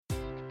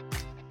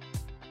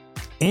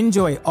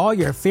Enjoy all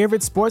your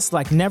favorite sports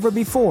like never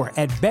before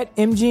at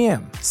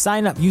BetMGM.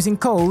 Sign up using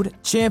code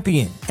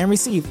CHAMPION and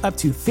receive up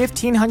to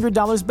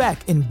 $1,500 back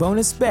in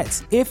bonus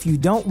bets if you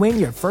don't win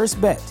your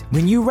first bet.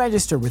 When you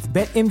register with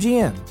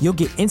BetMGM, you'll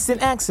get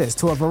instant access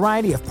to a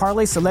variety of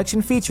parlay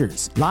selection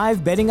features,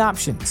 live betting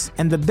options,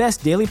 and the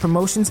best daily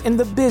promotions in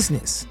the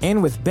business.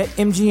 And with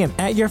BetMGM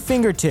at your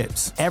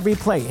fingertips, every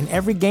play and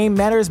every game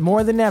matters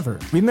more than ever.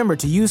 Remember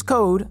to use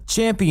code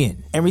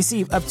CHAMPION and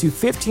receive up to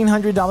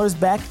 $1,500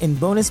 back in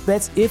bonus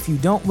bets if you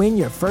don't win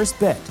your first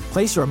bet.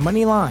 Place your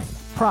money line,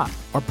 prop,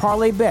 or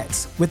parlay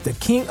bets with the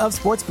king of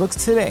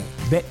sportsbooks today.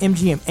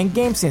 BetMGM and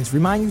GameSense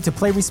remind you to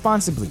play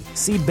responsibly.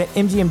 See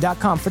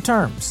BetMGM.com for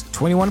terms.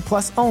 21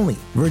 plus only.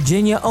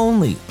 Virginia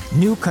only.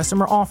 New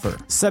customer offer.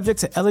 Subject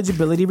to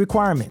eligibility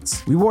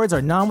requirements. Rewards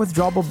are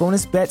non-withdrawable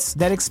bonus bets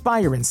that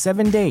expire in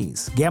 7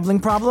 days. Gambling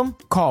problem?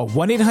 Call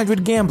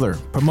 1-800-GAMBLER.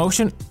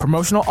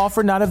 Promotional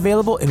offer not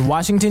available in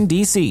Washington,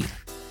 D.C.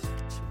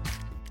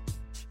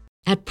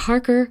 At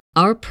Parker,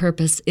 our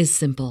purpose is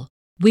simple.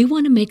 We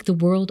want to make the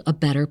world a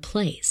better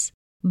place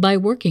by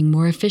working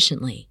more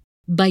efficiently,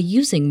 by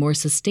using more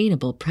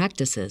sustainable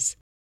practices,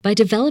 by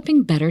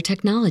developing better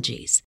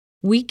technologies.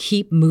 We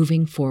keep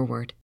moving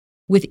forward.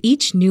 With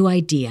each new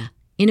idea,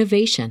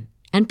 innovation,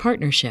 and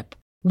partnership,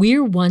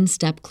 we're one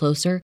step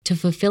closer to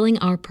fulfilling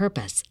our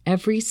purpose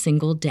every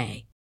single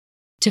day.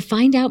 To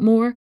find out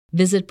more,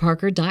 visit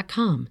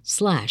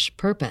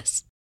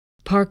parker.com/purpose.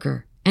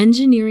 Parker,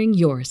 engineering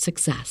your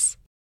success.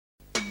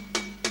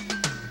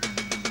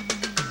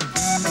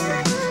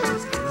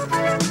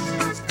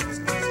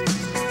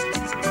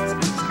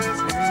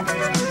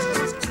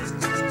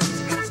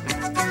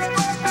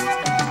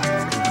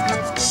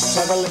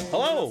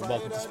 Hello,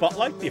 welcome to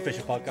Spotlight, the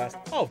official podcast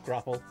of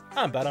Grapple.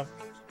 I'm Benno.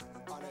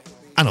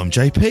 And I'm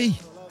JP.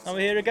 And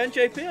we're here again,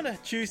 JP, on a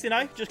Tuesday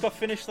night. Just got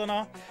finished on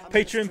our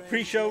Patreon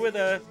pre-show with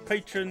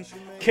patron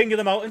King of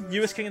the Mountain,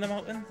 newest King of the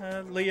Mountain,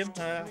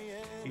 Liam.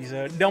 He's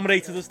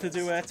nominated us to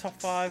do top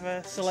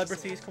 5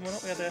 celebrities coming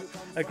up. We had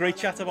a great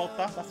chat about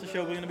that. That's the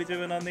show we're going to be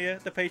doing on the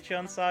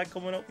Patreon side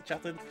coming up. We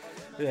chatted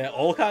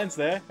all kinds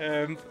there.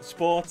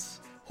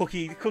 Sports,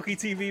 cookie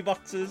TV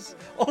boxes,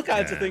 all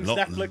kinds of things.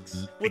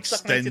 Netflix,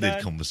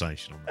 extended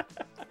conversation on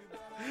that.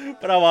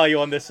 But how are you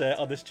on this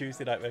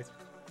Tuesday night, mate?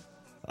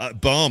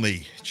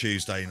 Balmy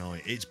Tuesday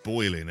night. It's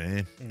boiling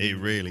here. It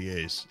really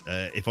is.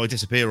 If I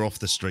disappear off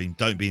the stream,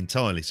 don't be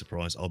entirely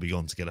surprised. I'll be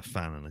gone to get a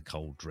fan and a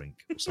cold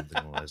drink or something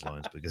along those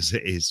lines, because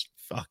it is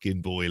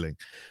fucking boiling.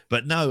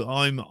 But no,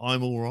 I'm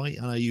all right.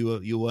 I know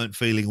you weren't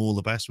feeling all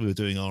the best. We were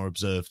doing our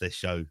Observe This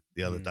show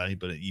the other day,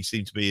 but you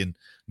seem to be in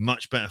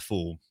much better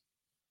form.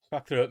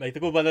 Back through it, mate. The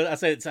good weather, I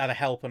say it's either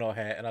helping or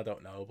hurting, I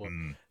don't know, but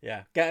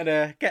yeah,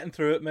 getting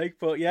through it, mate.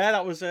 But yeah,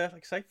 that was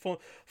like I say,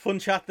 fun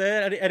chat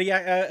there. Any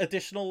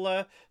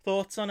additional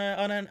thoughts on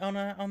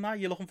that?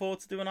 You're looking forward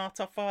to doing our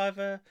top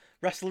 5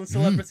 wrestling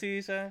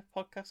celebrities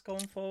podcast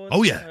going forward?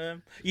 Oh yeah.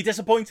 You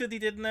disappointed he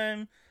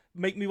didn't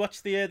make me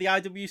watch the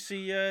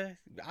IWC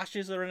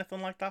Ashes or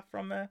anything like that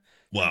from back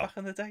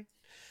in the day?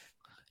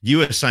 You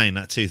were saying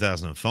that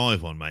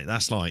 2005 one, mate.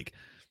 That's like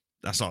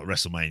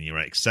WrestleMania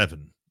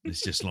X7.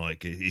 It's just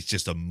like, it's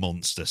just a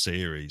monster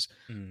series.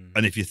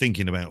 And if you're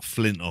thinking about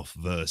Flintoff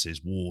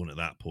versus Warren at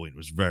that point,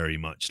 was very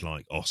much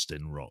like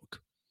Austin Rock.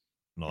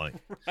 Like,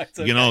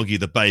 you can argue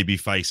the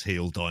babyface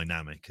heel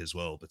dynamic as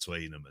well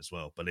between them as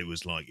well. But it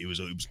was like, it was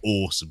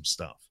awesome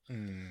stuff.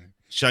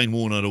 Shane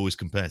Warne I'd always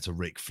compare to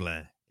Ric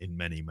Flair in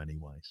many, many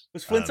ways.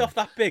 Was Flintoff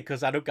that big?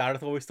 Because I know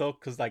Gareth always talked,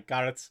 because like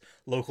Gareth's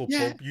local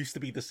pub used to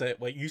be the same.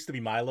 Well, it used to be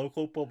my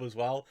local pub as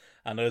well.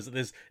 And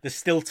there's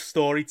still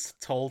stories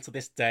told to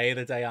this day.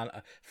 The day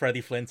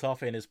Freddie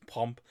Flintoff in his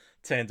pomp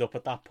turned up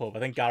at that pub. I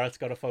think Gareth's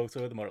got a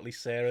photo with him, or at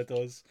least Sarah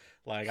does.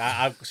 Like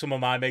I've some of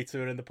my mates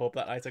who were in the pub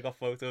that night, I got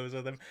photos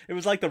with him. It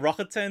was like the Rock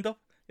had turned up,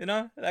 you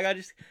know. Like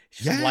he's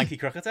just a lanky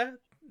cricketer.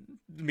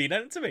 Mean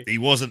anything to me. He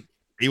wasn't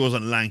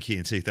lanky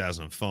in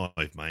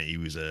 2005, mate. He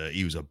was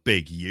a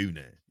big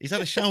unit. He's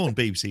had a show on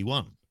BBC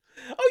One.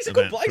 Oh, he's a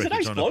good bloke. He's a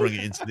nice bloke.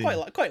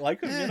 I quite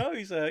like him. Yeah. You know,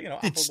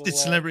 he's did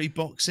celebrity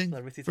boxing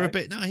for a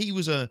bit. No, he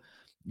was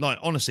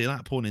honestly, at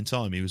that point in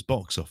time, he was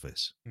box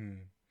office.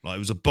 Like, it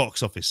was a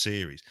box office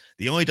series.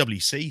 The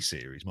IWC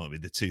series might be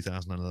the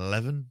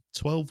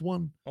 2011-12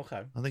 one.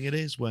 Okay, I think it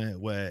is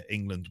where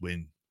England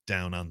win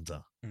down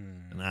under,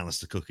 and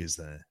Alistair Cook is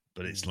there.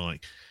 But it's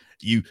like,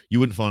 you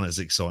wouldn't find it as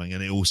exciting,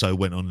 and it also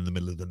went on in the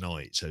middle of the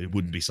night, so it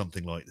wouldn't be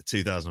something like the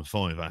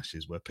 2005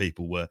 Ashes where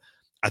people were,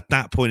 at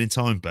that point in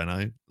time,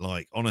 Benno,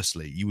 like,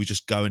 honestly, you were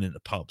just going into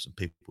pubs and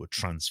people were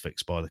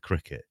transfixed by the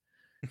cricket,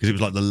 because it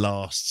was like the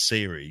last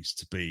series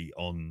to be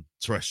on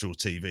terrestrial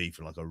TV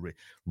for like a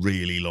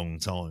really long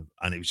time,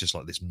 and it was just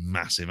like this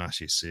massive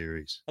Ashes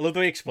series. I love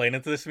the way you explain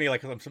it to this to me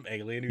like I'm some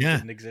alien who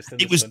didn't exist in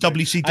this It was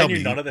country.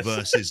 WCW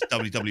versus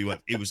WWF.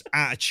 It was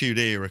Attitude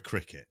Era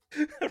cricket.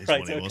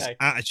 Right, what it was. okay.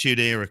 Attitude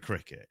Era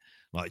cricket,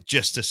 like,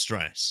 just to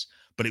stress.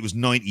 But it was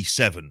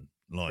 97,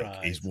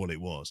 like, is what it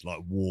was, like,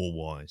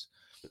 war-wise.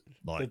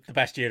 Like the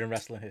best year in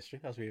wrestling history,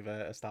 as we've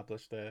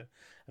established a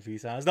few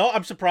times. No,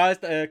 I'm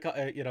surprised.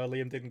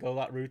 Liam didn't go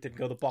that route, didn't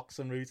go the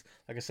boxing route.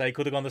 Like I say,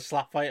 could have gone the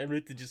slap fighting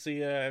route. Did you see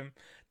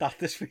that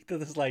this week? That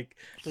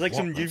there's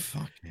some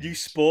new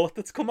sport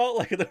that's come out.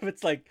 Like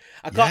it's like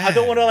I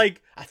don't want to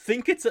like. I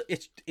think it's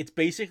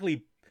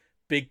basically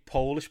big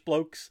Polish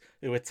blokes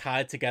who are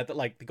tied together.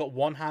 Like they got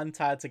one hand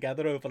tied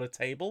together over a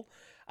table,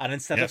 and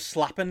instead of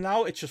slapping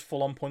now, it's just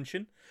full on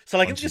punching. So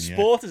like if the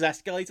sport has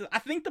escalated, I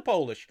think the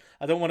Polish.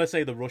 I don't want to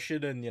say the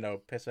Russian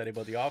and piss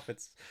anybody off.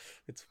 It's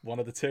one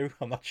of the two.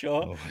 I'm not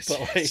sure,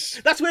 but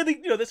that's where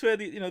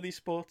these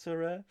sports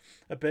are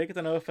big. I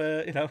don't know if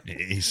It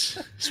is.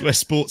 It's where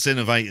sports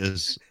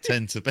innovators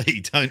tend to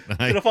be, don't they?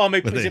 I don't know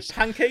if is it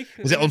Pancake?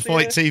 Was it on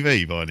Fight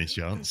TV by any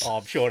chance? Oh,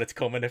 I'm sure it's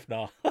coming. If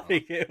not,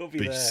 it'll be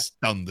there.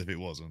 Stunned if it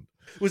wasn't.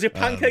 Was it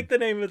Pancake the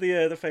name of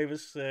the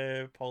famous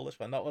Polish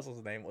one? That wasn't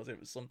his name, was it?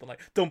 It was something like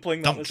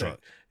Dumpling. Dump Truck.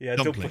 Yeah,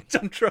 Dumpling.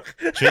 Dump Truck.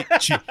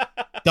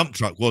 Dump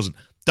Truck wasn't.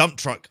 Dump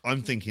Truck,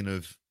 I'm thinking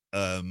of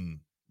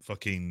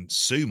fucking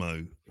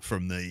Sumo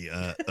from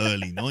the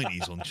early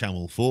 90s on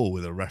Channel 4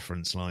 with a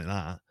reference like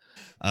that.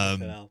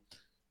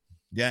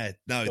 Yeah,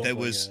 no, Dumpling, there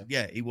was,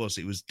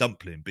 it was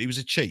Dumpling, but he was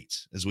a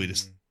cheat, as we'd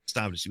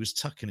established. He was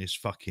tucking his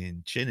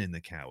fucking chin in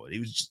the coward. He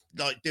was just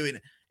like doing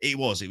it. It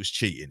was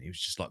cheating. He was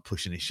just like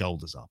pushing his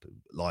shoulders up.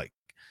 Like,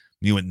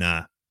 you went,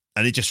 nah.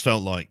 And it just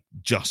felt like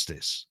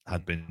justice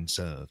had been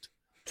served,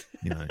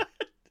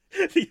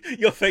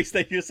 Your face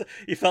there, you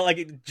felt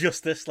like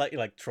justice,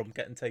 like Trump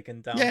getting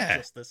taken down. Yeah.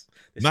 Justice.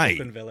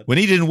 Mate, when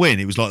he didn't win,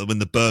 it was like when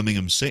the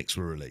Birmingham Six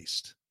were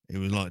released. It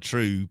was like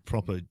true,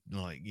 proper,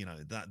 like,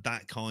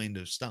 that kind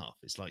of stuff.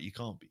 It's like you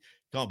can't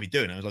be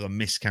doing it. It was like a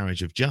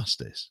miscarriage of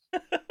justice.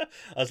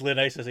 As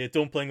Linnae says here,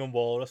 Dumpling and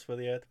Walrus for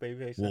the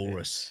baby.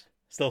 Walrus.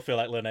 Still feel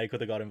like Linnae could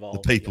have got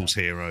involved. The people's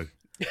hero.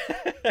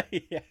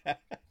 Yeah.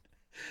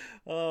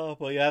 Oh,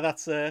 but yeah,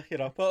 that's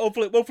but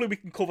hopefully we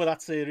can cover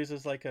that series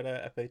as like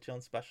a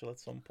Patreon special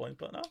at some point.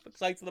 But no, I'm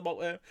excited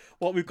about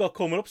what we've got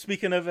coming up.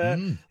 Speaking of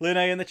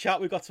Linnae in the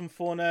chat, we've got some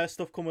fun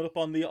stuff coming up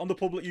on the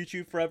public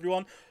YouTube for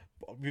everyone.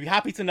 We'd be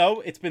happy to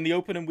know it's been the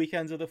opening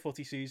weekends of the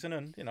footy season,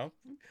 and we can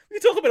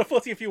talk a bit of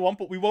footy if you want,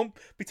 but we won't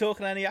be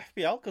talking any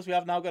FPL because we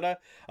have now got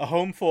a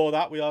home for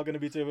that. We are going to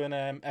be doing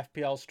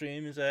FPL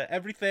streams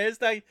every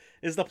Thursday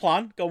is the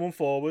plan going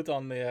forward.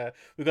 On the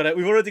we've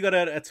already got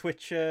a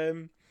Twitch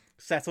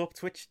set up,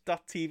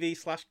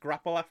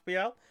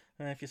 twitch.tv/grapplefpl.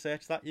 If you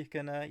search that, you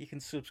can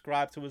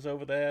subscribe to us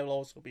over there. We'll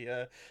also be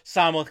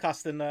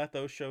simulcasting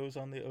those shows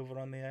over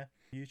on the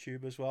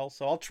YouTube as well.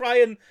 So I'll try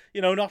and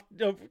not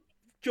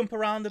jump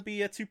around and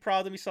be too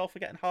proud of myself for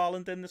getting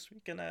Haaland in this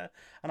week and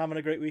having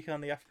a great weekend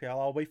on the FPL.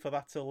 I'll wait for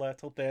that till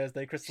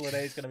Thursday. Crystal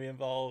Linnae is going to be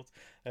involved.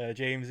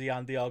 Jamesy,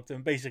 Andy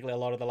Ogden, basically a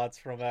lot of the lads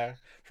from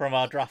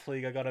our draft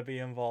league are going to be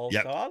involved.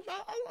 Yep. So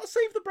I'll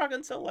save the brag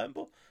until then.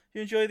 But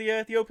you enjoy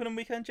the opening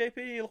weekend, JP?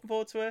 You looking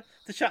forward to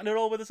chatting it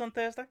all with us on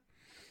Thursday?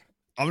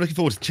 I'm looking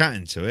forward to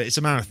chatting to it. It's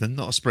a marathon,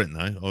 not a sprint,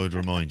 though. I would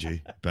remind you,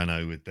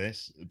 Benno, with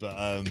this.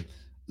 But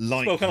spoken very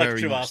like a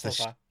true much Arsenal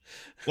fan.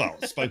 Well,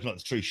 spoken like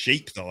the true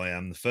sheep that I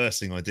am, the first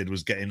thing I did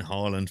was get in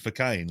Haaland for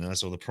Kane. And I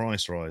saw the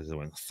price rise. I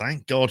went,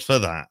 thank God for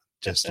that.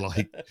 Just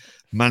like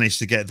managed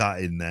to get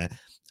that in there.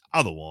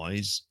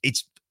 Otherwise,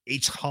 it's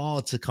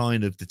hard to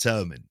kind of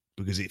determine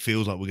because it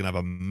feels like we're going to have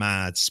a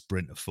mad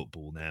sprint of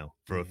football now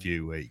for a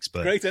few weeks.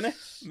 But great, isn't it?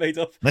 Made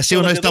up. Let's see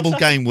when those double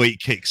game week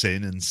kicks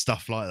in and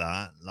stuff like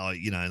that. Like,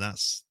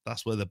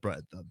 that's where the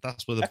bread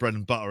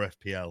and butter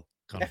FPL.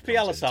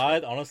 FPL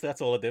aside, honestly,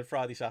 that's all I did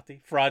Friday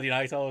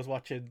night. I was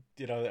watching,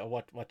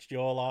 I watched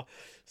your lot.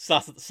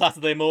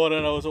 Saturday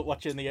morning, I was up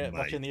watching the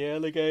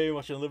early game,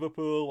 watching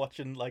Liverpool,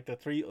 watching like the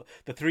 3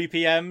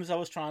 PMs. I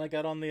was trying to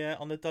get on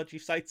the dodgy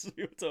sites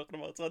we were talking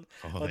about on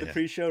the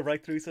pre-show,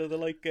 right through to the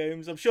late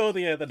games. I'm sure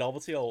the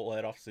novelty will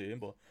wear off soon,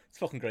 but it's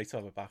fucking great to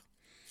have it back.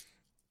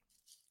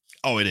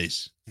 Oh, it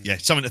is. Yeah,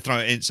 something to throw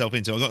itself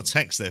into. I got a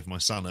text there from my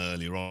son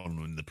earlier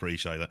on in the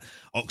pre-show that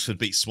Oxford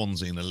beat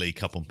Swansea in the League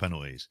Cup on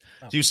penalties.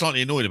 So he was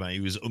slightly annoyed about it. He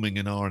was umming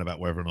and ahhing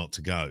about whether or not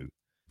to go.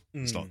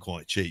 It's not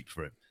quite cheap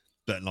for him.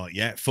 But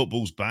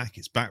football's back.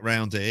 It's back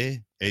round here.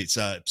 It's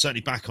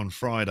certainly back on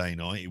Friday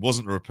night. It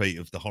wasn't a repeat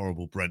of the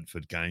horrible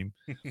Brentford game.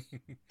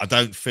 I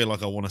don't feel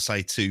like I want to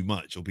say too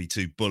much or be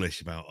too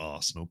bullish about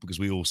Arsenal because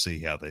we all see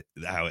how it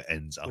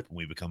ends up and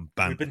we become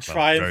banned. We've been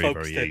trying very,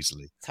 folks very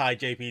easily. Tie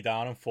JP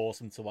down and force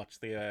him to watch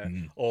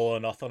the All or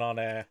Nothing on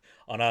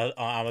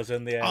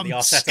Amazon. The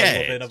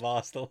Arteta loving of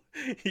Arsenal.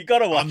 You got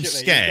to watch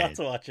it, mate. You got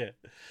to watch it.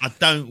 I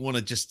don't want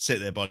to just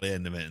sit there by the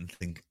end of it and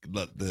think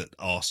that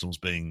Arsenal's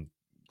being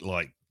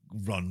like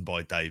run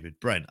by David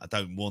Brent. I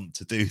don't want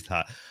to do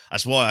that.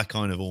 That's why I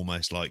kind of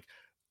almost like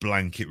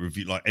blanket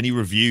review, like any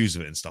reviews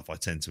of it and stuff I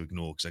tend to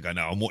ignore because I go,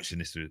 no, I'm watching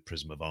this through the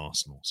prism of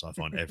Arsenal, so I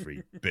find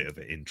every bit of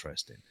it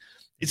interesting.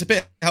 It's a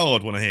bit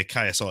hard when I hear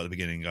KSI at the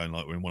beginning going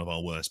like we're in one of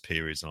our worst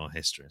periods in our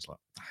history. It's like,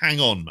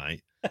 hang on,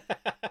 mate.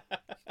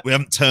 We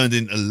haven't turned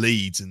into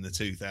Leeds in the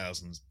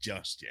 2000s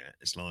just yet.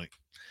 It's like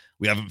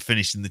we haven't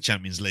finished in the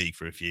Champions League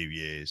for a few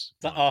years.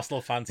 It's that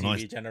Arsenal fan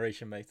TV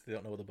generation, mate. They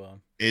don't know what they're born.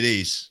 It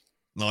is.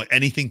 Like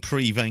anything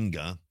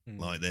pre-Wenger,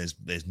 like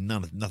there's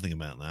nothing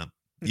about that.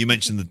 You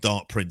mentioned the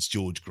Dark Prince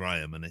George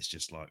Graham, and it's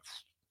just like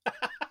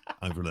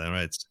over their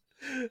heads.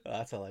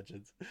 That's a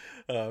legend.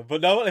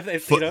 But no,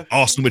 if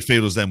Arsenal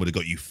midfielders then would have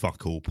got you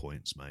fuck all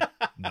points, mate.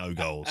 No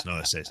goals, no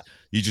assists.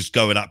 You just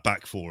go with that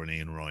back four and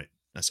Ian Wright.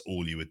 That's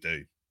all you would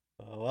do.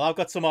 Well, I've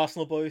got some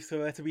Arsenal boys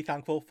to be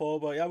thankful for,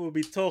 but yeah, we'll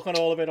be talking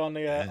all of it on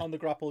the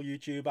Grapple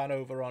YouTube and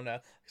over on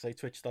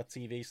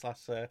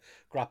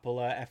twitch.tv/Grapple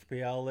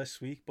FPL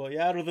this week. But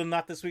yeah, other than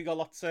that, this week got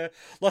lots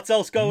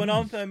else going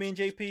on. Me and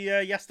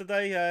JP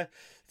yesterday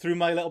through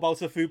my little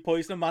bout of food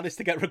poisoning managed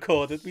to get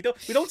recorded. We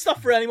don't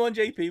stop for anyone,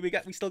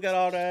 JP. We still get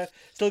our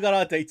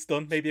dates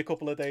done. Maybe a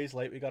couple of days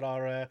late. We got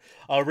our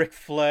Ric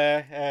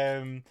Flair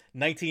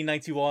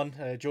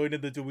 1991 joining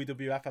the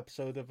WWF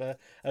episode of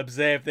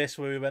Observe This,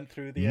 where we went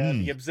through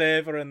the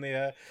Observer and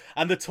the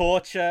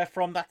Torch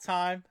from that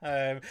time.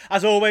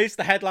 As always,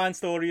 the headline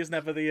story is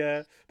never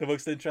the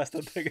most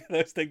interesting thing of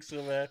those things.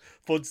 Some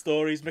fun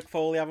stories. Mick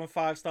Foley having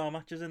 5-star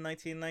matches in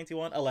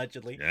 1991,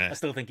 allegedly. Yeah. I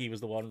still think he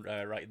was the one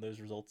writing those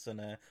results and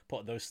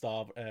putting those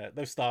star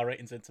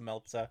ratings into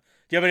Meltzer.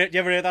 Do you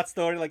ever hear that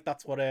story? Like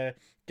that's what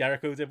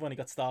Jericho did when he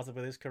got started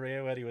with his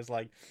career, where he was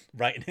like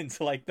writing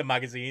into like the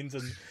magazines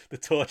and the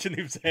Torch and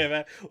the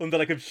Observer under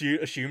like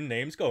assumed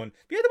names, going,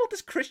 "Have you heard about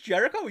this Chris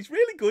Jericho? He's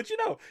really good, you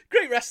know.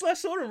 Great wrestler.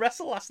 Saw him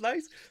wrestle last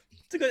night."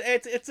 It's a good.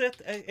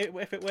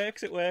 If it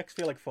works, it works. I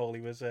feel like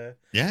Foley was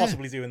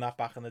possibly doing that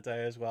back in the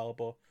day as well.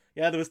 But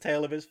yeah, there was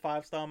tale of his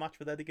 5-star match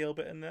with Eddie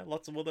Gilbert and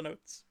lots of other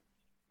notes.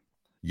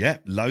 Yeah,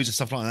 loads of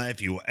stuff like that.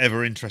 If you're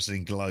ever interested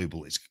in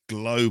global, it's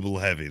global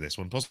heavy. This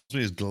one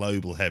possibly as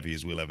global heavy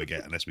as we'll ever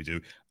get, unless we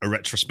do a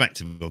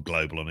retrospective of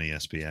global on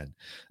ESPN.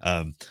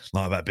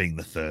 Like about being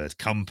the third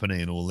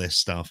company and all this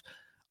stuff.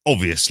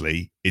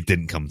 Obviously, it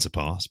didn't come to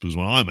pass because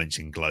when I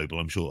mentioned global,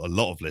 I'm sure a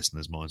lot of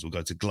listeners' minds will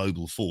go to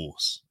Global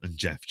Force and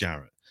Jeff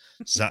Jarrett,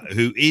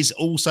 who is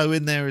also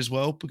in there as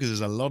well because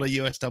there's a lot of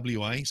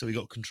USWA. So we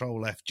got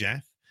Control F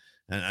Jeff,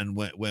 and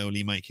where will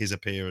he make his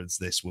appearance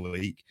this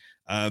week?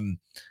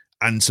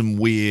 And some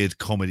weird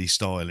comedy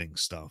styling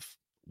stuff,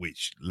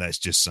 which let's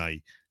just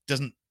say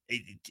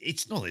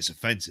it's not this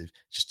offensive, it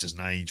just doesn't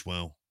age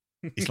well.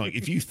 It's like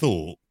if you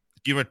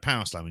read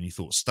Power Slam and you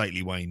thought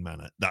Stately Wayne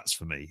Manor, that's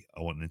for me.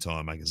 I want an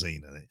entire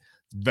magazine in it.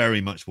 Very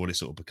much what it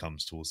sort of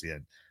becomes towards the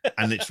end,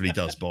 and literally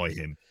does by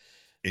him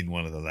in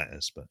one of the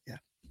letters. But yeah.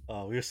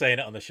 Oh, we were saying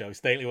it on the show.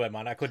 Stately Wayne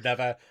Manor.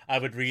 I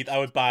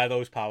would buy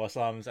those Power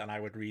Slams and I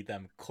would read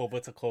them cover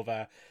to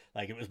cover.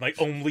 Like it was my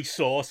only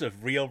source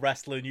of real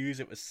wrestling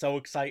news. It was so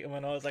exciting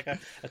when I was like a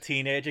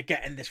teenager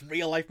getting this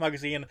real life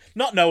magazine,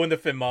 not knowing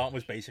that Finn Martin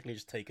was basically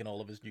just taking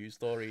all of his news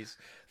stories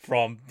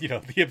from,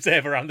 the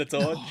Observer and the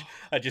Torch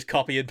and just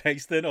copy and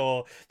pasting.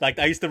 Or like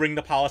I used to ring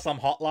the Power Slam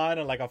hotline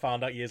and like I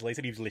found out years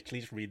later he was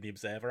literally just reading the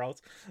Observer out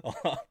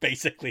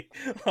basically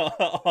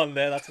on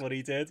there. That's what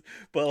he did.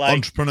 But like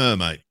entrepreneur,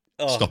 mate.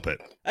 Stop it.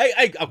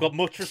 Hey, I've got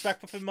much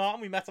respect for Finn Martin.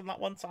 We met him that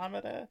one time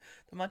at the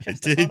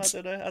Manchester Con.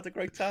 I had a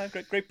great time.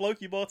 Great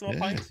bloke. You bought him a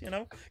pint,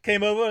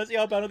 Came over and said,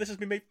 "Yeah, Benno, this is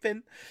me mate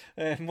Finn."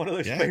 One of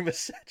those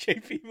famous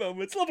JP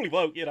moments. Lovely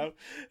bloke,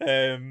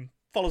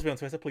 follows me on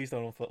Twitter. Please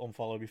don't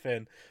unfollow me,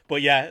 Finn.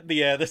 But yeah,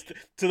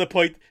 to the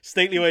point,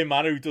 Stately Wayne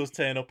Manor, who does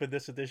turn up in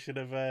this edition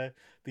of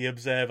the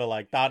Observer,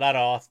 like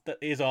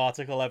his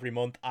article every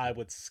month, I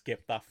would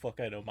skip that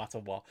fucker no matter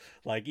what.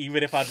 Like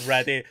even if I'd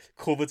read it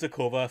cover to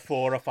cover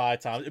 4 or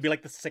 5 times, it'd be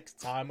like the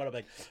 6th time where I'd be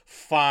like,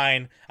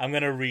 fine, I'm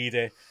gonna read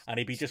it, and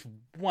he'd be just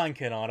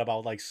wanking on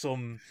about like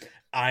some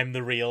I'm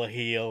the real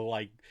heel,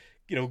 like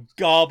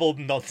garbled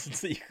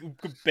nonsense that you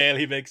could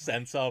barely make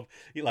sense of.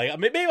 Like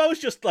maybe I was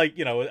just like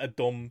a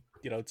dumb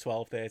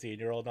 12,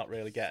 13-year-old not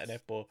really getting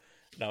it, but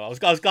no, I was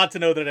glad to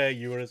know that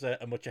you were as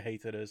much a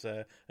hater as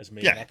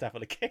me. Yeah. That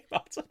definitely came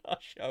out on our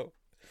show.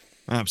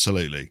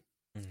 Absolutely.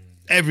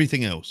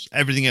 Everything else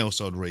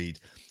I'd read.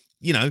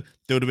 There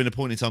would have been a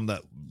point in time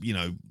that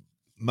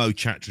Mo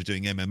Chatra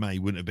doing MMA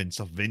wouldn't have been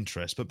stuff of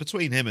interest, but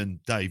between him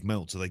and Dave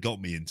Meltzer, they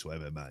got me into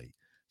MMA.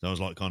 So I was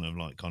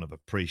kind of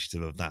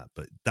appreciative of that,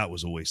 but that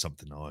was always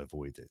something I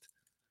avoided.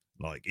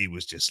 Like it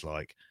was just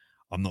like,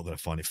 I'm not going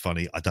to find it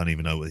funny. I don't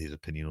even know what his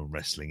opinion on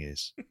wrestling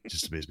is.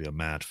 Just appears to be a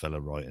mad fella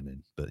writing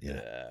in. But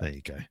yeah, there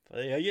you go.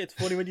 Yeah, it's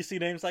funny when you see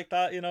names like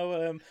that.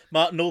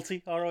 Martin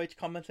Nolte, ROH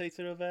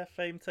commentator of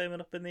fame, turning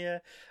up in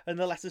the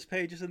letters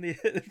pages in the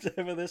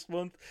Observer this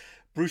month.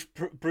 Bruce.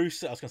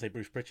 I was going to say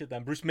Bruce Pritchard.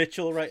 Then Bruce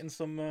Mitchell writing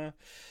some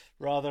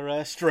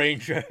rather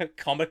strange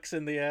comics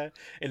in the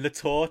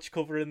Torch,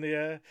 covering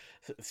the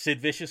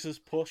Sid Vicious's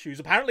push. Who's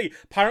apparently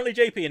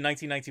JP in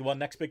 1991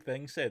 next big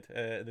thing. Sid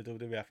in the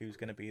WWF, who's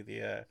going to be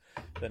the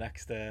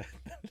next the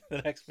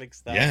next big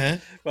star. Yeah.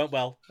 But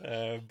no,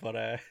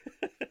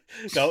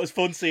 it was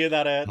fun seeing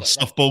that.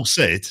 Softball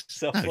Sid.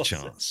 No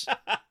chance.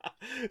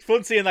 It's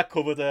fun seeing that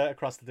covered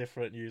across the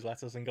different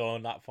newsletters and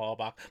going that far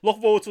back.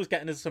 Look forward to us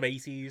getting into some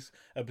 80s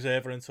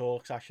Observer and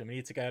Talks. Actually, we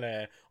need to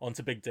get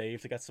onto Big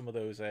Dave to get some of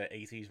those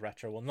 80s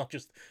retro ones. Not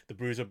just the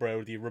Bruiser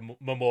Brody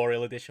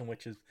Memorial Edition,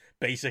 which is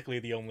basically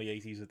the only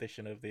 80s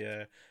edition of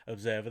the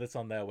Observer that's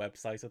on their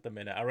website at the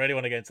minute. I really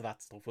want to get into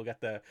that stuff. We'll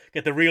get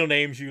the real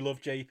names you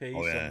love, JP.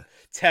 Oh, yeah. Some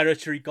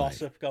territory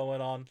gossip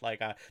going on.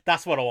 Like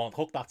that's what I want.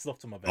 Hook that stuff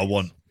to my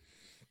veins.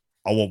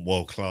 I want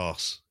world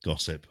class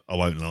gossip. I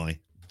won't lie.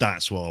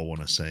 That's what I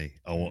want to see.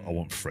 I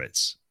want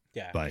Fritz.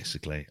 Yeah.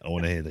 Basically, I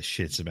want to hear the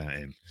shit about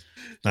him.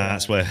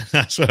 That's where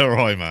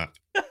I'm at.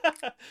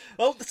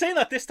 Well, saying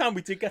that, this time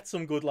we did get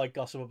some good like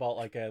gossip about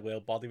like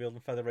World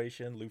Bodybuilding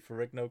Federation, Lou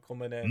Ferrigno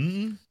coming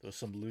in. There was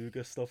some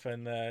Luger stuff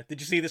in there. Did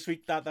you see this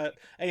week that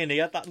A&E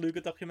had that Luger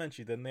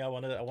documentary? Didn't they? I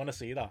want to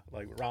see that.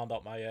 Like round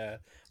up my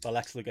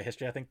Lex Luger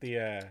history. I think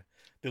they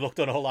looked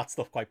on all that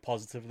stuff quite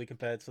positively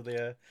compared to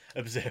the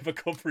Observer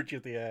coverage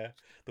of the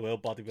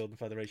World Bodybuilding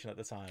Federation at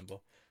the time.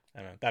 But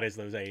anyway, that is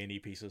those A&E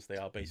pieces. They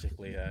are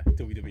basically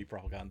WWE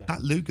propaganda.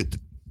 That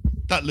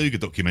Luger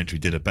documentary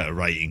did a better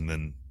rating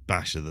than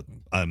Bash of the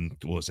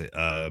what was it?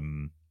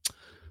 The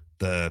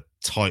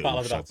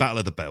title Battle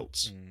of the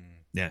Belts.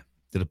 Yeah,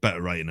 did a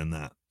better rating than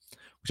that.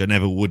 Which I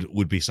never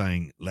would be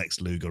saying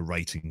Lex Luger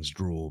ratings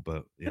draw,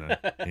 but you know,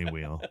 here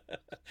we are.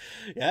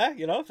 Yeah,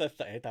 you know,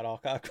 that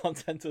archive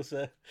content does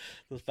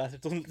better.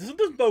 It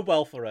doesn't bode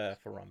well for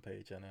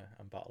Rampage and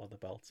Battle of the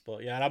Belts.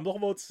 But yeah, and I'm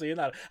looking forward to seeing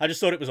that. I just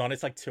thought it was on.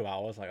 It's like 2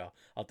 hours. Like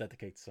I'll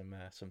dedicate some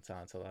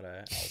time to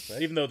that. Also.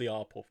 Even though they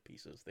are puff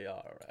pieces, they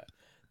are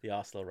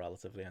still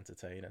relatively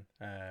entertaining.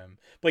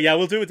 But yeah,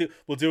 we'll do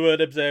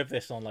an observe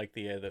this on like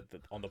the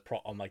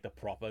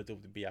proper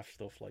WBF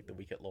stuff, like the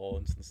week at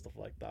Lawrence and stuff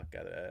like that.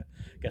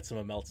 Get some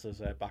of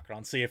Meltzer's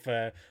background. See if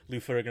Lou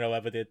Ferrigno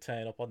ever did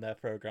turn up on their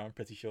program. I'm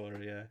pretty sure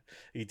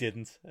he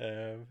didn't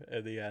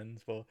at the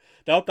end. But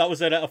no, that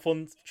was a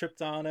fun trip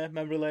down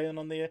memory lane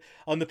on the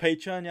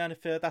Patreon. Yeah, and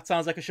if that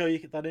sounds like a show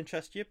that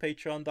interests you,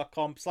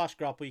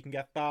 patreon.com/grapple. You can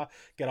get our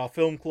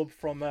film club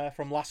from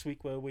last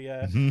week where we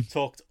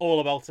talked all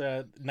about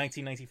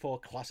 1994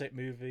 classic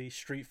movie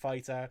Street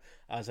Fighter.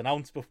 As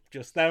announced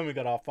just then, we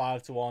got our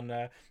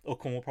 5-1.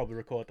 Ukun will probably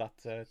record that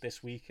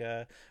this week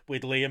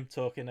with Liam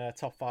talking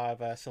top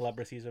 5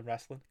 celebrities in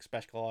wrestling.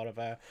 Expect a lot of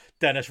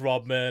Dennis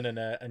Rodman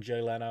and Jay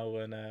Leno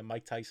and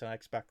Mike Tyson. I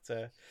expect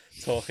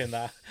talking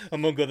that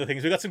among other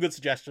things. We got some good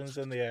suggestions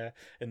in the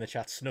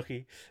chat.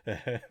 Snooki.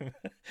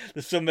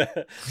 There's some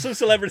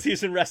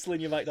celebrities in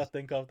wrestling you might not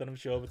think of that I'm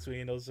sure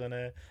between us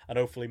and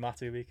hopefully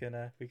Matty we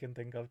can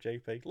think of.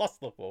 JP, lots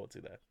to look forward to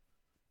there.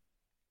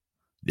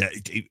 Yeah,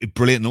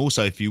 brilliant. And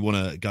also, if you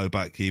want to go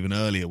back even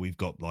earlier, we've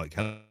got like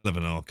hell of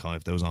an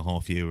archive. There was a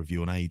half-year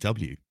review on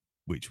AEW,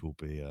 which will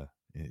be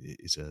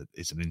it's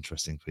an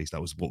interesting piece. That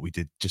was what we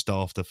did just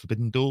after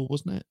Forbidden Door,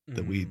 wasn't it?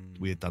 That we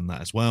had done that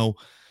as well.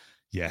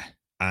 Yeah,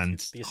 and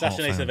the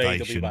assassination of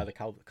AEW by the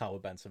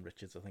Coward Benson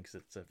Richards. I think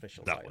it's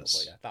official title.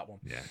 But yeah, that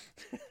one. Yeah,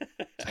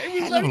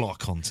 hell of a lot of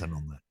content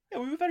on there. Yeah,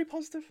 we were very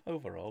positive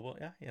overall, but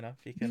yeah, you know,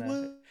 if you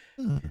can,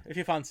 if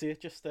you fancy it,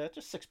 just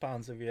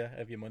 £6 of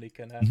your money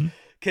can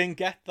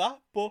get that.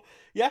 But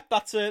yeah,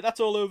 that's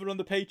all over on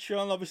the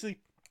Patreon. Obviously,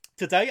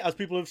 today, as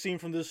people have seen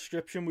from the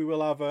description, we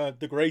will have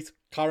the great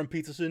Karen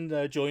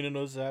Peterson joining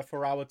us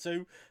for hour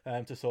 2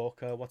 to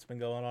talk what's been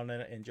going on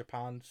in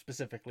Japan,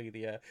 specifically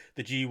the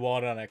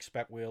G1, and I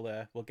expect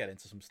we'll get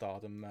into some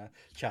Stardom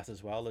chat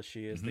as well, as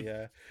she is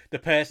the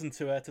person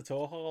to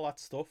talk all that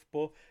stuff.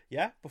 But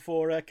yeah,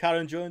 before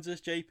Karen joins us,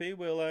 JP,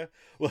 we'll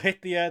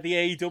hit the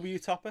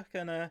AEW topic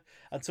and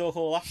talk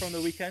all that from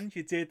the weekend.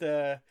 You did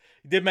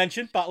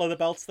mention Battle of the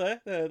Belts there.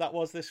 That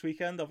was this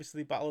weekend.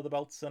 Obviously, Battle of the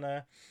Belts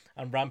and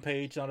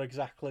Rampage not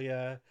exactly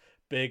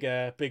big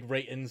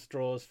ratings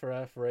draws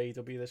for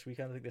AEW this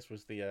weekend. I think this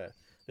was the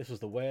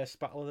worst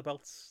Battle of the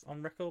Belts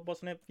on record,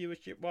 wasn't it,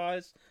 viewership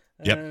wise?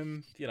 Yep.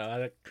 You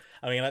know,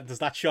 I mean, does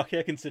that shock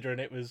you, considering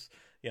it was,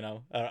 you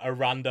know, a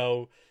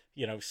rando,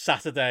 you know,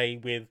 Saturday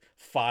with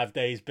 5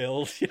 days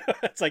build? You know,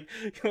 it's like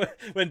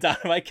when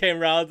Dynamite came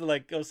round,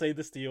 like I was saying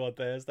this to you on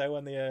Thursday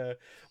when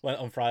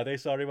on Friday,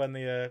 sorry, when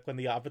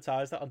they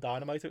advertised that on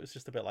Dynamite, it was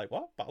just a bit like,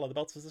 what, Battle of the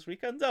Belts is this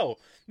weekend? Oh,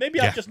 maybe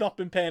I've just not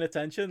been paying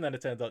attention. And then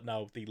it turned out,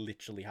 no, they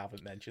literally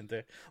haven't mentioned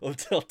it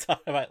until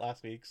Dynamite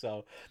last week.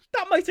 So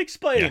that might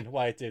explain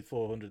why it did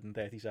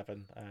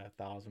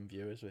 437,000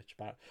 viewers, which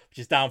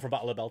is down from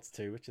Battle of the Belts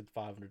 2, which had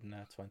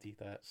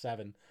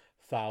 527,000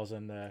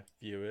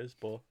 viewers.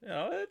 But you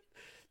know,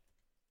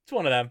 it's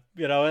one of them.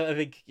 You know, I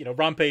think, you know,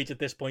 Rampage at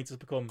this point has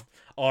become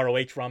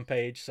ROH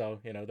Rampage, so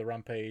you know the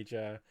Rampage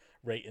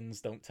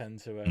ratings don't tend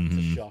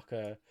to shock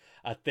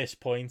at this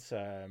point.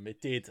 I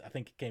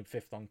think it came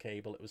 5th on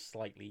cable. It was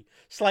slightly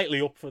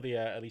up for the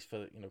at least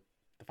for, you know,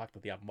 the fact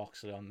that they have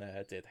Moxley on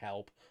there did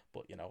help,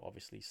 but you know,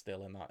 obviously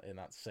still in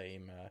that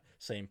same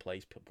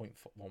place,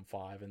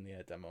 0.15 in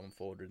the demo,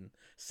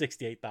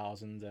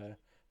 468,000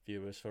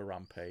 viewers for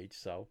Rampage.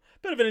 So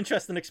bit of an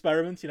interesting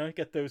experiment, you know,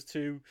 get those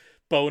 2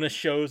 bonus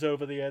shows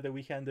over the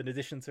weekend in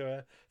addition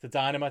to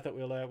Dynamite that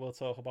we'll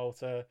talk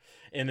about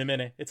in a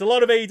minute. It's a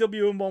lot of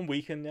AEW in one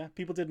week, and yeah,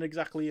 people didn't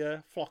exactly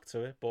flock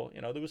to it, but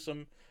you know, there was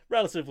some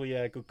relatively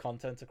good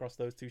content across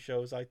those 2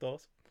 shows, I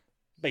thought.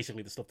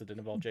 Basically the stuff that didn't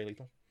involve Jay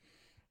Lethal.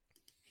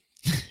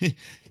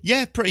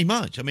 Yeah, pretty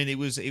much. I mean, it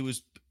was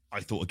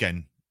I thought,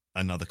 again,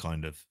 another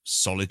kind of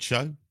solid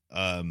show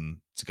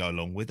to go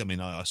along with. I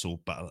mean, I saw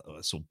Battle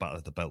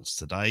of the Belts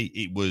today.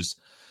 It was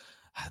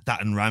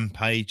that and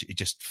Rampage. It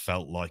just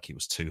felt like it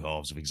was 2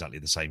 halves of exactly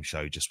the same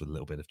show, just with a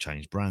little bit of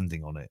changed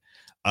branding on it.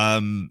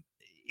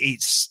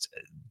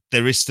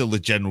 There is still the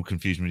general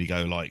confusion when you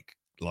go like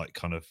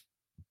kind of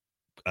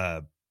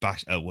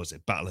was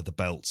it Battle of the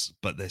Belts,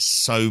 but there's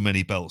so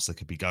many belts that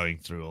could be going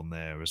through on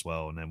there as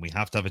well, and then we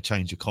have to have a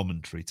change of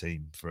commentary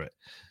team for it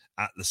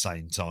at the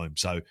same time.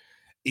 So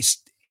it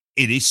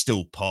is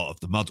still part of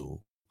the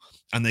muddle,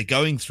 and they're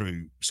going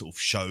through sort of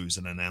shows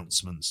and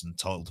announcements and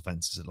title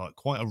defenses at like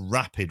quite a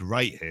rapid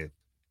rate here,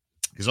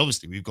 because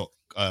obviously we've got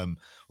a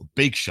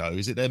big show.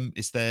 Is it them?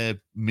 It's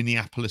their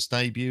Minneapolis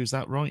debut. Is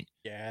that right?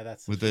 Yeah,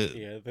 that's with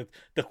the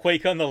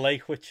Quake on the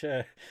Lake, which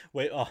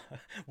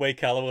Wade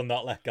Keller will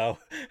not let go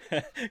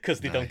because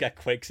they don't get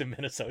quakes in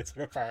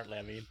Minnesota. Apparently,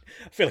 I mean,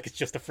 I feel like it's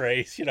just a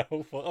phrase, you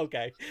know. But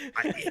okay,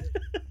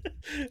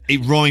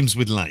 it rhymes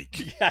with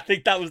lake. Yeah, I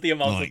think that was the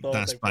amount. Like,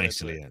 that's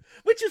basically it.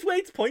 Which is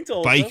Wade's point.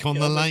 Also, Bake on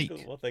the lake.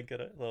 We'll think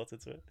of it. Thought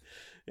into it.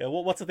 Yeah,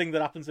 what's the thing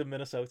that happens in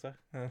Minnesota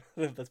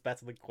that's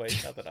better than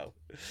Quake? I don't know.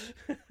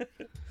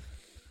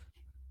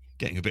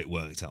 Getting a bit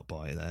worked up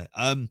by it there.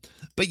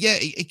 But yeah,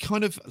 it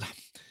kind of,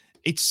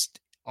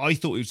 I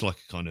thought it was like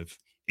a kind of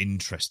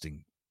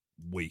interesting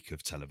week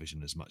of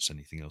television as much as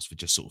anything else, for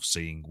just sort of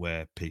seeing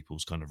where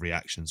people's kind of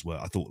reactions were.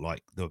 I thought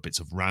like there were bits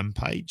of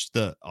Rampage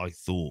that I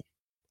thought,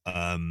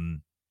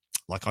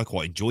 like I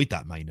quite enjoyed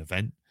that main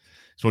event.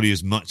 It's probably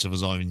as much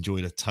as I've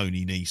enjoyed a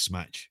Tony Nese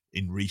match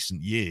in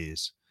recent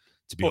years.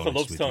 To be honest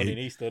loves with Tony you.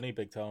 Nese, doesn't he?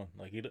 Big Tone.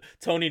 Like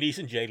Tony Nese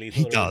and Jay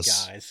Lethal are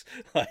guys.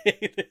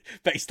 Like,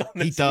 based on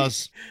this. He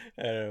does.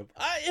 In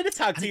a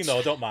tag team though,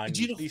 I don't mind.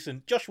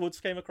 Decent. Josh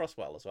Woods came across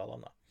well as well on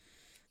that.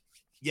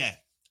 Yeah,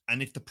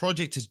 and if the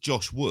project is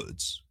Josh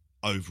Woods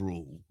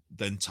overall,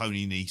 then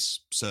Tony Nese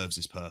serves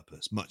his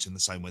purpose, much in the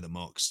same way that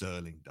Mark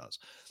Sterling does.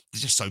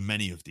 There's just so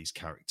many of these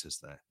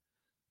characters there.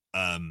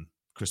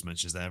 Chris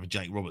mentions there,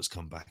 Jake Roberts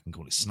come back and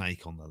call it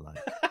Snake on the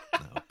Lake.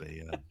 That would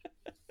be.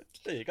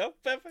 There you go,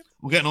 perfect.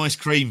 We'll get an ice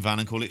cream van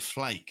and call it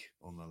Flake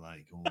on the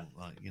Lake, or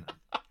like, you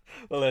know.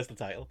 Well, there's the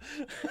title.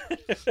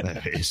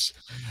 There it is.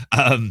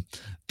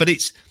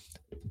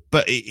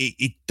 But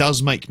it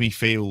does make me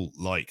feel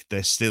like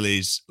there still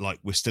is, like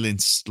we're still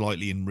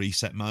slightly in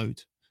reset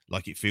mode.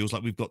 Like it feels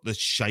like we've got the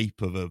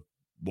shape of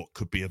what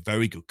could be a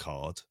very good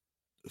card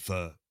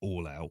for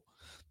All Out.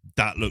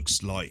 That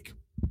looks like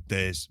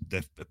there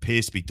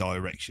appears to be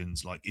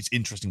directions. Like it's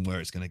interesting where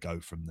it's going to go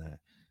from there.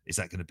 Is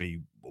that going to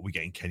be what we're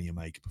getting Kenny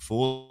Omega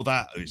before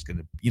that? Or is going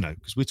to, you know,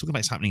 because we're talking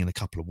about it's happening in a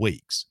couple of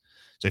weeks.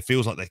 So it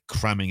feels like they're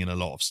cramming in a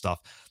lot of stuff.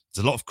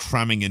 There's a lot of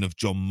cramming in of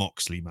Jon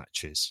Moxley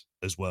matches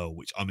as well,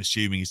 which I'm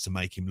assuming is to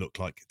make him look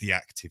like the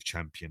active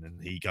champion.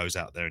 And he goes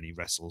out there and he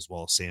wrestles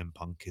while CM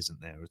Punk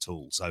isn't there at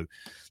all. So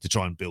to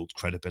try and build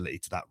credibility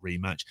to that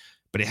rematch.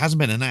 But it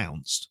hasn't been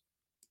announced.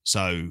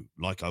 So,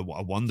 like, I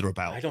wonder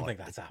about... I don't think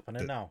that's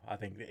happening now. I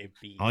think it'd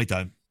be... I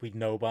don't. We'd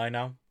know by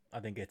now. I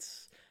think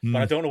it's...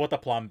 But I don't know what the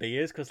plan B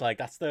is, because, like,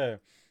 that's the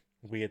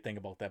weird thing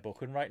about their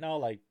booking right now.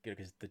 Like,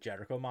 because the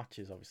Jericho match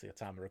is obviously a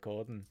time of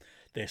recording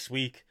this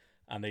week,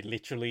 and they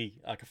literally,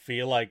 like, I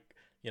feel like,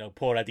 you know,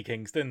 poor Eddie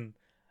Kingston,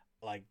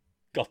 like,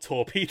 got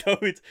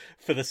torpedoed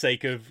for the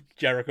sake of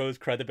Jericho's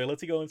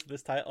credibility going to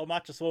this title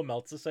match. I saw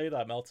Meltzer say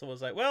that. Meltzer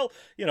was like, well,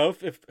 you know,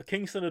 if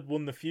Kingston had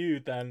won the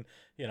feud, then,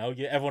 you know,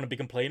 everyone would be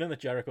complaining that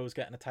Jericho was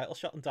getting a title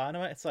shot on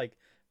Dynamite. It's like,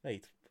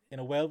 mate, in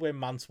a world where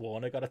Mance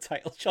Warner got a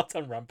title shot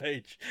on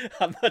Rampage,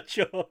 I'm not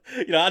sure.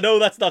 You know, I know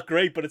that's not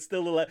great, but it's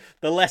still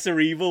the lesser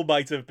evil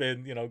might have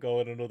been, you know,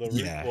 going another route.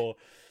 Yeah. Or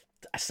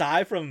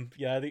aside from,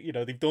 yeah, you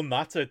know, they've done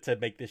that to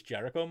make this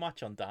Jericho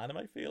match on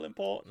Dynamite feel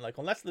important. Like,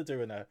 unless they're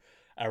doing a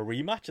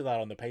rematch of that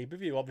on the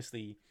pay-per-view,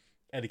 obviously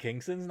Eddie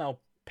Kingston's now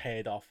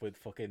paired off with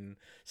fucking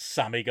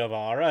Sammy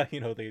Guevara, you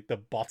know, the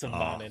bottom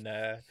man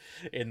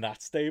in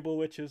that stable,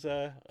 which is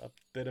a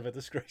bit of a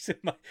disgrace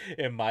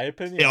in my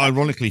opinion. It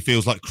ironically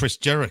feels like Chris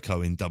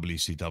Jericho in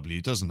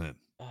WCW, doesn't it?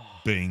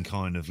 Being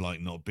kind of like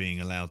not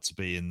being allowed to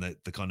be in the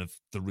kind of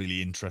the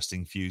really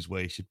interesting feuds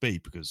where he should be,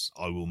 because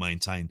I will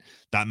maintain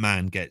that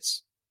man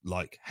gets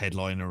like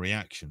headliner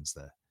reactions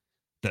there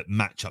that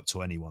match up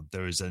to anyone.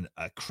 There is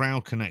a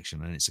crowd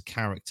connection, and it's a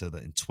character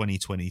that in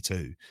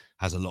 2022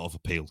 has a lot of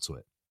appeal to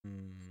it.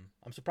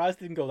 I'm surprised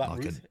they didn't go that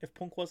route. If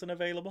Punk wasn't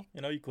available,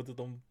 you know, you could have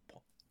done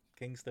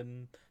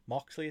Kingston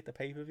Moxley at the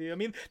pay-per-view. I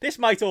mean, this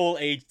might all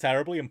age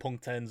terribly and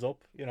Punk turns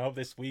up, you know,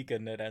 this week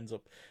and it ends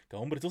up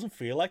going, but it doesn't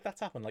feel like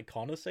that's happened. Like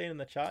Connor's saying in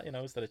the chat, you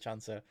know, is there a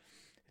chance of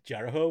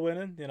Jericho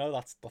winning? You know,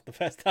 that's not the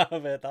first time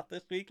I've heard that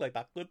this week. Like,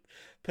 that could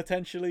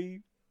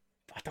potentially...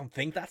 I don't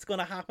think that's going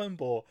to happen,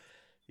 but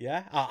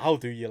Yeah, how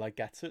do you like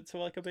get to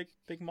like a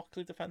big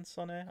Moxley defense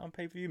on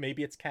pay-per-view?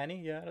 Maybe it's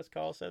Kenny, yeah, as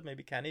Carl said.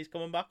 Maybe Kenny's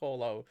coming back.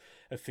 Although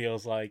it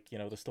feels like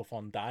the stuff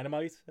on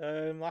Dynamite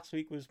last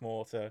week was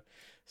more to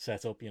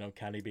set up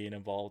Kenny being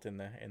involved in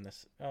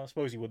this. I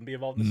suppose he wouldn't be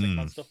involved in the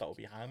 6-man stuff. That would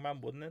be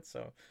Hangman, wouldn't it?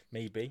 So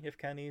maybe if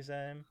Kenny's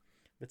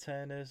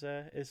return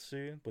is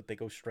soon, would they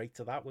go straight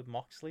to that with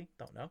Moxley?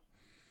 Don't know.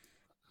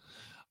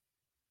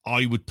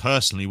 I would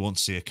personally want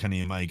to see a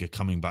Kenny Omega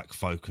coming back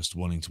focused,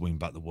 wanting to win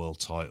back the world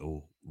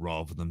title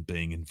rather than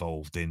being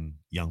involved in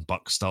Young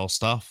Buck style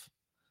stuff.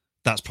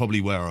 That's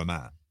probably where I'm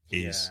at.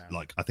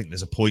 Like, I think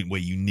there's a point where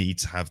you need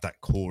to have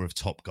that core of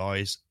top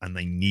guys and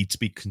they need to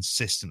be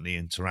consistently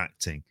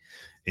interacting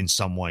in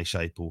some way,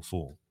 shape or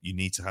form. You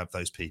need to have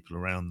those people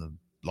around them,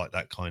 like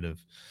that kind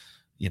of,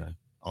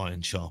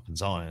 iron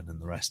sharpens iron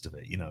and the rest of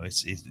it.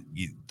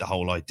 The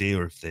whole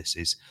idea of this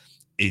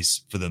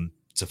is for them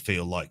to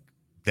feel like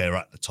they're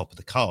at the top of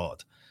the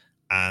card,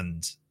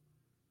 and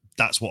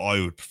that's what I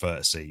would prefer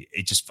to see.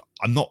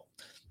 I'm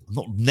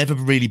never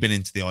really been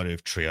into the idea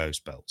of trios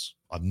belts.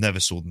 I've never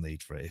saw the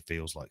need for it. It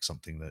feels like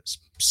something that's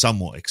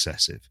somewhat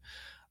excessive.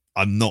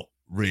 I'm not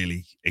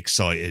really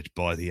excited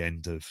by the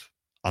end of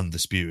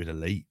Undisputed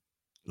Elite.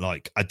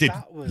 Like, I did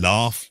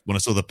laugh when I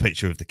saw the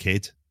picture of the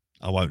kid.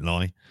 I won't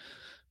lie.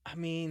 I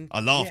mean, I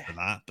laughed at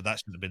that, but that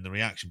shouldn't have been the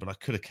reaction. But I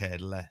could have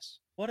cared less.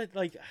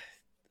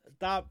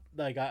 I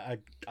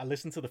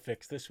listened to the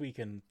fix this week,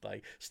 and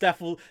like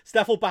Steph will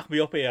back me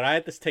up here. I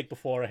had this take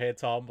before I heard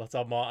Tom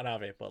Martin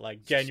have it, but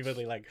like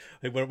genuinely, like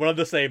we're on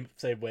the same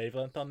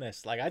wavelength on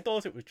this. Like, I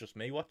thought it was just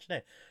me watching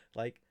it.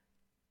 Like,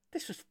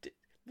 this was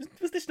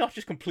this not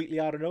just completely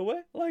out of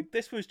nowhere? Like,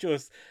 this was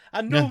just,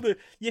 I know that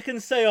you can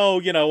say,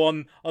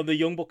 on the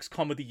Young Bucks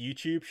comedy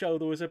YouTube show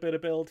there was a bit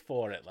of build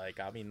for it. Like,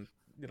 I mean,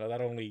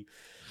 that only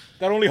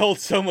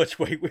holds so much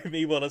weight with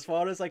me. But as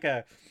far as like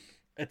a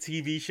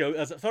TV show,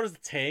 as far as the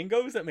turn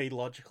goes, that made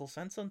logical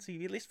sense on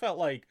TV. At least felt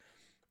like,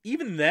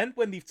 even then,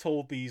 when they've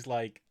told these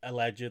like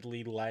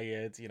allegedly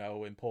layered,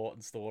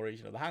 important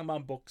stories, the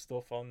Hangman Book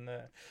stuff on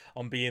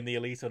being the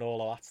Elite and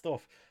all of that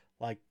stuff,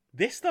 like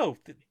this though,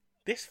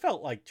 this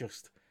felt like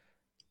just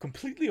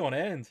completely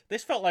unearned.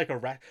 This felt like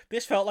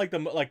this felt like the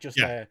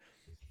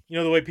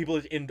way people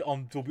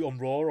on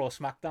Raw or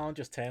SmackDown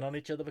just turn on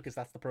each other because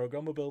that's the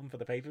program we're building for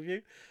the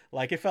pay-per-view.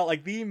 Like, it felt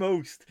like the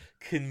most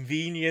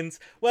convenient.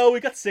 Well, we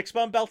got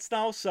 6-man belts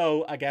now,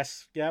 so I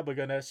guess we're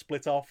gonna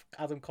split off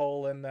Adam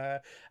Cole and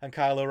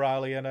Kyle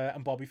O'Reilly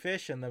and Bobby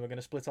Fish, and then we're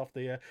gonna split off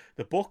the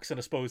Bucks, and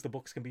I suppose the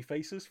Bucks can be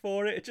faces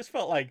for it. It just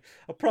felt like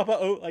a proper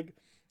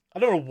I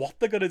don't know what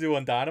they're going to do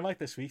on Dynamite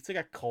this week to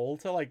get Cole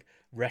to like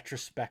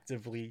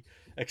retrospectively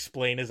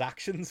explain his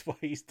actions, why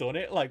he's done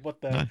it, like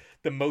what the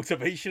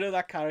motivation of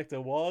that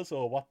character was,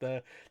 or what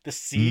the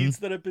seeds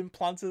that have been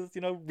planted,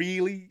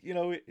 really,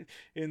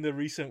 in the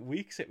recent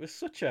weeks. It was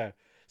such a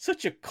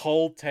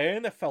cold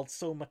turn that felt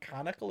so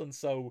mechanical and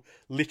so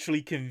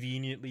literally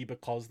conveniently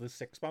because the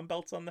 6-man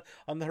belt's on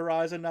the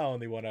horizon now,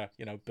 and they want to,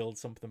 build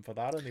something for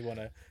that, and they want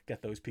to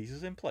get those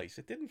pieces in place.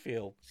 It didn't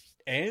feel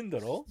earned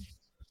at all.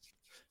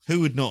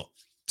 Who would not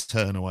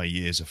turn away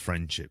years of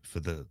friendship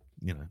for the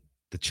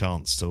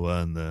chance to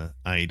earn the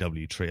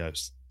AEW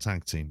Trios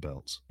tag team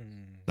belts?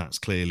 That's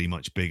clearly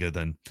much bigger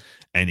than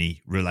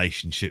any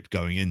relationship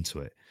going into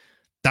it.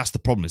 That's the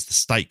problem, is the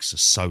stakes are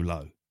so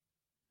low.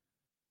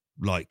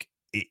 Like,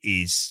 it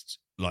is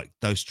like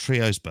those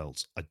Trios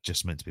belts are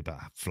just meant to be about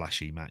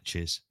flashy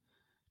matches.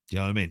 Do you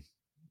know what I mean?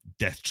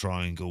 Death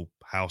Triangle,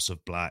 House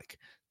of Black.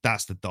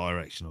 That's the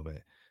direction of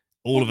it.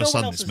 All of a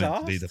sudden, it's meant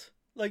to be the...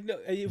 Like, no,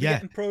 are you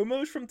getting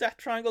promos from Death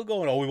Triangle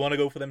going, we want to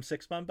go for them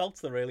 6-man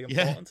belts, they're really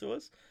important to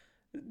us?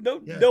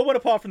 No one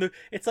apart from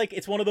it's like,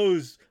 it's one of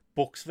those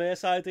Bucks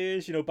verse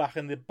ideas, back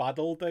in the bad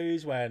old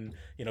days when,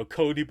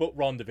 Cody booked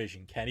Ron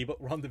Division, Kenny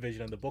booked Ron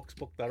Division, and the Bucks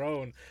booked their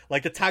own.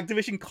 Like, the tag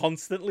division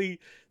constantly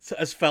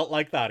has felt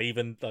like that,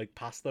 even like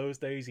past those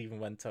days, even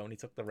when Tony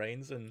took the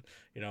reins and,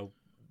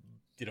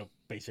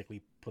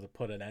 basically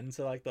put an end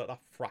to like that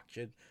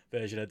fractured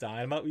version of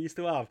Dynamite we used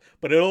to have.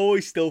 But it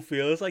always still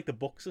feels like the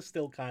Bucks are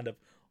still kind of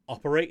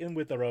operating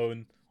with their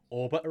own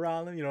orbit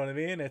around them, you know what I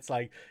mean? It's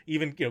like,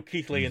 even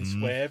Keith Lee and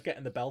Swerve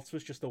getting the belts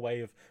was just a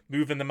way of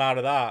moving them out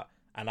of that,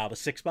 and now the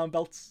 6-man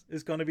belts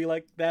is going to be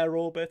like their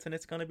orbit, and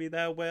it's going to be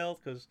their world,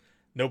 because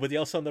nobody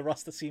else on the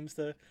roster seems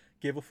to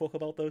give a fuck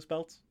about those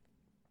belts.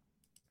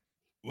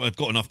 Well, I've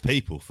got enough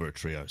people for a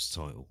trios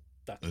title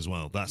as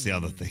well. That's the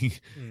other thing.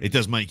 It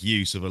does make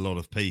use of a lot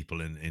of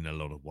people in a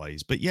lot of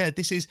ways. But yeah,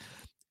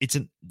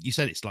 you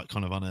said it's like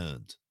kind of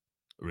unearned,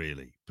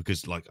 really,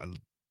 because like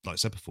I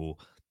said before,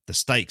 the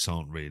stakes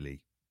aren't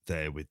really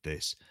there with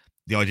this.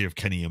 The idea of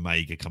Kenny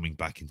Omega coming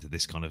back into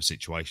this kind of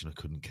situation, I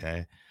couldn't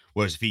care.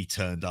 Whereas if he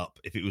turned up,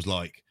 if it was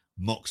like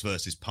Mox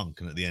versus Punk,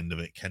 and at the end of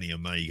it, Kenny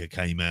Omega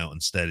came out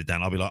and stared it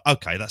down, I'll be like,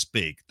 okay, that's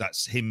big.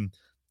 That's him.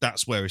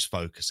 That's where his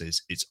focus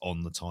is. It's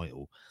on the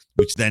title,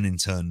 which then in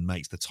turn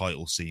makes the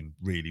title seem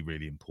really,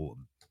 really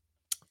important.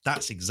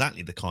 That's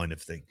exactly the kind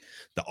of thing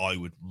that I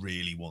would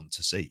really want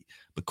to see.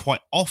 But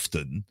quite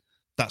often,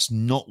 that's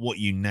not what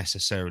you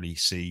necessarily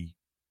see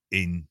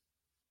in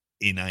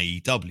in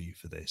AEW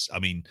for this. I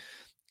mean,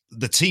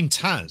 the Team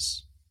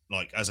Taz,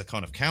 like as a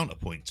kind of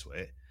counterpoint to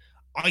it,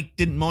 I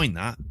didn't mind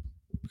that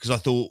because I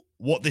thought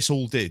what this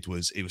all did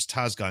was it was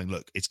Taz going,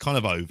 look, it's kind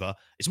of over.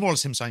 It's more or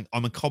less him saying,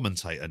 I'm a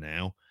commentator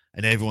now,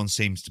 and everyone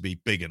seems to be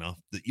big enough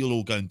that you'll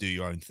all go and do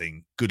your own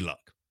thing. Good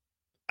luck.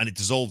 And it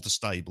dissolved the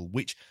stable,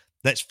 which,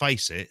 let's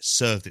face it,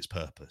 served its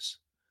purpose.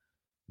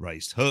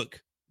 Raised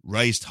Hook,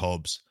 raised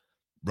Hobbs,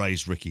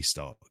 raised Ricky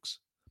Starks.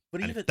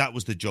 But and if that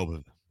was the job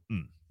of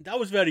that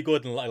was very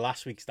good. In like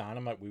last week's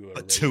Dynamite, we were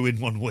 2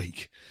 in 1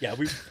 week. Yeah,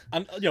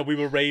 we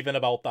were raving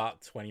about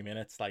that 20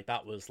 minutes. Like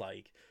that was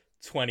like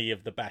 20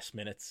 of the best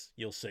minutes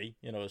you'll see.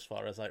 As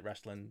far as like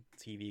wrestling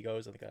TV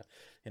goes, I think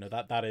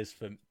that is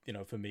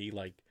for me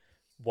like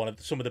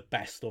some of the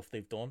best stuff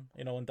they've done.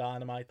 In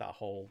Dynamite, that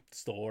whole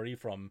story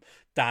from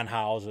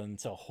Danhausen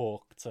to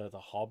Hook to the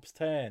Hobbs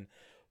turn.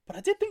 But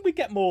I did think we'd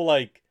get more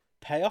like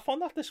payoff on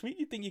that this week.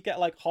 You think you get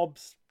like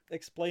Hobbs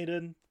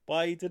explaining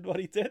why he did what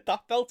he did?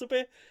 That felt a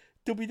bit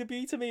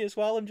WWE to me as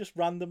well, and just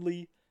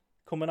randomly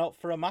coming out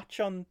for a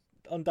match on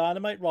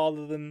Dynamite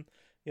rather than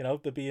there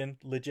being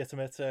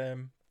legitimate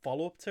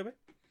follow up to it.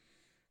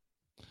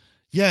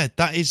 Yeah,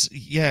 that is.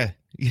 Yeah,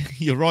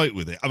 you're right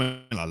with it. I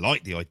mean, I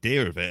like the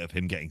idea of it, of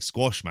him getting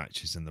squash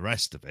matches and the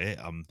rest of it.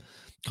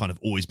 Kind of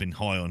always been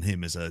high on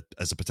him as a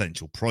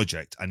potential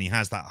project, and he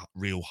has that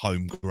real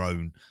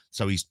homegrown.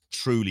 So he's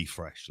truly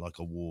fresh, like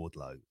a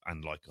Wardlow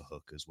and like a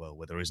Hook as well,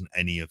 where there isn't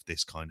any of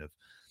this kind of,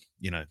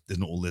 there's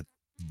not all the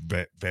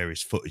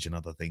various footage and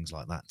other things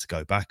like that to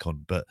go back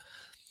on. But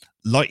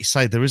like you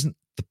say, there isn't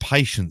the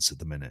patience at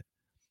the minute,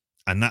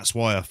 and that's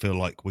why I feel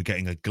like we're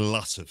getting a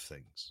glut of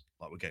things.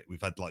 Like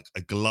we've had like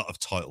a glut of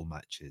title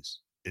matches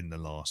in the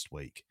last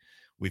week.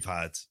 We've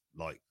had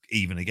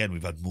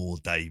we've had more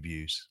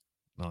debuts,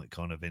 like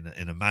kind of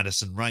in a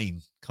Madison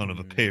Rayne kind of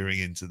appearing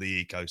into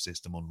the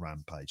ecosystem on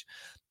Rampage.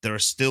 There are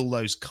still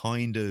those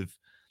kind of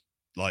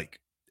like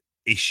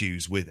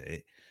issues with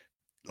it.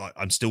 Like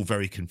I'm still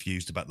very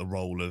confused about the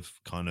role of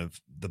kind of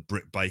the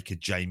Britt Baker,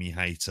 Jamie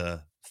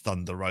Hayter,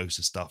 Thunder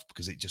Rosa stuff,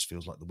 because it just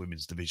feels like the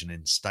women's division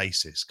in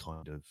stasis,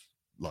 kind of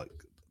like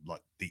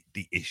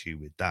the issue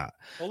with that.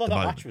 Although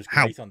that match was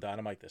great on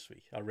Dynamite this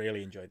week. I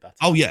really enjoyed that.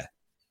 Oh yeah.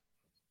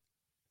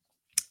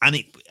 And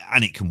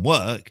it can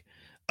work.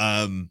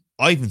 I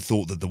even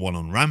thought that the one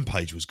on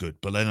Rampage was good,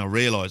 but then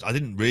I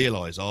didn't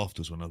realize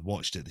afterwards when I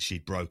watched it that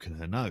she'd broken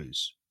her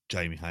nose,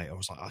 Jamie Hayter. I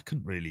was like, I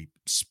couldn't really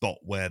spot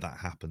where that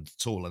happened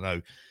at all. I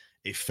know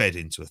it fed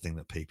into a thing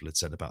that people had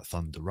said about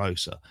Thunder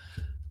Rosa,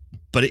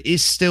 but it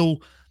is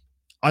still,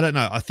 I don't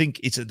know. I think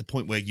it's at the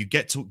point where you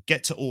get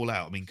to All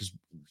Out. I mean, because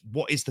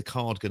what is the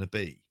card going to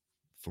be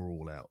for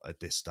All Out at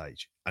this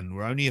stage? And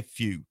we're only a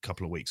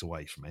couple of weeks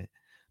away from it.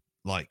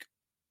 Like,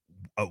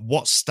 at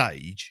what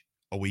stage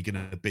are we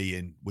going to be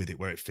in with it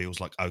where it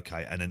feels like,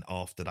 okay, and then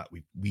after that,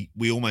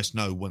 we almost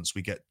know once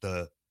we get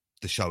the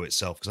show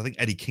itself, because I think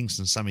Eddie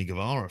Kingston, Sammy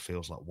Guevara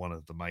feels like one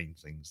of the main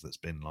things that's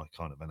been like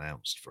kind of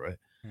announced for it.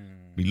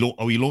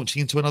 Are we launching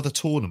into another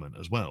tournament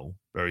as well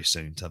very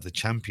soon to have the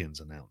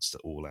champions announced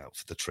at All Out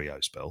for the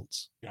trios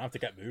belts? You have to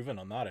get moving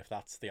on that if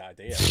that's the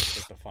idea.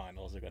 If the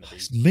finals are going to be,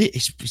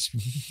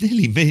 it's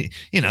nearly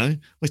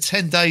we're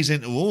 10 days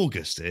into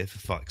August here, for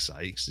fuck's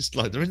sakes. It's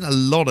like there isn't a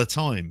lot of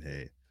time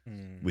here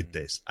with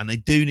this, and they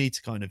do need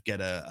to kind of get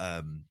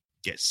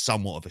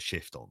somewhat of a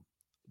shift on.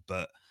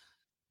 But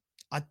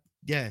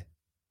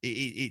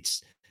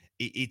it's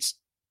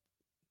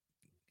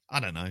I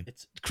don't know.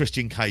 It's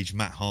Christian Cage,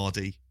 Matt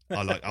Hardy.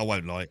 I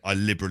won't lie. I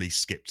liberally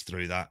skipped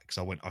through that because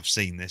I've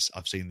seen this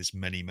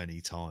many,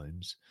 many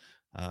times.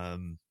 I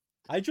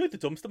enjoyed the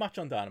dumpster match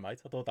on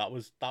Dynamite. I thought that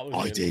was really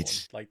I did.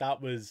 Fun. Like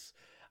that was,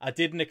 I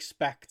didn't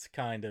expect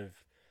kind of,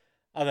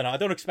 I don't know. I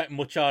don't expect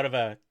much out of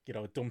a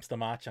dumpster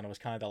match, and I was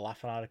kind of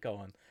laughing at it,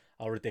 going,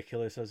 how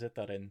ridiculous is it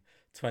that in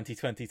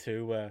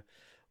 2022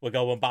 we're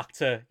going back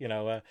to,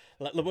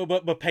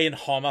 we're paying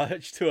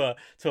homage to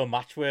a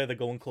match where the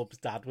Gun Club's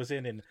dad was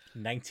in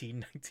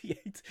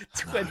 1998,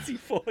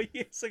 24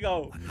 years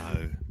ago. I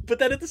know. But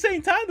then at the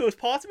same time, there was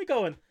part of me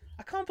going,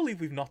 I can't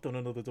believe we've not done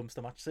another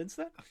dumpster match since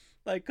then.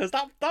 Like, because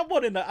that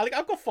one in that,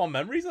 I've got fond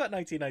memories of that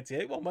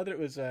 1998 one, whether it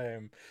was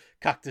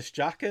Cactus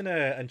Jack and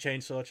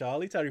Chainsaw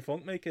Charlie, Terry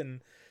Funk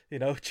making,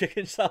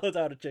 chicken salad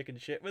out of chicken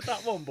shit with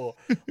that one. But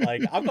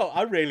like,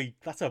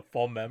 that's a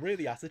fond memory of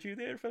the Attitude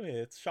Era for me.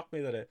 It shocked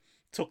me that it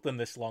took them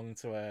this long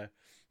to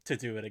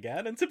do it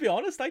again. And to be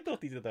honest, I thought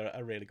they did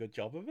a really good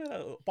job of it.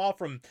 Apart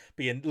from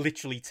being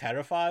literally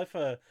terrified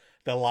for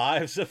the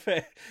lives of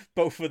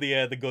both of the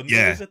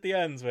Gundams at the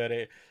end, where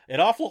it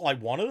half looked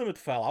like one of them had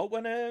fell out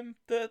when when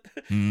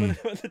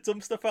the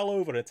dumpster fell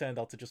over. It turned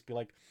out to just be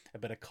like a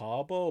bit of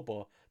cardboard,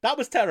 but that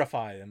was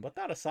terrifying. But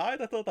that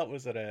aside, I thought that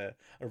was a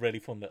really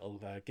fun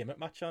little gimmick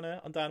match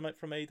on Dynamite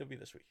from AEW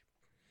this week.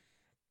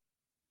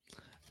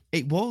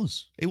 It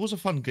was a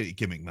fun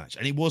gimmick match,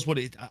 and it was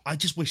I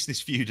just wish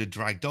this feud had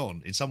dragged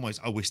on. In some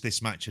ways, I wish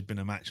this match had been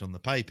a match on the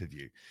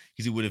pay-per-view,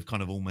 because it would have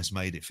kind of almost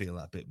made it feel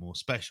that bit more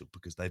special,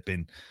 because they've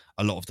been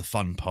a lot of the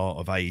fun part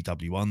of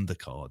AEW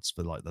undercards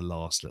for like the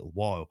last little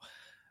while.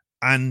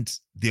 And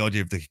the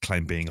idea of the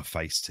Acclaim being a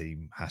face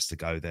team has to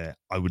go there.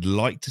 I would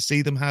like to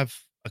see them have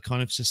a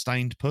kind of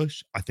sustained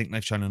push. I think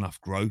they've shown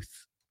enough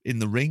growth in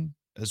the ring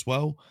as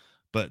well,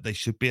 but they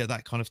should be at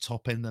that kind of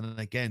top end. And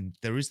again,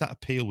 there is that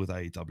appeal with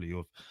AEW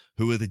of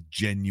who are the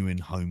genuine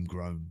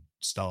homegrown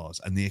stars,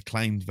 and the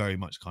Acclaimed very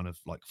much kind of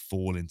like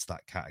fall into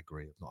that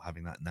category of not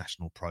having that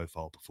national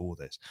profile before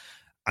this.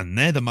 And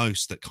they're the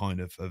most that kind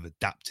of have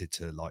adapted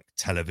to like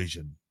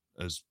television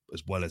as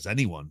well as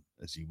anyone,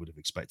 as you would have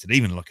expected.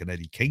 Even like an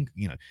Eddie King,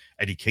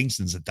 Eddie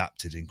Kingston's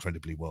adapted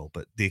incredibly well,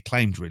 but the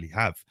Acclaimed really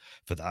have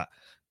for that.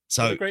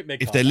 So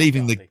if they're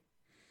leaving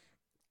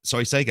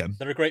sorry, say again.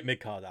 They're a great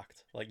mid-card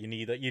act. Like you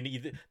need.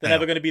 They're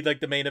never going to be like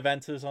the main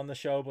eventers on the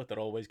show, but they're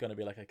always going to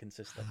be like a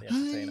consistently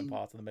entertaining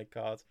part of the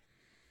mid-card.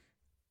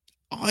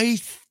 I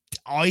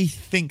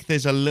think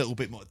there's a little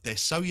bit more. They're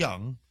so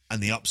young,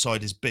 and the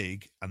upside is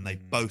big, and they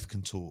both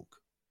can talk.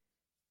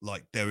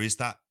 Like there is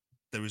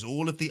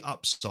all of the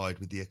upside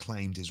with the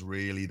Acclaimed is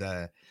really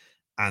there,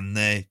 and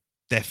they're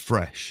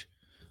fresh.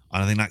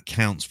 And I think that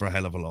counts for a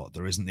hell of a lot.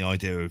 There isn't the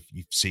idea of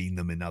you've seen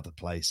them in other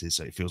places,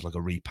 so it feels like a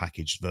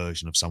repackaged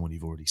version of someone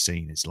you've already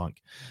seen. It's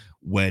like,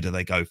 where do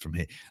they go from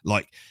here?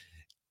 Like,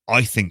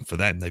 I think for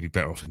them, they'd be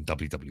better off in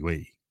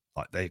WWE.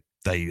 Like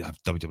they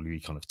have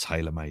WWE kind of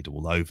tailor-made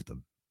all over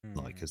them,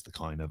 like as the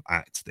kind of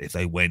act that if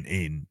they went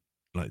in,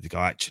 like they go,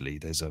 actually,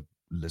 there's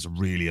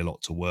really a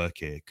lot to work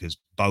here, because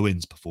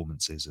Bowen's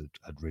performances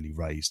had really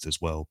raised as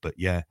well. But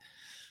yeah,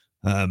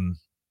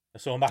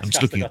 so Max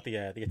Caster got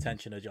the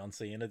attention of John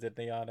Cena, didn't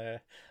he, on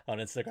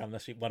Instagram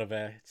this week? One of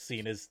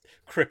Cena's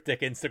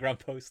cryptic Instagram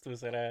posts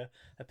was a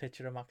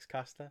picture of Max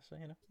Caster. So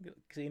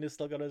Cena's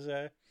still got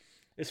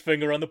his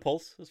finger on the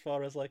pulse as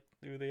far as like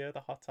who the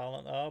hot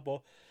talent are.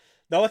 But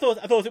no, I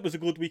thought it was a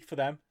good week for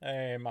them.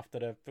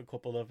 After a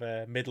couple of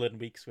middling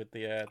weeks with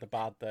the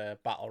bad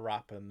battle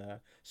rap and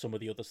some of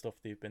the other stuff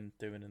they've been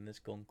doing in this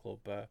Gun Club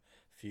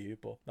feud.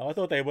 But no, I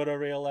thought they were a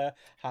real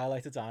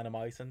highlight of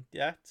Dynamite. And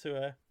yeah,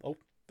 go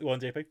on,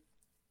 JP.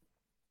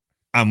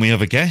 And we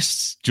have a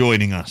guest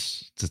joining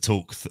us to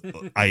talk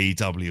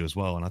AEW as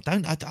well. And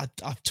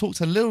I've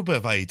talked a little bit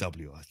of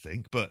AEW, I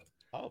think. But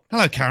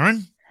hello,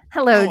 Karen.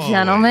 Hello,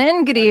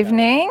 gentlemen. Good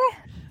evening.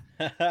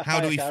 How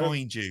do we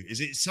find you?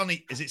 Is it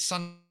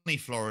sunny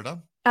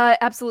Florida?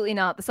 Absolutely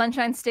not. The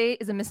Sunshine State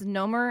is a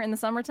misnomer in the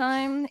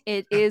summertime.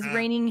 It is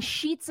raining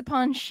sheets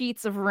upon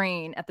sheets of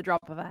rain at the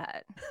drop of a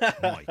hat.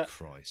 My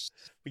Christ.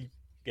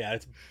 Yeah,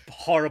 it's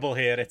horrible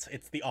here.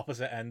 It's the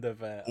opposite end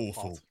of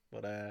awful. Hot,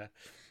 but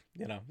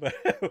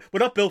we're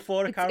not built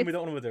for it, Karen. We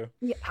don't know what to do.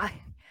 Yeah,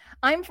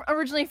 I'm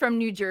originally from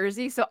New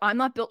Jersey, so I'm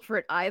not built for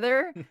it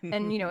either.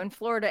 And in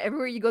Florida,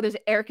 everywhere you go, there's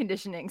air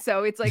conditioning,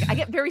 so it's like I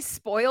get very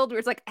spoiled. Where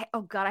it's like,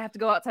 oh god, I have to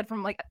go outside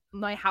from like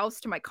my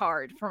house to my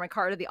car, from my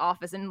car to the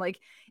office, and like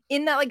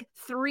in that like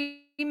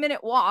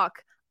 3-minute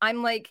walk,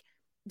 I'm like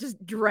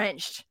just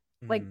drenched,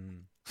 like.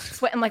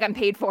 Sweating like I'm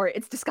paid for it.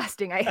 It's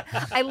disgusting.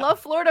 I love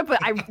Florida, but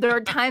there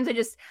are times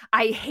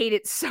I hate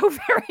it so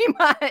very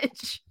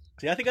much.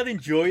 See, I think I'd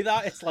enjoy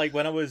that. It's like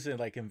when I was in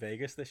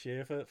Vegas this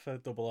year for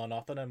Double or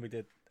Nothing, and we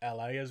did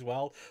LA as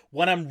well.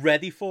 When I'm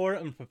ready for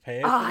it and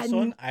prepared for the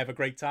sun, I have a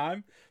great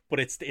time. But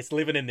it's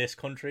living in this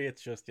country.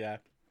 It's just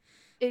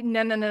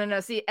No.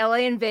 See, LA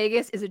and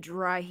Vegas is a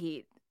dry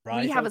heat.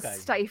 Right, we have a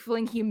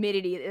stifling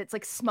humidity. It's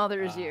like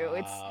smothers you.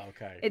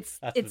 That's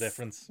the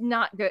difference.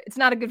 Not good. It's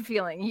not a good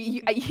feeling.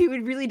 You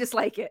would really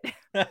dislike it.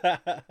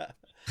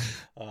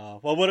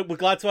 Well, we're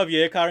glad to have you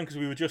here, Karen, because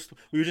we were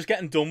just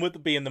getting done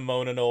with being the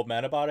moaning old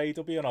men about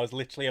AEW, and I was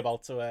literally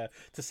about to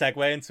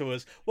segue into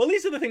us. Well,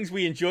 these are the things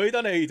we enjoyed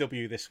on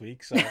AEW this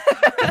week. So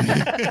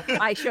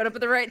I showed up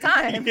at the right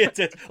time. You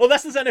did. Well,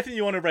 unless there's anything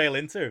you want to rail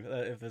into,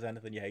 if there's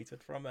anything you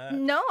hated from.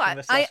 No,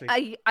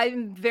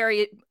 I'm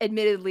very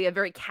admittedly a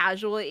very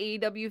casual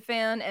AEW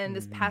fan, and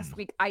this past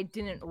week I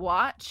didn't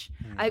watch.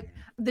 I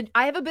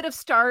have a bit of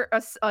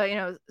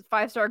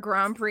 5-star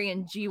Grand Prix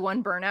and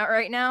G1 burnout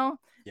right now.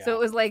 Yeah. So it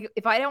was like,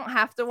 if I don't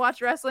have to watch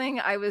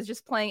wrestling, I was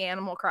just playing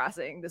Animal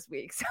Crossing this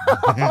week. So.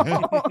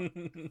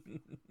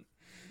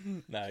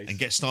 Nice. And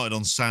get started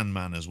on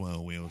Sandman as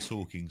well. We were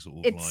talking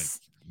sort of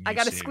I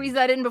got to squeeze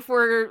that in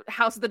before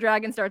House of the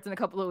Dragon starts in a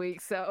couple of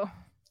weeks. So.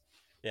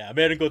 Yeah, I'm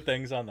hearing good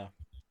things on that.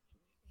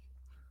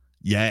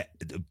 Yeah,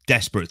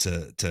 desperate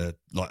to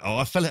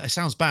it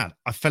sounds bad.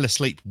 I fell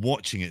asleep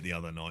watching it the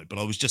other night, but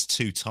I was just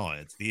too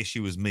tired. The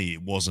issue was me.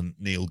 It wasn't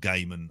Neil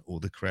Gaiman or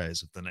the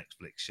creators of the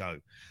Netflix show.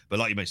 But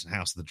like you mentioned,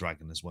 House of the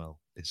Dragon as well.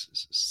 It's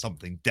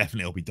something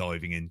definitely I'll be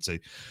diving into.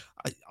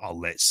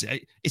 Let's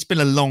say it's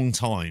been a long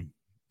time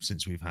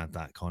since we've had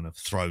that kind of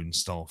throne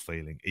style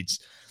feeling.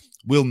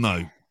 We'll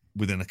know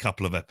within a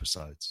couple of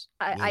episodes.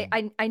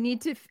 I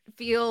need to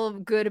feel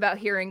good about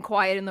hearing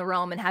Quiet in the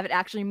Realm and have it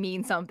actually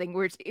mean something,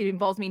 where it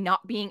involves me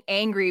not being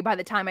angry by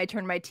the time I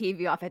turn my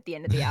TV off at the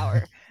end of the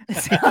hour.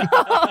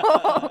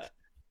 So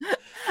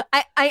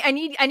I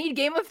need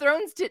Game of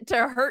Thrones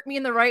to hurt me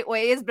in the right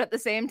ways, but at the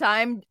same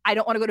time, I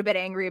don't want to go to bed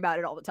angry about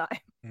it all the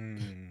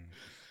time.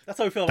 That's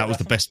how I feel. That was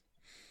the best.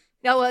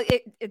 No, well,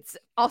 it's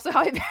also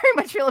how I very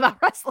much feel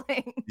about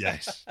wrestling.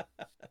 Yes.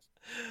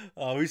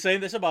 We're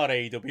saying this about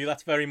AEW.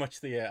 That's very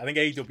much the. I think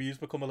AEW's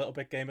become a little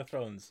bit Game of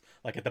Thrones,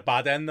 like at the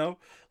bad end though.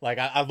 Like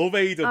I love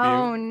AEW.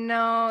 Oh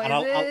no,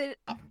 and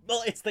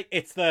well, it's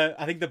the.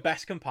 I think the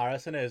best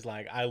comparison is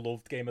like I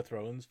loved Game of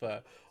Thrones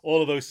for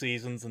all of those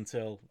seasons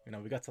until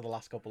we got to the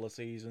last couple of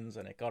seasons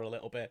and it got a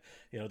little bit.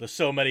 There's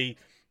so many.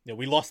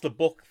 We lost the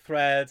book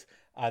thread.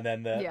 And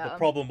then the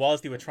problem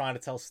was they were trying to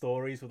tell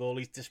stories with all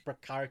these disparate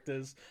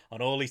characters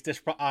on all these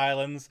disparate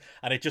islands.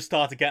 And it just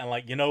started getting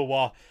like, you know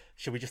what?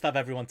 Should we just have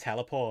everyone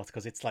teleport?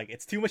 Because it's like,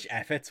 it's too much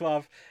effort to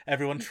have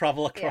everyone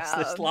travel across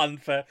this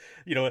land for,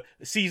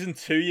 season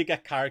 2, you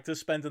get characters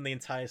spending the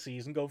entire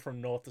season going from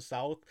north to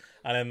south.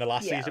 And then the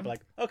last season,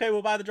 like, okay,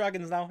 we'll buy the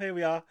dragons now. Here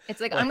we are. It's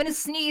like I'm going to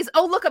sneeze.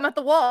 Oh, look, I'm at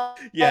the wall.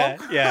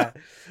 Yeah.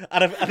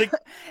 And I think...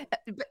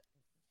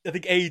 I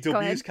think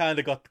AEW's kind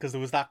of got, because there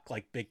was that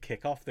like big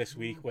kickoff this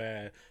week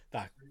where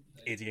that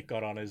idiot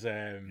got on his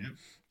I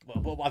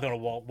don't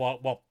know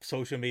what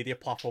social media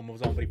platform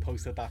was on, but he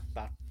posted that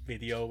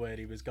video where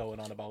he was going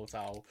on about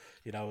how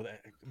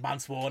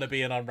Mance Warner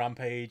being on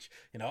Rampage.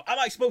 Am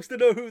I supposed to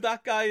know who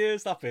that guy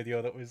is? That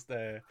video that was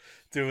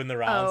doing the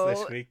rounds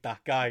this week.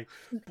 That guy.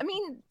 I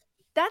mean,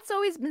 that's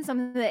always been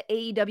something that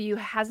AEW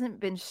hasn't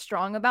been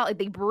strong about. Like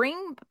they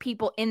bring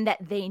people in that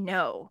they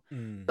know,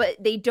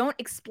 but they don't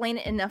explain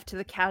it enough to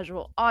the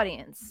casual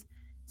audience.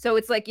 So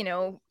it's like,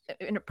 a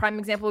prime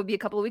example would be a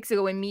couple of weeks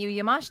ago when Miyu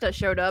Yamashita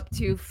showed up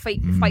to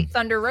fight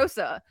Thunder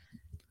Rosa.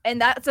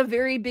 And that's a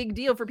very big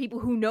deal for people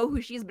who know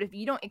who she is. But if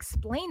you don't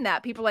explain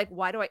that, people are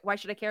like, why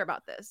should I care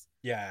about this?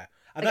 Yeah.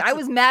 Like, I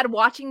was mad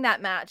watching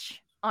that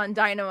match on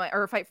Dynamite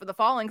or Fight for the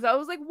Fallen because I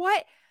was like,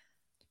 what?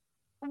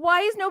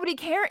 Why is nobody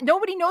caring?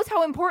 Nobody knows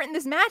how important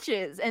this match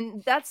is.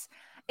 And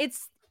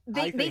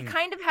they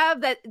kind of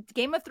have that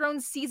Game of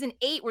Thrones season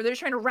 8 where they're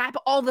trying to wrap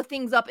all the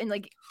things up and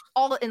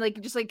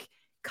just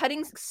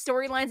cutting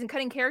storylines and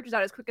cutting characters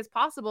out as quick as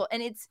possible.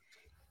 And it's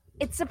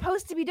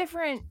supposed to be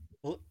different.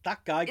 Well,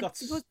 that guy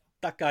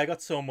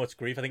got so much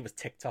grief. I think it was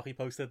TikTok he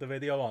posted the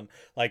video on.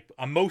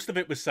 And most of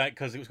it was said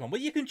because it was going,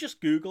 well, you can just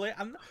Google it.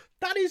 And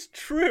that is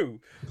true.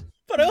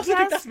 But I also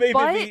think that's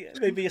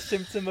maybe a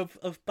symptom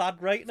of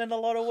bad writing in a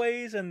lot of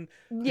ways. And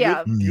the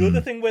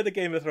other thing where the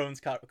Game of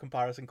Thrones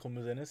comparison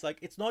comes in is like,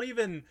 it's not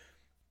even,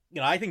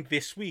 I think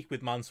this week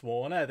with Mance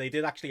Warner, they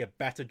did actually a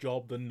better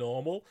job than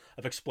normal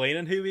of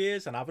explaining who he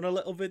is and having a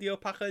little video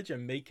package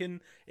and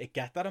making it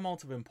get that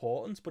amount of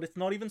importance. But it's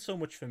not even so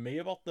much for me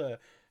about the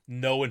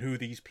knowing who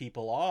these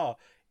people are.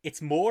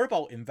 It's more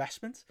about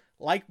investment.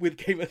 Like with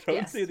Game of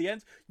Thrones near the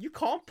end, you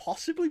can't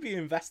possibly be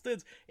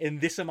invested in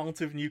this amount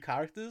of new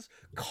characters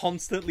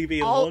constantly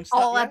being launched.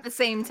 All at the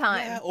same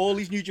time. Yeah, all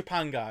these New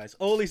Japan guys,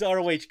 all these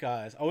ROH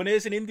guys. Oh, and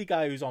here's an indie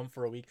guy who's on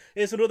for a week.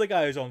 Here's another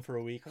guy who's on for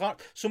a week.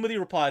 Somebody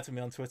replied to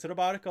me on Twitter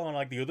about it, going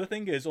like, the other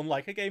thing is,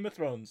 unlike a Game of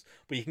Thrones,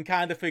 but you can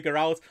kind of figure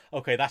out,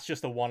 okay, that's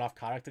just a one-off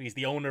character. He's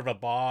the owner of a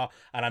bar,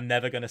 and I'm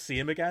never going to see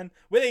him again.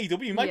 With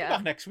AEW, he might be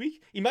back next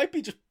week. He might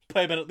be just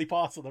permanently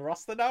part of the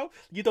roster now.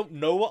 You don't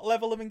know what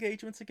level of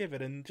engagement to give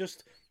it, and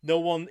just no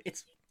one.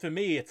 It's for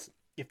me. It's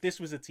if this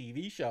was a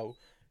TV show,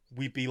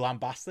 we'd be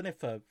lambasting it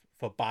for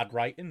bad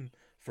writing,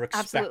 for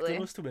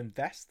expecting us to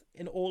invest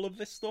in all of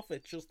this stuff.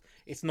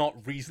 It's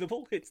not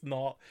reasonable. It's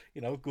not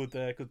good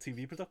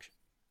TV production.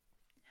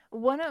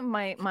 One of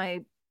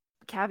my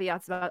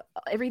caveats about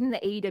everything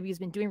that AEW has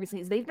been doing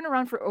recently is they've been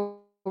around for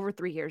over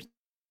 3 years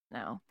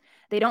now.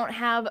 They don't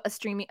have a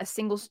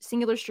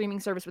singular streaming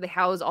service where they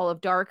house all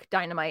of Dark,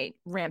 Dynamite,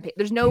 Rampage.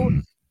 There's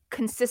no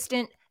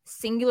consistent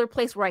singular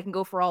place where I can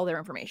go for all their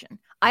information.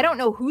 I don't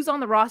know who's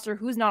on the roster,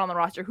 who's not on the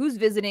roster, who's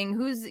visiting,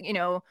 who's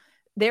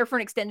there for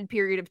an extended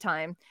period of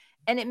time,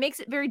 and it makes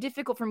it very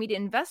difficult for me to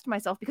invest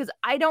myself because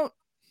I don't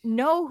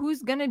know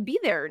who's going to be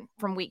there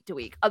from week to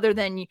week, other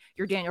than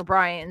your Daniel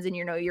Bryans and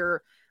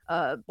your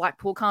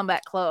Blackpool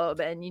Combat Club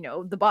and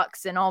the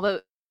Bucks and all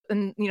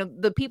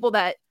the people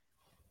that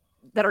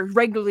are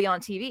regularly on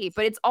TV.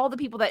 But it's all the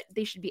people that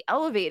they should be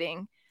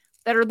elevating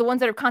that are the ones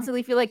that are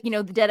constantly feel like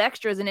the dead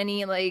extras in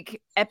any like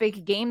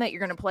epic game that you're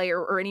going to play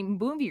or any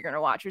movie you're going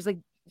to watch. It's like,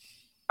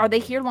 are they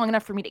here long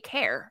enough for me to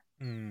care?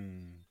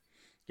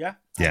 Yeah.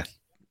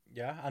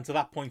 And to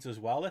that point as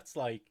well, it's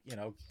like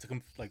there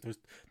was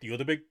the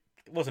other big.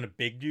 It wasn't a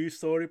big news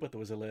story, but there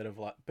was a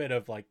bit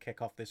of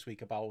kickoff this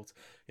week about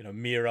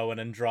Miro and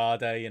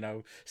Andrade,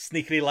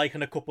 sneakily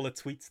liking a couple of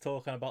tweets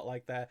talking about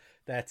like their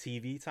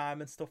TV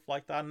time and stuff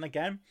like that. And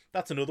again,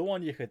 that's another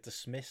one you could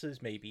dismiss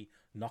as maybe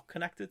not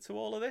connected to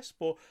all of this,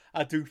 but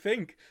I do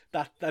think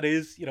that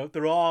is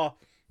there are,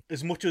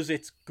 as much as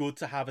it's good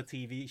to have a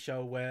TV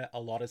show where a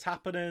lot is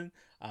happening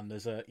and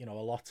there's a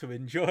lot to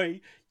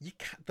enjoy,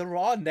 there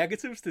are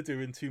negatives to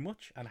doing too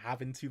much and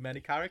having too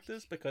many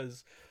characters,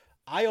 because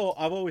I've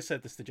always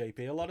said this to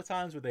JP a lot of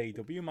times with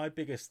AEW, my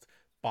biggest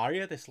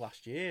barrier this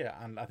last year,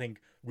 and I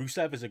think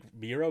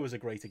Miro is a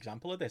great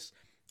example of this.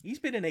 He's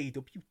been in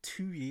AEW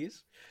 2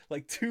 years,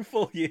 like 2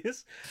 full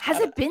years. Has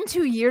it been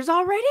 2 years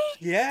already?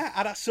 Yeah,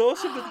 and I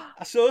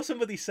saw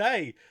somebody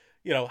say,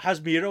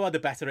 has Miro had a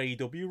better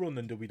AEW run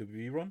than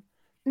WWE run?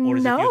 Or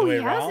is it the other way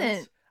he around?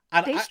 hasn't.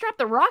 And They strapped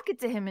the rocket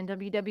to him in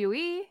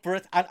WWE.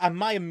 And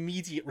my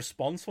immediate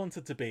response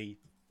wanted to be,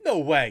 no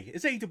way.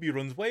 His AEW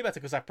run's way better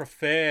because I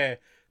prefer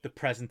the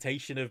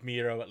presentation of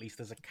Miro, at least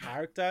as a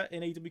character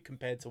in AEW,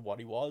 compared to what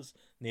he was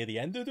near the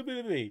end of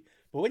WWE.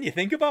 But when you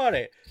think about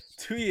it,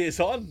 2 years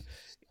on,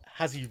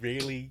 has he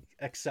really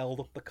excelled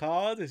up the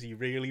card? Is he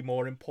really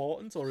more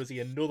important? Or is he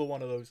another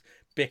one of those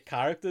big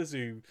characters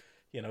who,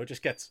 you know,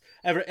 just gets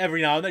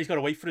every now and then he's got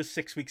to wait for his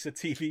 6 weeks of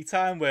TV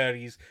time where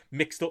he's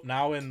mixed up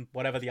now in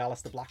whatever the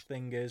Aleister Black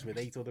thing is with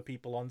 8 other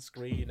people on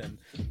screen, and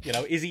you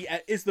know, is he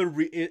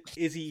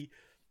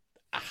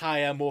a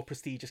higher, more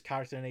prestigious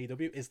character in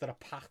AEW? Is there a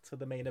path to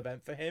the main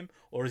event for him,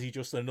 or is he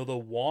just another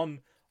one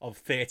of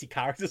 30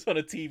 characters on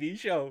a TV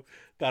show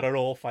that are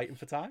all fighting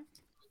for time?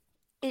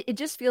 It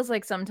just feels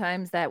like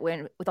sometimes that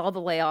with all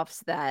the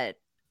layoffs that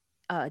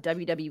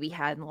WWE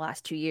had in the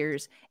last 2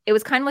 years, it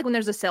was kind of like when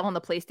there's a sale on the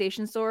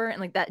PlayStation Store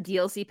and like that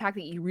DLC pack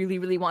that you really,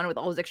 really wanted with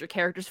all those extra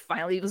characters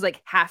finally was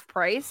like half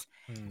price.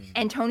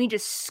 And Tony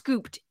just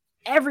scooped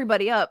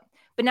everybody up.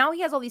 But now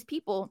he has all these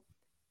people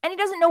and he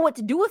doesn't know what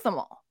to do with them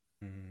all.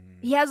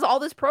 He has all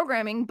this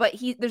programming, but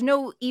there's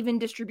no even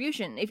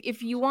distribution.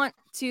 If you want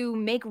to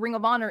make Ring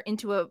of Honor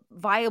into a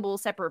viable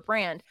separate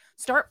brand,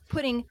 start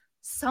putting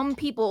some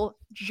people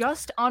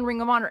just on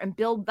Ring of Honor and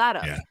build that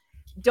up. Yeah.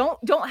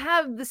 Don't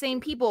have the same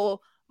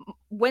people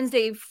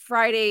Wednesday,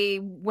 Friday,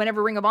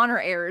 whenever Ring of Honor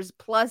airs,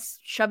 plus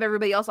shove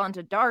everybody else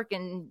onto Dark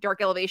and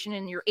Dark Elevation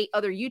and your 8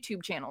 other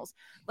YouTube channels.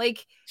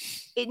 Like,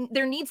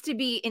 there needs to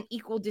be an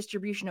equal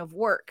distribution of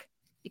work,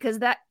 because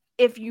that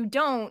if you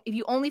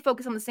only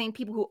focus on the same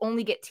people who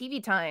only get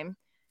TV time,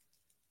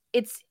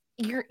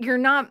 you're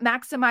not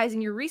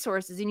maximizing your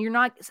resources and you're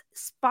not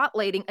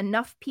spotlighting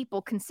enough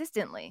people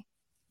consistently.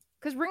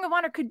 Because Ring of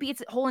Honor could be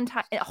its whole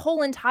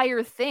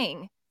entire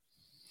thing.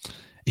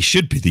 It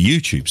should be the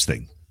YouTube's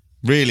thing.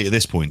 Really, at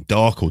this point,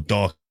 Dark or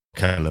Dark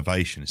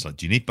Elevation. It's like,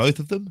 do you need both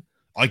of them?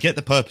 I get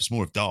the purpose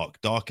more of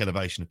Dark. Dark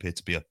Elevation appeared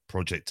to be a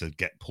project to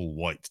get Paul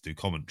White to do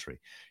commentary.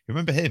 You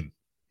remember him?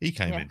 He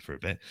came in for a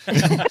bit.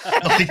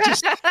 Like,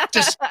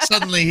 just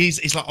suddenly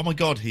he's like, oh my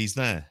God, he's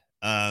there.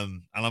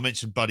 And I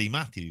mentioned Buddy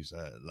Matthews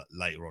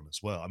later on as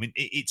well. I mean,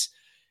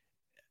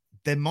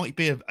 there might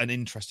be an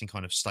interesting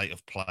kind of state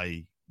of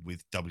play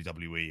with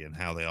WWE and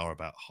how they are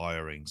about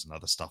hirings and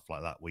other stuff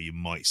like that, where you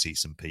might see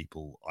some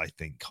people, I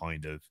think,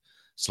 kind of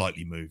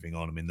slightly moving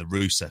on. I mean, the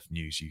Rusev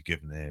news you've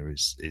given there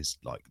is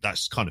like,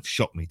 that's kind of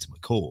shocked me to my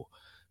core,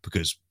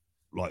 because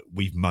like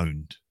we've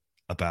moaned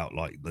about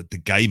like the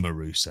gamer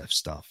Rusev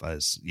stuff,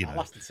 as you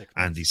know,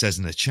 Andy says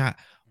in the chat,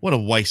 what a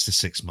waste of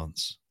 6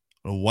 months.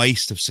 A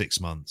waste of 6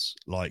 months.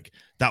 Like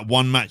that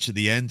one match at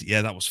the end,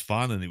 yeah, that was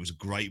fun and it was a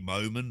great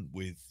moment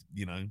with,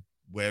 you know,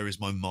 Where Is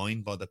My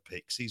Mind by the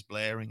Pixies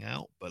blaring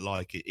out, but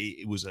like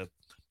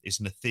it's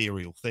an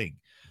ethereal thing.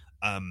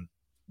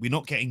 We're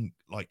not getting,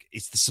 like,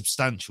 it's the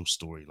substantial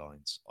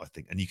storylines, I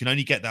think, and you can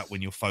only get that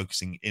when you're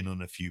focusing in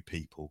on a few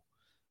people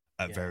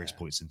at various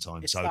points in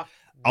time. It's so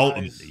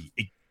ultimately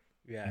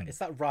it's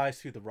that rise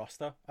through the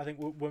roster. I think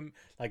when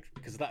like,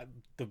 because that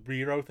the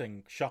Rero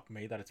thing shocked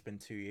me that it's been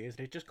 2 years.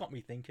 It just got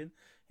me thinking,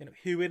 you know,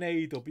 who in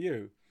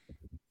AEW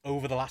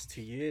over the last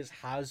 2 years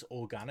has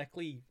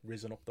organically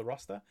risen up the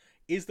roster?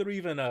 Is there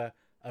even a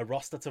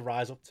roster to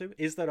rise up to?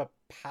 Is there a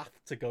path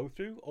to go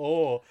through?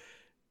 Or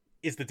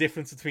is the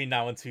difference between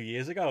now and 2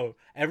 years ago,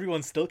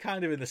 everyone's still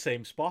kind of in the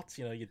same spots?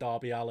 You know, your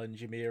Darby Allin,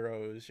 your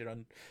Miros, your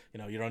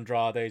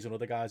Andrades and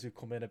other guys who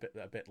come in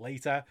a bit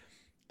later.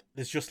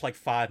 There's just like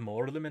 5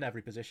 more of them in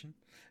every position.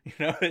 You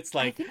know, it's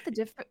like, I think the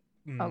difference.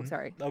 Oh,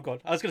 sorry. Oh,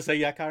 God. I was going to say,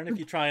 yeah, Karen, if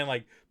you try and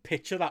like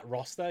picture that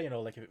roster, you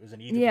know, like if it was an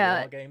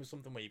EWR game or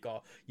something where you've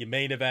got your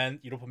main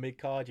event, your upper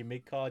mid-card, your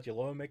mid-card, your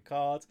lower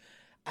mid-card,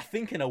 I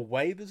think in a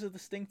way there's a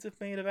distinctive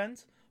main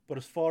event, but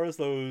as far as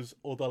those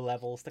other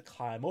levels to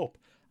climb up,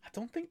 I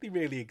don't think they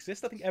really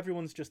exist. I think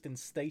everyone's just in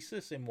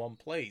stasis in one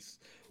place,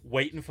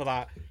 waiting for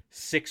that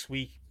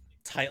 6-week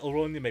title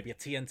run, maybe a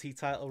TNT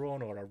title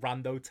run or a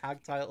rando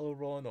tag title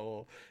run,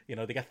 or, you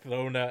know, they get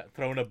thrown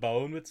a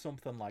bone with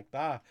something like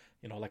that,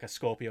 you know, like a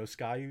Scorpio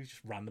Sky who's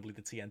just randomly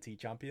the TNT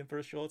champion for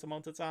a short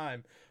amount of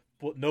time,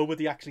 but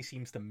nobody actually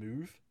seems to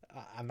move,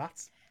 and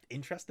that's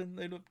interesting,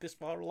 you know, this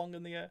far along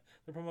in the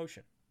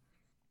promotion.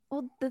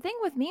 Well, the thing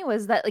with me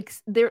was that, like,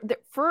 there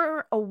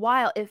for a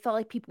while, it felt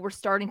like people were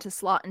starting to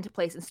slot into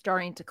place and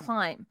starting to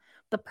climb.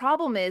 The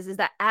problem is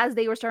that as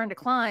they were starting to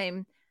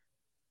climb,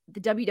 the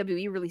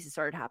WWE releases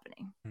started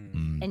happening.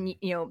 And,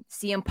 you know,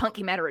 CM Punk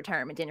came out of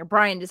retirement. Daniel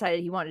Bryan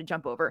decided he wanted to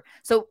jump over.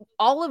 So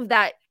all of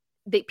that,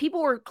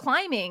 people were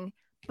climbing,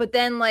 but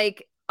then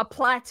like a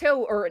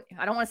plateau, or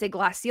I don't want to say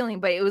glass ceiling,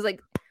 but it was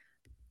like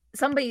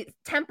somebody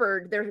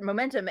tempered their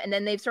momentum, and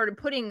then they've started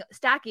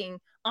stacking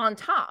on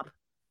top.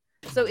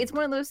 So it's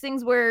one of those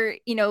things where,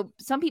 you know,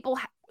 some people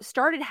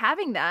started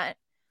having that,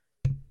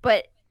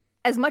 but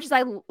as much as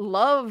I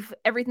love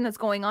everything that's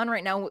going on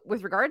right now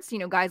with regards to, you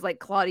know, guys like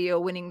Claudio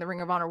winning the Ring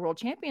of Honor World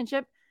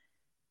Championship,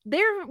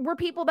 there were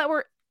people that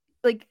were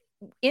like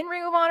in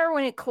Ring of Honor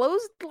when it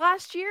closed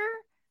last year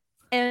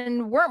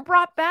and weren't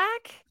brought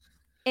back.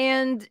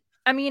 And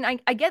I mean,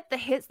 I get the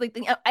hits, like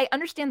I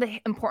understand the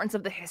importance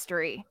of the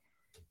history,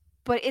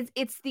 but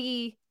it's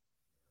the,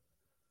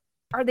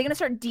 are they going to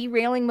start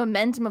derailing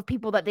momentum of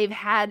people that they've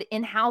had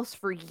in house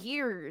for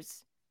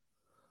years?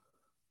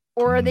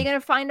 Or are they going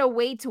to find a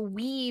way to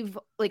weave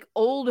like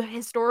old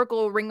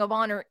historical Ring of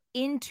Honor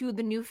into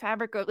the new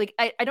fabric of, like,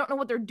 I don't know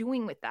what they're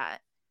doing with that.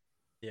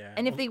 Yeah.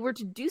 And if they were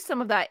to do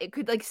some of that, it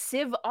could like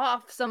sieve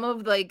off some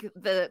of like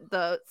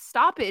the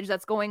stoppage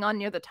that's going on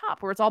near the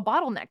top where it's all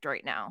bottlenecked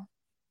right now.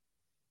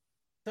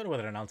 I don't know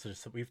whether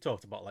announcers, we've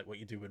talked about like what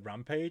you do with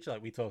Rampage.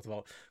 Like we talked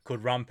about,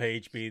 could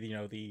Rampage be, you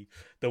know, the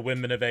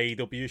women of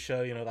AEW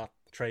show, you know, that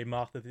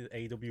trademark that the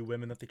AEW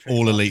women that they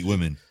trademark. All elite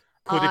women.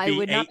 Could it be I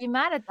would not be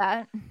mad at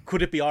that.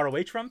 Could it be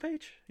ROH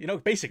Rampage? You know,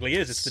 it basically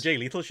is. It's the Jay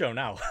Lethal show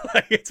now.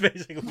 Like, it's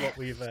basically what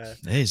we've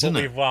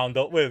we've wound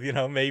up with. You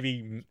know,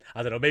 maybe,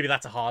 I don't know, maybe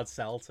that's a hard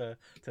sell to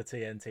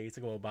TNT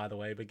to go, by the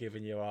way, but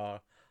giving you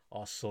our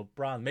sub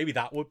brand, maybe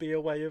that would be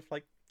a way of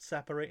like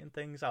separating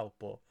things out.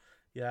 But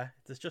yeah,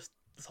 there's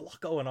a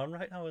lot going on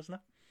right now, isn't it?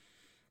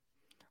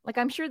 Like,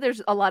 I'm sure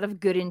there's a lot of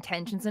good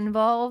intentions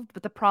involved,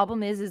 but the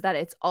problem is that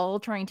it's all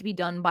trying to be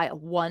done by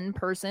one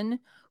person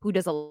who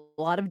does a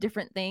lot of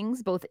different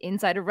things, both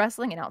inside of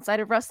wrestling and outside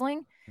of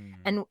wrestling.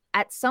 And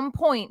at some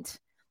point,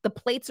 the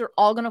plates are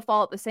all going to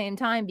fall at the same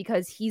time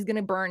because he's going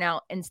to burn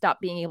out and stop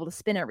being able to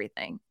spin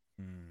everything.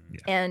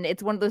 Yeah. And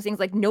it's one of those things,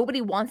 like, nobody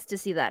wants to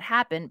see that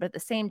happen, but at the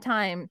same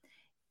time,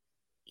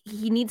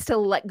 he needs to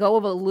let go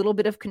of a little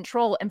bit of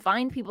control and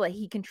find people that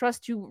he can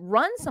trust to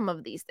run some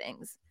of these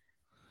things.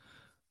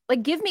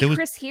 Like, give me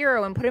Chris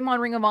Hero and put him on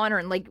Ring of Honor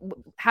and like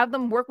have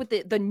them work with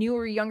the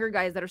newer, younger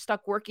guys that are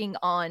stuck working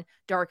on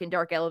Dark and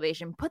Dark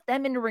Elevation. Put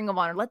them into Ring of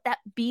Honor. Let that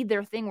be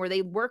their thing where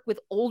they work with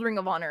old Ring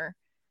of Honor.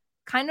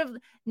 Kind of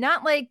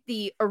not like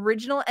the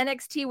original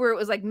NXT where it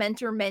was like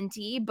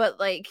mentor-mentee, but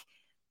like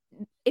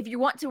if you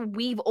want to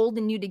weave old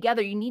and new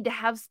together, you need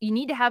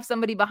to have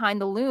somebody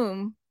behind the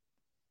loom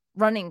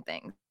running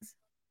things.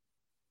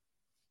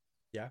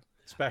 Yeah,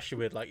 especially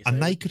with, like you and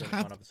say, they could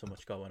have so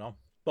much going on.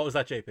 What was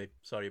that, JP?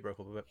 Sorry, you broke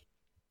up a bit.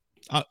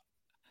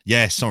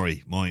 Yeah,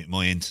 sorry.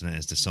 My internet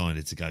has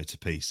decided to go to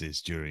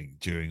pieces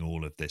during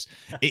all of this.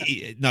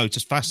 No,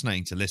 just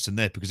fascinating to listen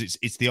there because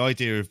it's the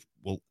idea of,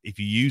 well, if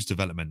you use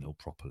developmental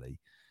properly,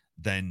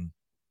 then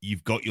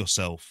you've got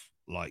yourself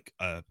like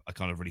a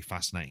kind of really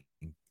fascinating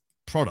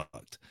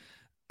product.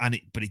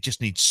 But it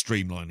just needs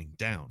streamlining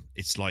down.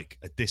 It's like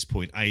at this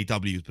point,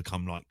 AEW has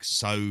become like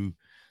so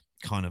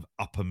kind of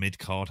upper mid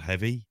card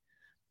heavy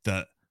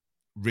that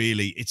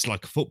really it's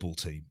like a football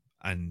team,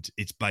 and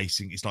it's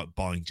like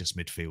buying just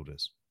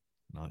midfielders.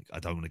 Like, I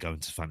don't want to go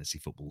into fantasy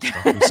football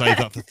stuff. We'll save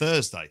that for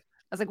Thursday. I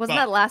was like, wasn't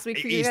that last week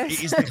for you guys?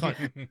 It is the kind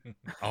of,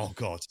 oh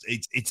God,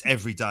 it's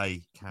every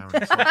day, Karen.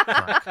 It's like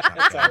crack,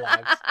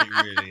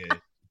 it really is.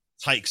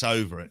 Takes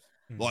over it.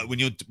 Like when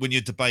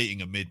you're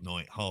debating a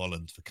midnight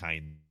Haaland for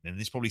Kane, and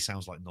this probably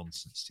sounds like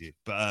nonsense to you,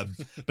 but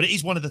it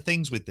is one of the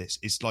things with this.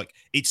 It's like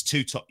it's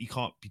too top. You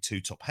can't be too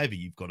top heavy.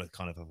 You've got to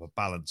kind of have a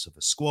balance of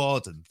a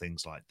squad and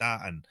things like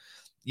that. And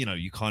you know,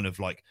 you kind of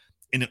like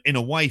in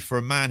a way, for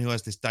a man who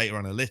has this data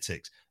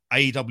analytics,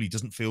 AEW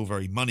doesn't feel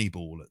very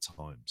Moneyball at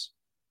times.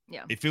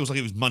 Yeah, it feels like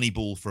it was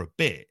Moneyball for a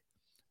bit.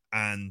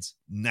 And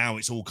now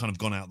it's all kind of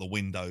gone out the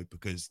window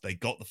because they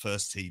got the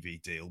first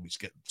TV deal, which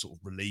sort of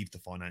relieved the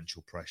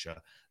financial pressure.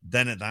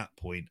 Then at that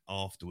point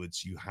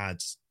afterwards, you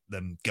had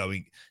them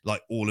going,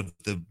 like all of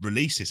the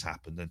releases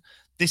happened. And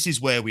this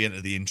is where we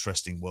enter the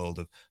interesting world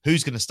of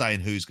who's going to stay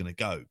and who's going to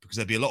go. Because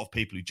there'd be a lot of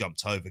people who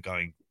jumped over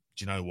going,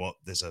 do you know what?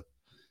 There's a,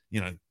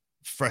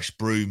 fresh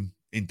broom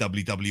in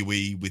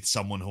WWE with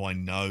someone who I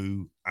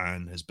know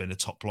and has been a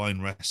top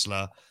line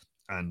wrestler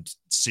and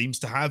seems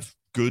to have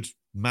good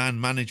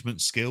man management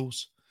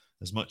skills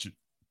as much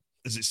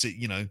as it's,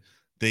 the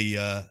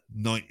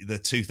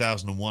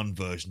 2001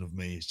 version of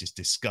me is just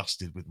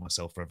disgusted with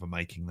myself for ever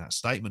making that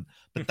statement.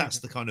 But that's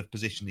the kind of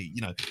position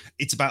that,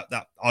 it's about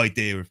that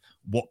idea of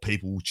what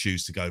people will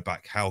choose to go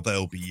back, how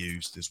they'll be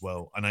used as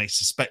well. And I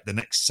suspect the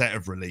next set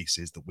of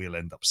releases that we'll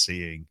end up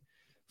seeing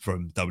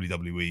from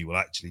WWE will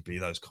actually be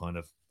those kind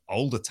of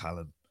older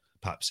talent,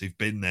 perhaps who've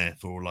been there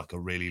for like a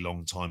really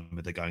long time,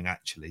 but they're going,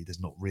 actually, there's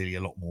not really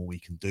a lot more we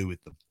can do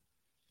with them.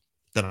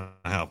 Don't know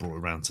how I brought it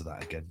around to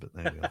that again, but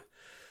there we are.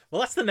 Well,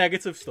 that's the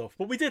negative stuff.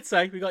 But we did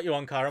say we got you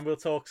on, Karen. We'll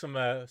talk some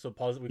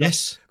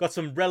positive. Got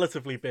some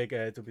relatively big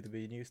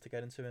WWE news to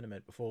get into in a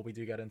minute before we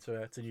do get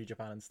into New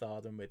Japan and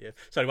Stardom with you.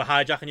 Sorry, we're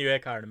hijacking you here,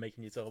 Karen, and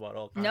making you talk about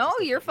all kinds of stuff.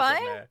 No, you're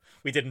fine.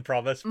 We didn't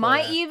promise.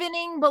 My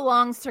evening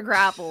belongs to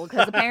Grapple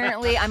because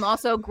apparently I'm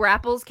also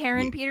Grapple's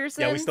Karen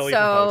Peterson. Yeah, we stole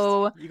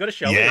so you got to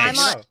show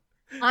it.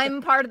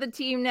 I'm part of the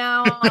team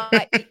now.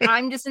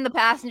 I'm just in the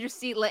passenger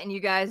seat letting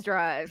you guys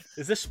drive.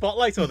 Is this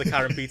Spotlight or the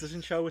Karen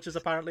Peterson show, which is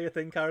apparently a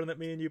thing, Karen, that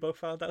me and you both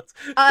found out?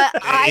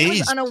 I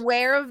was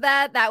unaware of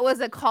that. That was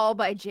a call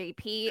by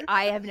JP.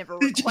 I have never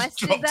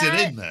requested dropped that.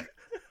 It in there.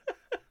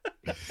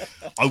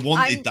 I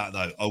wanted that,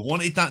 though. I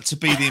wanted that to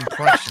be the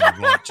impression of,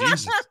 like,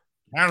 Jesus,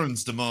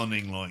 Karen's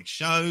demanding, like,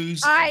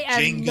 shows, I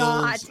am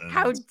jingles. not.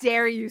 How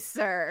dare you,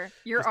 sir?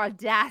 Your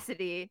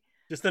audacity.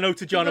 Just a note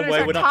to John and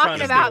Way, we're not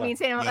talking about me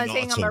saying I'm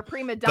a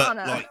prima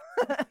donna.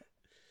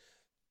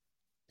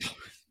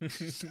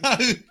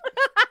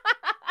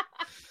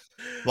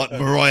 Like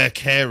Mariah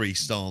Carey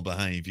style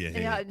behavior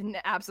here. Yeah,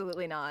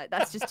 absolutely not.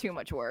 That's just too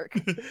much work.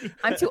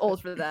 I'm too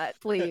old for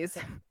that. Please.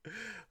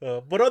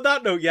 But on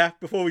that note,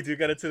 before we do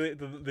get into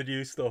the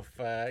new stuff,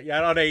 on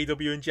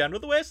AEW in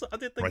general, I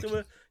did think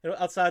there were,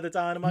 outside the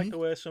Dynamite, there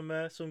were some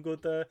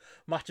good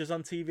matches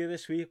on TV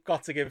this week.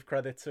 Got to give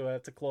credit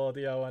to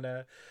Claudio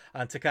and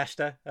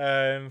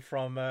Takeshita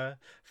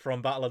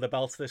from Battle of the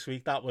Belts this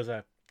week. That was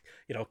a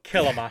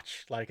killer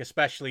match, like,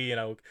 especially,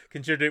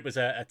 considering it was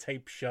a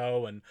tape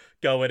show and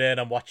going in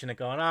and watching it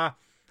going,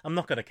 I'm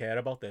not going to care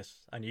about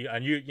this. And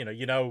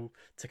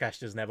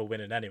Takeshita's never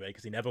winning anyway,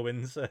 because he never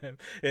wins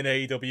in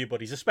AEW,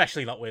 but he's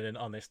especially not winning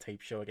on this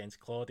tape show against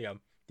Claudio.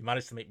 He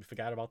managed to make me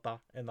forget about that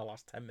in the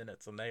last 10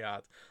 minutes, and they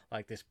had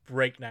like this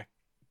breakneck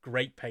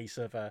great pace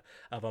of a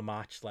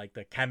match. Like,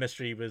 the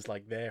chemistry was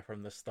like there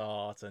from the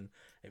start, and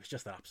it was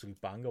just an absolute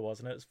banger,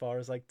 wasn't it, as far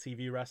as like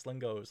TV wrestling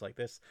goes? Like,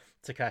 this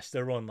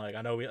Takeshita run, like,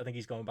 I think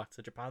he's going back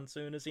to Japan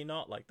soon, is he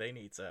not? Like, they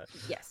need to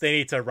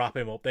wrap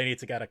him up. They need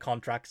to get a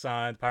contract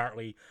signed.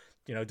 Apparently,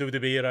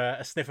 WWE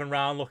are sniffing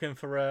around looking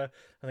for I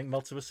think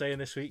Meltzer was saying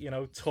this week,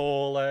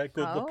 tall,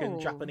 good-looking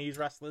Japanese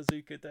wrestlers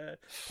who could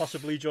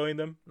possibly join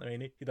them. I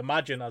mean, you'd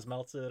imagine, as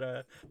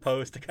Meltzer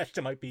posed,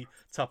 Takeshita might be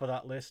top of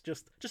that list.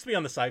 Just to be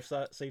on the safe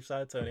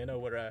side, Tony. I know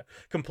we're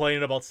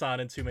complaining about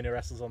signing too many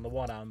wrestlers on the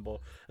one hand, but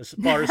as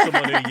far as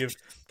someone who you've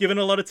given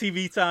a lot of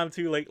TV time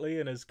to lately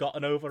and has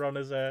gotten over on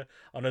his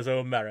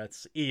own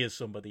merits, he is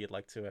somebody you'd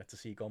like to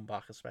see come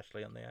back,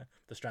 especially on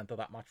the strength of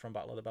that match from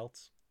Battle of the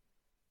Belts.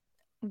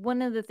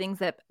 One of the things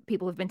that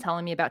people have been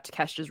telling me about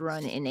Takeshita's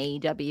run in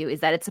AEW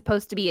is that it's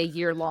supposed to be a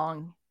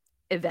year-long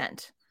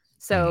event.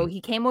 So he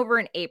came over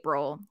in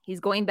April. He's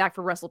going back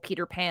for Wrestle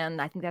Peter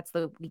Pan. I think that's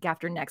the week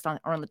after next, on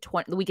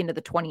the weekend of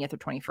the 20th or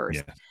 21st.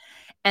 Yeah.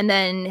 And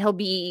then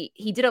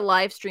he did a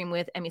live stream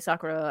with Emi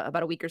Sakura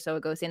about a week or so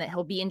ago, saying that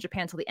he'll be in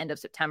Japan till the end of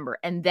September.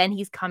 And then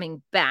he's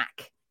coming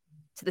back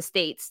to the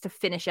States to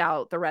finish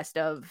out the rest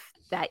of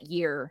that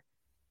year.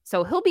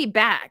 So he'll be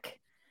back.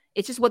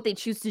 It's just what they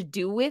choose to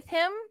do with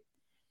him.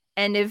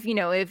 And if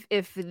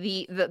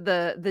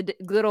the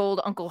good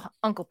old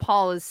Uncle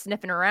Paul is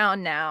sniffing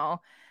around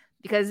now,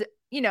 because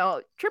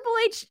Triple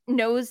H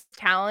knows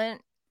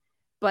talent,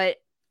 but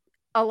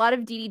a lot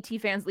of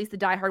DDT fans, at least the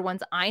diehard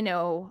ones I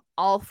know,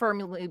 all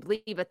firmly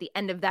believe at the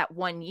end of that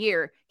 1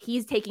 year,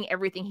 he's taking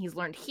everything he's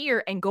learned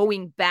here and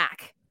going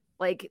back,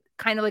 like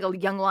kind of like a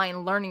young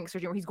lion learning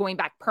surgery, where he's going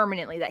back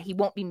permanently, that he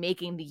won't be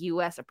making the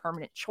US a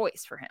permanent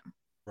choice for him.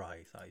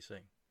 Right, I see.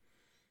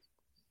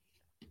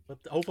 But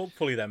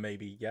hopefully then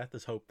maybe,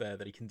 there's hope there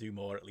that he can do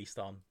more, at least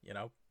on,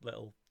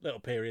 little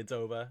periods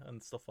over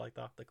and stuff like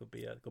that. There could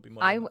be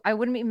more. I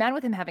wouldn't be mad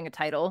with him having a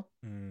title.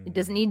 It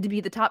doesn't need to be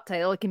the top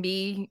title. It can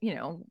be,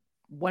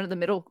 one of the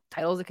middle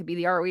titles. It could be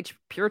the ROH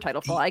pure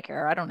title for all I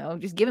care. I don't know.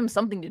 Just give him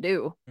something to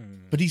do.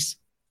 But he's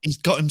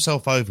got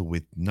himself over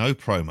with no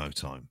promo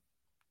time,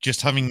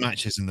 just having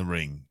matches in the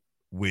ring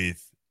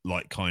with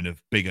like kind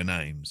of bigger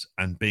names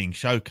and being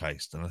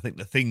showcased. And I think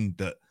the thing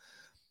that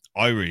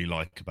I really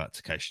like about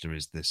Takeshita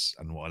is this,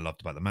 and what I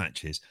loved about the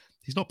match is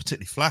he's not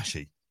particularly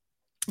flashy.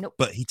 Nope.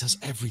 But he does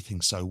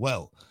everything so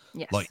well.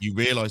 Yes. Like, you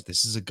realize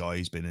this is a guy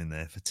who's been in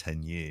there for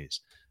 10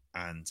 years,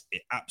 and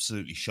it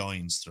absolutely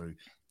shines through.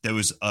 There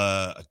was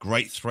a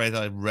great thread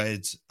I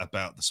read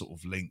about the sort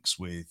of links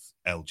with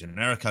El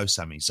Generico,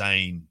 Sami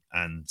Zayn,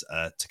 and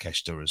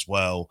Takeshita as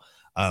well,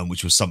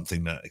 which was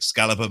something that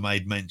Excalibur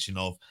made mention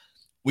of,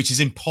 which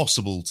is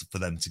impossible for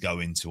them to go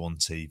into on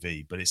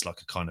TV, but it's like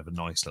a kind of a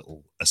nice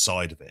little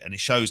aside of it. And it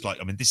shows, like,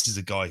 I mean, this is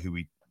a guy who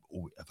we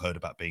have heard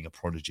about being a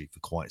prodigy for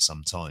quite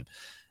some time.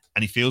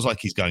 And he feels like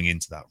he's going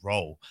into that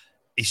role.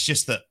 It's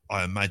just that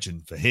I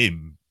imagine for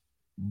him,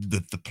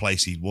 the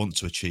place he'd want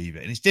to achieve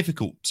it. And it's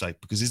difficult to say,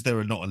 because is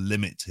there not a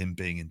limit to him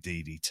being in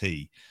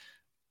DDT?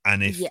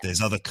 And if there's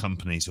other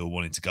companies who are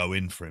wanting to go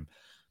in for him,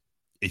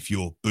 if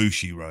you're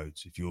Bushi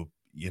Rhodes, if you're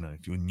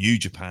New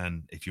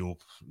Japan, if you're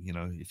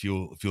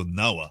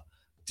Noah,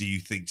 do you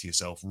think to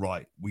yourself,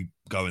 right, we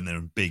go in there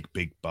in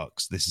big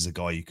bucks. This is a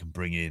guy you can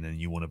bring in and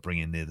you want to bring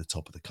in near the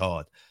top of the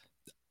card.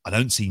 I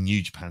don't see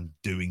New Japan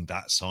doing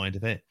that side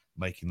of it,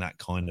 making that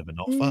kind of an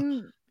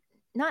offer.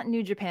 Not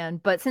New Japan,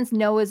 but since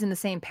Noah's in the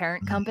same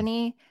parent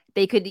company,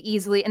 they could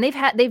easily, and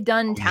they've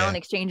done talent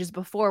exchanges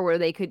before where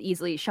they could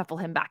easily shuffle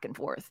him back and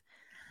forth.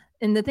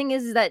 And the thing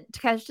is that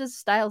Takeshita's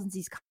style, since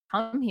he's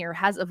come here,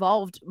 has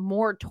evolved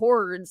more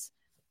towards,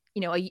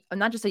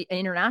 not just an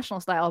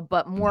international style,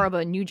 but more of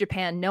a New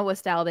Japan Noah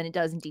style than it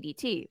does in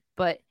DDT.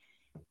 But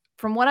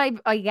from what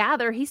I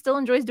gather, he still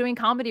enjoys doing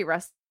comedy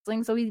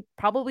wrestling, so he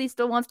probably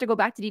still wants to go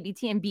back to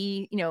DDT and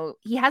be,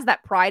 he has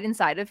that pride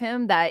inside of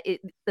him that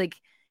it, like,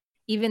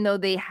 even though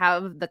they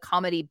have the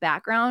comedy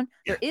background,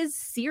 there is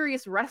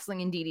serious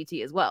wrestling in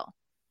DDT as well.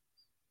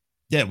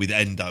 Yeah, with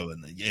Endo,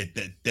 and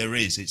there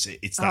is.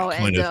 It's that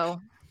kind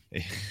Endo.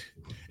 Of.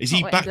 Is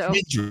he back from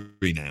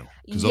injury now?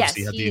 Because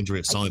obviously he had the injury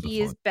at Cyberfight.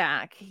 He is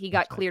back. He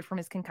got cleared from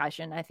his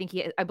concussion.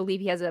 I believe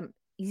he has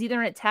He's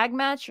either in a tag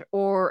match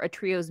or a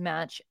trios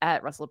match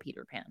at Wrestle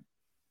Peter Pan.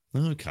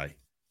 Okay.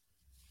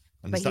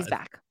 And but he's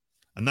back.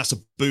 And that's a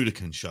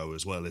Budokan show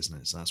as well, isn't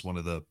it? So that's one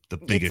of the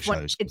bigger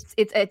shows.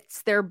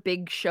 It's their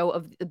big show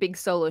of the big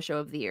solo show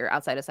of the year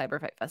outside of Cyber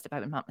Fight Fest, if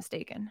I'm not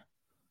mistaken.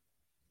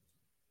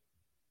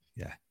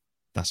 Yeah,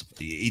 but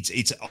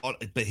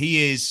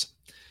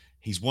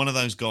he's one of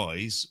those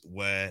guys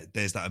where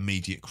there's that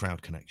immediate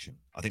crowd connection.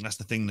 I think that's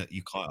the thing that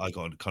I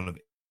got kind of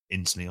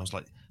instantly. I was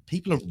like,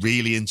 people are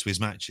really into his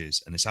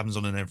matches, and this happens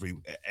on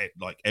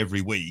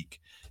every week.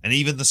 And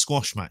even the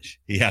squash match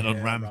he had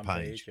on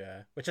Rampage,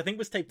 which I think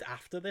was taped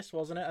after this,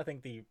 wasn't it? I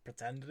think they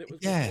pretended it was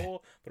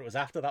before, but it was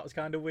after. That was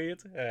kind of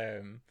weird.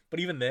 But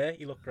even there,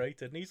 he looked great,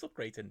 didn't he? He's looked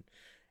great in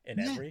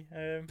every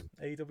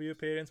AEW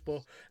appearance.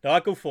 But no,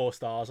 I'd go 4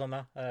 stars on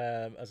that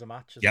as a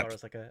match, as far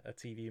as like a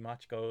TV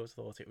match goes.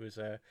 Thought it was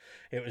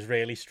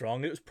really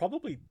strong. It was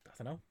probably, I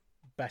don't know,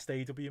 best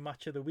AEW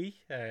match of the week.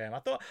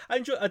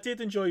 I did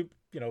enjoy,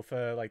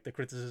 for like the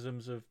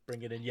criticisms of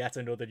bringing in yet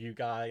another new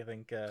guy. I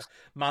think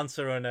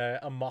Mansoor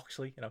and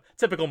Moxley,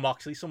 typical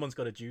Moxley, someone's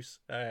got a juice.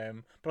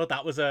 But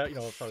that was as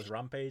far as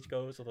Rampage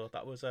goes, I thought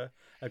that was a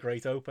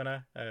great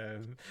opener.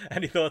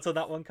 Any thoughts on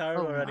that one,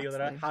 Karen, or any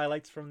other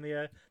highlights from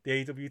the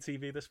AEW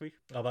TV this week?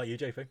 How about you,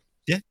 JP?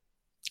 Yeah,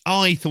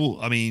 I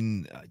thought,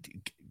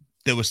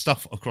 there was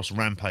stuff across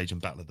Rampage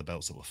and Battle of the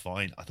Belts that were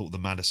fine. I thought the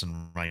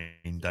Madison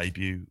Rayne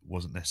debut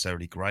wasn't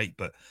necessarily great,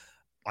 but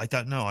I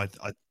don't know.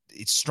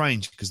 It's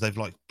strange because they've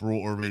like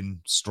brought her in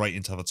straight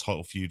into the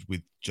title feud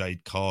with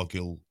Jade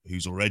Cargill,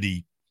 who's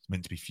already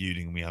meant to be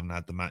feuding, and we haven't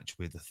had the match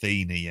with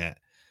Athena yet.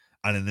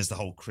 And then there's the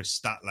whole Chris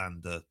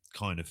Statlander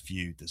kind of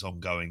feud that's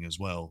ongoing as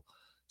well.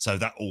 So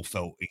that all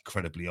felt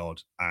incredibly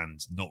odd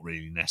and not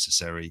really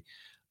necessary.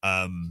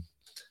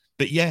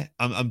 But yeah,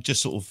 I'm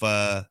just sort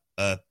of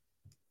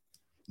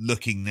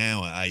looking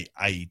now at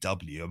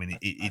AEW.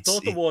 I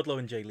thought the Wardlow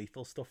and Jay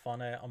Lethal stuff on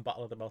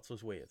Battle of the Belts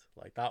was weird.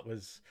 Like that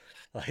was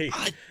like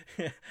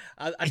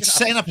it's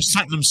setting up a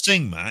Satnam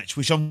Singh match,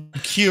 which I'm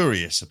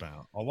curious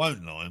about. I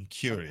won't lie, I'm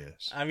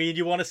curious.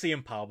 You want to see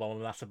him powerbomb,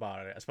 and that's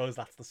about it. I suppose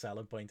that's the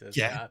selling point.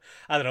 Yeah.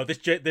 I don't know.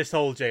 This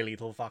whole Jay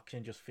Lethal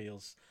faction just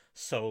feels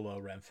so low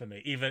rent for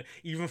me.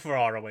 Even for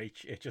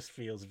ROH, it just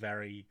feels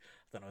very.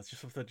 I don't know. It's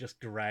just something just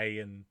grey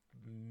and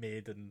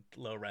mid and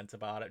low rent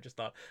about it. Just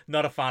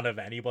not a fan of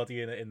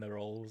anybody in the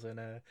roles in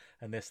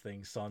this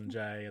thing.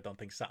 Sonjay, I don't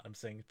think Satnam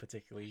Singh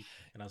particularly,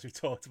 as we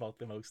talked about,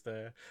 the most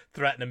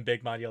threatening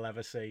big man you'll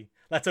ever see.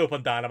 Let's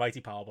open Dynamite,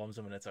 he powerbombs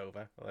him and it's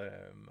over.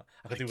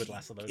 I could do with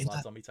less of those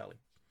lads on me telly.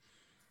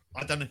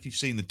 I don't know if you've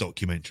seen the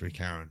documentary,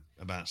 Karen,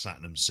 about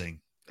Satnam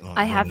Singh.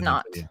 I have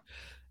not.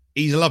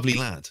 He's a lovely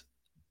lad.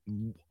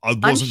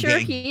 I'm sure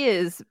he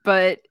is,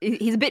 but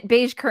he's a bit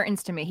beige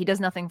curtains to me. He does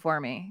nothing for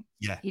me.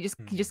 Yeah, he just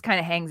kind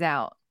of hangs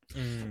out.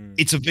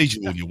 It's a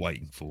visual you're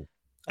waiting for,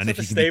 and if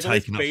you can be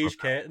taken beige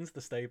curtains,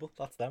 the stable,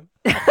 that's them.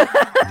 And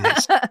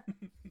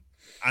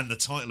the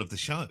title of the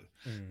show.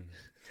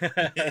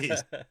 It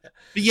is. But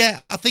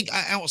yeah, I think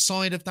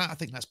outside of that, I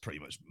think that's pretty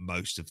much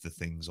most of the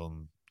things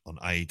on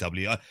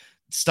AEW.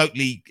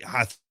 Stokely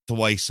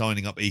Hathaway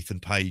signing up Ethan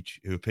Page,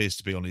 who appears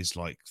to be on his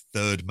like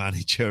third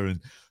manager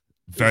and.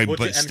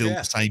 But still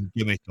the same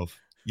gimmick of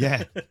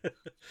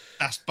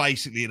that's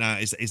basically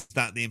is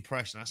that the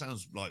impression? That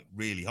sounds like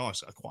really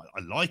harsh. I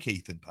like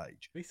Ethan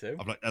Page. Me too.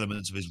 I've liked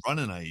elements of his run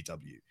in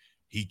AEW.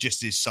 He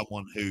just is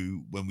someone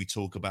who, when we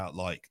talk about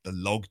like the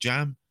log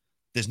jam,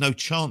 there's no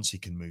chance he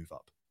can move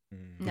up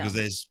because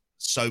there's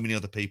so many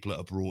other people that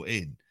are brought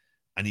in,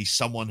 and he's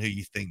someone who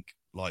you think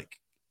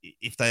like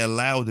if they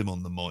allowed him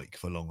on the mic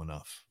for long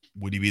enough,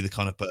 would he be the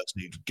kind of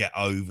person who'd get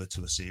over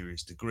to a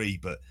serious degree?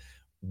 But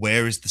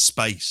where is the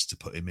space to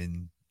put him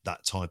in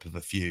that type of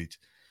a feud?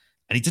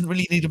 And he didn't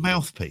really need a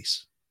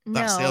mouthpiece.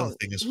 That's the other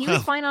thing as well. He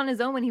was fine on his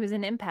own when he was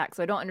in Impact,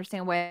 so I don't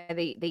understand why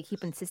they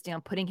keep insisting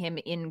on putting him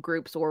in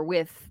groups or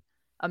with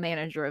a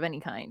manager of any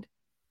kind.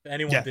 If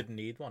anyone didn't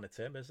need one, it's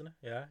him, isn't it?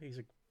 Yeah, he's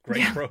a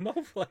great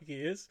promo, like he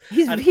is.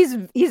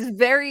 He's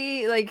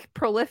very like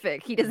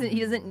prolific. He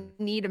doesn't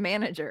need a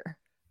manager.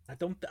 I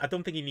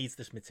don't think he needs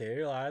this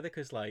material either,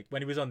 because like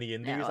when he was on the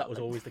Indies, that was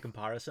always the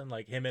comparison.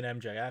 Like him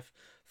and MJF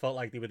felt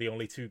like they were the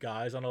only two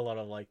guys on a lot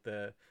of like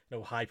the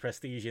high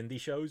prestige indie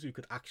shows who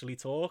could actually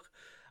talk.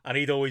 And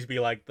he'd always be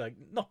like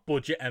not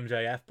budget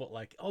MJF, but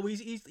like, oh,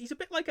 he's a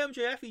bit like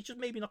MJF. He's just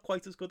maybe not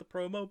quite as good a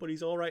promo, but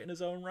he's all right in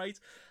his own right.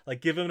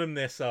 Like giving him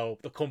this,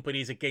 the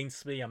company's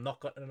against me, I'm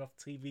not getting enough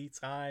TV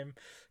time,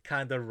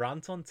 kind of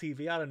rant on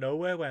TV out of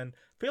nowhere. When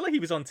I feel like he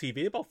was on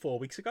TV about 4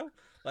 weeks ago.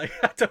 Like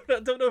I don't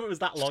know if it was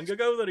that long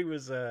ago that he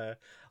was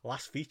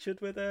last featured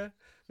with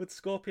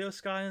Scorpio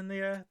Sky and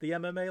the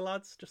MMA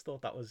lads. Just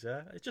thought that was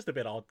it's just a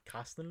bit odd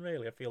casting,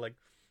 really. I feel like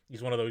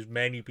he's one of those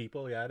many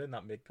people in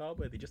that mid card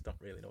where they just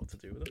don't really know what to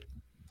do with him.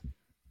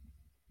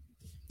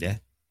 Yeah,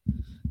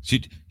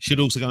 should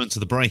also go into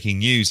the breaking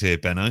news here,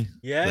 Benno.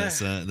 Yeah,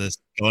 that's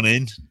gone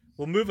in.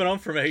 Well, moving on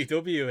from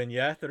AEW, and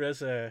yeah, there is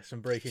some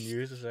breaking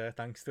news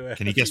thanks to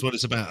Can you guess what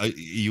it's about? Are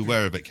you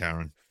aware of it,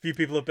 Karen? A few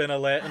people have been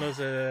alerting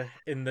us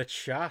in the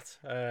chat.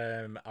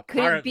 Could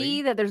Apparently, it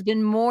be that there's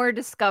been more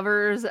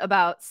discovers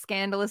about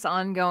scandalous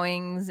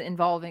ongoings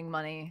involving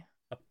money?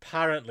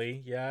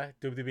 Apparently, yeah,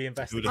 WWE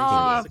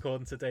investigators,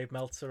 according to Dave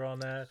Meltzer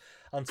on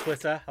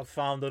Twitter, have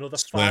found another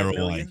 $5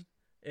 million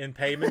in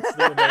payments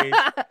that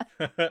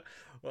were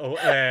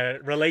made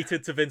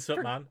related to Vince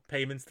McMahon.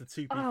 Payments to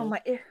two people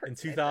in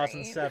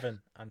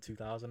 2007 and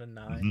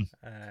 2009.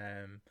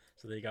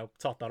 So there you go.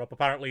 Top that up.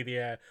 Apparently,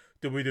 the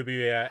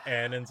WWE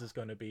earnings is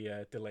going to be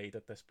delayed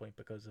at this point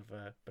because of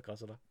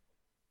that.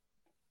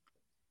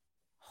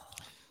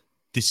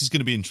 This is going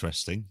to be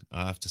interesting.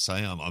 I have to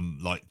say, I'm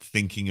like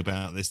thinking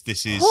about this.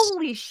 This is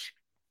holy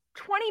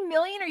 20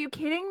 million. Are you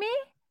kidding me?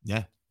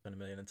 Yeah, 20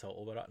 million in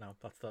total. We're at now.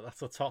 That's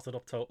the totted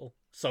up total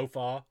so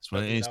far. That's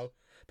what it is.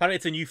 Apparently,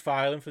 it's a new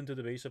filing from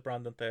WWE. So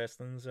Brandon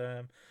Thurston's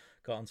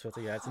got on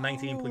Twitter. Yeah, it's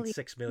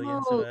 19.6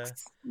 million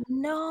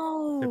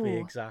to be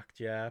exact.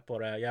 Yeah,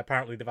 but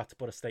apparently they've had to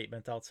put a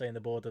statement out saying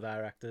the board of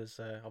directors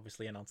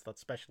obviously announced that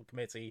special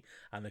committee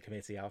and the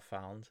committee have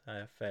found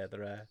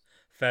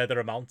further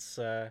amounts,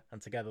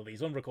 and together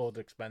these unrecorded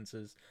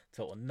expenses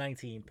total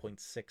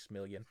 19.6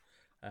 million.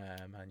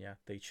 And yeah,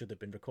 they should have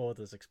been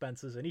recorded as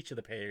expenses in each of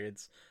the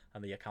periods,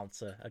 and the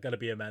accounts are going to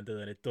be amended.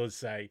 And it does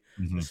say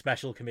the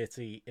special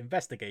committee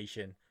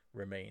investigation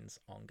remains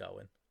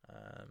ongoing.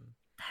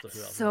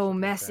 That's so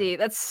messy.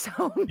 That's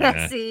so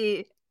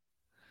messy.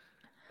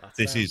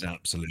 This is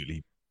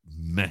absolutely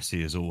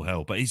messy as all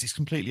hell, but it's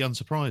completely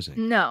unsurprising.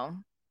 No.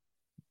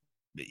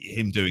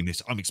 Him doing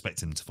this, I'm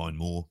expecting him to find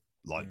more.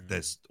 Like,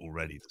 there's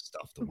already the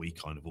stuff that we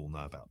kind of all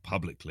know about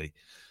publicly.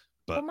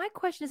 But my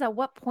question is, at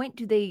what point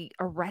do they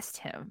arrest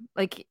him?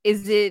 Like,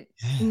 is it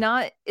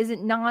not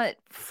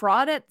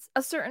fraud at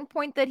a certain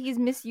point that he's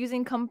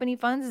misusing company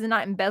funds? Is it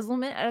not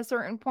embezzlement at a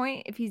certain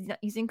point if he's not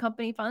using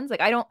company funds?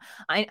 Like,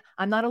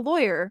 I'm not a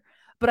lawyer,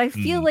 but I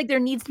feel like there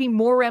needs to be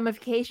more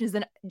ramifications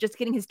than just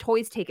getting his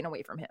toys taken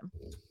away from him.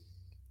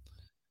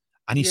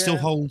 And he still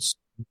holds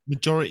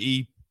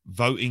majority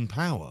voting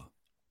power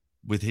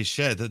with his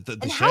share. The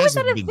and shares how is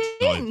that have a been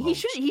thing?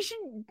 divulged. He should.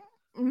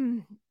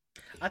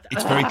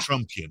 It's very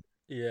Trumpian.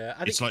 Yeah,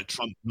 it's like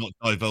Trump not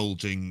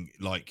divulging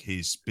like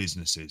his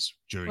businesses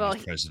during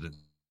his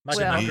presidency.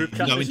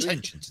 No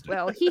intention to do.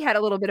 Well, he had a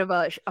little bit of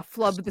a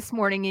flub this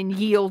morning in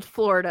Yield,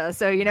 Florida.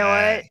 So you know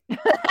what?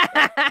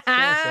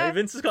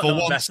 Vince has got for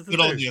once,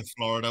 good on you,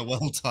 Florida.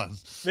 Well done.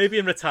 Maybe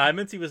in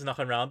retirement he was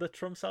knocking around at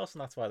Trump's house,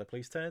 and that's why the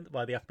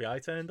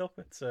FBI turned up.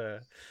 It's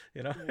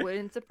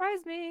wouldn't surprise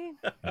me.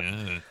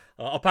 Yeah.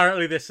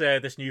 Apparently,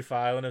 this new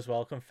filing as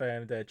well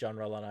confirmed John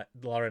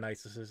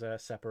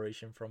Laurinaitis'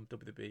 separation from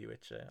WWE,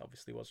 which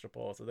obviously was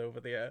reported over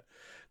the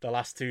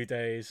last 2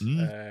 days.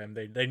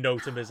 They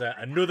note him as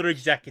another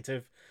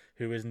executive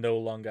who is no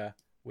longer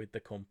with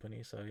the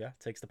company. So yeah,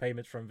 takes the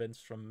payments from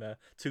Vince from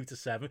 2 to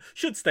 7.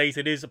 Should state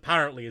it is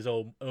apparently his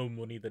own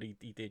money that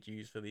he did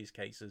use for these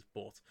cases,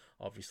 but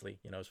obviously,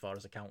 as far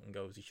as accounting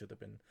goes, he should have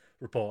been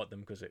reporting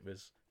them because it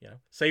was,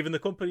 saving the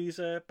company's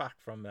back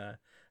from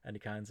any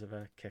kinds of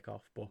a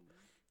kickoff. But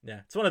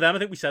yeah, it's one of them. I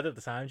think we said at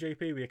the time,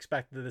 JP, we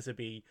expected there to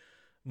be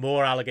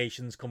more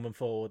allegations coming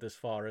forward as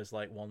far as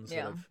like ones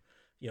that have,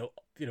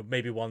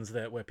 maybe ones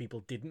that where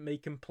people didn't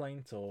make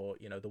complaint or,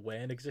 there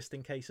weren't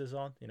existing cases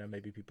on,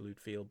 maybe people who'd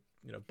feel,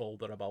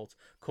 bolder about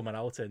coming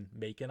out and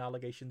making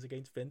allegations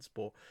against Vince,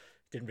 but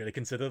didn't really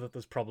consider that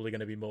there's probably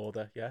going to be more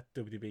that,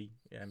 WWE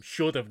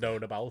should have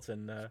known about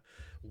and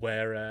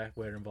we're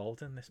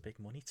involved in this big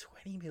money.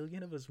 20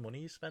 million of his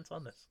money is spent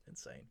on this.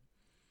 Insane.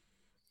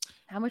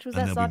 How much was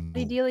that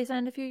Saudi deal he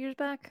signed a few years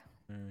back?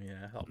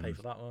 Yeah, I'll pay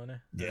for that, won't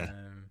it? Yeah.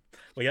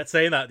 Well, yet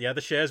saying that,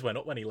 the shares went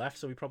up when he left,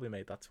 so he probably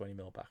made that 20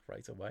 mil back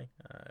right away.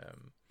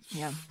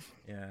 Yeah,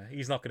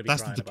 he's not going to be.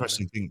 That's the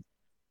depressing thing.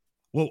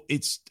 Well,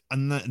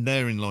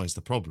 therein lies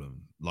the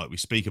problem. Like we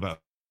speak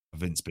about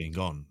Vince being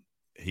gone,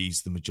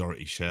 he's the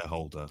majority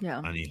shareholder,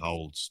 and he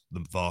holds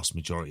the vast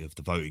majority of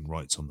the voting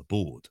rights on the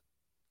board.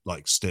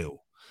 Like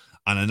still.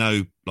 And I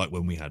know, like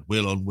when we had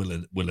Will on,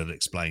 Will had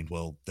explained,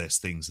 well, there's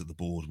things that the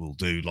board will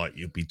do, like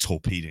you'll be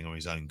torpedoing on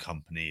his own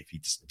company if he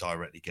just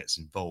directly gets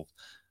involved.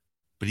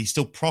 But he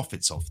still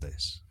profits off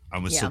this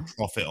and will still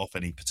profit off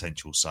any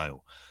potential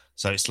sale.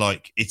 So it's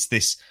like,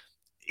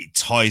 it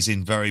ties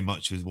in very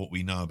much with what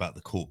we know about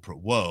the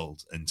corporate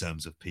world in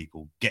terms of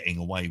people getting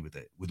away with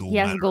it. With all he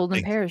has a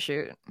golden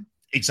parachute.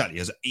 Exactly.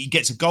 He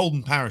gets a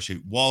golden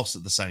parachute whilst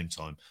at the same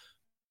time,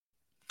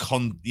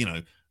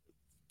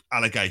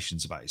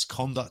 allegations about his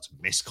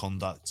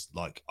misconduct,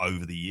 like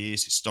over the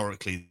years,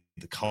 historically,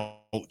 the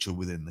culture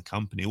within the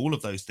company, all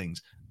of those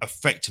things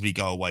effectively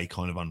go away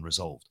kind of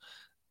unresolved.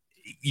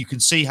 You can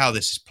see how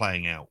this is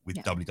playing out with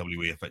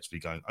WWE effectively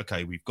going,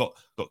 okay, we've got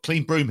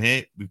clean broom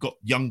here. We've got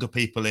younger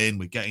people in.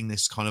 We're getting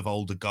this kind of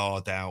older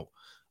guard out.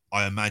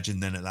 I imagine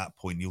then at that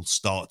point, you'll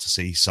start to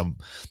see some,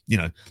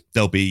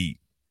 they'll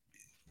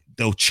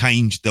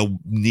change. They'll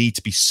need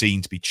to be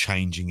seen to be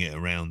changing it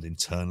around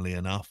internally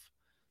enough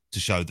to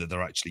show that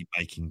they're actually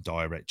making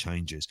direct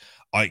changes.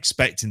 I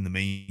expect in the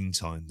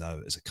meantime,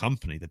 though, as a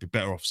company, they'd be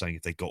better off saying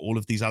if they got all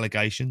of these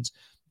allegations,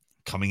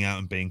 coming out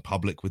and being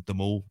public with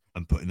them all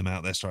and putting them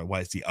out there straight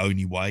away. It's the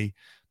only way,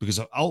 because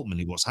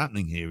ultimately what's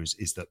happening here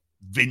is that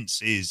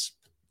Vince is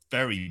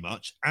very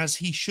much, as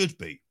he should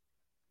be,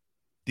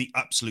 the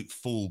absolute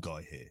fall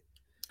guy here.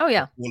 Oh,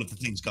 yeah. All of the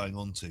things going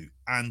on to.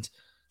 And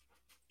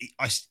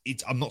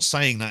I'm not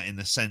saying that in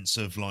the sense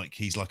of like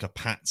he's like a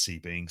patsy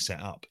being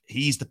set up.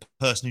 He's the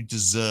person who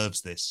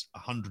deserves this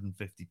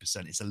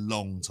 150%. It's a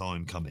long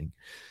time coming,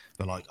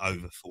 for like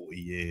over 40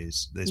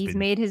 years. He's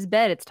made his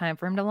bed. It's time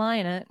for him to lie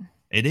in it.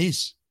 It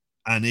is.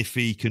 And if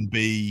he can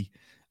be,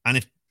 and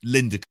if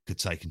Linda could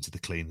take him to the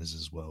cleaners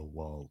as well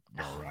while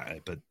we're at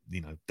it, but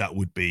that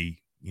would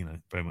be,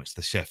 very much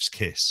the chef's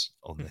kiss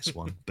on this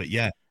one. But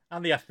yeah.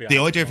 And the FBI. The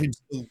idea of him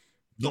still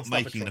not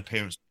making an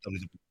appearance.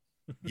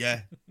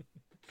 Yeah.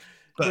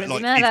 But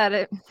like, mad at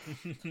it.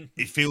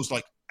 It feels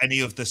like any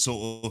of the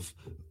sort of,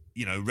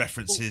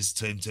 references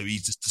to him to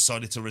he's just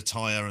decided to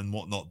retire and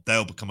whatnot,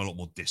 they'll become a lot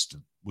more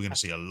distant. We're going to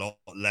see a lot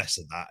less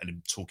of that and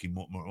him talking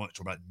much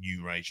about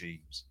new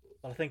regimes.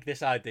 Well, I think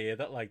this idea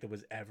that like there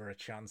was ever a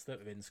chance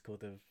that Vince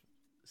could have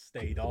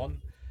stayed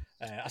on,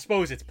 I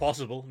suppose it's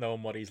possible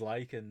knowing what he's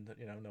like and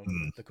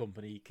knowing the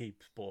company he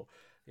keeps, but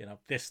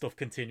this stuff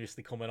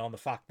continuously coming on. The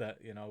fact that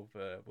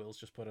Will's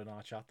just put in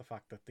our chat the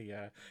fact that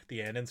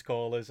the earnings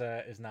call is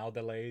now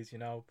delayed.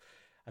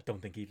 I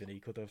don't think even he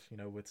could have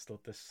withstood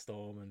this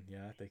storm. And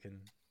yeah,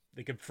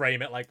 they can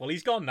frame it like, well,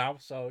 he's gone now,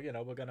 so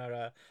we're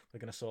gonna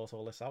sort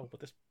all this out.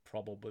 But this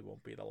probably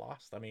won't be the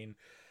last. I mean,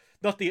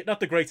 not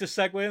the greatest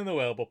segue in the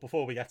world, but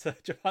before we get to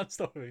Japan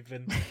stuff, we've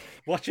been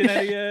watching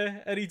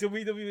any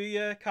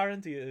WWE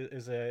current.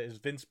 Is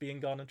Vince being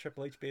gone and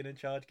Triple H being in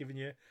charge giving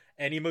you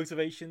any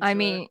motivation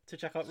to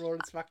check out Raw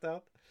and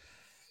SmackDown?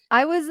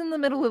 I was in the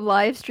middle of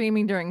live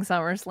streaming during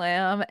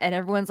SummerSlam, and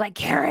everyone's like,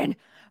 Karen,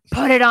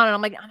 put it on. And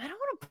I'm like, I don't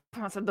want to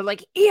put on something. They're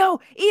like,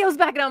 EO's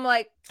back. And I'm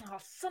like, oh,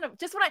 son of,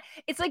 just when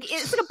it's like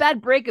a bad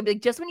breakup.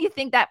 Like, just when you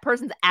think that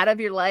person's out of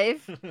your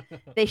life,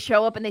 they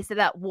show up and they say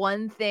that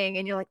one thing,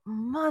 and you're like,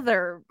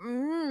 mother,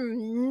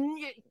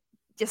 you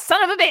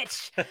son of a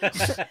bitch.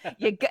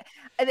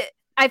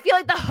 I feel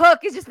like the hook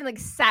has just been like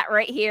sat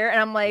right here. And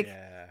I'm like,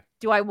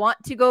 do I want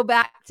to go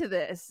back to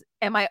this?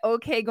 Am I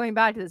okay going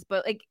back to this?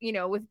 But like,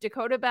 with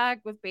Dakota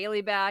back, with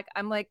Bayley back,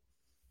 I'm like,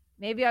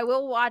 maybe I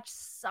will watch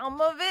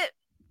some of it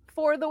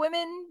for the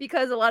women,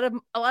 because a lot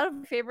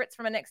of favorites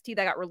from NXT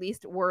that got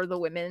released were the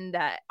women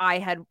that I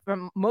had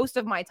from most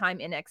of my time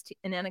in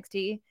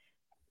NXT,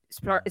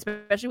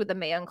 especially with the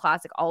Mae Young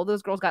Classic. All of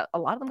those girls a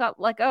lot of them got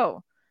let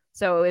go.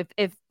 So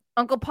if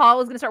Uncle Paul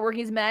is going to start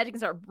working his magic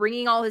and start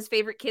bringing all his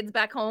favorite kids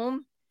back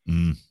home,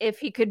 if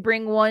he could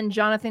bring one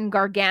Jonathan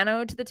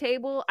Gargano to the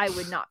table, I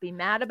would not be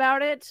mad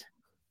about it.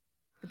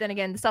 But then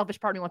again, the selfish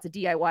part of me wants a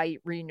DIY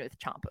reunion with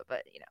Ciampa,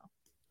 but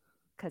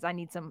because I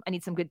need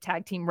some good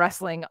tag team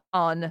wrestling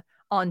on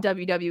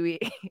WWE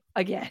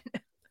again.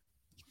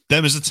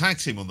 There was a tag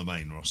team on the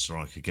main roster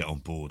I could get on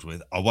board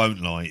with. I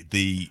won't lie.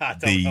 I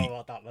don't know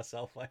about that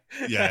myself. Like.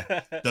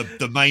 Yeah,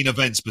 the main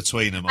events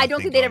between them. I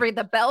don't think they'd ever get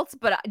the belts,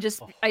 but I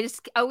just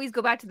always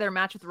go back to their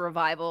match with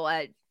Revival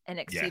at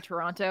NXT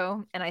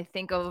Toronto, and I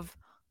think of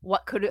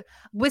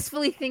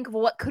wistfully think of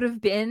what could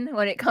have been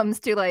when it comes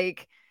to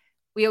like.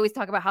 We always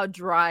talk about how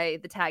dry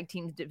the tag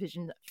team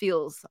division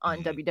feels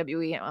on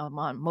WWE,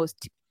 on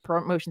most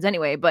promotions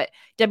anyway, but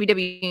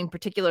WWE in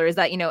particular is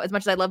that, as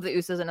much as I love the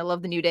Usos and I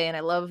love the New Day and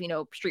I love,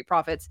 Street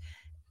Profits,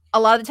 a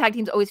lot of the tag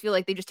teams always feel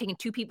like they're just taking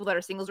two people that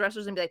are singles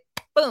wrestlers and be like,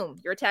 boom,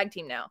 you're a tag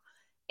team now.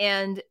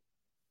 And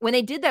when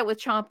they did that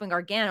with Ciampa and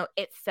Gargano,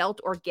 it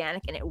felt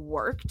organic and it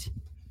worked,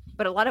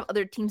 but a lot of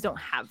other teams don't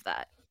have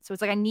that. So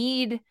it's like, I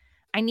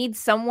need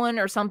someone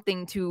or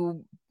something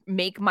to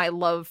make my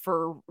love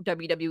for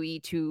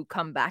WWE to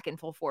come back in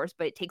full force,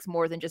 but it takes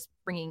more than just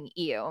bringing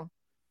Io.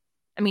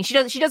 I mean, she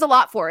does a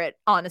lot for it,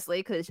 honestly,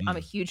 because I'm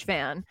a huge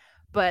fan,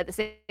 but at the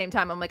same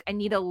time, I'm like, I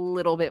need a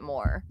little bit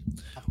more.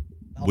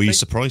 Were you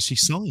surprised she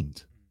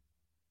signed?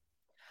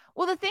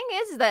 Well, the thing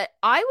is that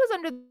I was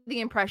under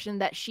the impression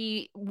that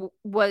she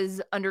was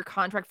under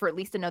contract for at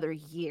least another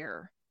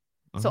year.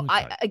 So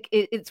okay.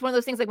 It's one of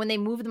those things like when they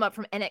move them up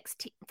from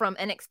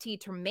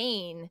NXT to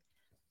main,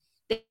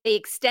 they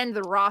extend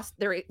the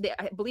roster.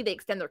 I believe they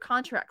extend their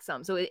contract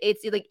some. So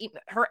it's like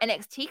her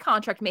NXT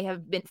contract may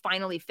have been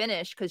finally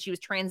finished because she was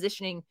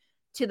transitioning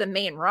to the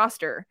main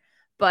roster.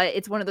 But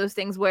it's one of those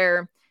things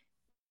where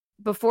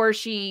before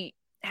she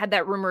had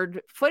that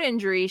rumored foot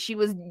injury, she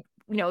was,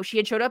 she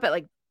had showed up at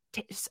like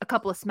a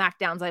couple of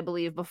SmackDowns, I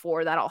believe,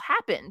 before that all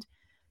happened.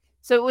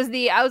 So it was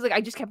I was like,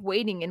 I just kept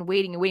waiting and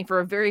waiting and waiting for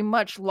a very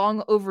much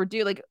long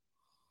overdue. Like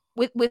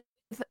with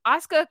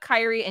Asuka,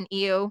 Kairi, and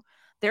Io,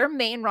 their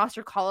main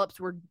roster call-ups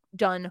were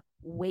done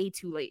way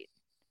too late.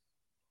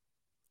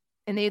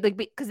 And they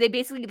because they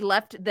basically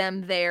left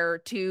them there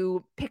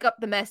to pick up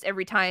the mess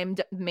every time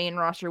the main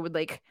roster would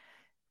like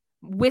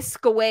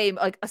whisk away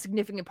like a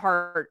significant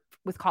part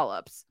with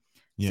call-ups.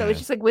 Yeah. So it's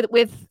just like with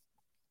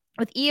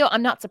Io,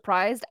 I'm not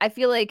surprised. I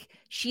feel like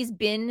she's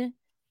been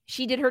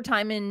she did her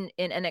time in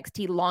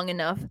NXT long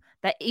enough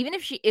that even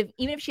if she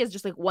has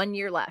just like 1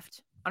 year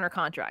left on her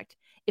contract,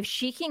 if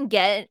she can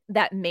get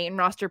that main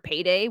roster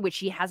payday, which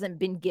she hasn't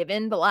been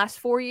given the last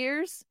 4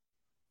 years,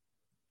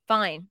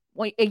 fine.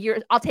 A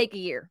year, I'll take a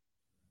year.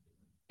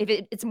 If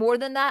it's more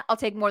than that, I'll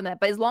take more than that.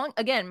 But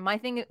again, my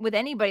thing with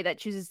anybody that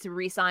chooses to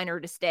re-sign or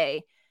to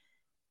stay,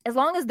 as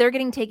long as they're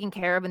getting taken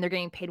care of and they're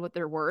getting paid what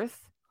they're worth,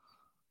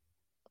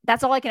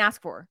 that's all I can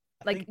ask for.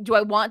 Do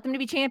I want them to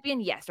be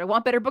champion? Yes. Do I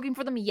want better booking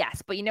for them?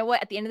 Yes. But you know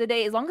what? At the end of the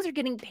day, as long as they're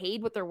getting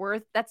paid what they're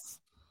worth,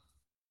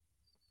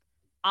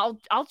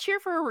 I'll cheer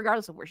for her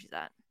regardless of where she's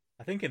at.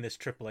 I think in this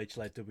Triple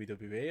H-led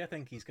WWE, I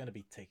think he's going to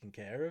be taking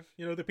care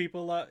of, the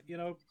people that,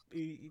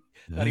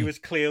 that he was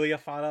clearly a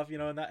fan of, in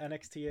that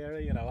NXT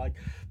era. Like,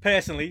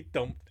 personally,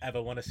 don't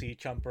ever want to see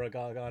Ciampa or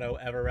Gargano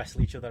ever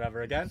wrestle each other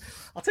ever again.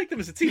 I'll take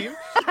them as a team.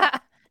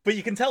 But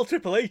you can tell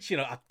Triple H,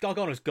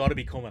 Gargano's got to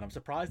be coming. I'm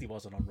surprised he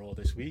wasn't on Raw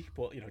this week.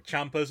 But,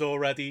 Ciampa's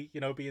already,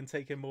 being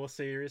taken more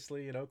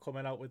seriously,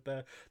 coming out with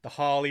the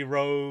Harley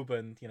robe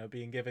and,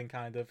 being given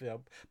kind of,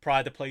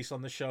 pride of place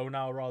on the show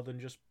now rather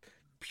than just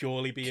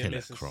purely being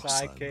Mrs.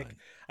 Sidekick.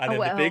 And then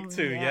the big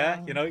two, yeah.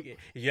 If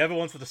you ever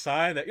wanted to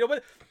sign that,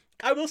 but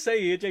I will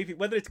say here, JP,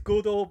 whether it's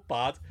good or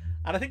bad,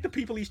 and I think the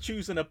people he's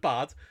choosing are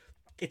bad,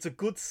 it's a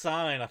good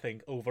sign, I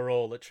think,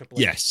 overall, that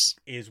Triple H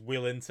is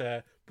willing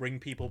to bring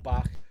people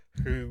back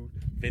who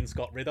Vince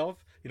got rid of.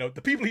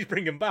 The people he's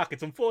bringing back,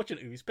 it's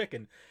unfortunate who he's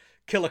picking.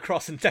 Killer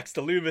Kross and Dexter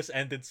Lumis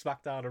ended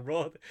SmackDown and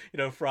Raw,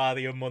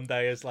 Friday and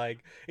Monday is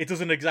like, it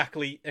doesn't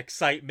exactly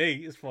excite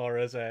me as far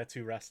as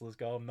two wrestlers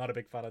go. I'm not a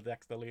big fan of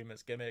Dexter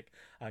Lumis' gimmick,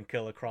 and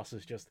Killer Kross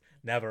is just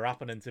never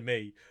happening to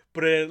me.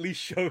 But it at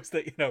least shows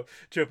that,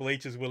 Triple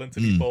H is willing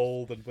to be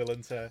bold and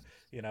willing to,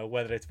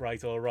 whether it's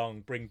right or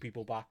wrong, bring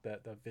people back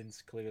that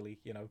Vince clearly,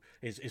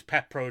 his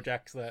pet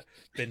projects that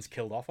Vince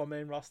killed off on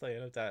main roster,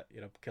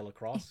 Killer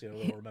Kross,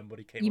 we'll remember what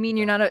he came. You mean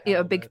you're not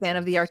a big fan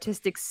of the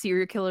artistic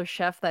serial killer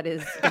chef that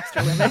is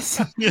Dexter Lumis?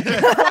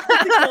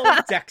 They call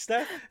him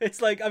Dexter.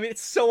 It's like,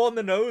 it's so on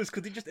the nose.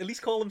 Could they just at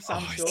least call him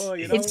Sam Shaw?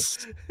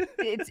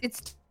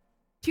 It's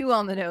too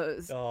on the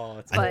nose.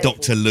 And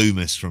Dr.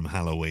 Loomis from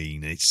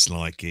Halloween. It's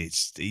like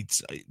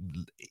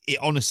it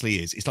honestly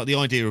is. It's like the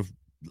idea of,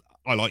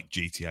 I like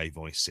GTA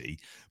Vice City,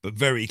 but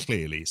very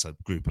clearly it's a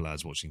group of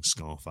lads watching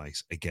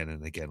Scarface again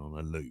and again on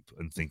a loop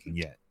and thinking,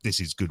 yeah, this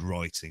is good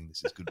writing,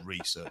 this is good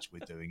research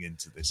we're doing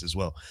into this as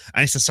well.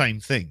 And it's the same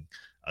thing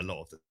a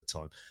lot of the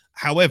time.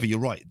 However, you're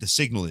right, the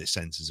signal it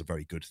sends is a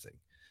very good thing,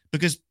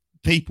 because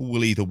people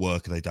will either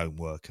work or they don't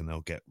work and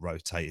they'll get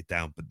rotated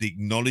down. But the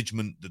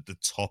acknowledgement that the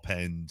top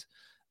end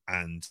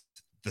and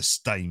the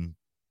same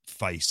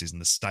faces and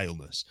the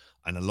staleness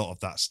and a lot of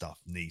that stuff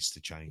needs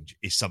to change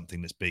is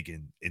something that's big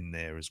in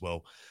there as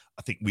well.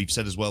 I think we've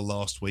said as well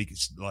last week,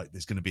 it's like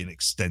there's going to be an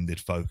extended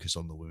focus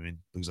on the women,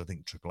 because I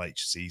think Triple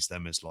H sees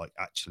them as like,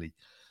 actually,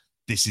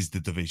 this is the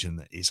division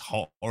that is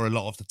hot, or a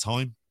lot of the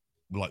time,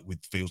 like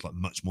with feels like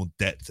much more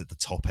depth at the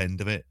top end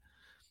of it,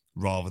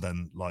 rather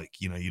than like,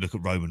 you look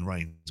at Roman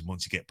Reigns, and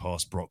once you get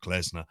past Brock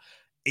Lesnar,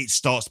 it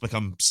starts to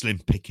become slim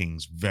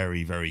pickings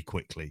very, very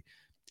quickly.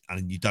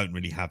 And you don't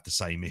really have the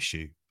same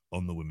issue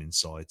on the women's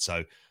side.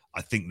 So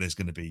I think there's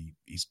going to be,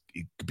 he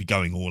could be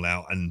going all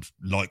out, and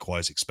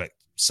likewise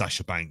expect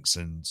Sasha Banks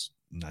and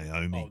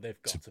Naomi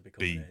to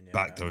be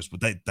back there,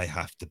 but they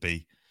have to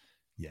be.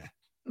 Yeah.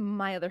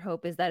 My other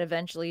hope is that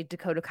eventually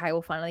Dakota Kai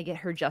will finally get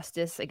her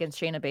justice against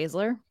Shayna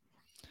Baszler.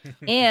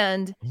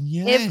 And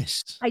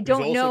yes, I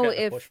don't know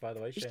if push, by the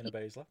way, Shayna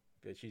Baszler,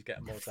 she's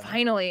getting more time.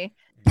 Finally,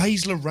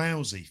 Baszler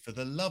Rousey, for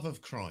the love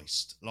of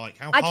Christ, like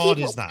how hard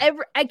is that?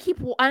 I keep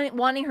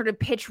wanting her to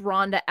pitch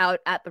Ronda out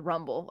at the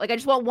Rumble. Like, I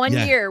just want 1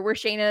 year where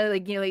Shayna,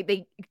 like,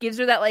 they gives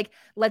her that, like,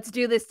 let's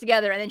do this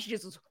together, and then she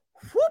just goes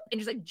whoop and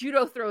just like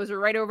judo throws her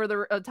right over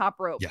the top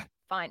rope. Yeah,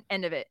 fine,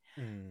 end of it.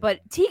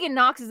 But Tegan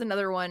Nox is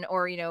another one,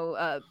 or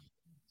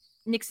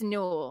Nixon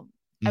Newell.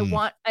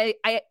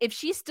 I if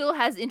she still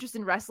has interest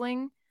in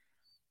wrestling,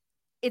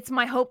 it's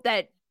my hope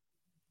that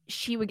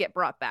she would get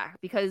brought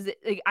back, because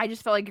I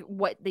just felt like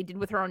what they did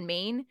with her on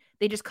Maine,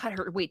 they just cut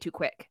her way too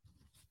quick.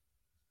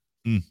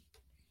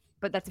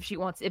 But that's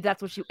if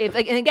that's what she, and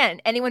again,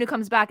 anyone who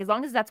comes back, as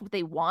long as that's what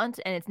they want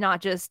and it's not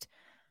just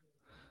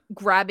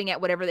grabbing at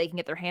whatever they can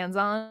get their hands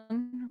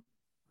on.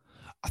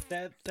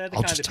 They're the I'll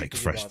kind just of take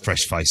people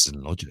fresh face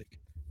and logic.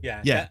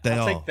 Yeah, they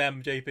I'll are. take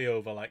them, JP,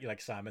 over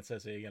like Simon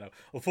says here.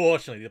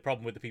 Unfortunately, the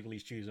problem with the people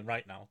he's choosing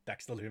right now,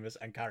 Dexter Lumis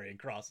and Karrion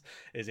Kross,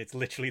 is it's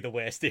literally the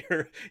worst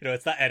era.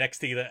 It's that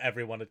NXT that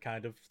everyone had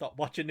kind of stopped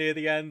watching near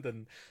the end,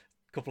 and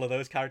a couple of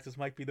those characters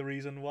might be the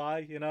reason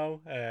why.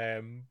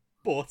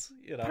 But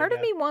part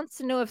of me wants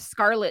to know if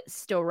Scarlett's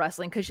still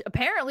wrestling, because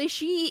apparently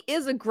she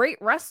is a great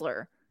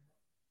wrestler.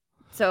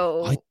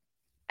 So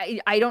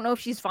I don't know if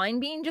she's fine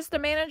being just a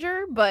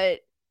manager,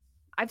 but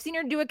I've seen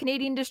her do a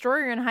Canadian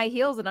Destroyer in high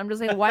heels, and I'm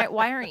just like,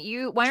 why aren't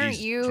you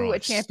a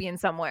champion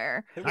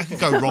somewhere? That could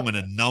go wrong in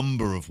a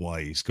number of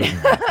ways, couldn't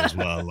it, as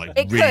well? Like,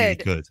 it really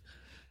could.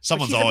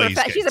 Someone's eyes.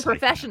 She's a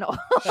professional.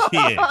 She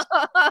is.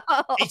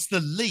 It's the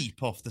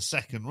leap off the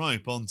second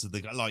rope onto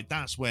the like.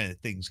 That's where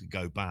things could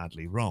go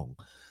badly wrong.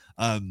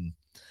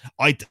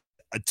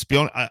 To be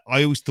honest,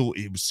 I always thought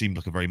it seemed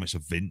like a very much a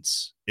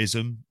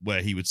Vince-ism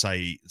where he would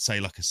say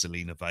like a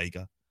Selena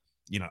Vega,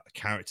 a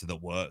character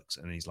that works,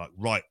 and he's like,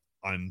 right,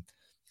 I'm,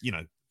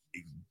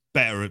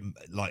 better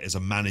like as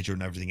a manager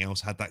and everything else,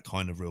 had that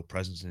kind of real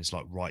presence, and it's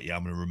like, right, yeah,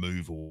 I'm going to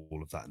remove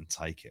all of that and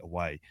take it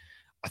away.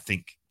 I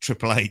think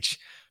Triple H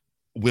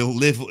will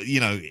live,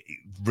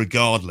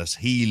 regardless.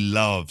 He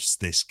loves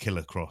this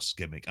Killer Cross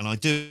gimmick, and I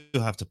do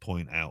have to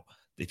point out,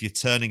 if you're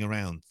turning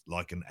around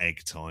like an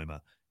egg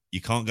timer, you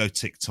can't go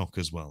TikTok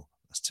as well.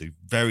 That's two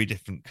very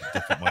different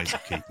ways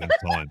of keeping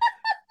time.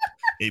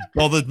 It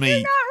bothered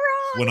me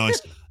when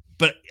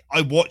but I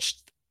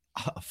watched.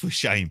 For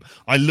shame,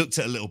 I looked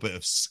at a little bit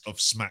of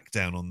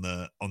SmackDown on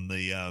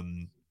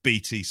the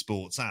BT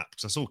Sports app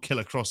because I saw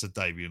Killer Cross had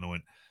debuted, and I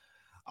went,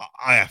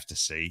 I have to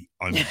see.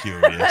 I'm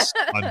curious.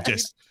 I'm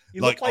just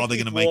like, are they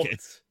going to make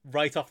it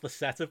right off the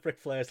set of Ric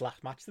Flair's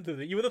last match?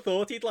 You would have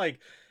thought he'd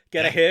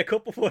get a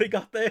haircut before he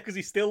got there, because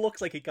he still looks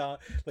like he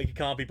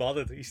can't be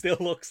bothered. He still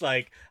looks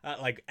like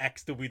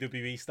ex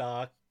WWE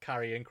star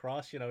Karrion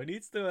Kross. He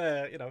needs to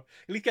at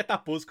least get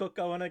that buzz cut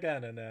going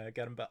again and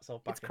get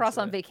himself back. It's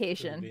Kross on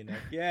vacation.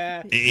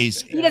 Yeah, it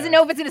is. He doesn't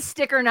know if it's gonna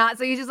stick or not,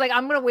 so he's just like,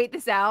 I'm gonna wait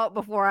this out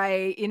before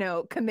I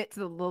commit to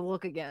the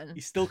look again.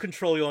 You still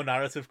control your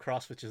narrative,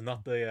 Kross, which is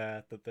not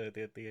the line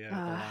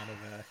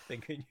of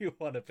thinking you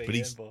want to be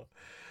in, but.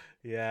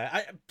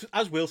 Yeah,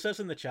 as Will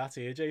says in the chat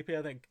here, JP,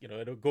 I think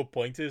a good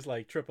point is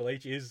like Triple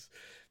H is,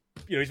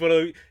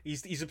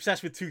 he's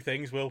obsessed with two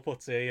things. Will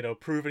puts here,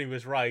 proving he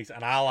was right,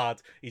 and I'll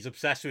add he's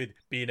obsessed with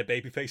being a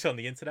babyface on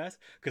the internet,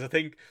 because I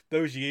think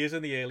those years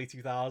in the early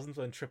 2000s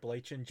when Triple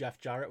H and Jeff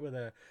Jarrett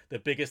were the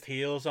biggest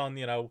heels on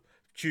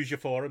Choose Your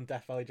Forum,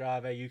 Death Valley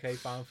Drive, UK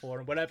Fan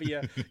Forum, whatever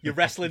your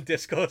wrestling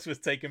discourse was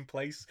taking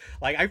place.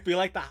 Like, I feel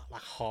like that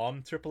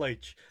harmed Triple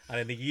H. And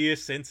in the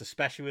years since,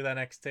 especially with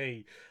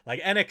NXT,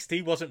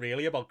 NXT wasn't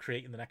really about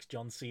creating the next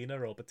John Cena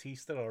or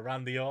Batista or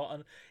Randy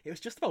Orton. It was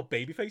just about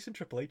babyfacing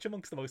Triple H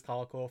amongst the most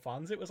hardcore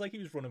fans. It was like he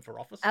was running for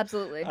office.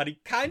 Absolutely. And he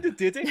kind of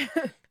did it.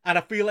 And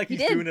I feel like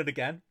he's doing it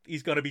again.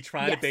 He's going to be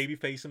trying to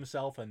babyface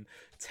himself and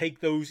take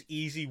those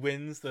easy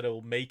wins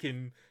that'll make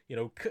him,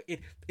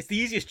 it's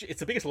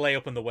the biggest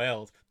layup in the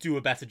world. Do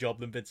a better job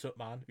than Vince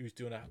McMahon, who's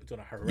done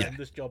a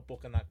horrendous job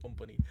booking that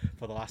company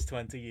for the last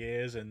 20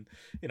 years, and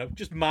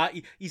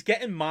he's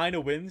getting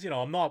minor wins.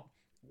 I'm not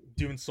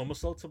doing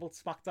somersaults about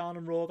SmackDown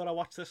and Raw that I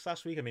watched this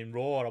last week. I mean,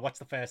 Raw, I watched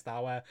the first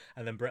hour,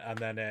 and then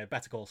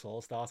Better Call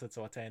Saul started,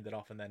 so I turned it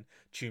off and then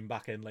tuned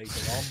back in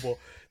later on. But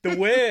the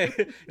way,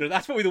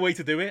 that's probably the way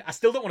to do it. I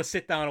still don't want to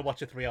sit down and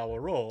watch a 3-hour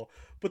Raw,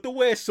 but there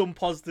were some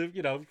positive,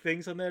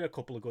 things in there. A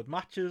couple of good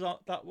matches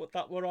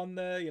that were on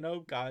there.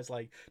 Guys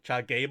like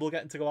Chad Gable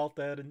getting to go out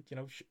there and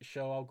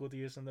show how good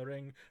he is in the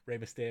ring. Rey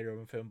Mysterio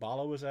and Finn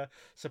Balor was a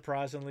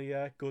surprisingly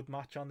good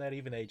match on there.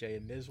 Even AJ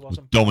and Miz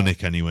wasn't.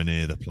 Dominic anywhere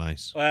near the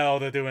place. Well,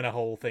 they're doing a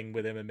whole thing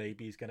with him, and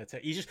maybe he's going to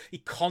take. He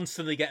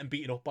constantly getting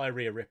beaten up by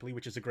Rhea Ripley,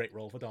 which is a great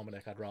role for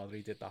Dominic. I'd rather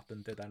he did that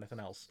than did anything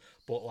else.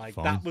 But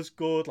that was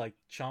good. Like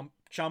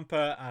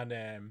Ciampa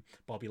and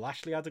Bobby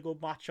Lashley had a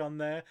good match on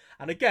there.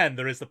 And again,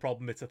 there is the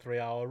problem, it's a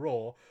 3-hour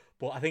Raw.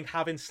 But I think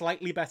having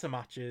slightly better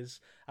matches,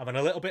 having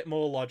a little bit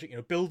more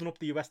logic, building up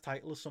the US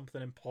title is something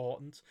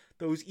important.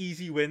 Those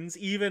easy wins,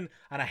 even,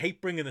 and I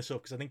hate bringing this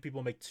up because I think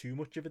people make too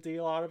much of a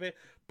deal out of it,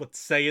 but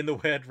saying the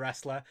word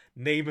wrestler,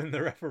 naming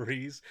the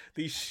referees,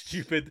 these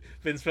stupid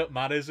Vince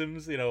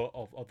McMahonisms,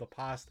 of the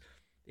past.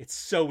 It's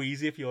so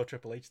easy if you're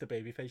Triple H to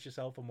babyface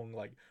yourself among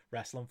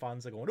wrestling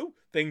fans. Are going, oh,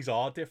 things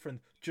are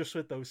different just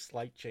with those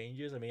slight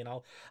changes. I mean,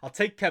 I'll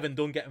take Kevin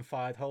Dunn getting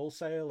fired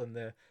wholesale and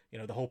the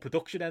whole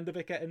production end of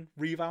it getting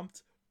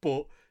revamped.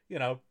 But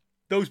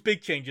those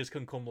big changes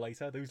can come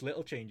later. Those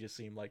little changes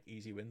seem like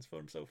easy wins for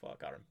him so far,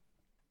 Karen.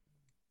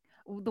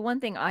 The one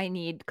thing I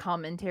need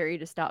commentary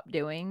to stop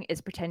doing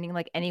is pretending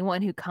like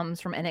anyone who comes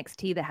from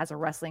NXT that has a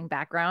wrestling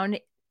background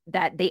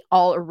that they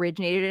all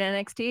originated in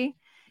NXT.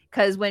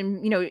 Because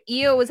when,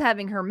 Io was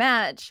having her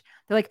match,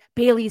 they're like,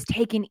 Bayley's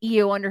taking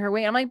Io under her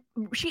wing. I'm like,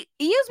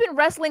 Io's been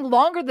wrestling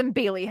longer than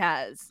Bayley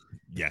has.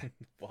 Yeah.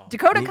 Wow.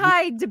 Dakota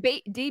Kai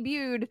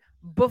debuted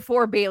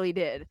before Bayley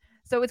did.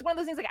 So it's one of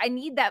those things I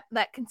need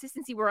that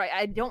consistency where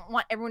I don't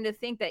want everyone to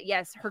think that,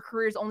 yes, her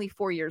career is only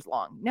 4 years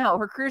long. No,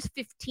 her career is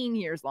 15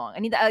 years long. I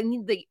need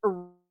the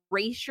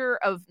erasure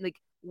of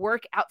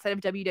work outside of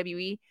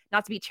WWE,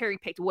 not to be cherry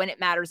picked when it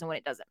matters and when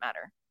it doesn't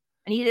matter.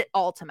 I need it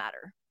all to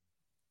matter.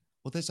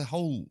 Well, there's a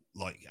whole,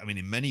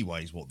 in many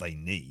ways, what they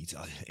need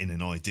in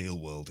an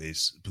ideal world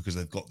is, because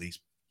they've got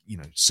these,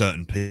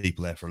 certain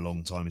people there for a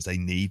long time, is they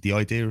need the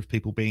idea of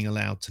people being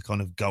allowed to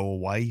kind of go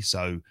away.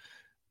 So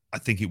I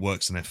think it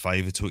works in their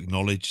favor to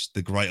acknowledge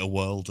the greater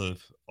world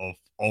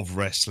of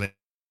wrestling.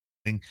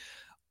 I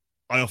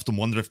often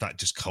wonder if that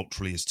just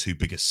culturally is too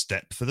big a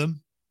step for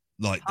them.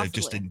 They've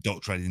just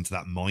indoctrinated into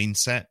that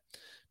mindset.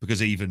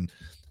 because even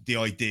the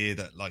idea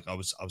that, like, I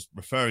was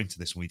referring to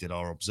this when we did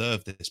our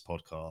Observe This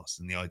podcast,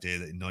 and the idea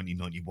that in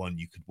 1991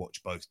 you could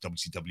watch both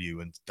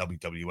WCW and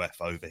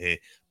WWF over here,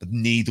 but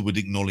neither would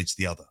acknowledge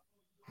the other.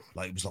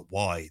 Like, it was like,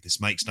 why?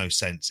 This makes no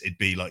sense. It'd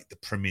be like the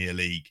Premier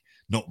League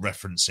not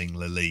referencing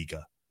La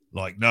Liga.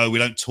 Like, no, we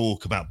don't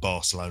talk about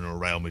Barcelona or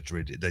Real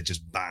Madrid. They're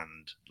just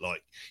banned.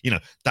 Like, you know,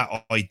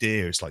 that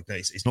idea is like,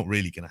 it's not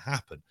really going to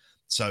happen.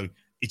 So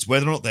it's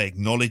whether or not they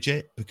acknowledge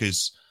it,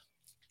 because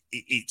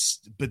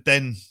but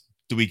then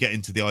do we get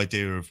into the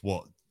idea of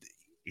what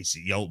is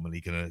he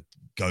ultimately going to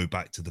go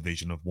back to the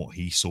vision of what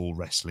he saw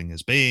wrestling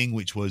as being,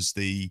 which was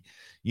he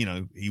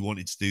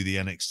wanted to do the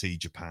NXT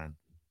Japan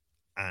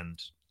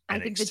and I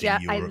think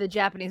the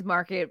Japanese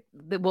market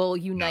that will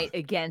unite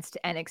against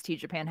NXT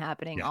Japan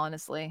happening,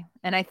 honestly.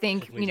 And I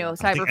think,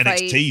 Cyber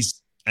Fight...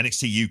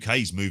 NXT UK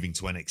is moving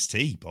to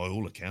NXT by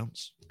all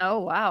accounts. Oh,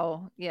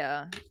 wow.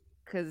 Yeah.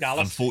 Because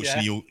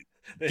unfortunately,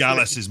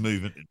 Gallus is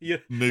moving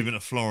to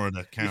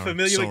Florida. Karen, you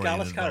familiar with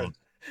Gallus, Karen?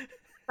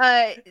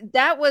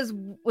 That was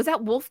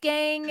that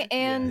Wolfgang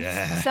and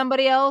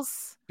somebody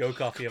else? Go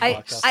Coffee and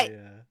Black Coffee.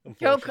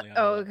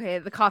 Okay,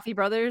 the Coffee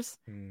Brothers.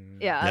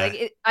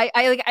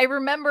 I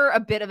remember a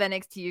bit of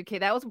NXT UK.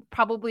 That was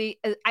probably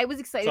I was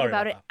excited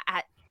about it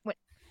I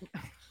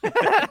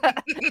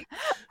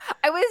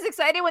was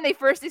excited when they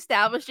first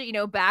established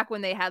it. Back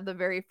when they had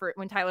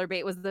when Tyler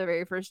Bate was the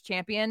very first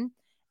champion,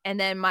 and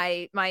then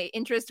my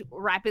interest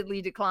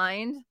rapidly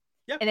declined.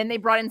 Yep. And then they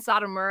brought in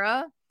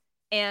Satomura.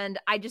 And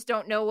I just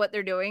don't know what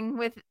they're doing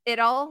with it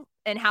all,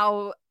 and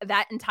how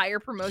that entire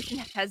promotion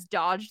has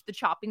dodged the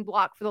chopping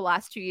block for the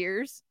last 2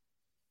 years.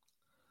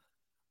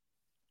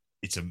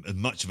 It's a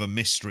much of a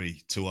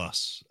mystery to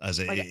us as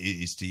it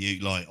is to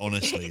you. Like,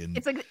 honestly, and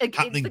it's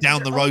happening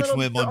down the road from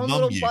where my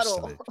mum used to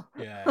live.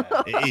 Yeah,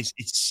 it is.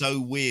 It's so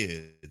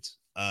weird.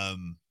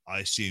 I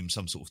assume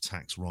some sort of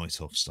tax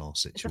write-off style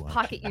situation. It's a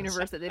pocket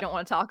universe that they don't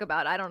want to talk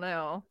about. I don't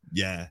know.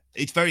 Yeah,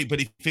 but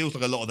it feels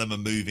like a lot of them are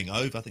moving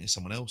over. I think there's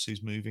someone else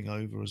who's moving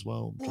over as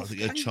well. I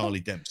think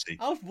Charlie Dempsey.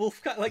 How's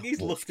Wolfgang? Like, he's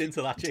looked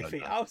into that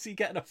JP. How's he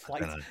getting a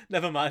flight?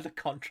 Never mind a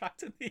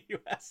contract in the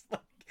US.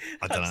 Like,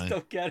 I just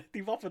don't get it.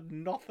 They've offered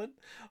nothing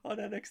on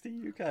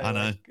NXT UK. I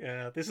know.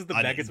 Like, this is the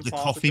negative the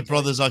part. Coffee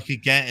Brothers I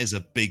could get as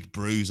a big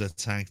bruiser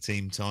tag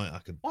team title. I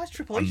could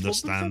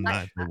understand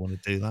that if they want to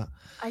do that.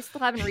 I still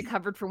haven't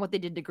recovered from what they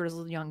did to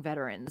Grizzled Young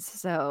Veterans.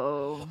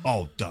 So.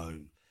 Oh,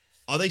 don't.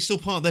 Are they still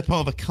part? They're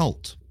part of a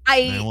cult.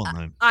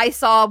 I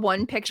saw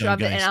one picture of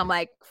it and I'm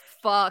like,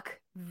 fuck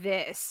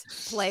this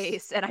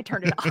place, and I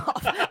turned it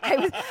off.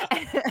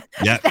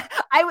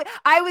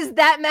 I was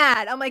that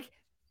mad. I'm like,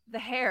 the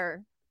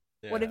hair.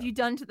 Yeah. What have you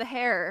done to the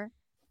hair?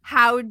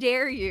 How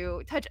dare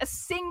you touch a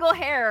single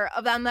hair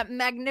of that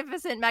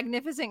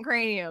magnificent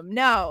cranium?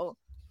 No,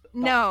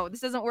 this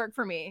doesn't work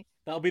for me.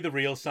 That'll be the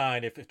real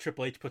sign if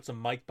Triple H puts a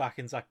mic back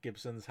in Zach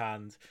Gibson's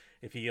hand.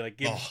 If he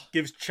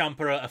gives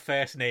Ciampa a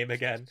first name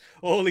again,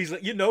 all he's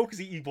like, because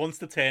he wants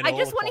to turn. I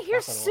just want to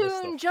hear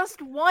soon,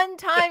 just one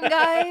time,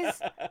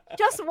 guys,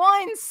 just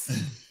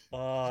once.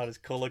 Oh, his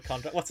coloured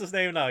contract. What's his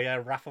name now?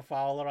 Yeah, Rafa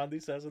Fowler. Andy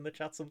says in the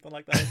chat something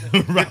like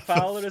that. Rip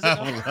Fowler, is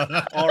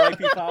it?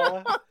 R.I.P.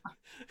 Fowler.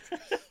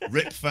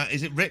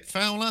 Is it Rip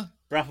Fowler?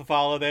 Rafa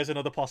Fowler. There's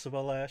another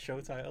possible show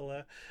title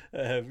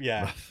there.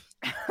 Yeah,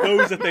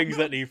 those are things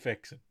that need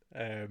fixing.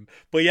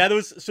 But yeah, there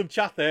was some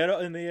chat there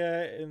in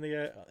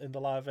the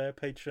live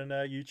Patreon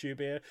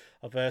YouTube here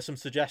of some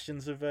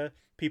suggestions of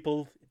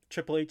people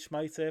Triple H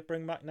might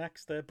bring back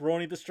next.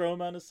 Brawny the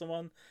Strowman is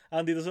someone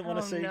Andy doesn't want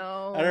to see.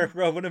 No. Eric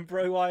Rowan and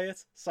Bray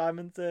Wyatt.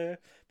 Simon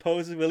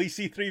poses. Will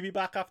EC3 be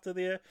back after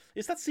the?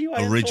 Is that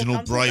CYM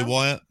original Bray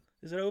Wyatt?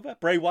 Is it over?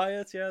 Bray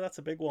Wyatt, yeah, that's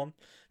a big one.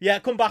 Yeah,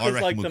 come back as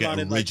like the man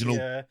in like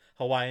the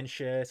Hawaiian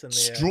shirt and the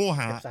straw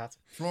hat,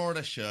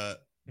 Florida shirt.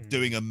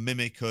 Doing a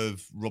mimic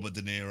of Robert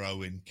De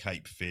Niro in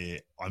Cape Fear,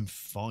 I'm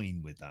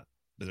fine with that.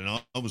 But then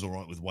I was all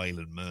right with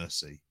Waylon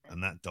Mercy,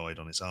 and that died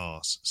on its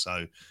arse.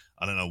 So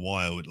I don't know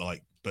why I would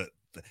like. But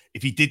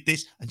if he did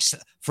this, and just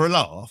for a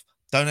laugh,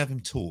 don't have him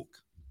talk.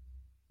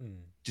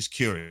 Just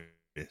curious.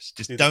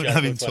 Just don't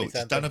have him talk.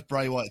 Just don't have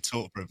Bray Wyatt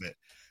talk for a bit.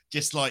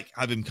 Just like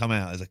have him come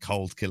out as a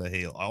cold killer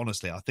heel.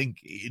 Honestly, I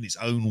think in its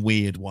own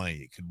weird way,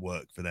 it could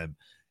work for them.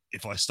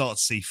 If I start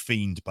to see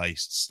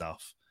Fiend-based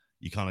stuff,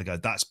 you kind of go,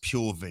 that's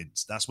pure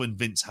Vince. That's when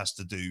Vince has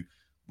to do,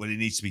 when it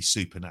needs to be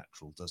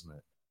supernatural, doesn't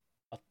it?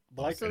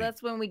 So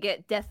that's when we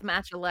get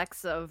Deathmatch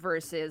Alexa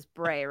versus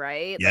Bray,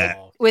 right? Yeah.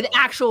 Like, with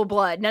actual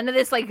blood. None of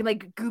this like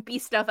goopy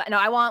stuff. No,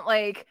 I want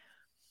like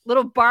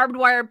little barbed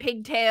wire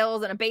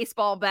pigtails and a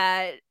baseball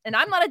bat. And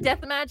I'm not a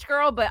deathmatch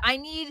girl, but I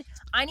need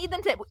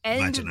them to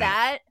end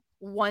that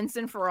once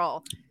and for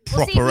all.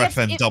 Proper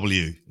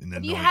FMW in the 90s.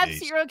 If you have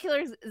serial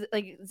killers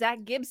like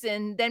Zach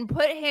Gibson, then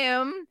put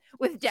him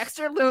with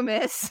Dexter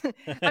Lumis.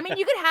 I mean,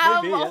 you could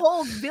have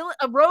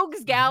a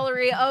rogues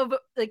gallery of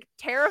like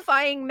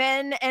terrifying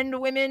men and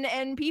women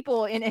and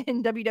people in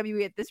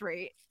WWE at this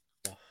rate.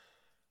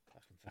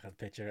 can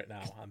picture it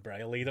now. And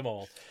Bray will lead them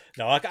all.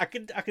 No, I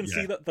can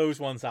see that those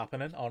ones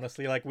happening.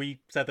 Honestly, like we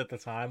said at the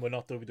time, we're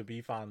not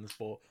WWE fans,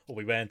 but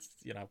we weren't,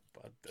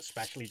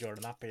 especially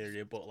during that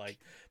period. But like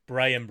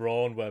Bray and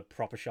Braun were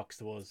proper shocks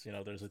to us.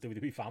 There's a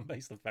WWE fan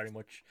base that very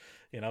much,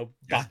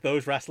 backed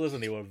those wrestlers,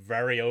 and they were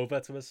very over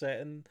to a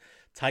certain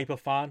type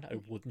of fan.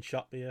 It wouldn't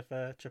shock me if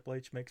Triple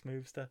H makes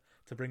moves to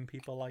bring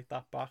people like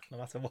that back, no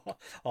matter what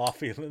our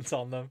feelings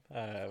on them.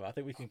 I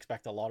think we can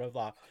expect a lot of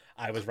that.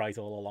 I was right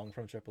all along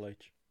from Triple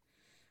H.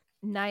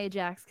 Nia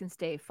Jax can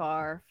stay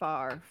far.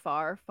 She'll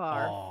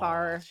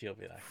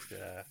be next.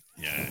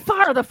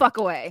 Far the fuck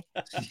away.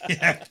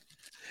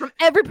 From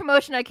every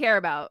promotion I care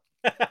about.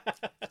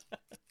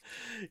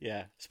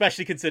 Yeah,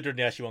 especially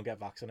considering she won't get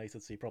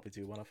vaccinated, so you probably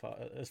do want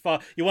to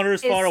you want her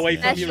as far away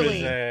from you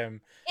as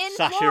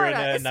Sasha Florida,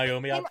 and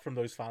Naomi out from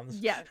those fans.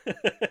 Yeah,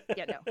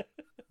 no.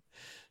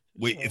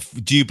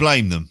 Do you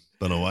blame them?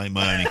 By the way,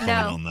 my only comment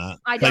on that.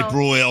 They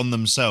brought it on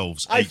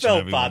themselves. I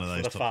felt bad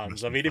for the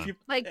fans. I mean, if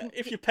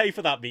you pay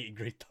for that meet and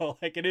greet, though,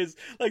 like it is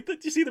like, do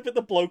you see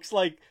the blokes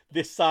like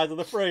this side of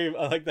the frame,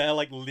 and like they're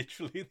like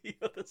literally the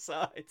other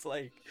side? It's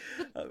like,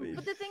 but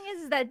the thing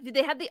is that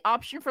they had the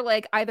option for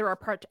like either a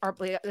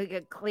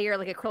a clear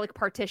like acrylic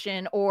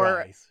partition,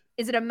 or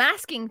is it a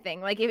masking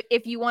thing? Like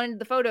if you wanted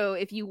the photo,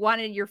 if you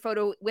wanted your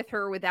photo with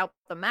her without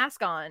the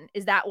mask on,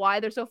 is that why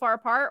they're so far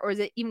apart, or is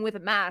it even with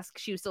a mask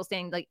she was still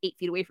standing like 8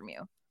 feet away from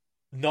you?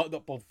 Not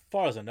but as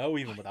far as I know,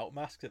 even without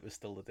masks, it was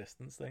still the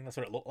distance thing. That's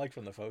what it looked like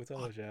from the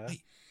photos. Yeah.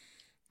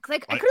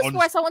 Like I could have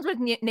swore I saw ones with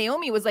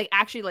Naomi was like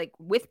actually like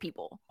with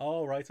people.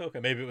 Oh right,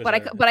 okay, maybe it was. But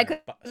I could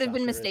have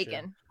been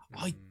mistaken.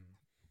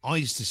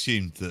 I just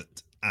assumed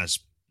that, as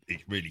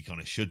it really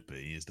kind of should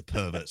be, is the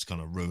perverts kind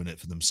of ruin it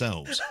for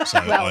themselves. So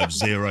I have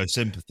zero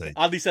sympathy.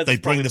 Andy said they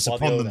bring this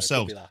upon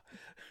themselves.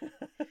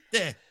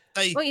 Yeah.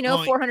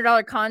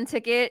 $400 con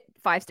ticket,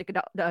 $5 stick of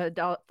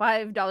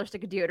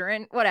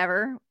deodorant,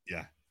 whatever.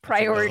 Yeah.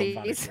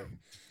 Priorities.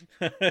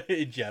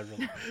 In general.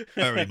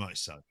 Very much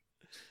so.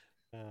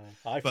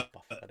 I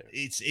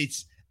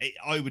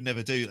would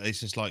never do that. It's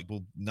just like,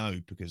 well,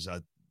 no, because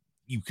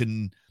you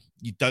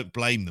don't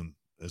blame them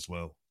as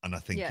well. And I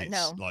think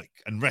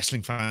and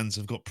wrestling fans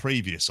have got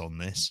previous on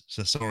this.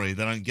 So sorry,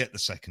 they don't get the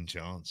second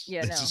chance.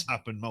 This has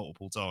happened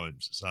multiple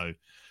times. So,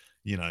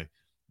 but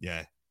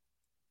they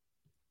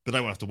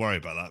won't have to worry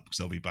about that because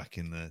they'll be back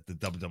in the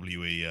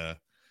WWE.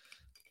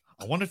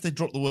 I wonder if they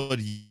drop the word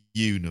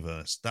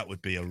universe. That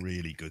would be a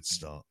really good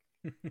start.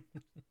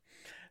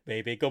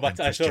 Maybe go back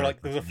to. I saw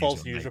like there was a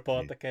false news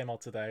report that came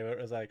out today where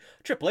it was like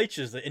Triple H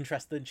is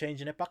interested in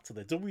changing it back to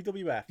the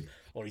WWF,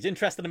 or he's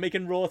interested in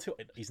making Raw too.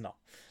 He's not.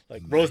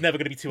 Like Raw's never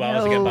going to be 2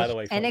 hours again. By the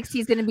way,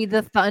 NXT's going to be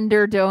the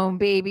Thunderdome,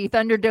 baby.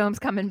 Thunderdome's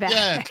coming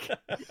back.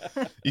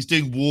 Yeah. He's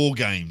doing War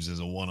Games as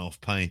a one-off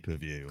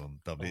pay-per-view on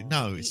WWE.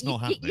 No, it's not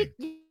happening.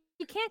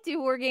 You can't do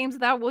War Games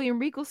without William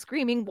Regal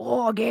screaming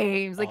War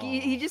Games. Like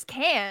you just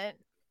can't.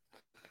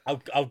 How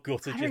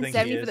gutted do you think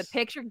he is? For the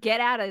picture, get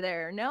out of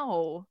there.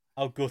 No.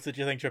 How gutted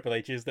do you think Triple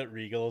H is that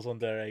Regal's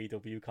under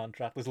AEW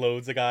contract? There's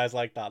loads of guys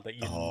like that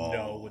you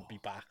know would be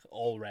back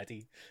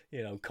already.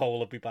 Cole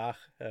would be back.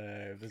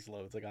 There's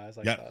loads of guys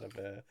like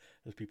that.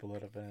 There's people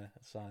that have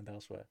signed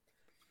elsewhere.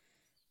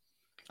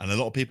 And a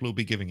lot of people will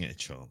be giving it a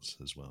chance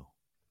as well.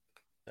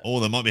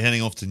 Or they might be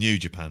heading off to New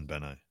Japan,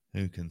 Benno.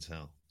 Who can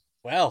tell?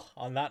 Well,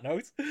 on that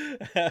note,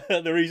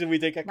 the reason we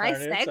did get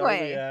Karen nice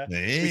segue.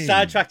 We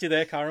sidetracked you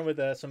there, Karen, with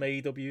some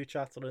AEW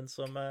chatter and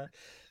some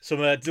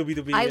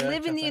WWE. I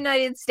live in the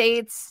United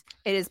States.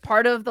 It is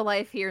part of the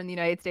life here in the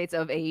United States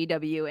of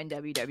AEW and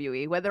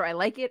WWE, whether I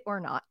like it or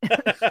not.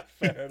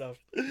 Fair enough.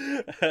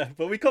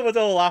 But we covered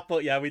all that.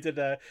 But yeah, we did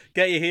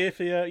get you here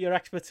for your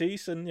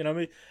expertise, and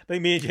I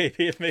think me and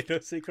JP have made no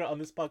secret on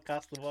this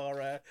podcast of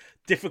our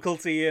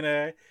difficulty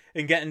in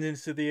getting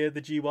into the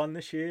G1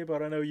 this year.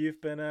 But I know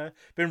you've been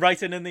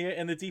writing in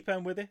the deep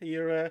end with it.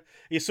 You're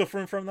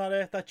suffering from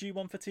that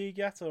G1 fatigue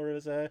yet, or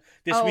is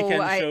this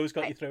weekend shows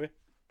got you through it?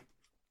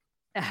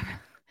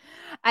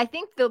 I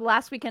think the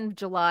last weekend of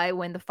July,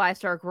 when the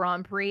 5-Star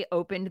Grand Prix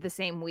opened the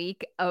same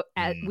week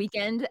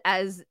weekend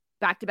as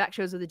back-to-back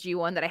shows of the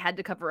G1 that I had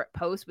to cover at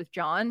post with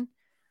John,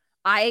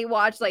 I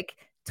watched like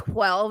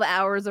 12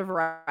 hours of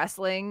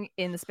wrestling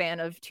in the span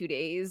of 2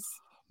 days,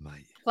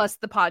 plus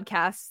the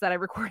podcasts that I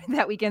recorded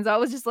that weekend. So I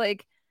was just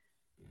like,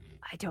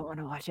 I don't want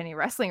to watch any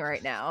wrestling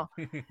right now.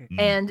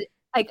 And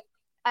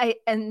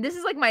and this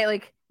is like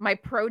my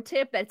pro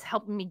tip that's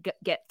helping me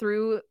get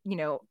through,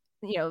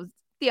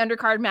 the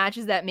undercard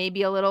matches that may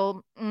be a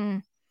little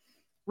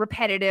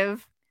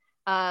repetitive.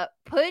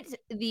 Put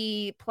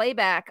the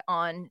playback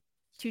on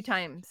 2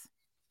 times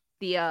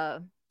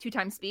the 2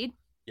 times speed.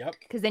 Yep.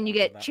 Because then you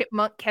get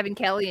Chipmunk Kevin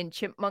Kelly and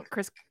Chipmunk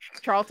Chris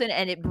Charlton,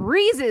 and it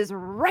breezes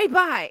right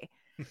by.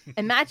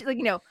 And match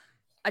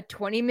a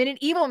 20-minute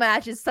Evil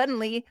match is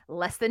suddenly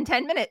less than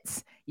 10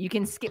 minutes. You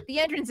can skip the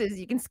entrances,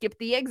 you can skip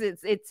the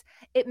exits.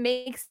 It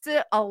makes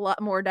it a lot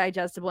more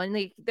digestible.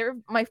 And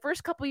my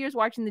first couple years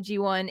watching the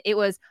G1, it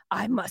was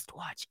I must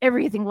watch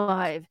everything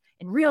live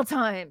in real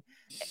time.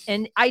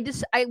 And I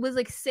was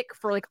like sick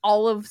for like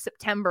all of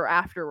September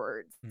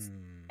afterwards.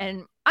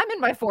 And I'm in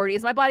my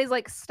 40s. My body's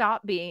like,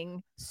 stop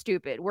being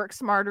stupid. Work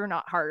smarter,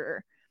 not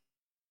harder.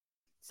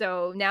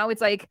 So now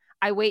it's like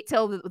I wait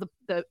till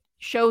the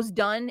show's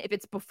done if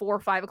it's before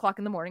 5 o'clock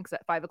in the morning, because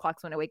at 5 o'clock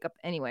is when I wake up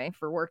anyway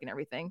for work and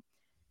everything,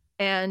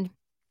 and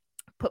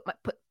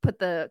put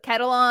the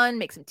kettle on,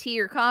 make some tea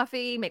or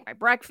coffee, make my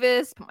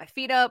breakfast, put my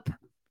feet up,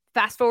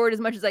 fast forward as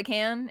much as I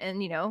can.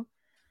 And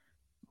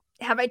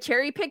have I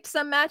cherry picked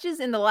some matches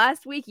in the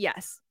last week?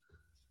 Yes.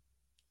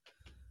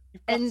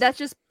 And that's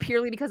just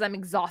purely because I'm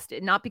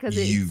exhausted, not because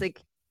it's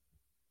like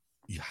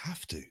you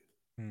have to.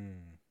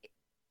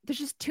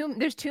 There's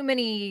too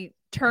many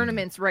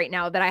tournaments right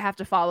now that I have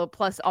to follow,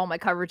 plus all my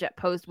coverage at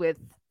Post with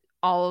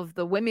all of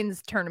the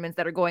women's tournaments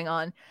that are going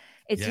on.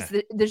 It's just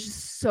there's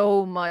just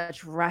so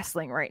much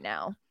wrestling right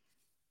now.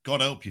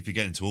 God help you if you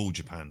get into All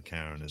Japan,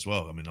 Karen, as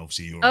well. I mean,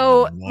 obviously you're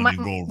on Raw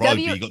Road, but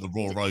you got the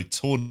Raw Road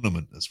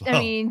tournament as well. I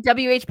mean,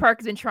 WH Park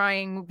has been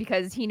trying,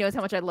 because he knows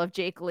how much I love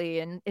Jake Lee,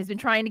 and has been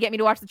trying to get me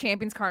to watch the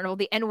Champions Carnival.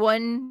 The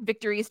N1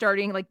 victory is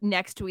starting like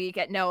next week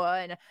at Noah,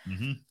 and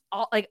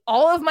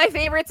all of my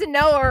favorites in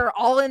Noah are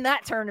all in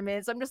that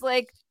tournament. So I'm just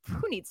like,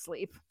 who needs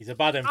sleep? He's a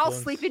bad influence.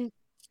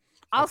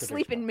 I'll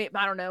sleep in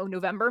I don't know,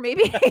 November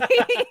maybe.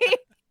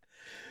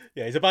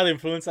 Yeah, he's a bad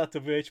influence at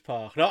WH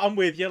Park. No, I'm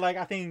with you. Like,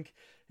 I think,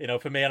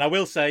 for me, and I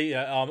will say,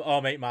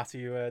 our mate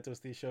Matty, who does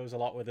these shows a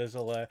lot with us,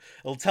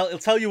 he'll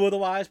tell you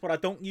otherwise. But I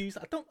don't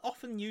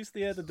often use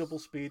the double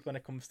speed when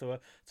it comes to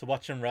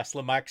watching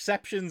wrestling. My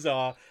exceptions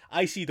are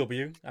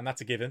ICW, and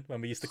that's a given. When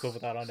we used to cover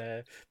that on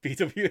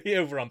BWE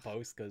over on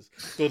Post, because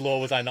good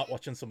lord was I not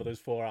watching some of those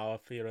 4-hour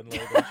Fear and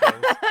Loathing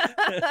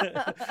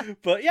shows.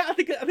 But yeah, I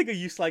think a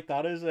use like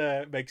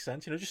that makes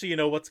sense. Just so you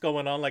know what's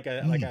going on, like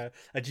a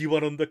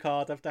G1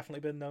 undercard. I've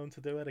definitely been known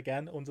to do it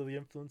again under the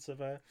influence of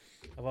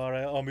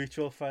our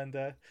mutual friend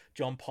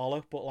John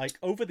Pollock. But like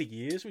over the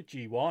years with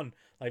G1,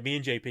 like me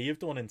and JP have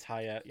done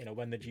entire,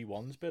 when the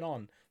G1's been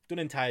on, done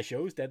entire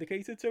shows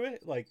dedicated to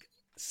it, like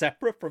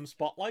separate from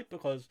Spotlight,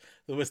 because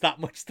there was that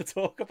much to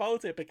talk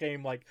about. It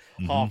became like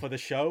half of the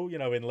show,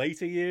 in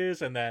later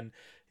years. And then,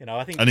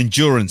 I think an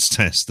endurance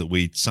test that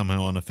we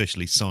somehow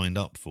unofficially signed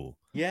up for.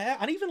 Yeah,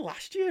 and even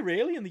last year,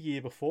 really, and the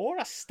year before,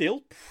 I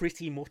still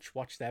pretty much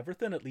watched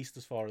everything, at least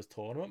as far as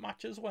tournament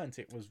matches went.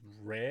 It was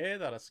rare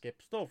that I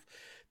skipped stuff.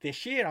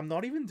 This year, I'm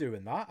not even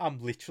doing that. I'm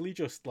literally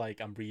just like,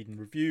 I'm reading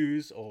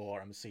reviews,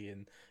 or I'm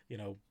seeing,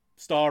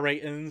 star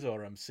ratings,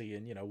 or I'm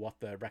seeing, what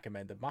the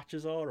recommended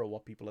matches are, or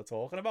what people are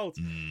talking about,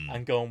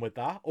 and going with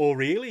that. Or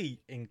really,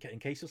 in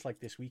cases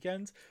like this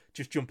weekend,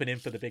 just jumping in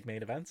for the big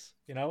main events.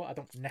 I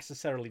don't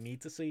necessarily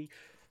need to see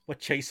what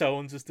Chase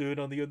Owens is doing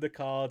on the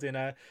undercard in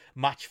a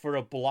match for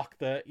a block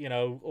that,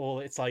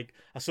 it's like,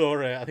 I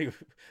saw, I think,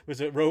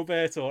 was it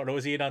Robert, or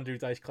was Ian Andrew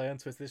Dice Clay on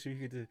Twitter this week,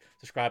 who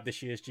described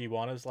this year's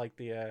G1 as like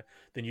the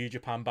New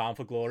Japan Bound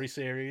for Glory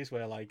series,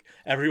 where like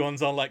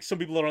everyone's on, like, some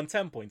people are on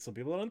 10 points, some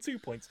people are on 2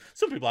 points,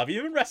 some people haven't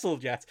even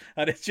wrestled yet,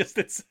 and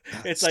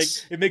it's like,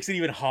 it makes it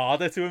even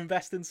harder to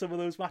invest in some of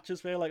those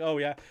matches where like, oh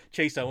yeah,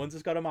 Chase Owens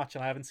has got a match,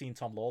 and I haven't seen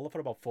Tom Lawler for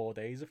about 4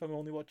 days if I'm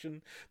only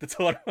watching the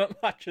tournament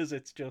matches.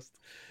 It's just,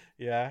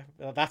 yeah,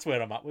 that's where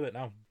I'm at with it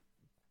now.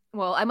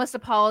 Well, I must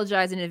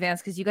apologize in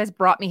advance, because you guys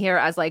brought me here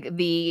as like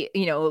the,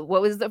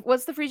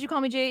 what's the phrase you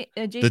call me,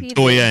 JP? The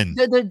doyen.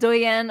 The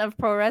doyen of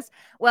pro res.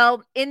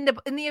 Well, in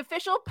the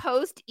official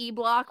Post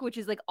e-block, which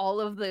is like all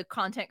of the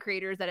content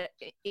creators that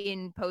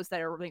in Post that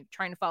are like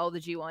trying to follow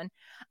the G1,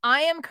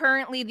 I am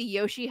currently the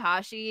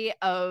Yoshihashi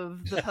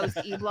of the Post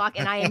e-block,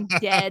 and I am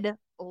dead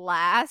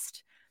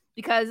last,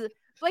 because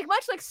like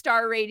much like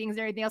star ratings and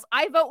everything else,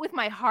 I vote with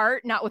my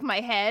heart, not with my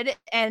head,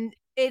 and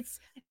it's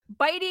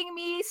biting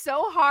me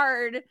so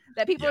hard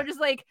that people are just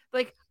like,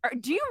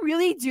 do you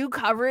really do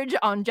coverage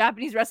on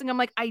Japanese wrestling? I'm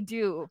like, I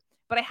do,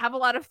 but I have a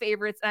lot of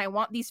favorites, and I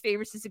want these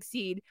favorites to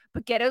succeed.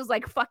 But Ghetto's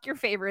like, fuck your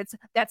favorites.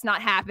 That's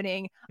not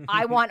happening.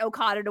 I want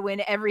Okada to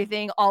win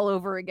everything all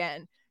over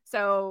again.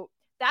 So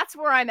that's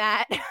where I'm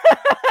at.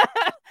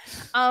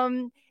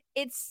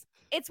 It's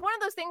one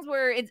of those things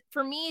where it's,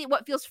 for me,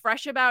 what feels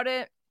fresh about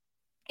it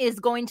is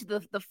going to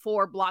the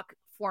 4-block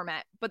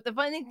format. But the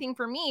funny thing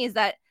for me is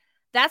that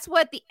that's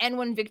what the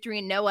N1 victory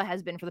in Noah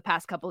has been for the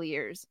past couple of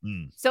years.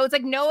 So it's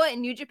like Noah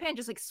and New Japan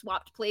just like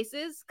swapped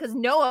places, because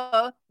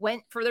Noah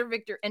went for their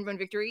N1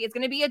 victory. It's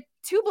going to be a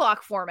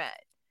 2-block format.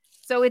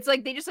 So it's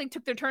like they just like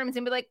took their tournaments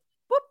and be like,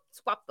 whoop,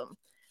 swap them.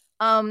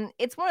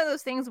 It's one of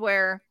those things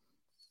where,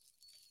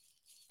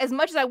 as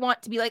much as I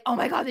want to be like, oh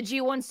my God, the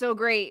G1's so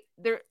great,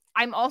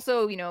 I'm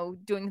also,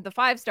 doing the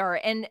 5-star.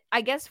 And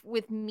I guess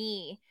with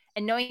me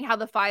and knowing how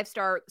the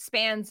 5-star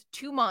spans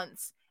 2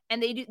 months,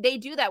 and they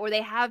do that where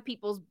they have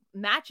people's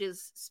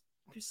matches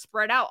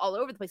spread out all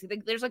over the place.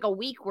 There's like a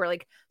week where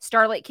like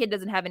Starlight Kid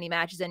doesn't have any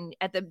matches, and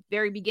at the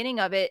very beginning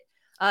of it,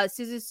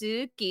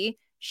 Suzuki,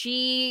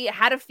 she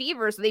had a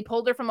fever, so they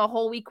pulled her from a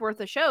whole week worth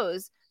of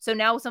shows. So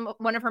now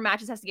one of her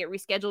matches has to get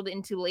rescheduled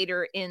into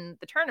later in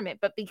the tournament.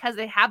 But because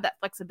they have that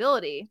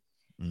flexibility,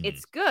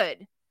 it's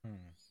good.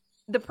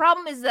 The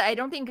problem is that I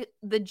don't think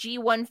the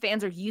G1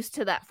 fans are used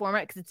to that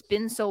format because it's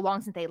been so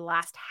long since they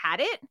last had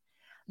it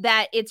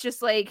that it's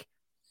just like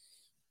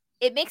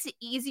it makes it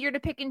easier to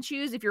pick and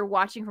choose if you're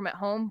watching from at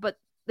home. But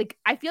like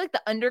I feel like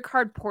the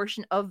undercard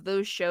portion of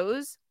those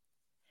shows,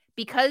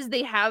 because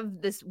they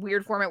have this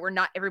weird format where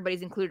not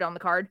everybody's included on the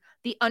card,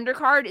 the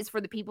undercard is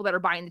for the people that are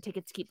buying the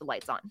tickets to keep the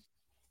lights on.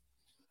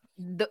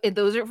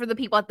 Those are for the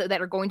people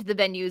that are going to the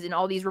venues in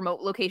all these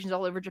remote locations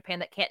all over Japan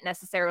that can't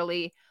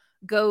necessarily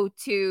go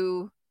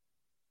to.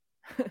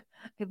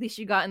 At least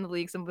you got in the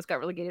league. Some of us got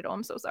relegated. Oh,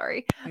 I'm so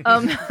sorry.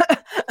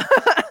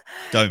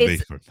 Don't be.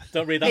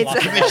 Don't read that.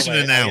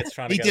 Commissioner now.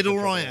 He did all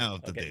right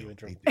out of the deal.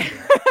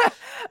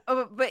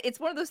 But it's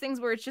one of those things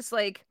where it's just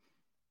like,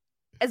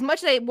 as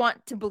much as I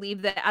want to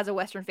believe that as a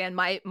Western fan,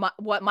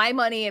 what my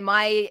money and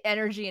my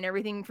energy and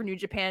everything for New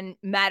Japan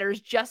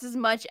matters just as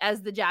much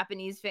as the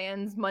Japanese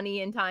fans'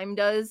 money and time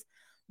does.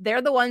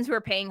 They're the ones who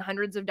are paying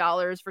hundreds of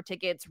dollars for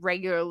tickets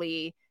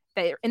regularly.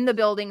 They're in the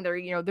building.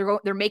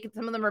 They're making,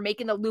 some of them are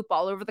making the loop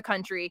all over the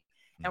country,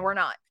 and we're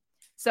not.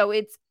 So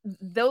it's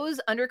those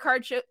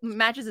undercard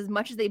matches, as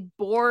much as they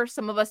bore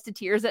some of us to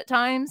tears at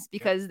times,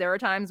 because there are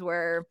times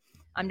where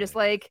I'm just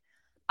like,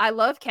 I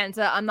love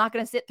Kenta. I'm not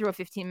going to sit through a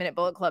 15-minute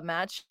Bullet Club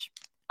match.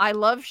 I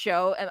love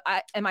Sho.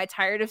 Am I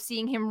tired of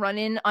seeing him run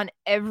in on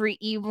every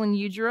Evil and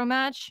Yujiro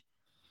match?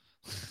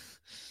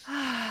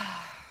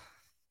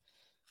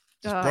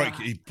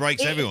 He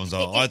breaks everyone's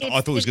heart. I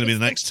thought it was going to be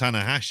the next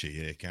Tanahashi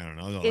here, Karen.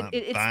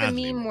 It's the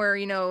meme where,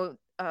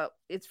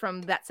 it's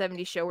from that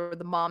 70s show where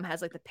the mom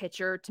has like the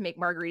pitcher to make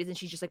margaritas and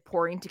she's just like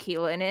pouring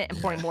tequila in it and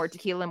pouring more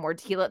tequila and more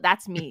tequila.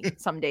 That's me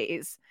some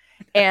days.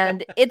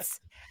 And it's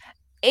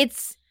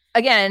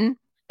again,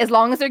 as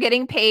long as they're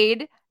getting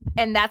paid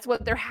and that's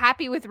what they're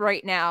happy with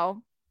right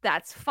now,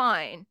 that's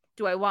fine.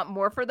 Do I want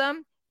more for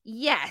them?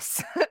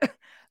 Yes.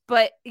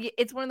 But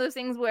it's one of those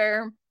things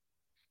where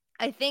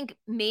I think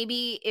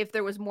maybe if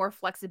there was more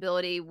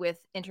flexibility with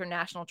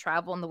international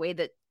travel and the way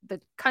that the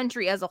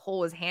country as a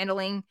whole is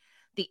handling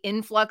the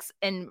influx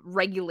and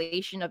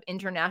regulation of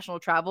international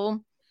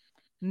travel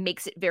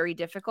makes it very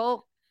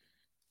difficult.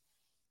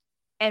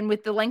 And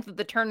with the length of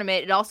the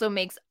tournament, it also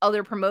makes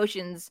other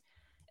promotions,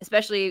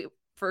 especially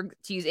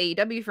to use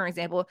AEW, for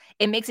example,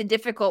 it makes it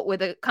difficult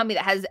with a company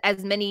that has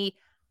as many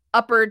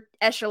upper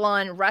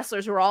echelon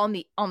wrestlers who are all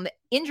on the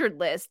injured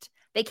list.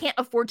 They can't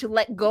afford to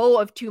let go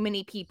of too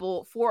many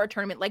people for a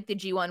tournament like the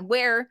G1,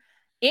 where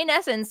in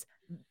essence,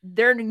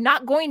 they're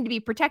not going to be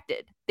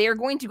protected. They are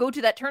going to go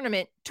to that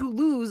tournament to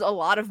lose a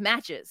lot of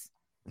matches.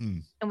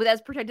 And with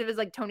as protective as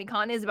like Tony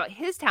Khan is about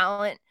his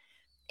talent,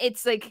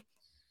 it's like,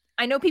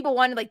 I know people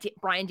wanted like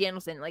Bryan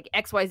Danielson, like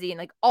XYZ, and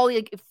like all the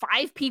like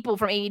 5 people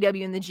from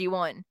AEW in the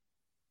G1.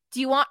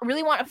 Do you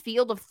really want a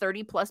field of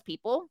 30 plus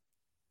people?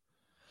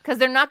 Because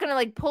they're not going to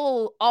like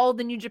pull all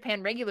the New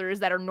Japan regulars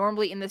that are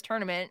normally in this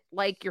tournament,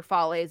 like your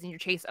Fales and your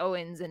Chase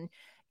Owens and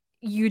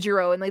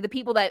Yujiro and like the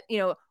people that,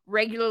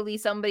 regularly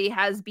somebody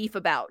has beef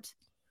about,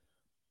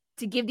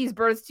 to give these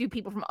berths to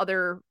people from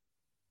other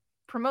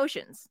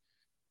promotions.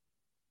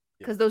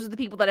 Because those are the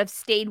people that have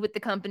stayed with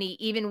the company,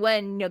 even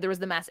when, there was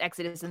the mass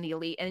exodus in the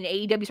Elite and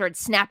AEW started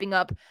snapping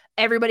up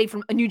everybody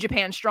from a New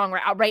Japan Strong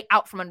right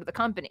out from under the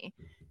company.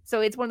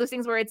 So it's one of those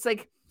things where it's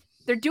like,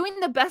 they're doing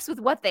the best with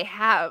what they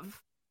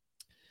have.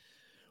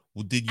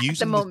 Well, at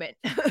the moment.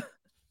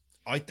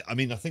 I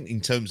think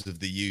in terms of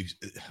the use,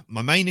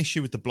 my main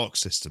issue with the block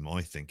system,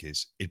 I think,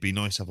 is it'd be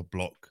nice to have a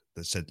block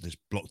that said there's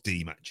block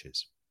D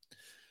matches,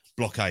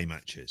 block A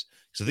matches.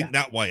 So I think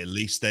that way, at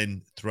least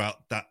then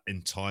throughout that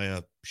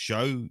entire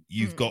show,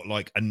 you've got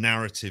like a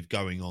narrative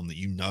going on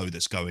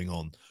that's going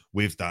on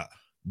with that,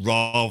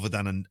 rather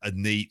than a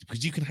need,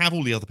 because you can have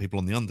all the other people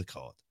on the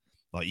undercard.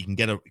 Like you can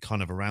get a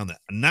kind of around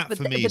that. And that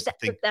for me is the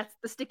thing. That's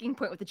the sticking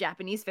point with the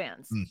Japanese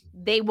fans.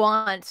 They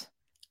want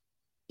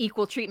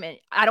equal treatment.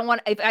 I don't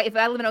want, if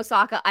I live in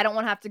Osaka, I don't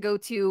want to have to go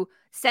to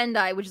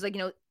Sendai, which is like,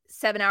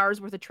 7 hours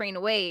worth of train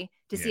away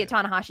to see a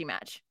Tanahashi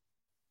match.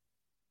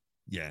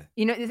 Yeah.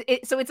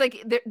 So it's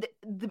like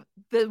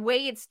the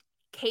way it's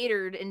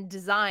catered and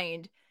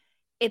designed,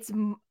 it's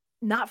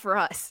not for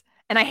us.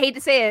 And I hate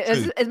to say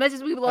it, as much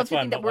as we love to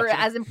think that we're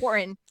as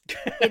important,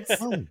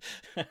 it's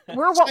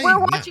we're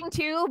watching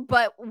too,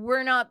 but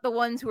we're not the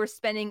ones who are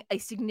spending a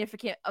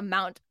significant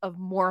amount of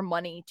more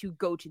money to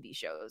go to these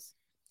shows.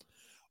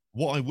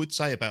 What I would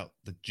say about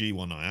the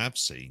G1 I have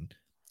seen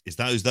is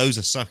those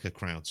Osaka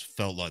crowds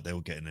felt like they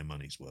were getting their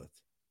money's worth.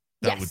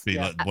 That would be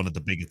like one of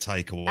the bigger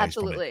takeaways.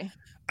 Absolutely. From it.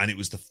 And it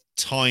was the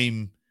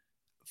time,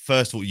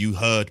 first of all, you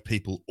heard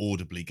people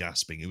audibly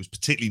gasping. It was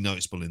particularly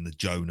noticeable in the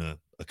Jonah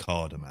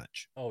Okada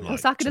match. Oh, like,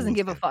 Osaka doesn't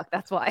give a fuck.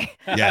 That's why.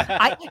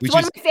 Yeah. It's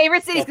one of my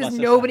favorite cities because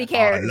nobody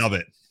cares. I love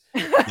it.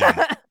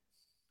 Yeah.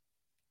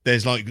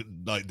 There's like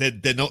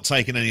they're not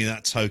taking any of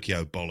that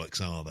Tokyo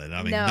bollocks, are they?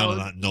 I mean, none of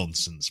that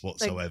nonsense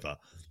whatsoever.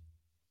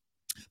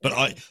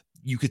 But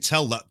you could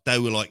tell that they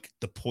were like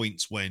the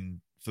points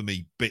when, for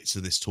me, bits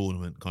of this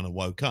tournament kind of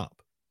woke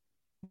up.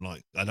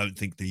 Like, I don't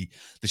think the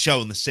show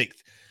on the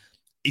 6th,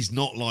 is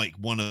not like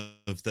one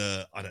of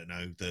the, I don't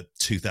know, the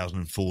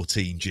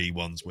 2014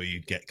 G1s where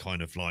you get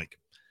kind of like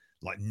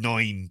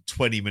 9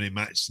 20-minute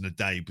matches in a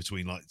day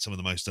between like some of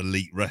the most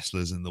elite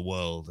wrestlers in the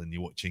world, and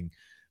you're watching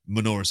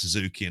Minoru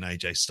Suzuki and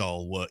AJ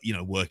Styles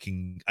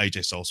working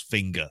AJ Styles'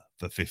 finger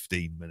for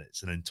 15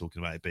 minutes and then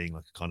talking about it being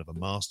like a kind of a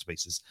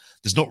masterpiece.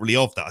 There's not really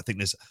of that. I think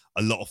there's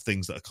a lot of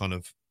things that are kind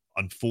of,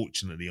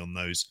 unfortunately, on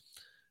those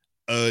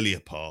earlier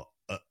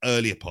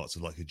parts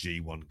of like a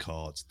G1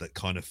 card that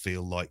kind of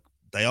feel like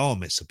they are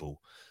missable.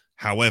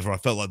 However, I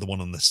felt like the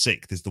one on the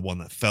 6th is the one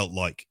that felt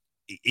like,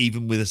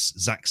 even with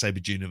Zack Sabre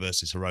Jr.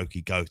 versus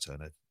Hiroki Goto,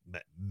 and I've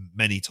met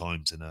many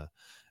times in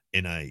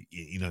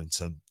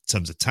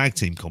terms of tag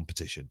team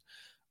competition,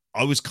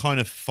 I was kind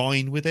of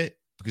fine with it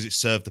because it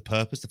served the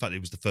purpose. The fact that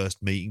it was the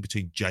first meeting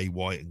between Jay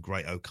White and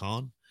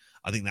Great-O-Khan,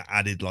 I think that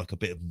added like a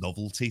bit of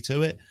novelty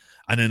to it.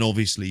 And then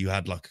obviously you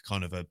had like a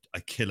kind of a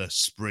killer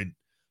sprint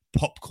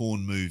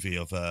popcorn movie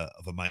of a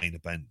main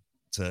event,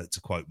 to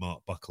quote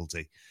Mark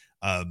Buckledy,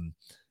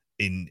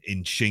 in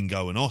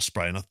Shingo and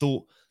Ospreay. And I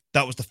thought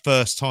that was the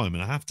first time,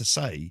 and I have to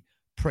say,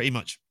 pretty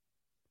much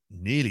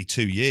nearly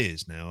 2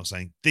 years now,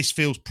 saying this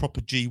feels proper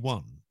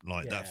G1.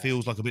 That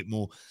feels like a bit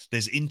more.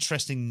 There's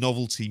interesting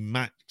novelty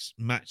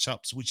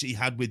matchups, which he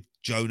had with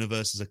Jonah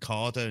versus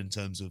Okada in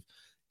terms of,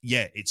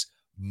 it's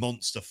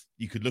monster.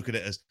 You could look at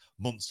it as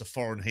monster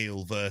foreign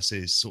heel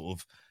versus sort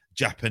of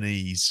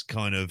Japanese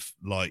kind of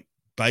like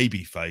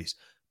baby face.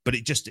 But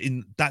it just,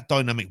 in that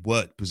dynamic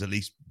worked because at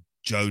least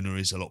Jonah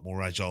is a lot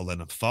more agile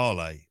than a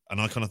Fale. And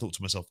I kind of thought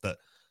to myself that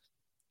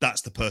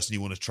that's the person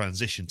you want to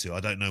transition to. I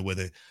don't know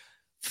whether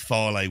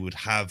Fale would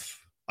have,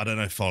 I don't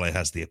know if Fale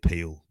has the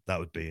appeal. That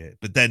would be it.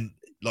 But then,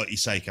 like you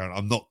say, Karen,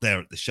 I'm not there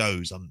at the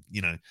shows.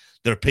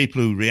 There are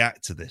people who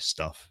react to this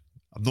stuff.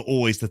 I'm not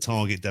always the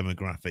target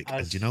demographic.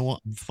 And you know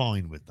what? I'm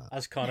fine with that.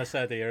 As Connor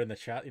said here in the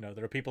chat,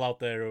 there are people out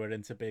there who are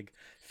into big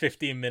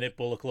 15-minute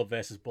Bullet Club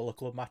versus Bullet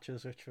Club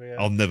matches, which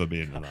I'll never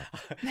be into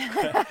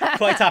that.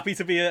 Quite happy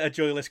to be a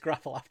joyless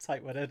grapple app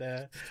type when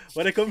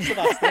it comes to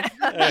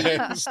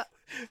that stuff.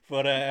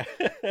 But I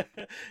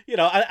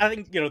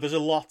think there's a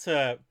lot.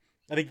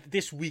 I think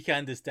this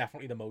weekend is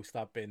definitely the most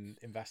I've been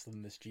invested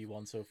in this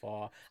G1 so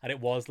far, and it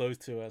was those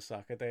 2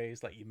 Osaka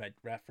days, like you made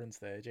reference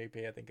there,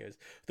 JP. I think it was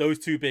those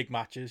 2 big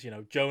matches.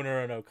 Jonah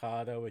and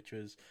Okada, which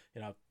was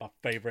my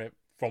favorite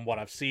from what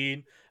I've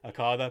seen.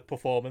 Okada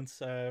performance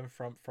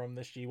from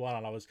this G1,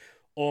 and I was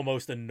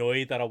almost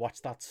annoyed that I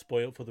watched that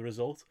spoiled for the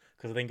result,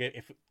 because I think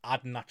if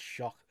adding that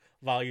shock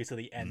value to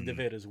the end of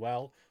it as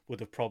well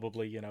would have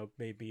probably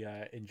maybe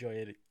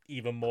enjoyed it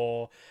even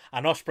more.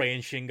 And Ospreay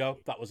and Shingo,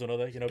 that was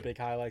another big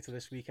highlight of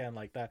this weekend.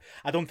 Like that,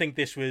 I don't think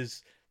this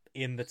was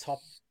in the top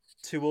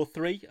 2 or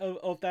 3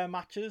 of their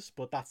matches,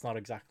 but that's not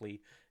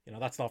exactly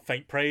that's not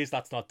faint praise,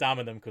 that's not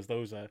damning them, because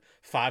those are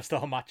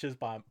 5-star matches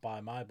by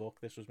my book.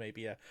 This was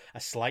maybe a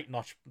slight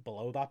notch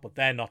below that, but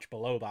their notch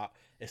below that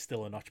is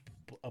still a notch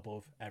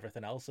above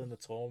everything else in the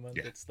tournament.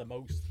 It's the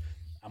most,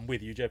 I'm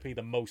with you, JP,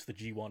 the most the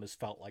G1 has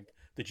felt like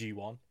the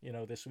G1,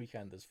 this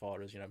weekend, as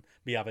far as,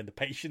 me having the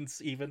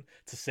patience even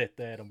to sit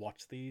there and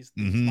watch these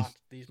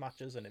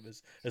matches. And it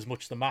was as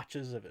much the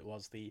matches as it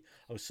was the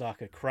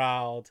Osaka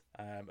crowd,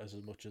 as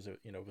much as it,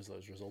 was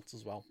those results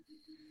as well.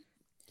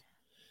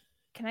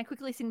 Can I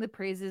quickly sing the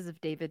praises of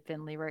David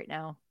Finlay right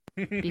now?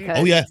 Because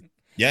oh,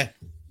 yeah.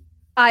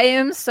 I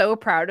am so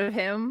proud of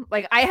him.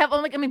 Like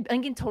I'm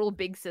in total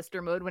big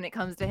sister mode when it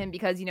comes to him,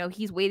 because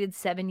he's waited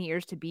 7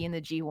 years to be in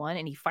the G1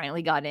 and he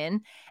finally got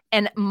in.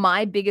 And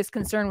my biggest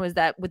concern was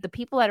that with the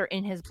people that are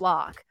in his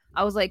block,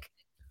 I was like,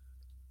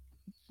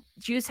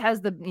 Juice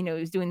has the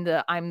he's doing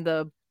the I'm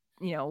the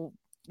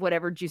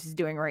whatever Juice is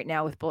doing right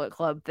now with Bullet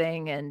Club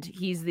thing, and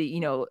he's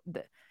the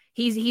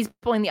He's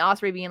pulling the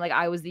Ospreay, being like,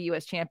 I was the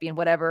U.S. champion,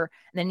 whatever.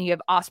 And then you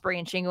have Ospreay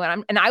and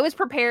Shingo. And I was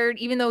prepared,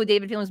 even though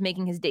David Finlay was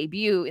making his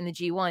debut in the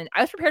G1, I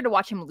was prepared to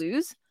watch him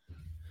lose.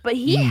 But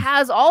he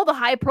has all the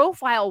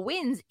high-profile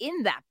wins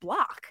in that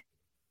block.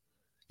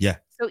 Yeah.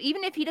 So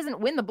even if he doesn't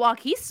win the block,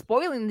 he's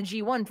spoiling the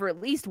G1 for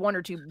at least 1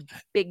 or 2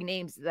 big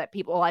names that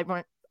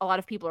a lot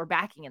of people are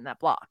backing in that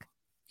block.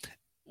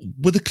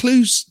 Were the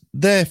clues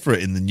there for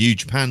it in the New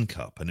Japan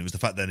Cup? And it was the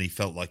fact that he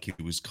felt like he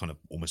was kind of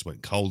almost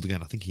went cold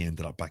again. I think he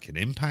ended up back in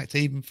Impact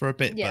even for a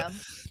bit. Yeah. But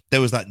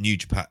there was that New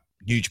Japan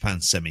New Japan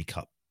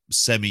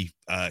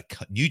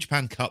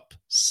Cup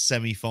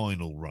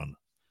semi-final run,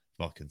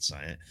 if I can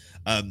say it.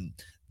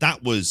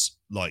 That was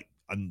like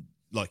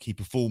he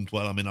performed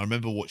well. I mean, I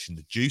remember watching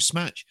the Juice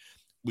match,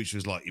 which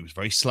was like, it was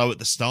very slow at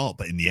the start,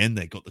 but in the end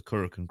they got the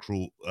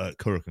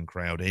Kurikan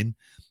crowd in.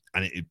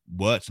 And it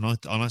worked, and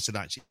I said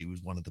actually it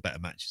was one of the better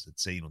matches I'd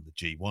seen on the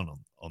G1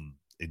 on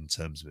in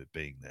terms of it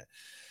being there.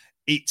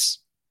 It's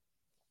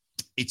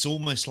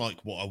almost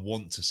like what I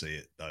want to see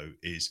it though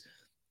is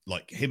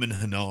like him and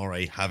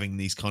Hanare having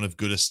these kind of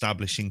good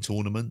establishing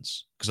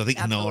tournaments, because I think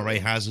Hanare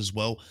has as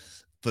well.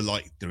 For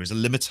like there is a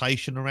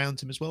limitation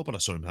around him as well, but I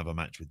saw him have a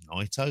match with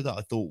Naito that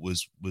I thought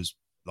was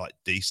like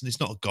decent.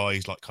 It's not a guy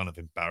who's like kind of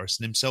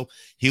embarrassing himself.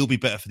 He'll be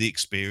better for the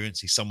experience.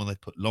 He's someone they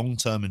put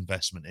long-term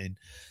investment in.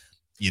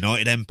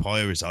 United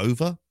Empire is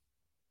over.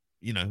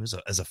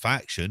 as a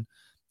faction,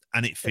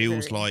 and it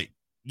feels like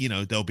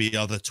there'll be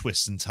other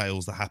twists and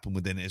tales that happen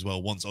within it as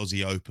well. Once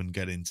Aussie Open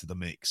get into the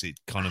mix, it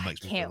kind of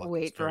makes me can't feel like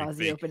wait for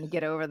Aussie Open to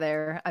get over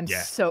there.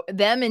 Yeah.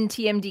 Them and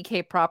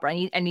TMDK proper.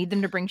 I need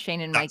them to bring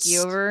Shane and Mikey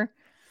over.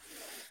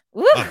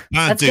 Woo!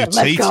 Dude,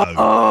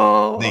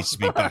 Tito needs to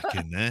be back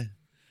in there.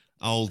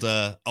 Old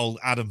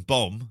Adam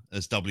Bomb,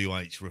 as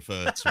WH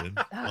referred to him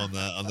on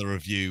the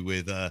review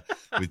with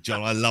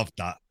John. I loved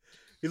that.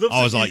 He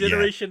loves New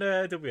Generation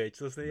WH,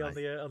 doesn't he,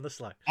 on the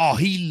Slack? Oh,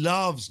 he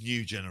loves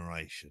New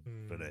Generation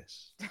for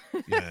this.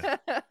 Yeah,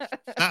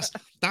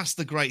 that's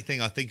the great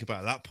thing I think about.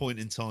 At that point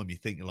in time, you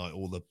think like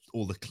all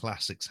the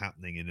classics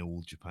happening in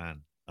all Japan,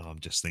 and I'm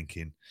just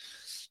thinking,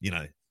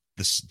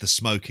 the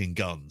Smoking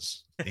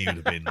Guns. He would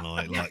have been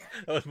like that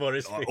was more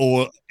his thing.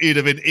 Or he'd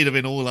have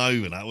been all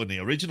over that, wouldn't he?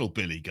 Original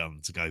Billy Gunn,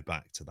 to go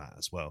back to that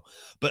as well.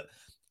 But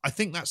I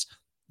think that's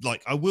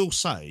like, I will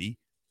say,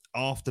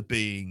 after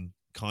being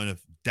kind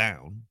of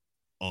down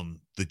on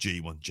the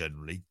G1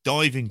 generally,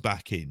 diving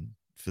back in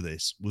for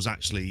this was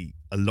actually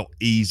a lot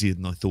easier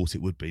than I thought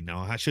it would be. Now,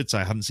 I should say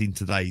I haven't seen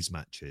today's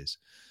matches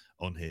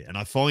on here, and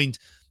I find,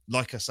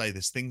 like I say,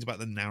 there's things about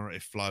the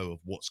narrative flow of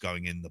what's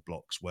going in the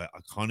blocks where I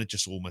kind of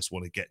just almost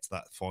want to get to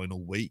that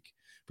final week,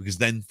 because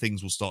then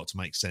things will start to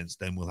make sense.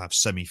 Then we'll have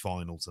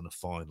semi-finals and a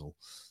final,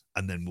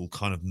 and then we'll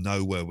kind of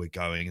know where we're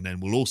going, and then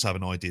we'll also have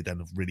an idea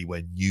then of really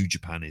where New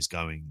Japan is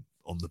going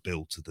on the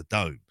build to the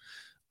Dome.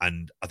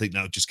 And I think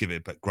that would just give it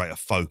a bit greater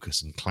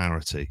focus and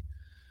clarity.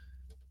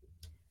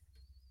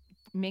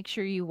 Make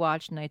sure you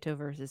watch Naito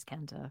versus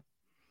Kenta.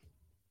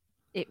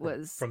 It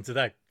was from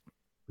today.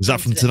 Was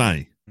that from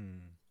today?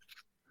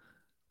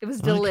 It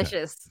was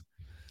delicious. Okay.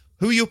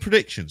 Who are your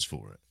predictions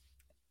for it?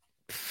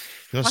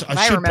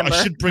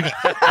 I should bring it.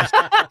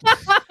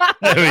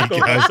 There we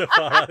go.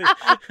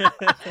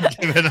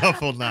 Giving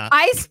up on that.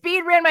 I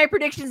speed ran my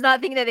predictions,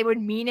 not thinking that they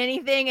would mean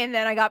anything, and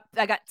then I got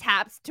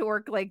tapped to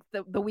work like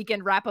the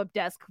weekend wrap up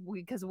desk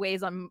because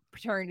Way's on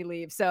paternity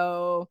leave.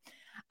 So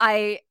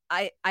I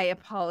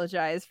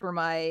apologize for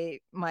my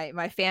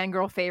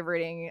fangirl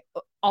favoriting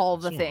all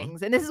the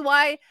things. And this is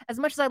why, as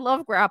much as I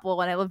love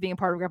Grapple and I love being a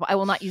part of Grapple, I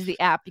will not use the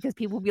app because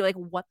people will be like,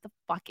 what the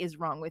fuck is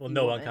wrong with you? Well,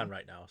 no one can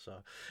right now,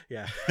 so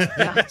yeah.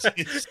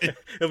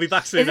 He'll be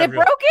back soon. Is it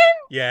broken?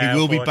 Yeah. He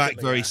will be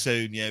back very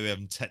soon. Yeah, we're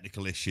having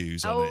technical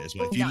issues on it as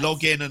well. If you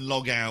log in and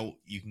log out,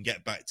 you can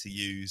get back to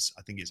use,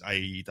 I think it's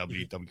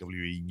AEW,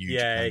 WWE, New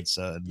Japan,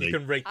 certainly. You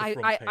can rate the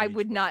front page. I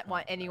would not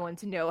want anyone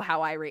to know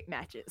how I rate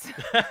matches.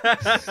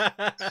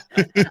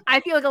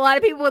 I feel like a lot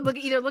of people would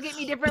either look at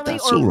me differently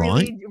or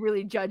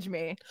really judge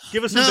me.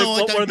 Give us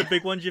what one of the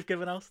big ones you've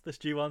given us this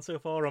G1 so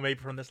far, or maybe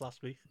from this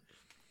last week.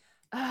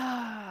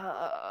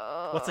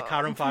 What's a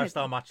Karen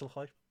 5-star match look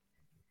like?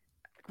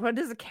 What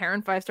is a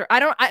Karen 5-star? I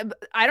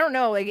don't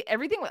know. Like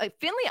everything, like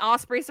Finley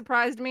Ospreay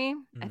surprised me.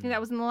 I think that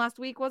was in the last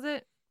week, was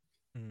it?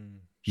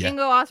 Yeah.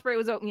 Shingo Ospreay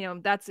was,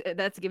 that's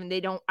a given.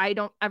 I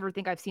don't ever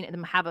think I've seen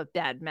them have a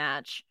bad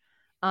match.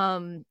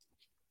 But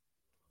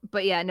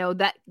yeah, no,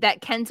 that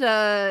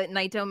Kenta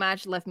Naito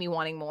match left me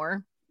wanting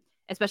more.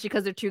 Especially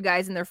because they're two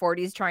guys in their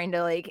 40s trying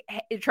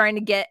to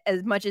get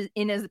as much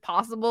as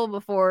possible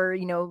before,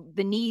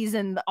 the knees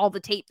and all the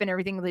tape and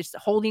everything, just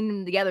holding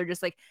them together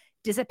just like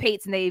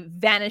dissipates and they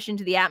vanish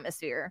into the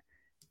atmosphere.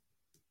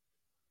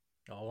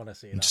 I want to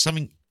see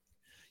that.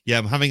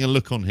 I'm having a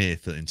look on here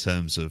in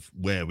terms of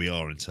where we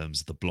are in terms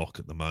of the block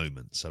at the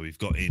moment. So we've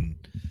got in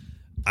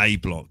A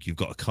block, you've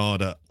got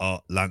Okada,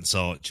 Lance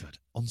Archer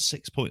on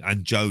 6 points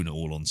and Jonah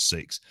all on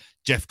 6.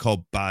 Jeff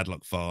Cobb, Bad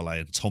Luck Fale,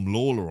 and Tom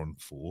Lawler on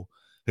 4.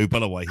 Who, by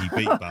the way, he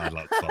beat Bad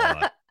Luck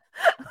Fale.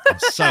 I'm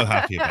so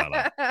happy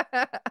about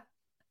that.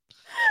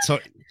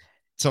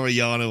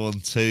 Toriyano on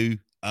 2.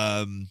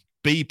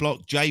 B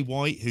block, Jay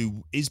White,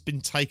 who has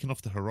been taken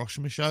off the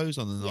Hiroshima shows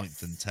on the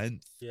 9th and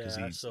 10th. Yeah,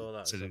 I saw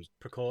that. It's a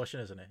precaution,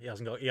 isn't it? He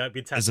hasn't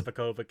been tested for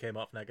COVID, came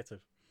off negative.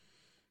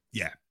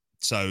 Yeah.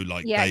 So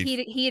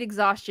heat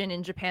exhaustion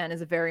in Japan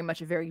is a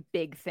very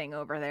big thing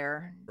over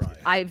there.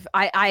 Right.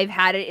 I've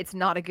had it. It's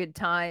not a good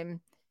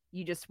time.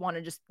 You just want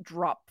to just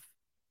drop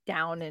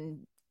down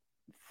and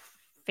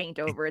faint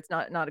over. It's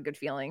not a good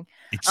feeling.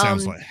 It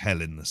sounds like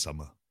hell in the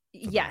summer.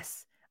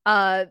 Yes.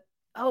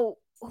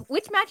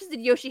 Which matches did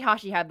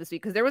Yoshihashi have this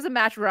week? Because there was a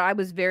match where I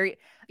was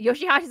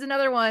Yoshihashi's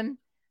another one.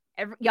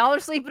 Y'all are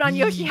sleeping on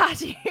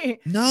Yoshihashi.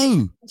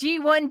 No.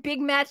 G1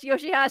 big match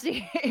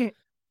Yoshihashi. I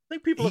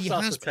think people have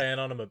started to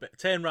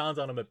turn round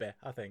on him a bit,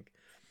 I think.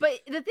 But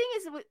the thing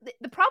is,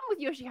 the problem with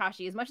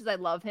Yoshihashi, as much as I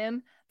love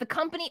him, the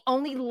company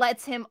only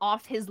lets him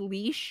off his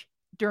leash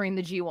during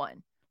the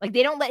G1. Like,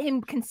 they don't let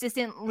him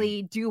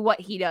consistently do what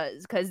he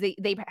does because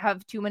they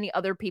have too many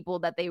other people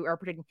that they are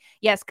predicting.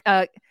 Yes,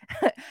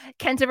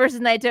 Kenta versus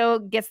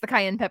Naito gets the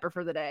cayenne pepper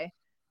for the day.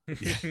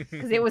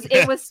 Because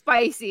it was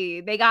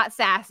spicy. They got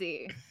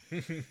sassy.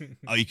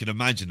 Oh, you can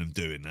imagine them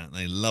doing that.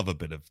 They love a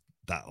bit of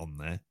that on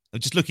there. I'm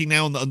just looking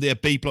now on the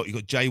B block. You've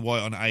got Jay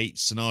White on 8,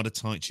 Sanada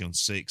Taichi on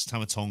 6,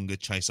 Tamatonga,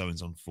 Chase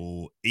Owens on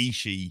 4,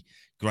 Ishii,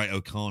 Great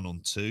O'Khan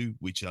on 2,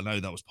 which I know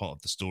that was part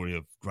of the story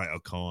of Great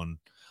O'Khan.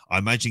 I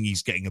imagine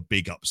he's getting a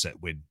big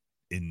upset win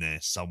in there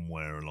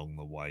somewhere along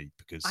the way,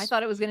 because I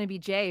thought it was going to be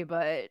Jay,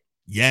 but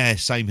yeah,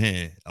 same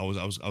here. I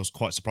was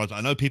quite surprised.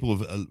 I know people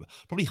were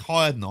probably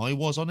higher than I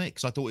was on it,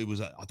 because I thought it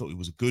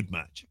was a good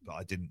match, but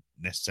I didn't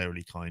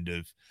necessarily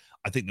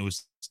I think there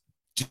was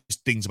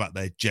just things about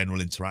their general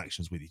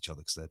interactions with each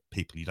other, because they're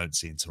people you don't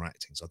see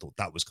interacting. So I thought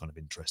that was kind of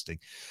interesting.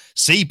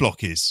 C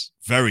block is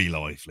very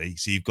lively.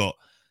 So you've got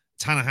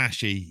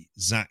Tanahashi,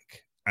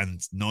 Zack, and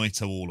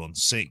Naito all on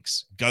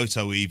 6,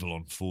 Goto Evil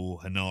on 4,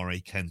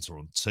 Hanare Kenta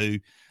on 2,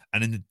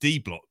 and in the D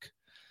block,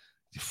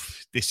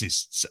 this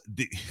is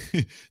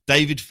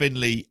David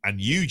Finlay and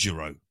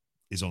Yujiro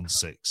is on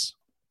 6.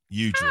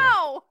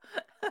 Yujiro.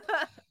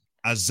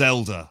 As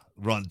Zelda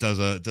does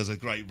a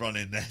great run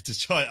in there to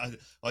try.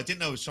 I didn't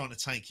know I was trying to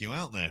take you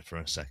out there for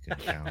a second,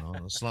 Karen.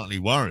 I was slightly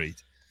worried.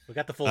 We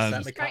got the full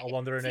set. We can't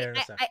wander in here.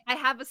 I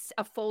have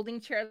a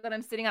folding chair that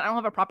I'm sitting on. I don't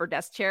have a proper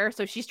desk chair,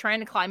 so she's trying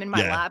to climb in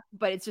my lap,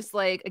 but it's just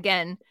like,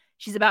 again,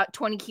 she's about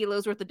 20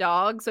 kilos worth of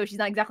dog, so she's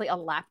not exactly a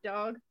lap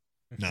dog.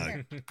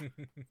 No,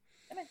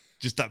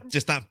 just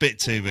that bit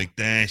too big.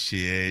 There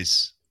she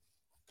is.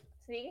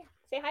 See,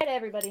 say hi to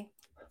everybody.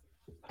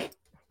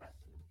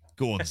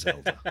 Go on,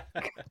 Zelda.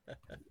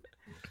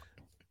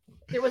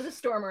 There was a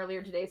storm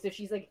earlier today, so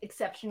she's like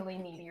exceptionally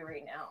needy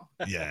right now.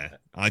 Yeah,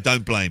 I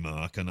don't blame her.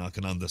 I can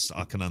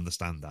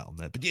understand that on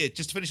there. But yeah,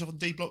 just to finish off on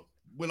D block,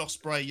 Will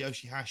Ospreay,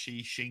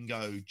 Yoshihashi,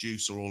 Shingo,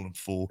 Juice are all on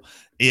 4,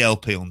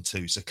 ELP on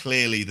 2. So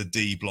clearly the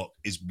D block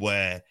is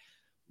where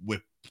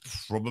we're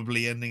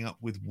probably ending up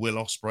with Will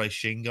Ospreay,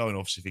 Shingo, and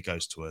obviously if it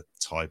goes to a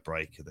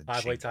tiebreaker, then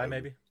 5-way tie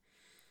maybe.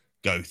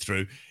 Go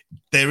through.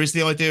 There is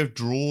the idea of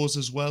draws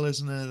as well,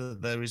 isn't there?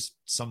 There is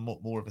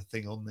somewhat more of a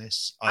thing on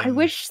this. I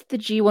wish the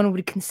G1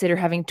 would consider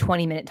having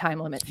 20-minute time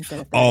limits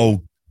instead of 30.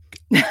 Oh,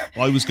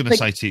 I was going to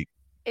say to you,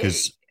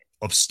 because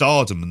of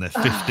Stardom and their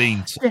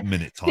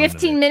 15-minute time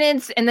 15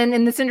 minutes, and then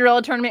in the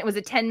Cinderella tournament was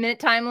a 10-minute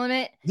time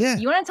limit. Yeah.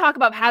 You want to talk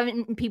about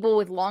having people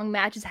with long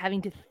matches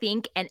having to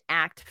think and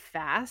act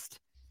fast?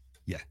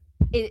 Yeah.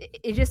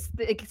 It just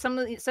some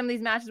of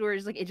these matches where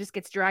it's like it just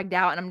gets dragged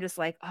out, and I'm just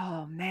like,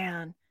 oh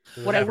man.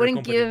 What I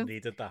wouldn't give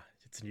needed that.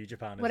 It's New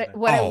Japan.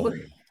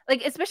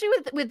 Like especially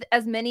with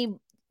as many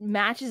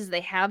matches as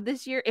they have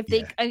this year. If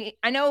they,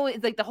 I know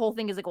it's like the whole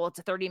thing is like, well, it's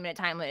a 30-minute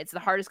time limit. It's the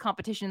hardest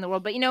competition in the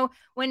world. But you know,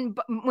 when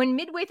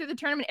midway through the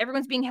tournament,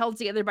 everyone's being held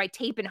together by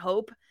tape and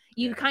hope.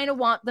 You kind of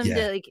want them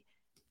to like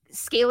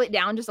scale it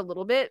down just a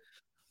little bit.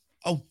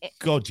 Oh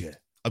God, yeah.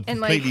 I'm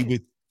completely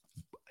with.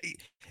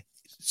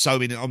 So I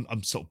mean,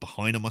 I'm sort of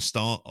behind on my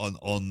start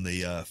on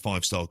the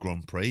 5-star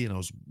Grand Prix,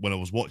 and when I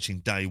was watching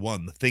day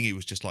one, the thing, it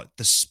was just like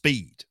the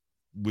speed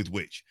with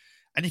which,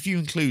 and if you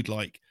include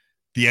like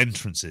the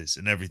entrances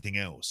and everything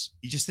else,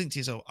 you just think to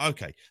yourself,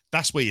 okay,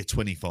 that's where your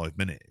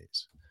 25-minute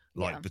is,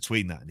 like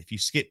between that, and if you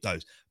skip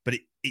those, but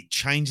it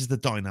changes the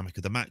dynamic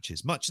of the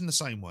matches, much in the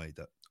same way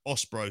that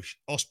Ospreay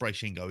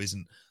Shingo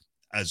isn't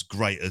as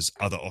great as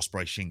other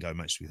Ospreay Shingo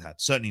matches we've had.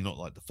 Certainly not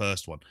like the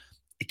first one.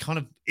 It kind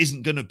of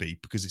isn't going to be,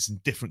 because it's in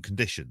different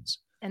conditions.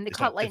 And they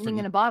caught lightning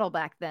in a bottle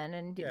back then,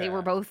 and they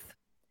were both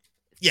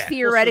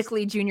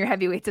theoretically junior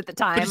heavyweights at the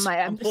time.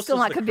 I'm still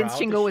not convinced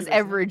Shingo was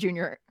ever a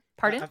junior.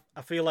 Pardon?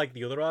 I feel like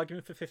the other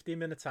argument for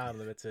 15-minute time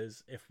limits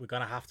is if we're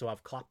going to have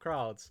clap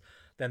crowds,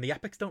 then the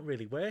epics don't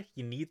really work.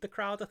 You need the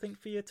crowd, I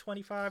think, for your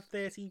 25,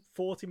 30,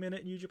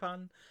 40-minute New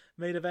Japan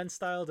main event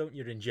style, don't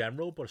you, in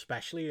general, but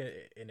especially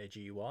in a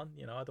G1.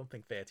 You know, I don't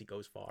think 30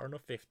 goes far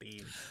enough.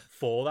 15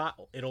 for that.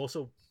 It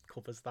also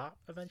covers that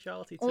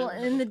eventuality too. Well,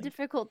 and the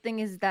difficult thing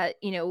is that,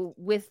 you know,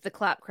 with the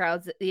clap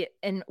crowds,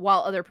 and while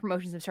other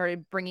promotions have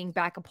started bringing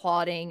back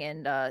applauding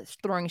and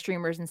throwing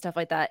streamers and stuff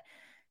like that,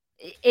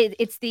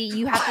 it's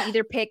you have to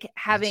either pick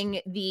having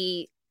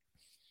the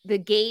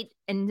gate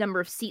and number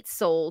of seats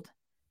sold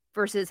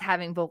versus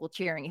having vocal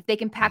cheering. If they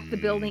can pack the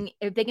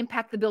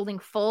building,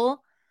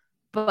 full,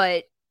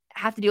 but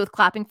have to deal with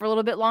clapping for a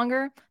little bit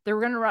longer, they're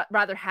going to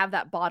rather have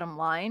that bottom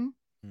line,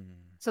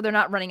 so they're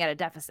not running at a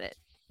deficit.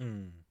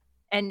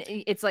 And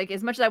it's like,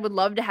 as much as I would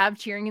love to have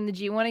cheering in the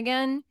G1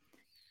 again,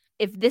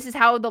 if this is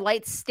how the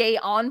lights stay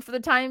on for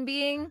the time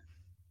being,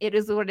 it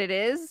is what it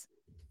is.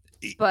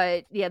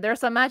 But yeah, there are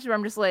some matches where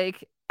I'm just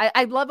like,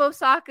 I love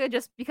Osaka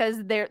just because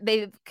they are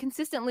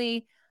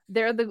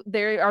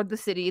the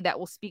city that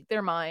will speak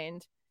their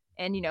mind.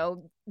 And, you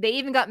know, they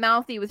even got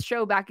mouthy with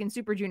Sho back in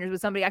Super Juniors when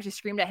somebody actually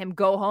screamed at him,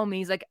 "Go home." And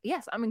he's like,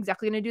 "Yes, I'm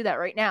exactly going to do that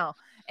right now."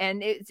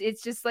 And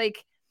it's just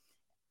like,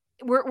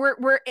 we're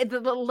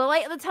the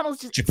light of the tunnel is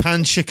just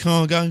Japan,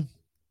 Chicago.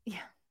 Yeah.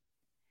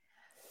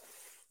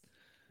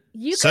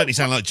 You certainly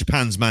sound like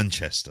Japan's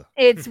Manchester.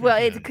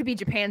 It could be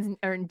Japan's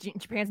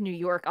New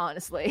York,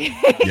 honestly.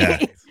 Yeah.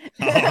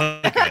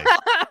 Okay.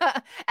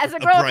 As a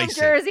girl from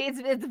Jersey,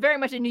 it's very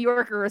much a New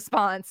Yorker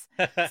response.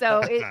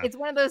 So it's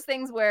one of those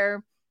things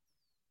where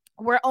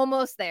we're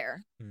almost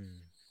there.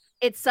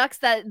 It sucks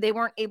that they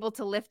weren't able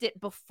to lift it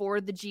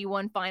before the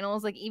G1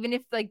 finals. Like, even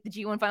if like the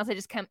G1 finals had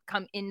just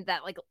come in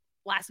that like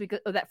last week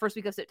or that first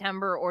week of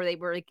September, or they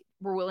were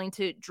willing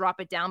to drop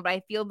it down. But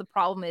I feel the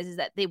problem is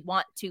that they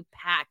want to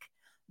pack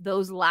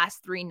those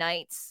last 3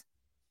 nights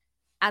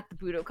at the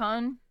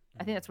Budokan.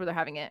 I think that's where they're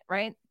having it,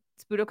 right?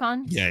 It's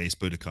Budokan. Yeah, it's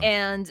Budokan.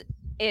 And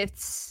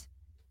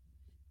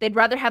they'd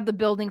rather have the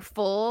building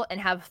full and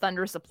have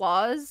thunderous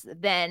applause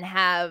than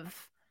have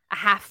a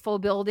half full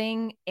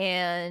building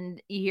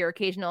and you hear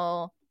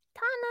occasional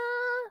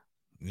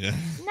Tana,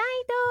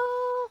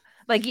 Naito.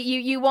 Like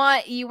you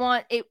want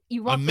it.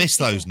 You want. I miss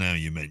those now.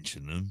 You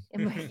mention them.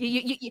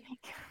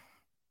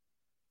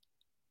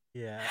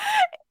 Yeah.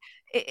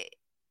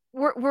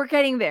 We're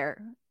getting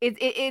there.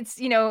 It's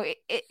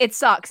it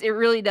sucks. It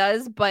really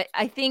does. But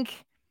I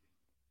think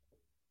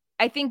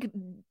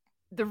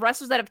the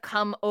wrestlers that have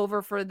come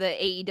over for the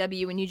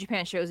AEW and New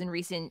Japan shows in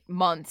recent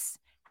months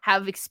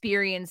have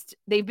experienced.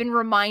 They've been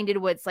reminded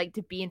what it's like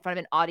to be in front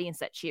of an audience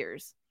that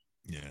cheers.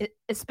 Yeah.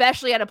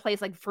 Especially at a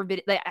place like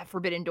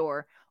Forbidden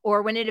Door,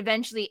 or when it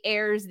eventually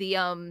airs the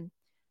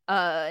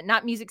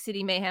not Music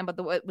City Mayhem, but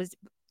the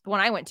one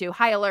I went to,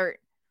 High Alert.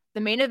 The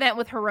main event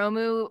with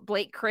Hiromu,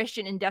 Blake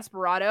Christian, and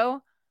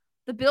Desperado,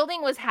 the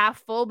building was half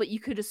full, but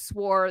you could have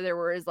swore there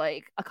was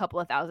like a couple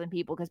of thousand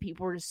people because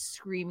people were just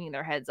screaming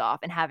their heads off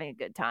and having a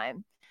good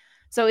time.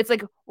 So it's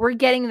like we're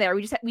getting there.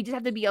 We just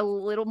have to be a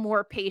little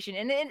more patient,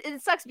 and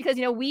it sucks because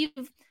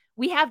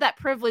we have that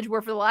privilege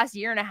where for the last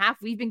year and a half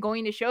we've been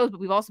going to shows, but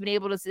we've also been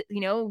able to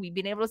we've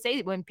been able to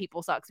say when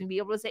people suck, we've been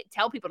able to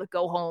tell people to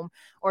go home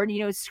or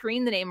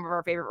scream the name of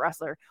our favorite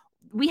wrestler.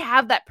 We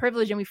have that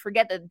privilege and we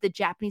forget that the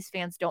Japanese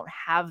fans don't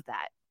have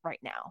that right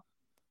now.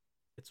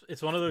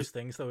 It's one of those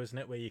things though, isn't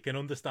it, where you can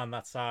understand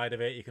that side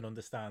of it. You can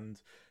understand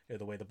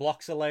the way the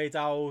blocks are laid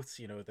out,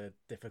 the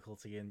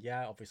difficulty and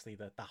obviously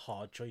the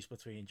hard choice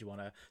between, do you want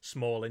a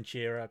small and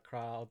cheering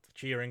crowd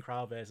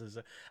versus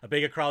a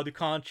bigger crowd who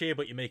can't cheer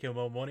but you're making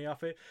more money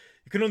off it.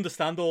 You can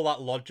understand all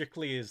that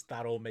logically. Is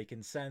that all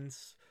making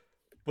sense?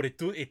 But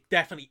it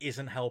definitely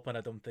isn't helping,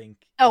 I don't think.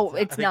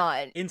 It's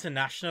not.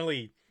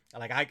 Internationally,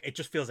 it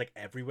just feels like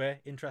everywhere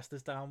interest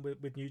is down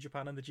with New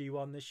Japan and the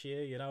G1 this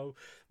year.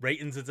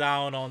 Ratings are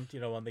down on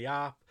the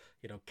app.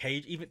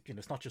 Cage, even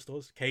it's not just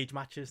us. Cage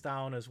matches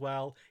down as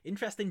well.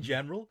 Interest in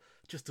general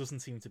just doesn't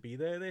seem to be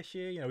there this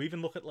year.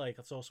 Even look at I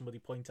saw somebody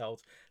point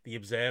out the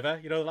Observer.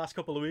 The last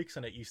couple of weeks,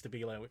 and it used to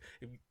be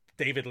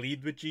David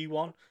lead with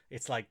G1.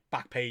 It's like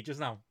back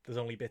pages now. There's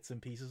only bits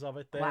and pieces of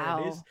it there.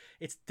 Wow.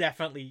 It's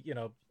definitely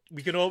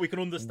we can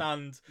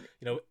understand,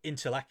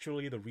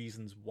 intellectually the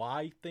reasons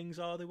why things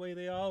are the way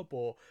they are,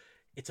 but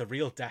it's a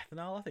real death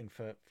knell, I think,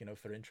 for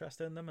interest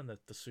in them, and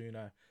the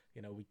sooner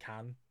we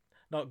can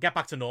not get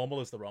back to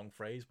normal is the wrong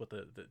phrase, but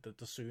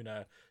the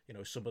sooner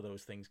some of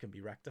those things can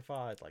be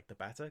rectified, the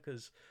better,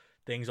 because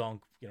things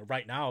aren't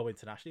right now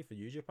internationally for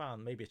New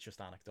Japan. Maybe it's just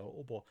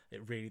anecdotal, but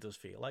it really does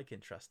feel like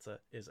interest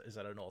is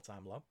at an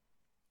all-time low.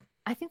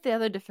 I think the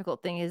other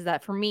difficult thing is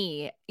that for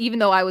me, even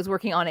though I was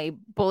working on a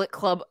Bullet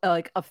Club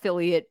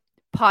affiliate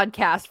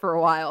podcast for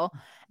a while,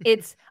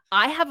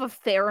 I have a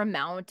fair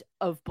amount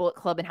of Bullet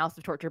Club and House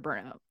of Torture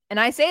Burnout.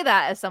 And I say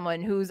that as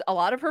someone who's a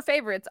lot of her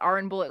favorites are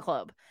in Bullet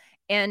Club.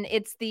 And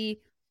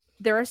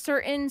there are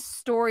certain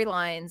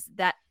storylines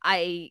that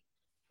I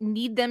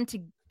need them to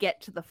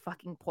get to the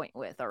fucking point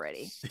with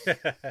already.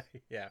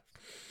 Yeah.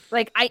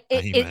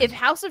 If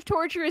House of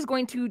Torture is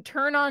going to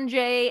turn on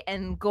Jay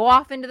and go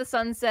off into the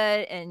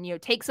sunset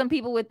and take some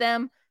people with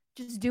them,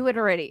 just do it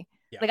already.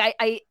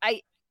 Yeah.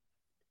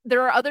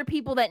 There are other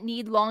people that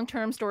need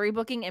long-term story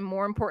booking and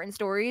more important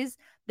stories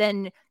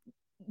than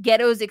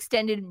Ghetto's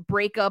extended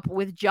breakup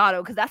with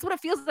Jado, because that's what it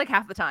feels like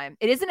half the time.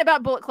 It isn't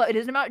about Bullet Club. It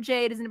isn't about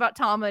Jay. It isn't about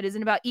Tama. It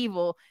isn't about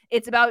Evil.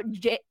 It's about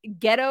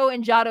Ghetto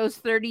and Jado's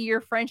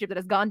 30-year friendship that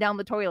has gone down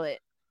the toilet.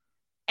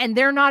 And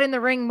they're not in the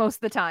ring most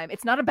of the time.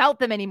 It's not about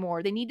them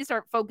anymore. They need to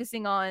start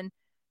focusing on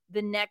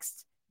the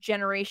next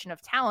generation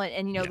of talent.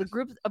 And, the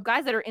group of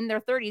guys that are in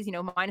their 30s,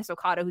 minus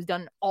Okada, who's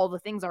done all the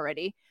things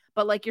already.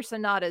 But like your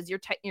Sonatas,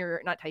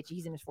 your not Taichi,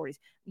 he's in his 40s.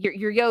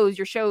 Your Yos,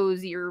 your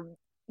Shows, your,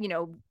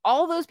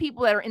 all those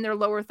people that are in their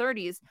lower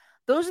 30s,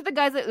 those are the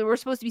guys that we're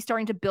supposed to be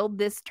starting to build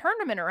this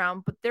tournament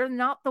around, but they're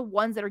not the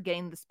ones that are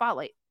getting the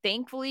spotlight.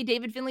 Thankfully,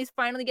 David Finlay's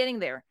finally getting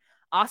there.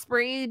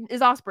 Ospreay is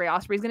Ospreay.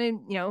 Ospreay's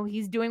going to,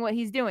 he's doing what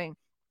he's doing.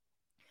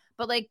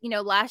 But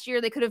last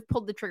year they could have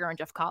pulled the trigger on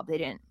Jeff Cobb. They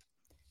didn't.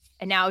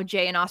 And now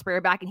Jay and Ospreay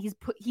are back and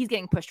he's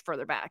getting pushed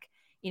further back.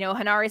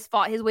 Hanari's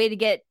fought his way to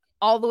get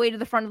all the way to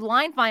the front of the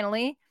line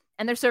finally,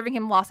 and they're serving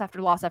him loss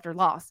after loss after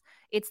loss.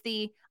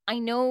 I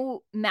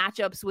know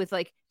matchups with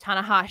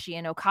Tanahashi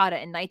and Okada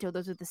and Naito,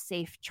 those are the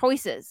safe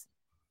choices.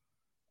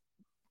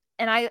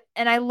 And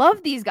I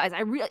love these guys.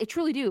 I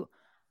truly do.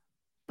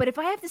 But if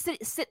I have to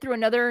sit through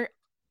another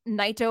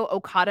Naito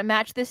Okada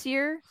match this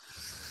year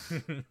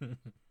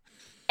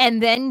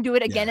and then do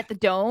it again at the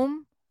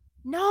Dome,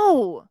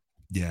 no.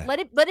 Yeah. Let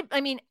it. I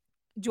mean,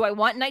 do I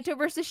want Naito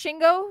versus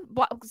Shingo?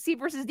 C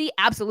versus D?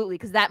 Absolutely,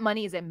 because that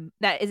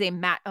is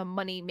a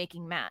money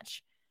making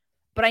match.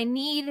 But I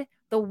need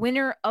the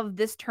winner of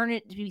this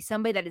tournament to be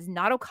somebody that is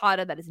not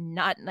Okada, that is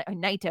not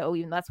Naito,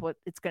 even that's what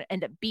it's going to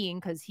end up being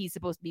because he's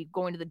supposed to be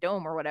going to the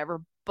Dome or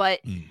whatever.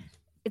 But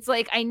it's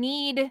I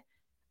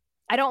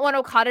don't want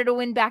Okada to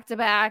win back to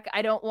back.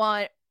 I don't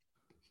want.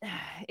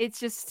 It's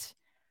just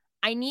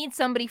I need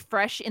somebody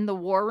fresh in the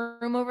war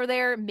room over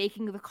there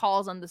making the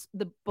calls on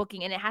the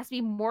booking, and it has to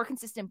be more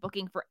consistent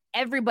booking for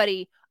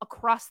everybody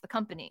across the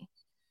company.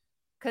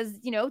 Because,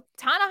 you know,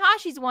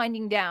 Tanahashi's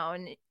winding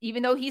down,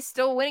 even though he's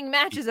still winning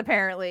matches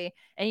apparently.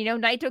 And, you know,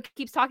 Naito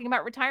keeps talking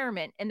about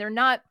retirement, and they're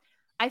not.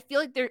 I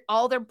feel like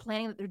all their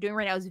planning that they're doing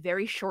right now is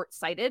very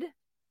short-sighted.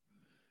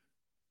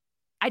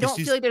 I don't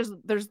feel like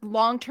there's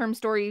long-term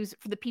stories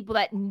for the people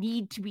that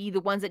need to be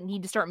the ones that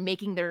need to start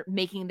making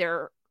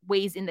their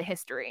ways in the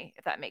history,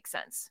 if that makes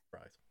sense.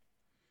 Right.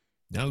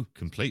 No,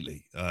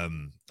 completely. I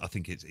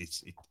think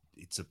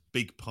it's a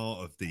big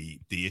part of the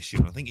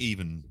issue. I think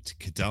even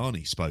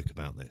Kidani spoke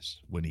about this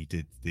when he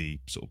did the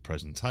sort of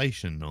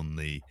presentation on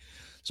the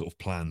sort of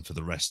plan for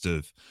the rest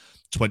of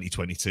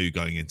 2022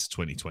 going into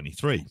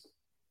 2023.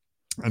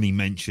 And he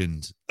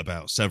mentioned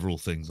about several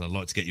things. I'd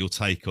like to get your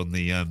take on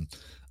the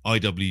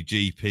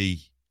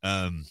IWGP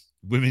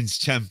Women's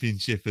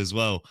Championship as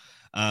well.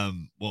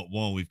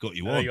 While we've got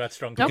you on, you had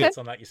strong thoughts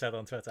on that. You said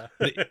on Twitter.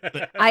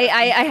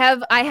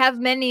 I have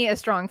many a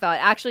strong thought.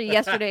 Actually,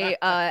 yesterday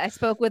I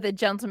spoke with a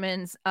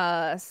gentleman,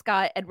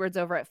 Scott Edwards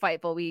over at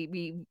Fightful.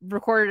 We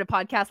recorded a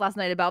podcast last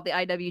night about the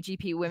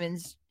IWGP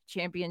Women's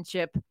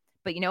Championship.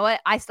 But you know what?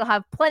 I still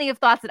have plenty of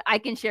thoughts that I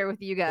can share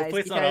with you guys.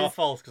 Hopefully it's not our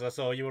fault, because I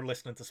saw you were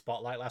listening to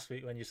Spotlight last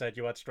week when you said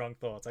you had strong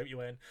thoughts. I hope you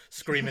weren't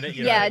screaming at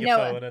your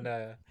phone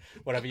and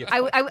whatever you.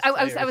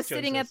 I was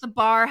sitting at the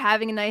bar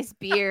having a nice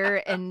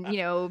beer and, you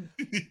know,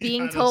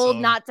 being told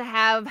not to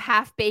have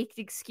half-baked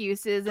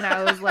excuses, and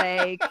I was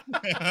like,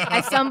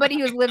 as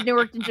somebody who's lived and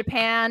worked in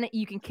Japan,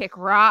 you can kick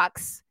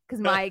rocks because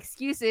my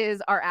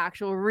excuses are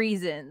actual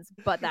reasons,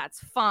 but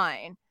that's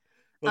fine.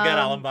 We'll get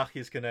Alan back.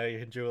 You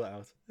can jewel it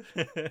out.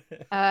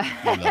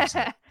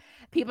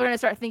 People are going to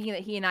start thinking that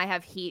he and I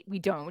have heat. We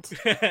don't.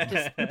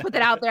 Just put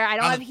that out there. I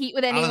don't have heat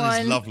with anyone.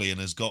 Alan is lovely and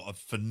has got a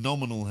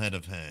phenomenal head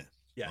of hair.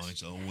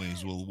 Yes. I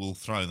always will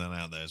throw that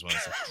out there as well.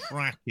 It's a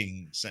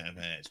cracking set of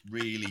hair. It's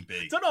really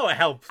big. Don't know it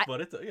helps, but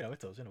it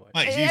does in a way.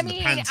 Mate, he's using the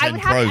Pantene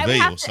Pro V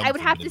or something. I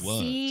would have to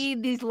see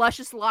these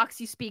luscious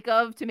locks you speak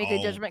of to make a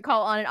judgment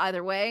call on it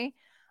either way.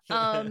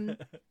 But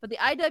the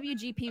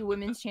IWGP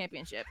Women's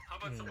Championship. How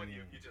about someone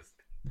you just...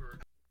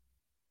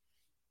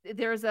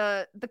 There's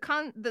the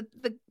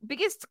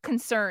biggest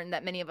concern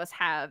that many of us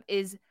have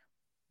is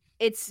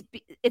it's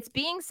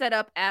being set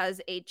up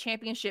as a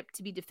championship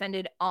to be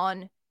defended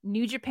on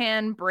New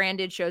Japan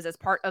branded shows as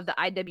part of the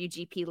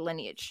IWGP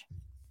lineage.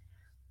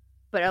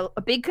 But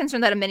a big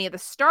concern that many of the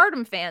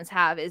Stardom fans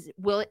have is,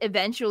 will it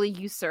eventually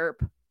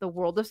usurp the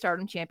World of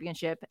Stardom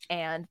Championship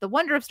and the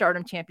Wonder of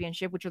Stardom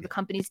Championship, which are the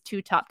company's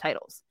two top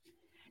titles.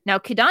 Now,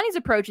 Kidani's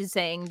approach is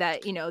saying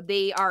that, you know,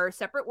 they are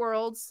separate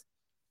worlds,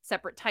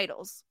 separate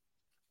titles.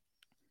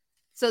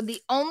 So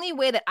the only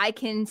way that I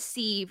can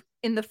see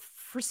in the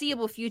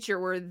foreseeable future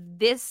where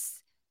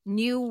this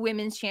new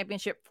women's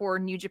championship for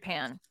New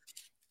Japan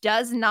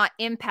does not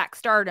impact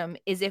Stardom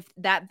is if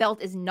that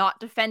belt is not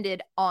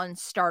defended on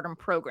Stardom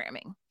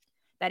programming.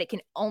 That it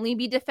can only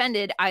be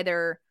defended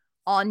either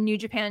on New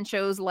Japan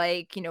shows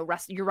like, you know,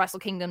 your Wrestle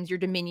Kingdoms, your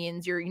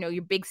Dominions,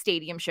 your big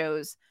stadium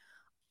shows,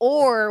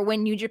 or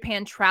when New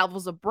Japan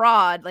travels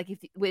abroad, like if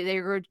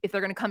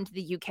they're going to come to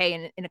the UK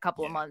in a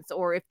couple of months,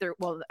 or if they're,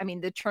 well, I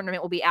mean, the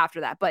tournament will be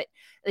after that, but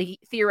like,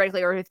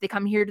 theoretically, or if they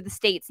come here to the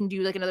States and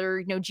do like another,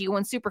 you know,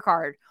 G1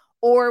 Supercard,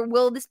 or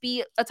will this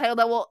be a title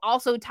that will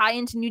also tie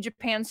into New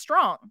Japan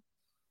Strong?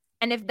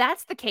 And if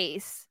that's the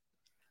case,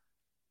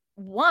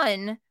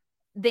 one,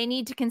 they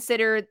need to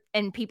consider,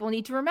 and people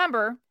need to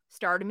remember,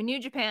 Stardom and New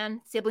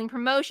Japan, sibling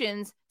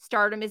promotions,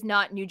 Stardom is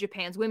not New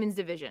Japan's women's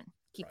division.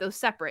 Keep those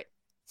separate.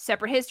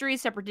 Separate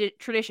histories, separate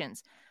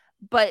traditions.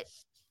 But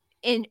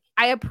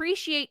I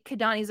appreciate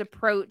Kidani's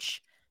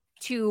approach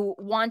to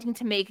wanting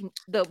to make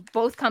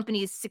both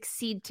companies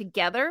succeed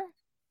together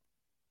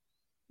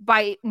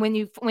by when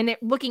they're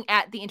looking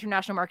at the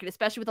international market,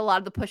 especially with a lot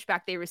of the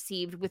pushback they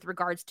received with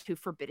regards to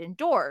Forbidden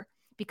Door,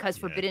 because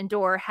Forbidden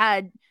Door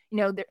had, you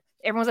know,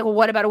 everyone's like, well,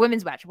 what about a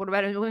women's match? What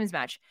about a women's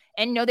match?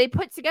 And, you know, they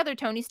put together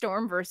Toni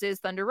Storm versus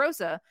Thunder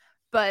Rosa,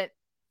 but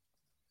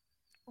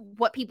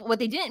what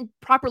they didn't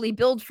properly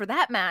build for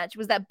that match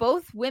was that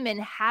both women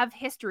have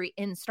history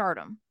in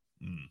Stardom.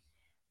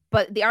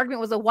 But the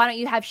argument was, well, why don't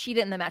you have Shida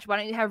in the match? Why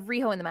don't you have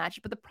Riho in the match?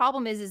 But the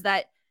problem is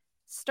that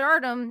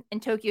Stardom and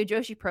Tokyo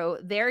Joshi Pro,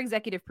 their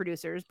executive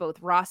producers,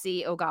 both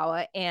Rossi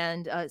Ogawa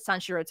and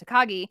Sanshiro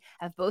Takagi,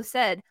 have both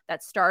said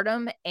that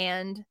Stardom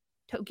and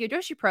Tokyo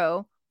Joshi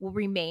Pro will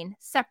remain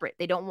separate.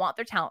 They don't want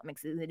their talent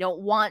mixes. They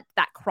don't want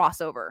that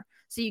crossover.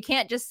 So you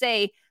can't just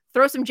say,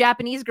 throw some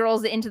Japanese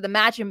girls into the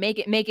match and make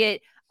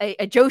it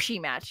a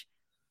Joshi match.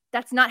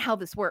 That's not how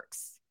this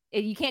works.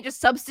 You can't just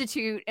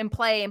substitute and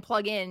play and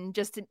plug in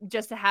just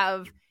to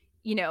have,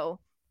 you know,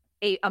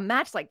 a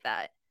match like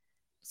that.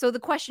 So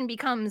the question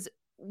becomes,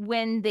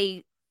 when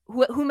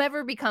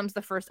whomever becomes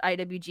the first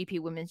IWGP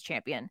Women's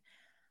Champion,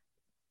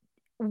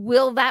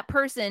 will that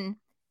person,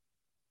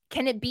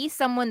 can it be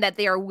someone that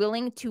they are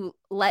willing to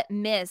let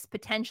miss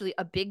potentially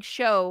a big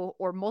show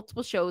or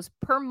multiple shows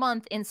per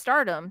month in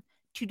Stardom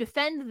to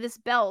defend this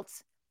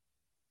belt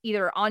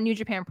either on New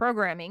Japan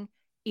programming,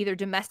 either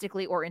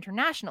domestically or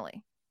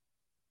internationally.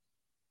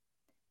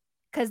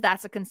 Because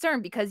that's a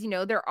concern, because, you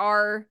know, there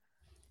are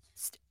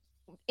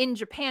in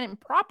Japan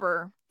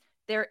proper,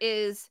 they're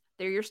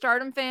your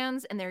Stardom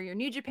fans and they're your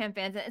New Japan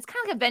fans. And it's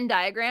kind of like a Venn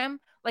diagram.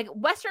 Like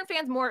Western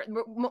fans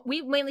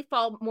we mainly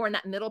fall more in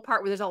that middle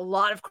part where there's a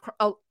lot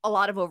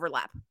of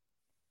overlap.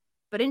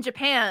 But in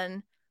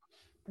Japan,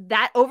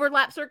 that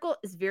overlap circle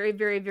is very,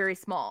 very, very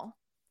small.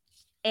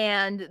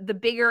 And the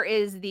bigger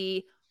is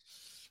the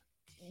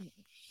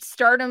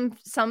Stardom.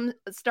 Some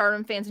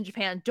Stardom fans in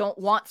Japan don't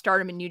want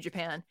Stardom in New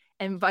Japan,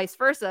 and vice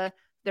versa.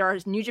 There are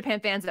New Japan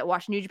fans that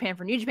watch New Japan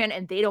for New Japan,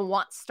 and they don't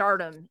want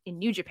Stardom in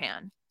New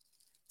Japan.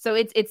 So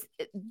it's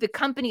the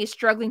company is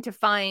struggling to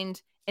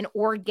find an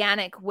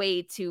organic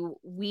way to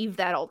weave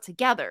that all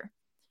together.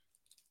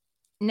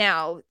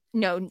 Now,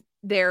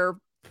 their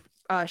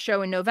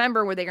show in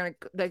November where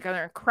they're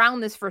gonna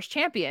crown this first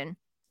champion.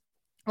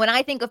 When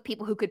I think of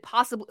people who could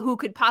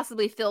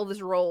possibly fill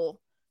this role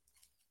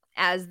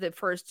as the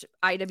first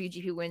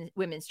IWGP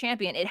Women's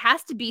Champion, it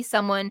has to be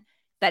someone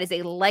that is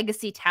a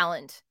legacy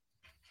talent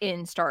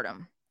in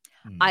Stardom.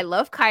 I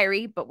love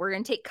Kairi, but we're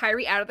going to take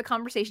Kairi out of the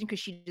conversation because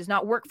she does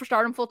not work for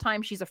Stardom full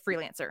time. She's a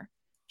freelancer.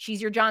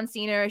 She's your John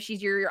Cena.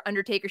 She's your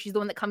Undertaker. She's the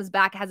one that comes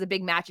back, has a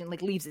big match, and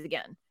like leaves it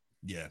again.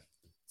 Yeah.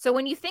 So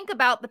when you think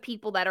about the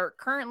people that are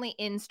currently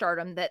in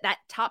Stardom, that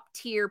top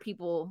tier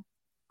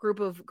group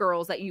of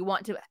girls that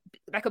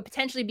could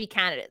potentially be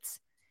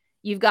candidates,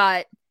 you've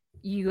got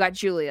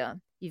Julia,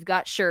 you've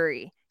got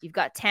Shuri, you've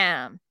got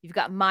Tam, you've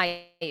got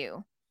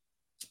Mayu.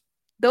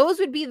 Those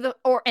would be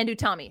and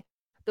Utami.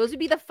 Those would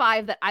be the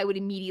 5 that I would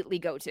immediately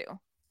go to.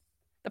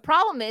 The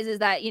problem is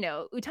that,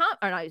 not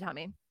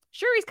Utami.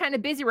 Shuri's kind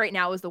of busy right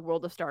now as the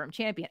World of Stardom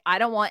champion. I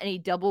don't want any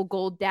double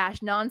gold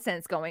dash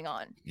nonsense going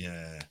on.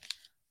 Yeah.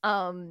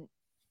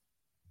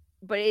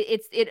 But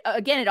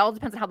it all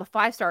depends on how the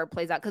 5-star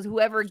plays out, because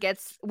whoever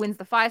wins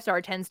the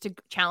 5-star tends to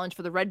challenge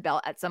for the red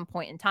belt at some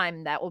point in time.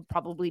 And that will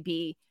probably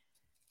be,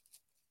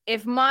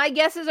 if my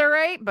guesses are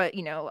right, but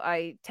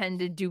I tend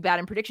to do bad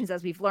in predictions,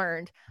 as we've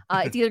learned.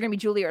 It's either going to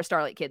be Julia or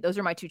Starlight Kid. Those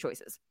are my 2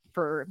 choices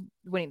for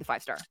winning the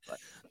 5-star.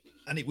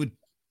 And it would.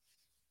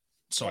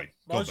 Sorry,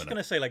 I was just going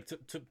to say, like,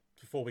 to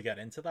before we get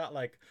into that,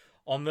 like,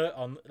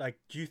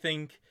 do you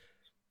think,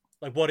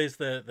 like, what is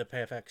the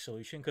perfect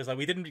solution? Because, like,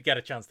 we didn't get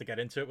a chance to get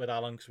into it with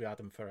Alan because we had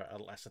him for a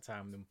lesser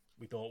time than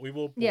we thought we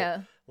would. But,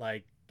 yeah.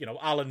 Like,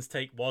 Alan's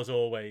take was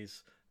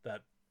always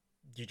that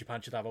New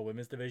Japan should have a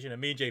women's division, and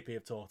me and JP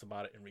have talked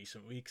about it in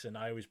recent weeks, and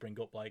I always bring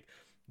up, like,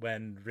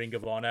 when Ring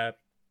of Honor,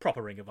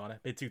 proper Ring of Honor,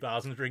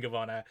 mid-2000s Ring of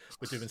Honor,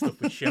 were doing stuff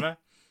with Shimmer,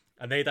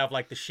 and they'd have,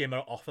 like, the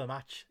Shimmer offer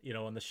match,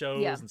 on the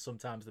shows, and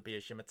sometimes there'd be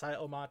a Shimmer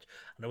title match,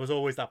 and there was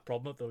always that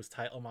problem of those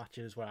title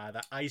matches were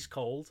either ice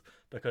cold,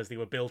 because they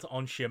were built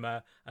on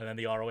Shimmer, and then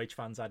the ROH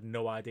fans had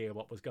no idea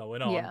what was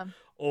going on,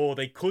 or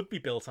they could be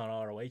built on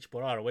ROH,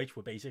 but ROH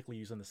were basically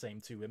using the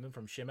same 2 women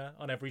from Shimmer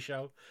on every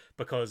show,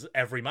 because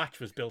every match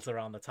was built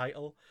around the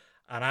title,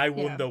 and I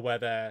wonder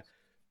whether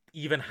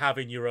even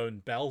having your own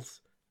belt,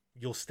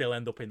 you'll still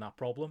end up in that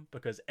problem,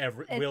 because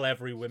will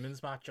every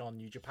women's match on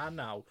New Japan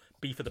now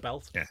be for the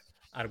belt? Yeah.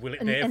 And will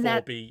it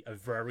therefore be a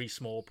very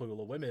small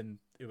pool of women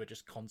who are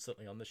just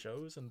constantly on the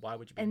shows? And why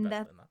would you be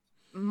invested in that?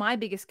 My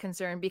biggest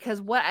concern, because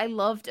what I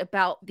loved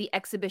about the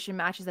exhibition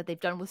matches that they've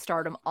done with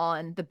Stardom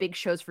on the big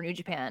shows for New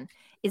Japan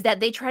is that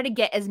they try to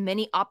get as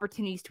many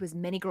opportunities to as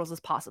many girls as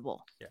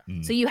possible.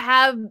 Yeah. So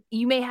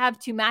you may have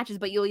 2 matches,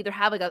 but you'll either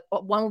have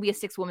one will be a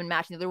 6-woman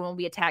match and the other one will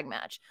be a tag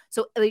match.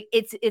 So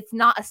it's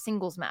not a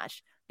singles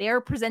match. They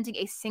are presenting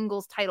a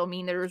singles title,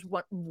 meaning there's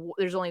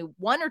only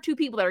 1 or 2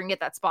 people that are gonna get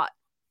that spot.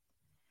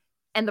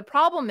 And the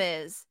problem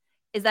is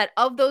that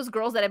of those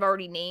girls that I've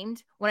already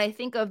named, when I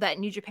think of that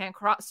New Japan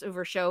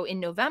crossover show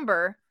in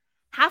November,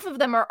 half of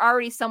them are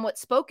already somewhat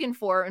spoken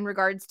for in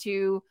regards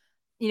to,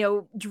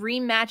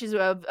 dream matches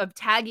of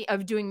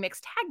doing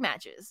mixed tag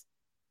matches.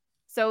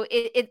 So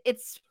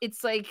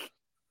it's like,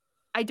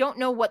 I don't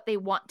know what they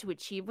want to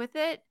achieve with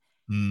it.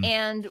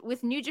 And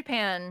with New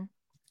Japan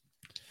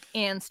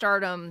and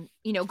Stardom,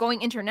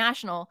 going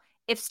international,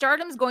 if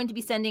Stardom's going to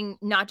be sending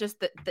not just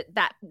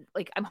that,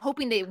 like, I'm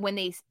hoping when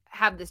they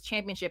have this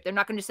championship, they're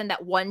not going to send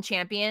that one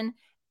champion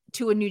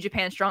to a New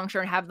Japan Strong Show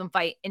and have them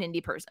fight an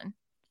indie person.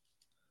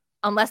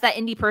 Unless that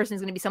indie person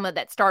is going to be someone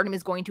that Stardom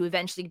is going to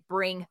eventually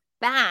bring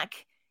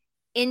back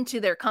into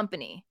their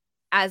company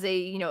as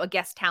a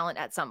guest talent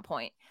at some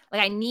point.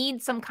 Like, I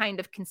need some kind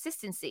of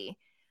consistency.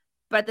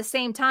 But at the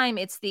same time,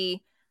 if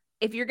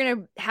you're going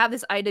to have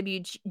this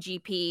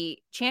IWGP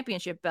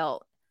championship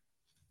belt,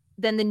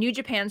 then the New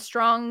Japan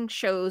Strong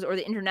shows or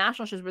the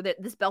international shows where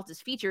this belt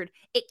is featured,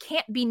 it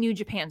can't be New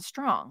Japan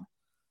Strong.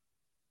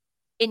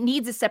 It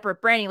needs a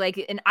separate branding, like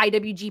an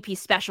IWGP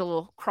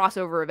special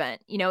crossover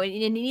event.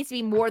 It needs to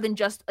be more than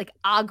just like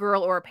a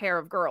girl or a pair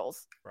of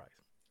girls. Right.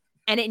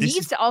 And it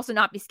needs to also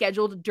not be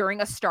scheduled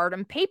during a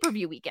Stardom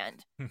pay-per-view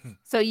weekend.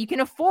 So you can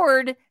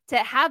afford to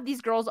have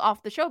these girls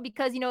off the show,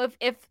 because,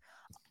 if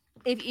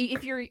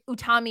if you're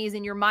Utamis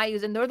and your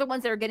Mayus, and they're the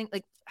ones that are getting,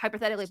 like,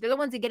 hypothetically, if they're the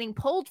ones that are getting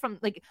pulled from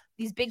like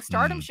these big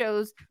Stardom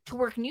shows to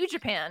work New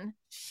Japan,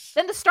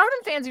 then the Stardom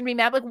fans are gonna be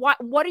mad. Like,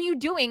 what are you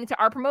doing to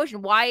our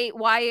promotion?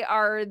 Why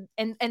are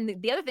and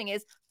the other thing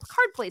is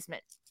card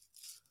placement.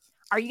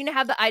 Are you gonna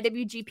have the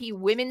IWGP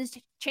Women's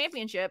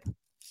Championship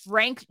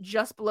ranked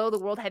just below the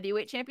World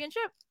Heavyweight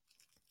Championship?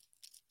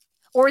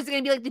 Or is it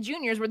going to be like the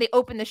juniors where they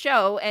open the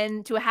show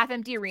and to a half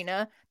empty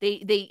arena,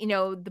 they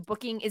the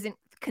booking isn't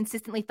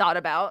consistently thought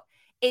about.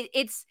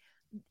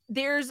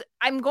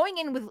 I'm going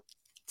in with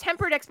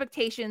tempered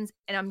expectations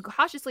and I'm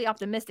cautiously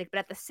optimistic, but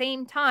at the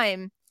same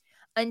time,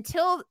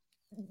 until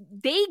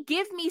they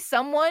give me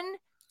someone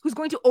who's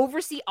going to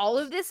oversee all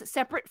of this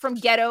separate from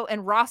Gedo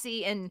and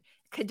Rossi and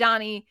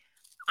Kidani,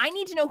 I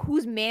need to know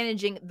who's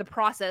managing the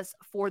process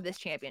for this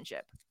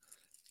championship.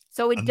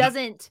 So it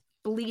doesn't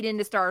bleed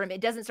into Stardom. It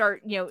doesn't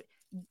start,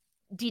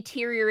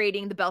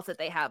 deteriorating the belts that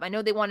they have. I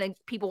know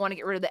people want to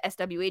get rid of the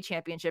SWA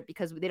championship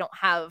because they don't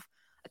have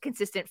a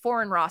consistent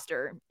foreign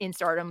roster in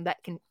Stardom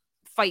that can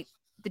fight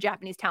the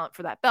Japanese talent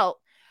for that belt.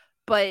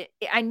 But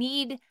I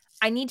need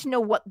to know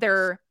what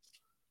their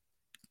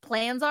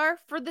plans are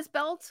for this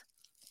belt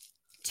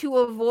to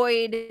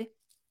avoid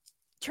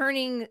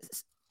turning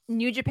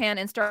New Japan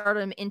and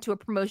Stardom into a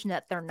promotion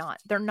that they're not.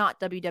 They're not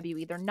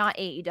WWE. They're not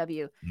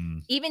AEW.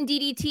 Even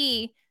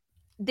DDT,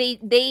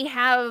 they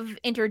have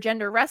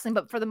intergender wrestling,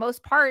 but for the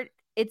most part,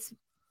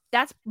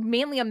 that's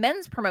mainly a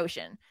men's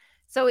promotion.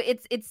 So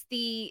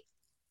the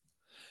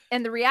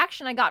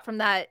reaction I got from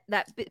that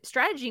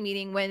strategy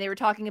meeting when they were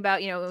talking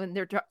about, when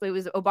it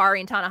was Obari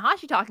and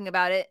Tanahashi talking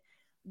about it,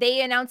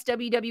 they announced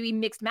WWE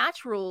mixed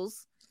match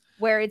rules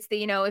where it's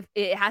if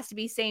it has to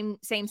be same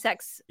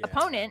sex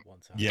opponent.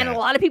 And a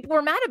lot of people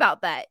were mad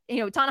about that.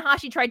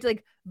 Tanahashi tried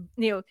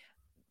to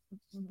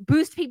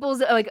boost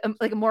people's like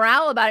a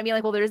morale about it, being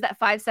like, well, there's that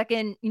 5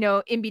 second,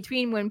 in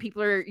between when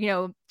people are,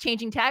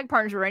 changing tag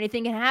partners or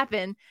anything can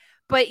happen.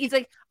 But he's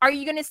like, are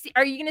you going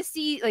to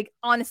see, like,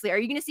 honestly, are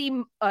you going to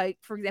see,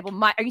 for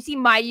example, are you see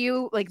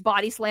Mayu like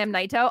body slam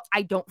Naito?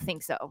 I don't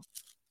think so.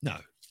 No.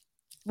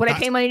 Would I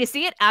pay money to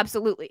see it?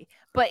 Absolutely.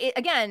 But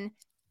again,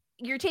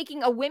 you're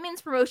taking a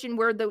women's promotion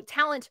where the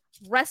talent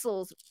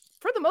wrestles,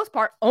 for the most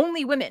part,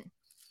 only women,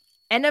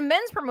 and a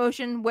men's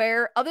promotion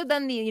where, other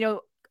than the,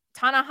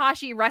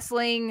 Tanahashi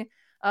wrestling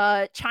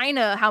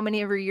China how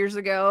many ever years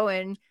ago,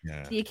 and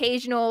the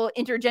occasional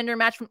intergender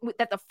match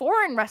that the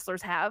foreign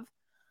wrestlers have,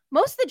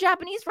 most of the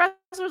Japanese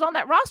wrestlers on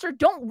that roster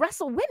don't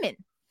wrestle women.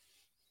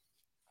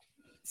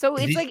 So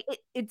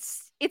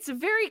it's a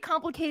very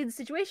complicated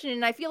situation,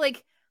 and I feel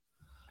like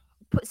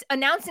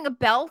announcing a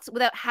belt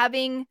without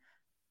having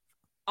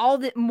all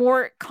the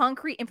more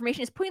concrete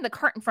information is putting the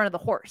cart in front of the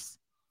horse.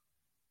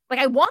 Like,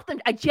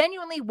 I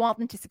genuinely want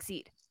them to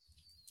succeed.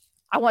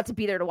 I want to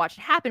be there to watch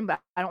it happen, but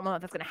I don't know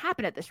if that's going to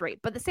happen at this rate.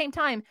 But at the same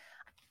time,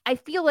 I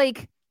feel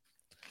like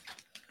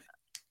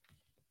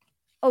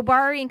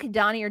Obari and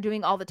Kidani are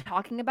doing all the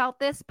talking about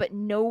this, but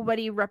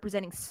nobody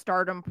representing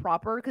Stardom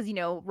proper, because,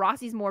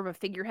 Rossi's more of a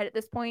figurehead at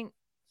this point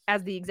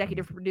as the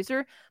executive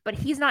producer, but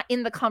he's not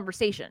in the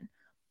conversation.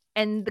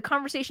 And the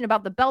conversation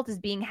about the belt is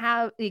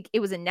it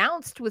was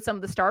announced with some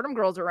of the Stardom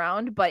girls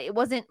around, but it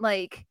wasn't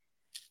like,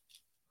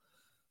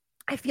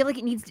 I feel like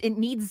it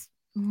needs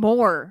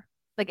more.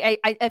 Like,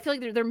 I feel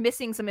like they're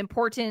missing some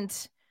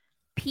important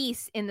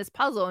piece in this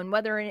puzzle, and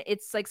whether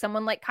it's like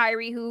someone like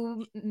Kairi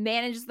who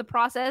manages the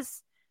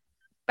process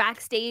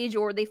backstage,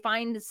 or they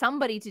find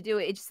somebody to do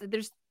it.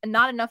 There's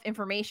not enough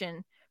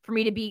information for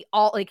me to be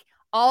all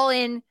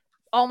in,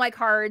 all my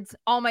cards,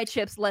 all my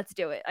chips. Let's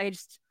do it.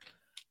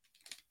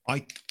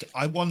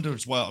 I wonder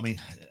as well. I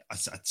mean, I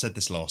said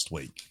this last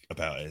week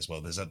about it as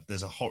well.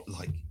 There's a hot,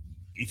 like,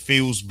 it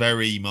feels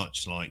very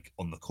much like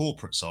on the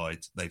corporate side,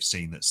 they've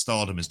seen that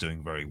Stardom is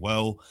doing very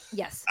well.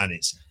 Yes. And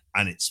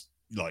it's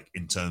like,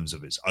 in terms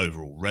of its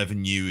overall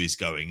revenue is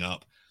going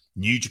up.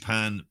 New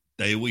Japan,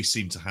 they always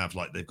seem to have,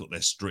 like, they've got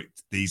their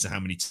strict, these are how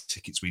many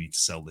tickets we need to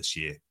sell this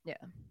year. Yeah.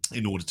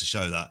 In order to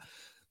show that.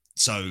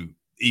 So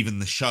even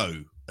the show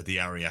at the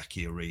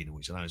Ariake Arena,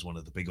 which I know is one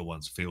of the bigger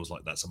ones, feels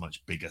like that's a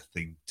much bigger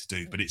thing to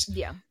do. But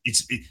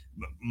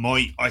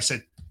I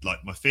said, like,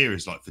 my fear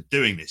is, like, for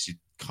doing this, you're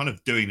kind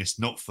of doing this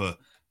not for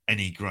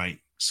any great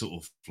sort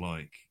of,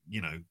 like,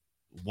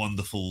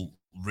 wonderful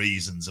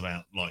reasons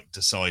about, like,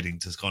 deciding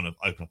to kind of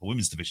open up a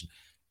women's division.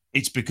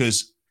 It's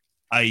because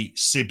a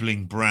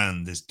sibling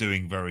brand is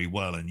doing very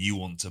well, and you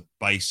want to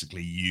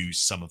basically use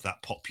some of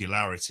that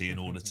popularity in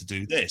order to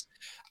do this.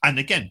 And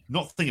again,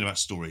 not thinking about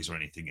stories or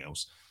anything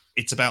else.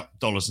 It's about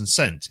dollars and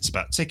cents. It's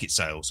about ticket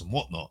sales and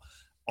whatnot.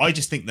 I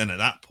just think then at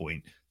that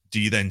point, do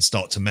you then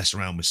start to mess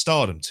around with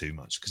Stardom too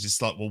much? Because it's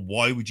like, well,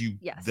 why would you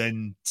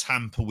then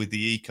tamper with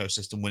the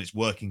ecosystem when it's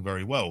working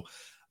very well?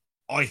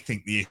 I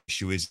think the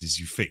issue is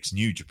you fix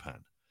New Japan.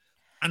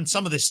 And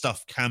some of this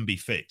stuff can be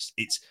fixed.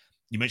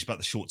 You mentioned about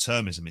the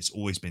short-termism. It's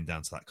always been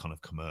down to that kind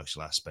of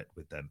commercial aspect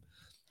with them.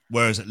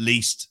 Whereas at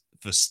least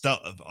for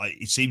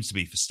it seems to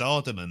be for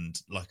Stardom, and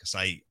like I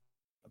say,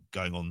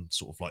 going on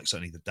sort of like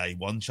certainly the day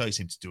one show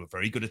seem to do a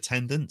very good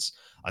attendance.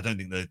 I don't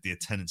think the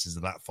attendances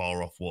are that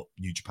far off what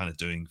New Japan are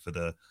doing for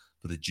the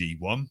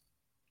G1.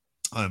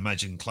 I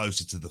imagine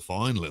closer to the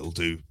final it'll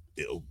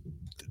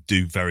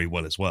do very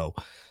well as well.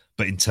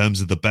 But in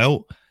terms of the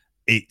belt,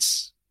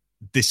 this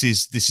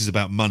is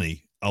about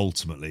money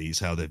ultimately, is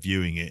how they're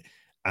viewing it,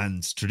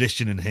 and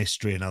tradition and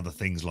history and other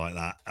things like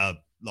that are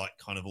like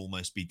kind of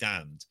almost be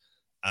damned.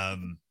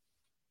 And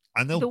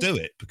they'll do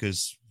it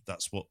because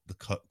that's what the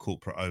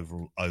corporate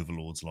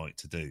overlords like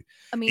to do.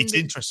 I mean, it's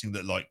interesting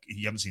that like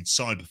you haven't seen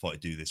Cyberfight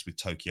do this with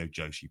Tokyo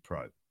Joshi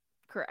Pro.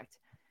 Correct.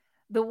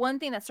 The one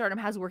thing that Stardom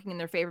has working in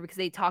their favor, because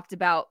they talked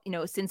about,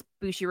 since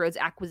Bushiroad's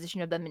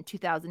acquisition of them in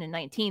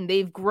 2019,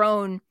 they've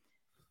grown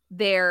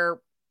their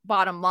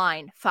bottom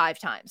line 5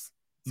 times.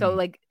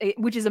 So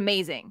which is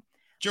amazing.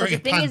 During a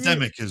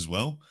pandemic as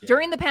well.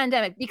 During the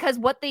pandemic, because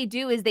what they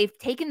do is they've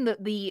taken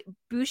the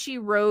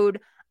Bushiroad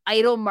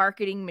idol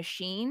marketing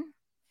machine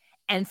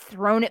and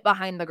thrown it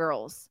behind the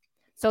girls.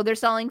 So they're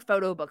selling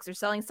photo books, they're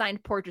selling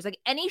signed portraits. Like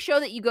any show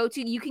that you go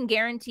to, you can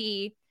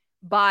guarantee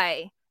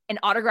buy an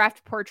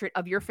autographed portrait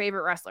of your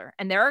favorite wrestler.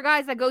 And there are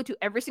guys that go to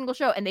every single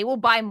show and they will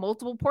buy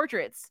multiple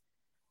portraits.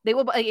 They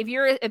will, if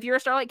you're a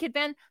Starlight Kid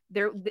fan,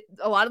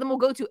 a lot of them will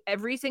go to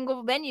every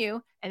single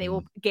venue and they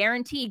will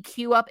guarantee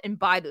queue up and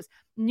buy those.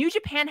 New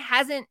Japan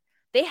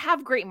they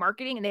have great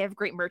marketing and they have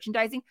great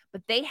merchandising,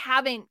 but they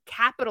haven't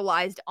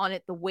capitalized on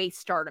it the way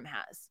Stardom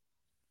has.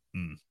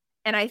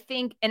 And I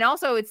think, and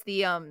also it's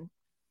they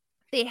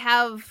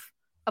have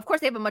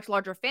a much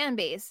larger fan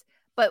base,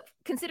 but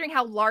considering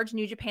how large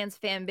New Japan's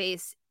fan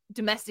base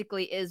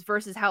domestically is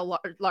versus how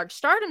large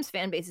Stardom's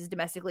fan base is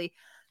domestically,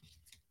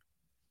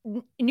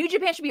 New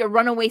Japan should be a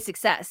runaway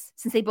success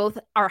since they both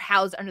are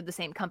housed under the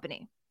same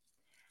company.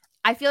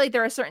 I feel like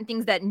there are certain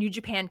things that New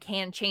Japan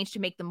can change to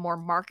make them more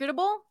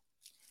marketable,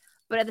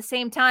 but at the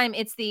same time,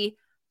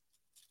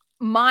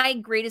 my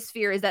greatest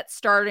fear is that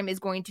Stardom is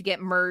going to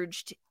get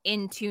merged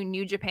into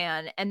New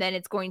Japan, and then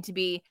it's going to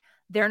be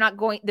they're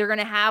going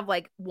to have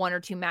like 1 or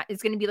 2 matches.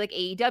 It's going to be like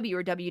AEW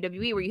or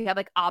WWE where you have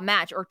like a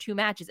match or 2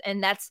 matches,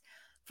 and that's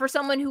for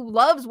someone who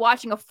loves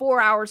watching a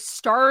 4-hour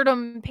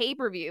Stardom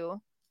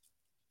pay-per-view.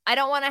 I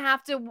don't want to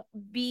have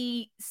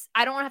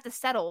to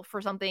settle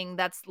for something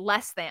that's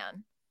less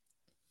than.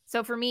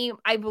 So for me,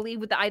 I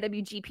believe with the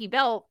IWGP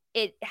belt,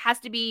 it has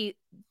to be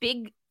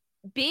big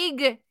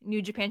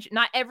New Japan,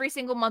 not every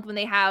single month when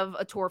they have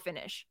a tour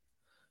finish.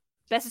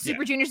 Best of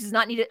Super Juniors does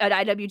not need an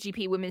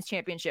IWGP Women's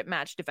Championship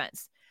match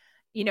defense.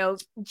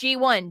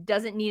 G1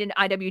 doesn't need an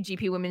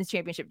IWGP Women's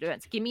Championship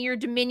defense. Give me your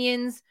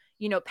Dominions,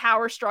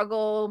 Power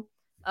Struggle,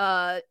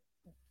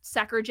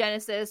 Sakura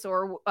Genesis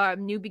or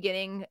New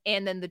Beginning,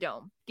 and then the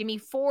Dome. Give me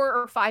 4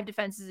 or 5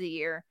 defenses a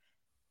year,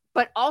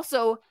 but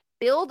also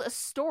build a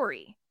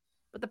story.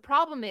 But the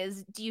problem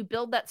is, do you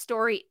build that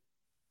story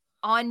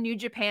on New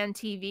Japan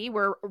TV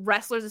where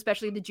wrestlers,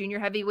 especially the junior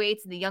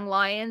heavyweights and the young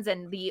lions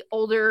and the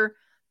older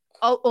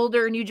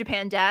New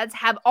Japan dads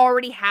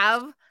already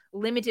have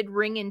limited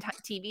ring and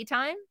TV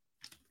time?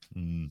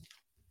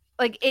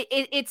 Like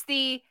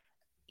it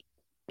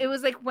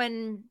was like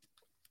when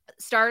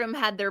Stardom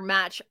had their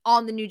match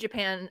on the New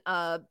Japan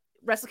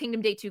Wrestle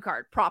Kingdom Day 2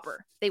 card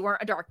proper. They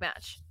weren't a dark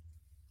match.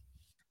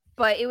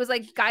 But it was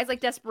like guys like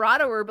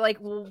Desperado were like,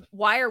 well,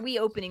 why are we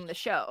opening the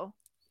show?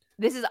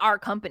 This is our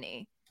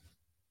company.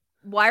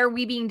 Why are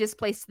we being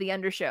displaced to the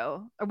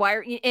undershow? Or why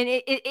are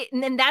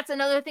and then that's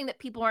another thing that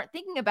people aren't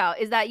thinking about,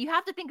 is that you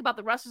have to think about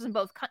the wrestlers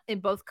in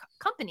both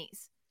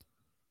companies.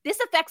 This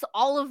affects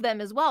all of them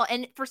as well.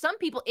 And for some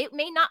people, it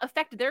may not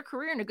affect their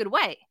career in a good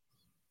way.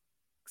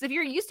 Because if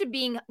you're used to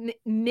being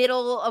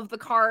middle of the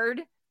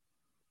card,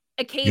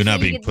 occasionally you're now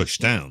being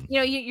pushed down.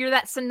 You're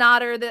that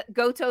Sonata, that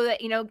Goto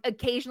that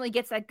occasionally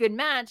gets that good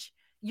match.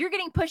 You're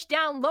getting pushed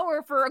down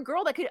lower for a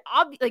girl that could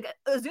like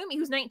Azumi,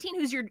 who's 19,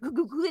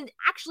 who could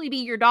actually be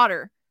your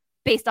daughter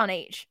based on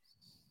age.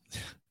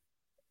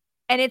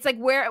 And it's like,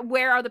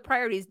 where are the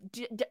priorities?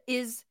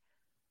 Is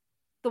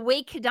the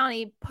way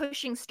Kidani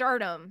pushing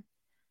Stardom,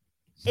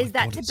 is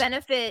that to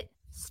benefit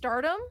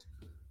Stardom?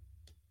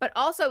 But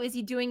also, is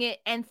he doing it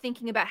and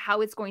thinking about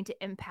how it's going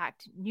to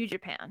impact New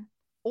Japan?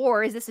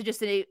 Or is this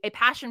just a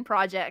passion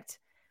project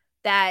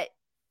that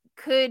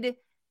could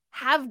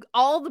have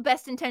all the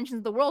best intentions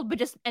of the world, but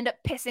just end up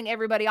pissing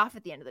everybody off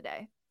at the end of the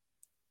day?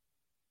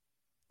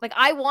 Like,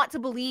 I want to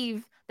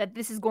believe that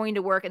this is going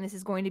to work and this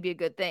is going to be a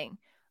good thing.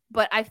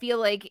 But I feel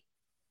like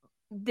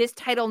this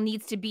title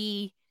needs to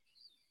be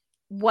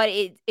what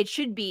it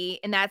should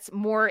be, and that's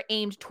more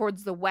aimed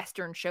towards the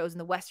Western shows and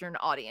the Western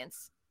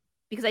audience.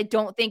 Because I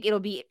don't think it'll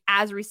be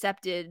as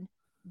receptive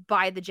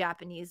by the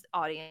Japanese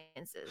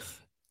audiences.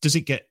 Does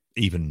it get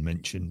even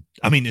mentioned?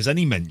 I mean, has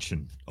any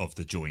mention of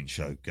the joint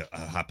show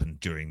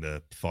happened during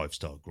the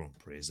 5-star Grand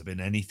Prix? Has there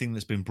been anything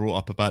that's been brought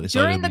up about this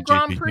during the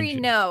Grand Prix?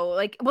 No.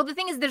 Like, well, the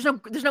thing is, there's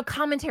no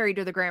commentary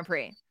to the Grand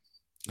Prix.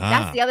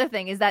 That's the other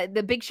thing, is that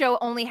the big show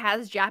only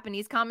has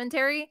Japanese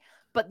commentary,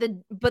 but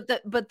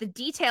the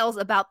details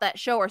about that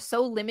show are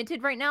so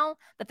limited right now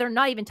that they're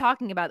not even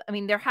talking about it. I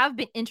mean, there have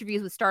been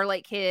interviews with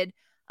Starlight Kid,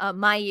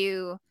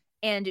 Mayu,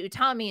 and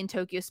Utami and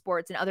Tokyo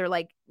Sports and other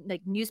like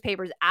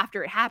newspapers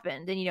after it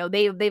happened. And, you know,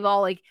 they've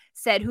all like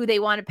said who they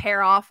want to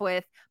pair off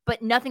with,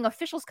 but nothing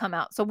official's come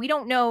out. So we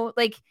don't know,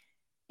 like,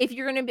 if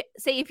you're going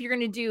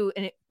to do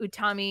an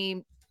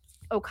Utami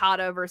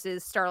Okada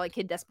versus Starlight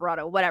Kid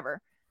Desperado,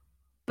 whatever,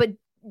 but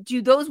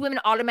do those women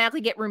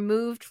automatically get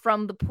removed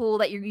from the pool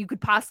that you could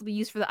possibly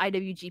use for the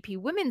IWGP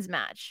women's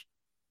match?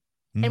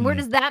 And where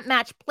does that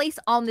match place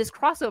on this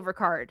crossover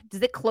card?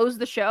 Does it close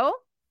the show?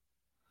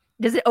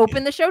 Does it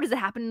open the show? Does it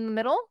happen in the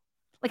middle?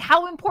 Like,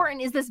 how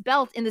important is this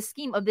belt in the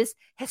scheme of this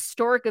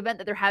historic event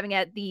that they're having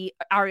at the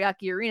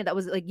Ariake Arena that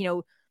was, like, you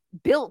know,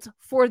 built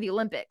for the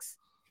Olympics?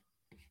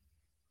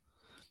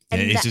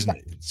 And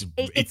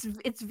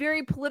it's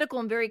very political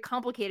and very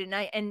complicated.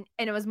 And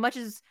as much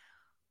as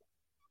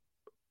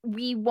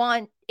we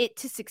want it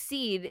to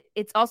succeed,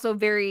 it's also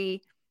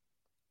very,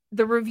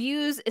 the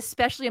reviews,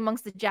 especially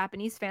amongst the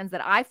Japanese fans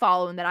that I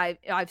follow and that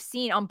I've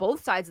seen on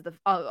both sides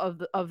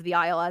of the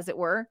aisle, as it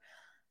were,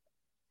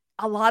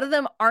 a lot of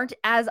them aren't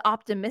as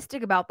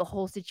optimistic about the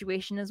whole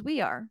situation as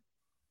we are.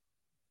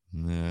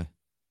 Nah.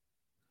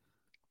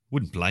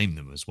 Wouldn't blame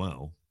them as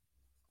well.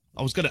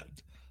 I was going to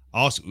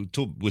ask,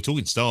 we're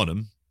talking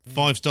Stardom,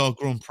 5-star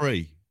Grand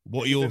Prix.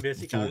 What are your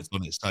thoughts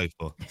on it so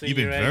far? So you've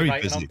been very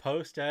busy. On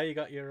post, yeah. You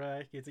got your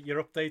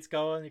updates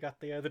going. You got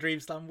the Dream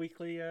Slam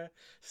Weekly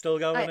still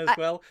going as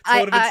well.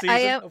 Tournament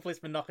season. Hopefully, it's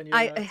been knocking you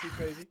too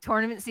crazy.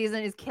 Tournament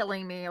season is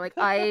killing me. Like,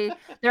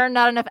 there are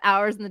not enough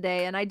hours in the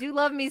day, and I do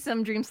love me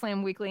some Dream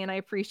Slam Weekly, and I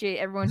appreciate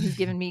everyone who's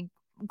given me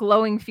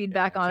glowing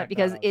feedback on it,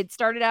 because it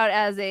started out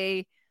as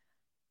a,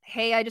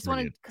 hey, I just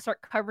want to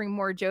start covering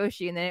more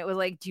Joshi, and then it was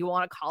like, do you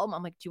want to call him?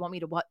 I'm like, do you want me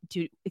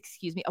to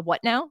excuse me, a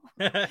what now?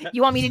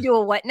 You want me to do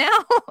a what now?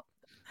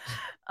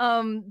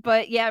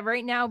 But yeah,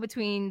 right now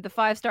between the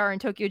 5-star and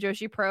Tokyo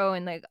Joshi Pro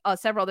and like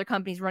several other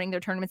companies running their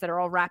tournaments that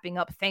are all wrapping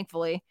up,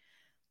 thankfully,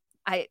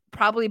 I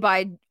probably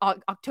by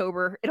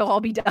October it'll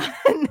all be done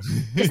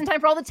just in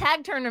time for all the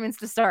tag tournaments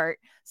to start.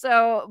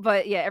 So,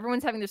 but yeah,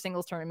 everyone's having their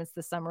singles tournaments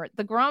this summer.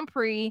 The Grand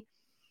Prix,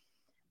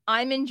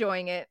 I'm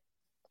enjoying it.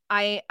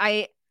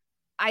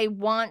 I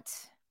want,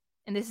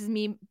 and this is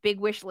me,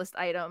 big wish list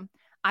item,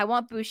 I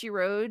want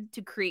Bushiroad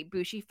to create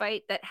Bushi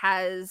Fight that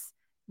has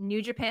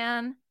New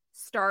Japan,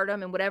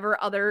 Stardom, and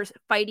whatever other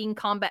fighting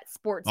combat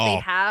sports they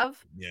have,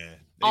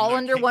 all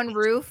under one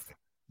roof,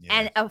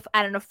 and at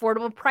an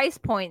affordable price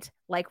point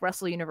like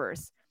Wrestle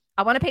Universe.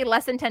 I want to pay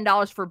less than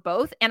 $10 for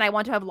both, and I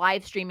want to have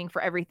live streaming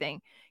for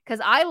everything, because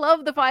I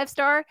love the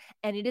 5-star,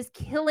 and it is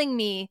killing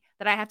me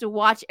that I have to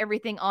watch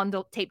everything on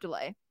the tape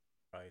delay.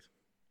 Right.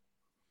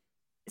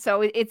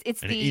 So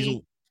it's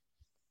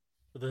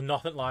there's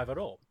nothing live at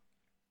all.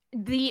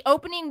 The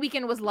opening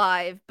weekend was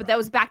live, but that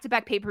was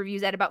back-to-back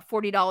pay-per-views at about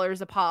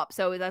 $40 a pop.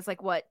 So that's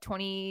like, what,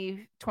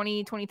 23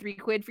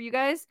 quid for you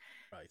guys?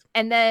 Right.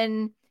 And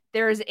then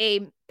there's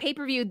a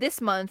pay-per-view this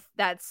month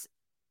that's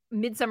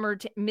Midsummer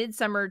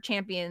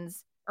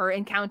Champions or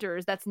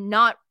Encounters that's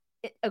not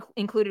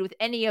included with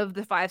any of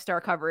the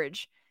 5-star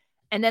coverage.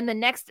 And then the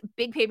next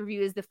big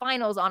pay-per-view is the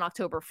finals on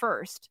October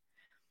 1st.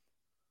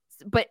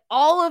 But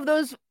all of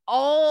those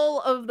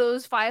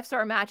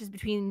 5-star matches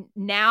between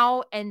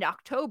now and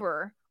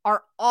October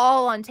are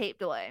all on tape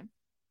delay.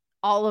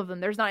 All of them.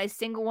 There's not a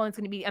single one that's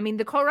going to be, I mean,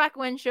 the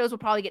Korakuen shows will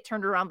probably get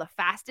turned around the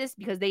fastest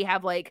because they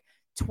have like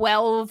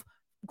 12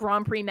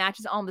 Grand Prix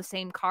matches on the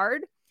same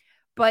card.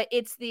 But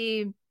it's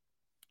the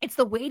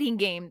waiting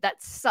game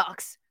that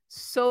sucks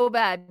so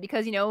bad,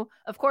 because, you know,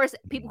 of course,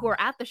 people who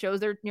are at the shows,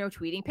 they're, you know,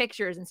 tweeting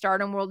pictures, and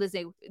Stardom World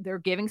they're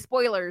giving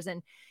spoilers,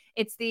 and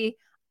it's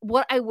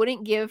what I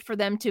wouldn't give for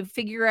them to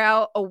figure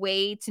out a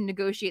way to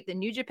negotiate the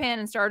New Japan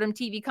and Stardom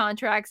TV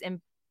contracts and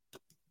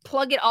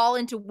plug it all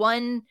into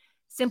one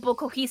simple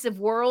cohesive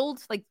world,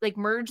 like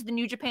merge the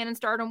New Japan and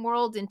Stardom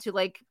world into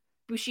like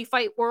Bushi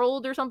Fight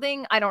world or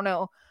something. I don't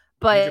know,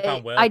 but New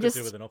Japan world could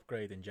do with an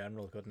upgrade in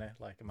general, couldn't it?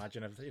 Like,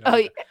 imagine if, you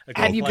know,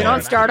 have you been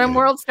on Stardom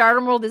World?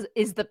 Stardom World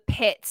is the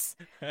pits.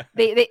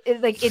 they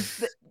like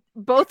it's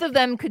both of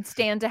them could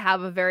stand to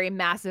have a very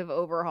massive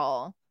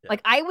overhaul. Yeah.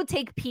 Like, I would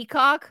take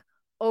Peacock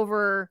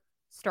over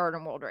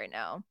Stardom World right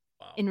now.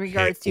 Wow. In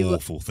regards to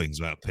awful things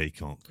about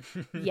Peacock.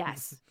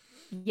 Yes.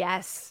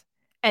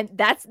 And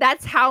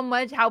that's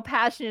how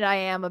passionate I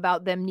am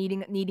about them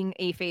needing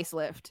a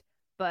facelift.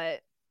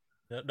 But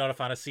not a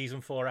fan of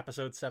season 4,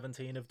 episode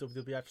 17 of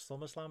WWF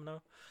SummerSlam,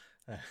 no?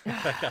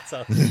 That's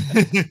all.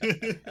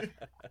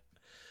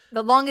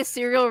 The longest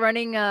serial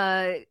running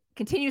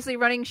continuously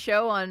running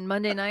show on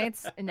Monday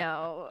nights.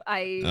 No,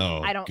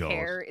 I don't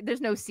care.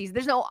 There's no season.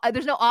 There's no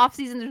off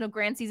season. There's no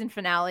grand season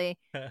finale.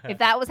 If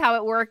that was how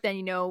it worked, then,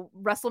 you know,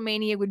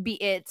 WrestleMania would be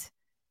it.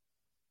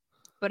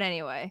 But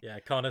anyway. Yeah,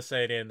 Connor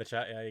saying in the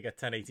chat, yeah, you get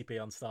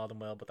 1080p on Stardom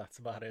World, but that's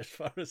about it as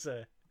far as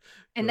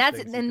and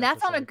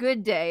that's on a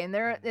good day. And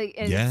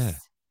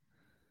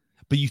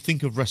but you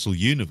think of Wrestle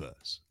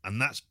Universe, and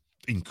that's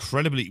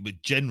incredibly,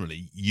 but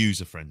generally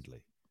user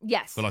friendly.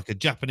 Yes. For like a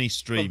Japanese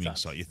streaming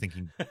site, you're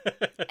thinking.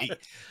 I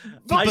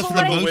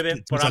struggle with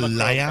it, but I'm a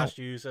layout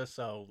user,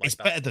 so like, it's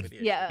better than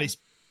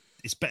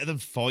it's better than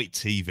Fight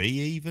TV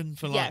even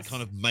for like Yes.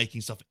 kind of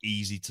making stuff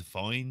easy to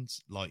find.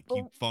 Like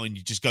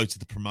you just go to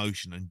the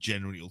promotion and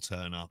generally it'll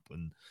turn up,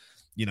 and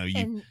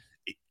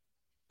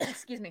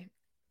excuse me.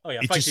 Oh yeah,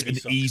 it's Fight just TV an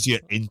sucks. easier.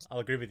 I'll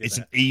agree with you. It's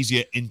there. an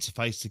easier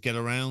interface to get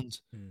around.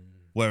 Hmm.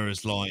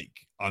 Whereas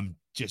like I'm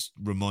just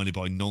reminded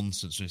by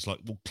nonsense, and it's like,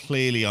 well,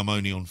 clearly I'm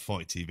only on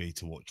Fight TV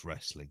to watch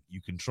wrestling.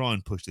 You can try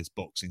and push this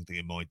boxing thing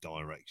in my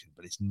direction,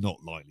 but it's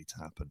not likely to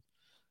happen.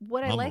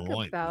 What I like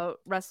about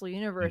Wrestle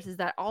Universe is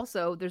that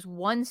also there's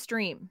one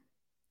stream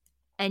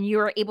and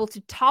you're able to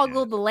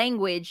toggle the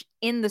language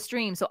in the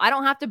stream. So I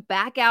don't have to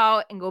back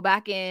out and go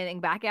back in and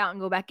back out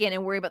and go back in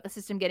and worry about the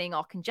system getting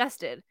all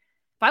congested.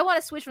 If I want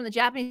to switch from the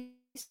Japanese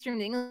stream to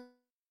the English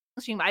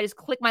stream, I just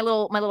click my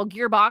little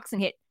gearbox and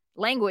hit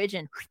language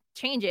and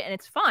change it, and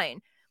it's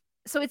fine.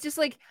 So it's just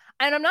like,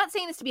 and I'm not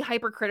saying this to be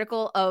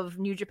hypercritical of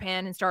New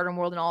Japan and Stardom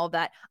World and all of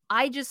that.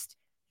 I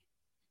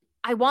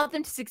want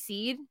them to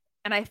succeed.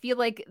 And I feel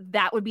like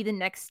that would be the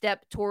next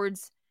step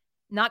towards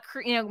not,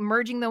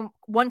 merging the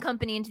one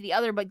company into the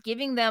other, but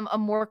giving them a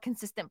more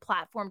consistent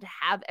platform to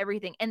have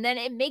everything. And then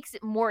it makes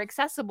it more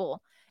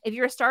accessible. If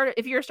you're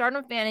a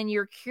Stardom fan and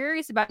you're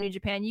curious about New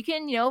Japan, you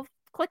can,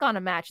 click on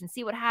a match and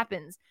see what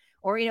happens.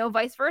 Or,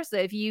 vice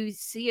versa. If you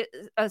see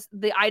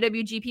the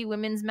IWGP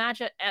women's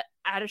match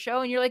at a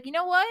show and you're like, you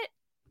know what?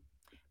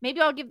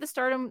 Maybe I'll give the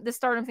Stardom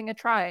thing a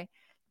try.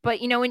 But,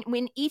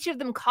 when each of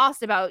them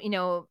cost about,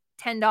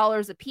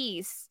 $10 a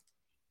piece,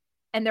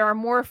 and there are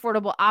more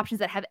affordable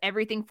options that have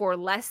everything for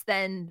less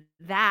than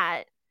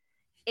that,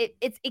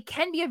 it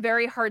can be a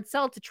very hard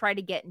sell to try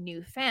to get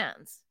new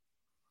fans.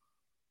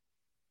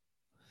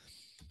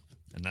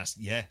 And that's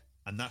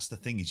the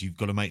thing, is you've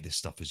got to make this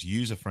stuff as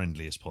user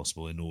friendly as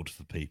possible in order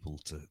for people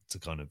to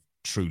kind of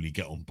truly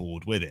get on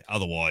board with it.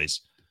 Otherwise,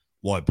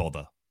 why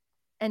bother?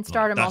 And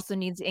Stardom also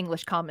needs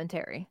English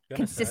commentary,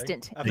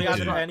 consistent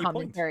English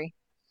commentary.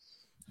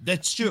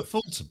 That's Stuart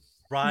Fulton.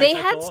 Right, they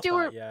had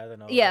Stuart,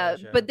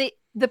 but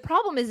the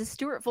problem is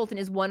Stuart Fulton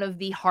is one of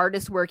the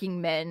hardest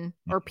working men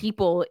or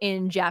people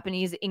in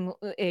Japanese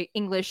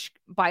English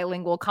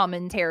bilingual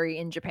commentary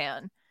in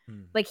Japan.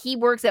 Like, he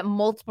works at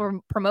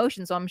multiple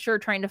promotions, so I'm sure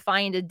trying to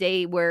find a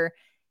day where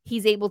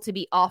he's able to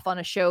be off on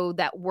a show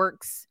that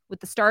works with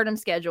the Stardom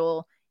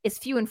schedule is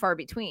few and far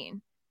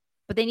between.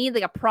 But they need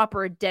like a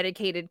proper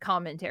dedicated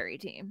commentary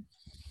team.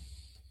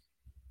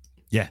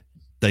 Yeah.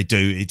 They do.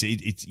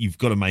 You've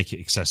got to make it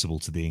accessible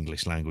to the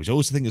English language. I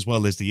also think as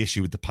well, there's the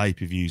issue with the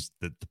pay-per-views,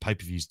 that the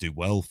pay-per-views do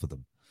well for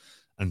them.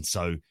 And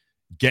so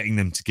getting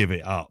them to give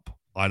it up,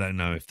 I don't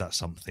know if that's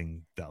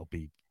something that'll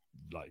be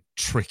like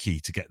tricky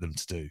to get them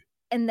to do.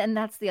 And then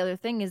that's the other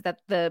thing, is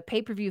that the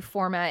pay-per-view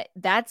format,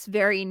 that's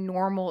very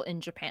normal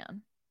in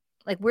Japan.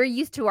 Like, we're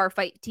used to our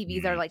Fight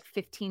TVs are like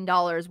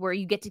 $15, where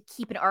you get to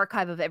keep an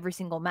archive of every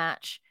single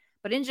match.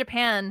 But in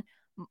Japan,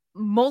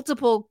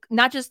 multiple,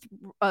 not just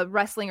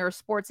wrestling or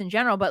sports in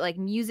general, but like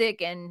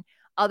music and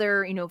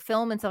other,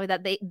 film and stuff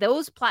like that,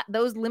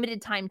 those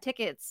limited time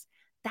tickets,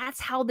 that's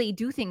how they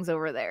do things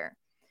over there.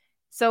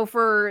 So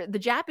for the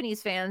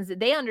Japanese fans,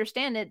 they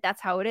understand it,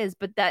 that's how it is.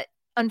 But that,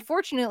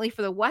 unfortunately,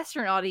 for the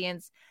Western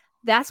audience,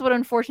 that's what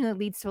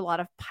unfortunately leads to a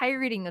lot of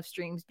pirating of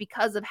streams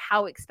because of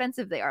how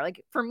expensive they are.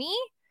 Like, for me,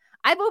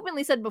 I've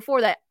openly said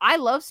before that I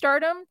love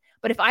Stardom,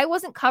 but if I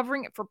wasn't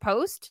covering it for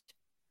post,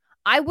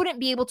 I wouldn't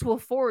be able to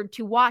afford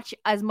to watch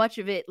as much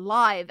of it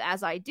live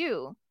as I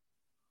do.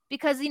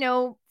 Because,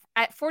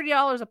 at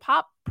 $40 a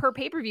pop per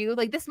pay-per-view,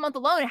 like this month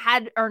alone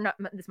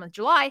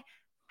July,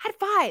 had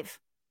 5.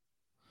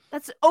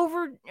 That's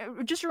over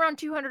just around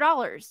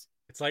 $200.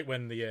 It's like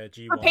when the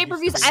G1 for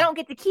pay-per-views, I don't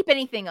get to keep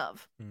anything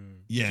of.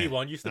 Yeah,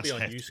 G1 used to be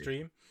on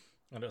Ustream.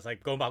 And it was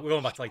like we're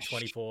going back to like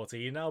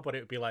 2014 now, but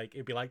it'd be like that.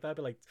 It'd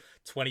be like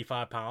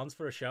 £25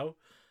 for a show.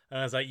 And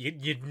I was like,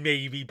 you'd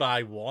maybe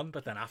buy one,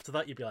 but then after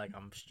that, you'd be like,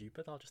 I'm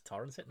stupid, I'll just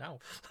torrent it now.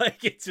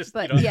 Like, it's just,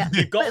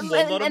 you've gotten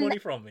one lot of money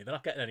from me. They're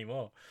not getting any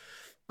more.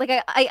 Like,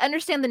 I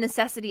understand the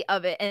necessity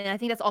of it. And I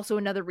think that's also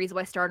another reason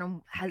why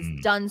Stardom has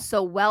done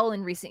so well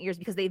in recent years,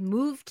 because they've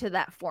moved to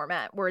that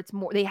format where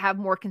they have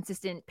more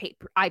consistent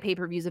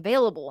pay-per-views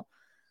available.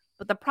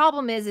 But the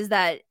problem is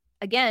that,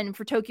 again,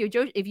 for Tokyo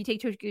Joshi, if you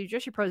take Tokyo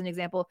Joshi Pro as an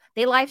example,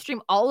 they live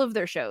stream all of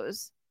their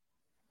shows,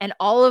 and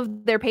all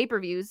of their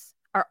pay-per-views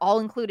are all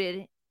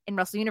included in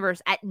Wrestle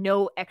Universe at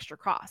no extra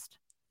cost.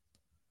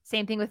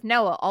 Same thing with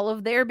Noah. All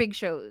of their big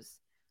shows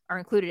are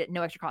included at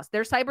no extra cost.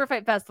 Their Cyber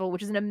Fight Festival,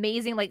 which is an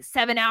amazing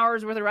 7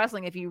 hours worth of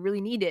wrestling if you really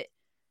need it,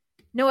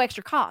 no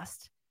extra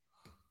cost.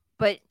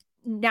 But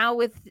now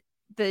with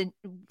the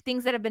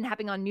things that have been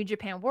happening on New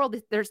Japan World,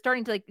 they're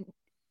starting to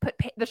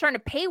they're starting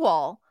to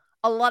paywall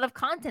a lot of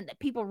content that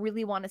people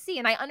really want to see.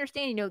 And I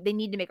understand, they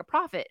need to make a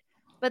profit,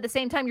 but at the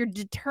same time, you're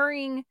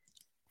deterring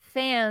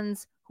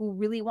fans who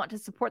really want to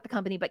support the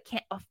company but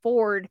can't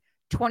afford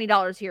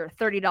 $20 here,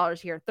 $30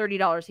 here,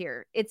 $30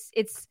 here. It's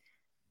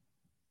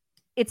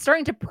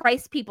starting to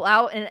price people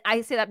out. And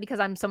I say that because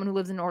I'm someone who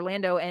lives in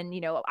Orlando, and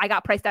I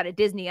got priced out at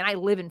Disney, and I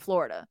live in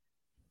Florida.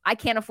 I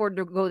can't afford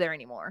to go there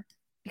anymore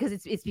because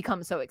it's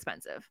become so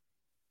expensive.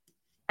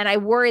 And I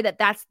worry that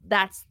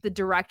that's the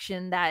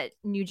direction that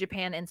New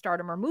Japan and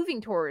Stardom are moving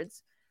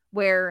towards,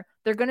 where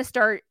they're going to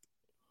start,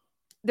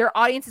 their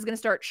audience is going to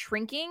start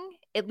shrinking,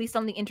 at least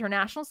on the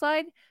international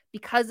side,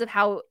 because of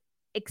how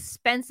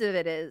expensive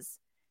it is.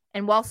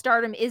 And while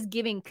Stardom is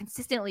giving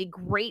consistently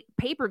great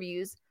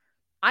pay-per-views,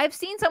 I've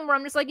seen some where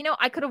I'm just like,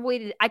 I could have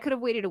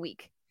waited a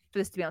week for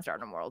this to be on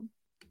Stardom World.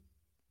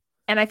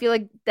 And I feel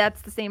like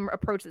that's the same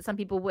approach that some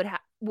people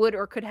would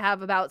or could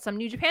have about some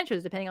New Japan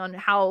shows, depending on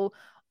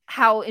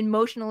how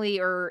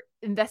emotionally or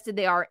invested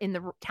they are in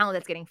the talent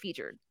that's getting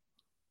featured.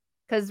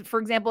 Because,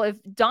 for example, if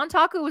Don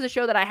Taku was a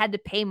show that I had to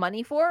pay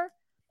money for,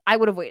 I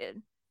would have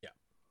waited. Yeah.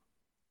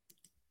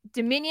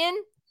 Dominion,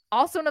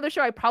 also another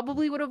show I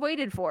probably would have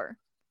waited for.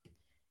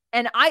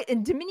 And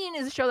Dominion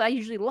is a show that I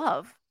usually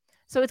love.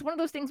 So it's one of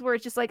those things where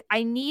it's just like,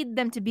 I need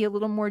them to be a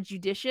little more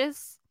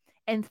judicious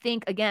and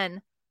think,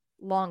 again,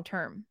 long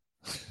term.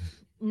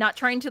 Not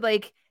trying to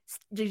like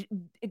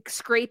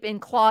scrape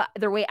and claw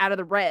their way out of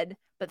the red,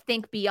 but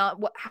think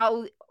beyond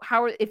how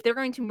if they're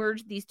going to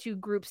merge these two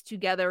groups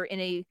together in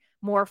a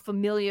more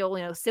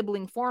familial,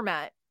 sibling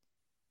format,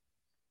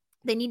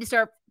 they need to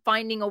start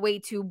finding a way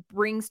to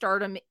bring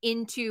Stardom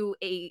into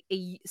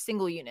a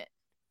single unit.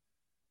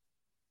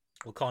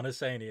 Well, Connor's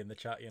saying in the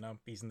chat,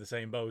 he's in the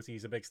same boat.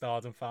 He's a big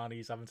Stardom fan.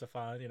 He's having to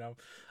find,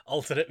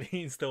 alternate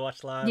means to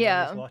watch live.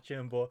 Yeah. He's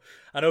watching, but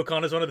I know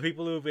Connor's one of the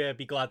people who'll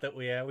be glad that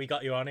we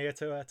got you on here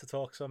to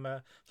talk some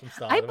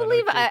Stardom. I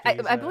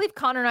believe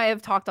Connor and I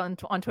have talked on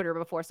Twitter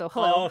before. So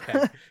hello. Oh,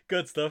 okay,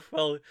 good stuff.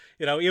 Well,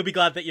 he'll be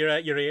glad that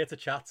you're here to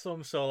chat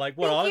some. So, like,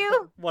 what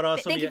are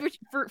some? Thank you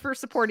for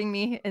supporting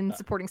me and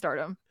supporting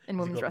Stardom and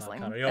women's wrestling.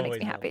 That makes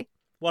me happy.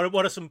 What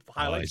are some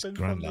highlights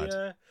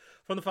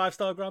from the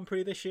 5-Star Grand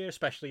Prix this year,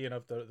 especially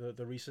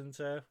the recent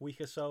week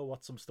or so?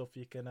 What's some stuff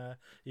you can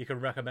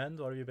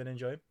recommend? What have you been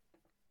enjoying?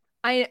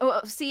 I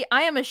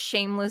am a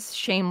shameless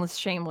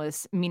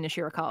Mina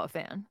Shirakawa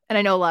fan, and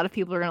I know a lot of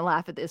people are gonna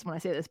laugh at this when I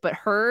say this, but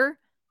her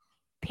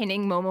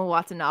pinning Momo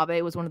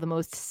Watanabe was one of the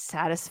most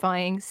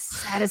satisfying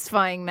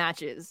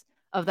matches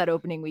of that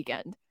opening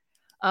weekend.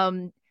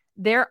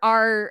 There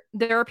are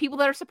people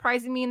that are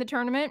surprising me in the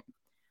tournament.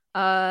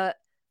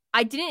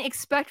 I didn't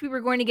expect we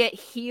were going to get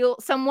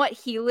somewhat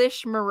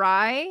heelish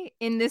Mirai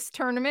in this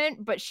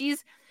tournament, but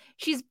she's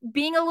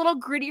being a little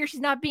grittier. She's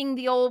not being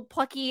the old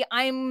plucky,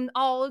 I'm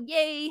all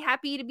yay,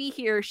 happy to be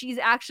here. She's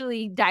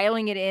actually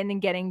dialing it in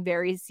and getting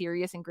very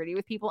serious and gritty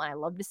with people, and I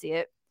love to see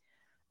it.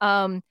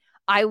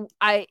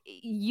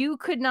 You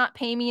could not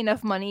pay me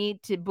enough money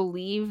to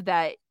believe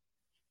that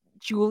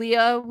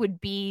Julia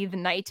would be the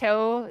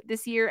Naito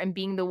this year and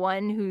being the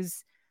one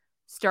who's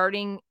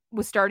starting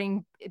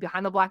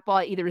behind the black ball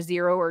at either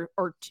 0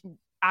 or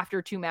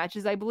after 2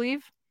 matches, I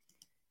believe.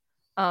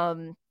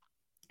 Himeka,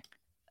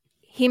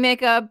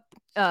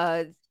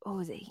 what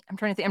was it? I'm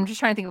just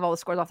trying to think of all the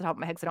scores off the top of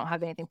my head because I don't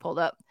have anything pulled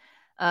up.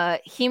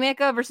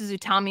 Himeka versus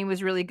Utami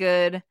was really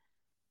good.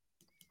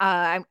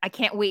 I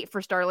can't wait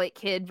for Starlight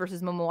Kid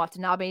versus Momo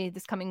Watanabe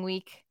this coming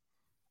week.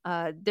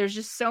 There's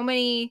just so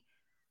many.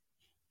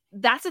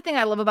 That's the thing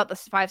I love about the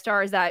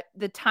 5-Star is that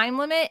the time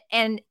limit,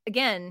 and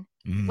again,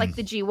 like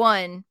the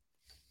G1,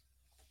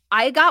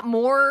 I got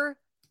more.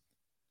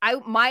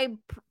 My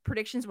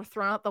predictions were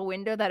thrown out the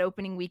window that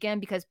opening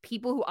weekend because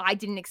people who I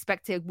didn't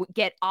expect to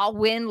get a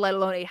win, let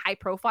alone a high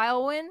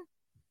profile win,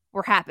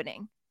 were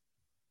happening.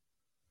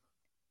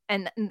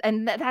 And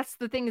that's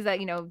the thing is that,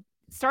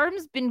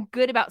 Stardom's been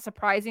good about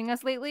surprising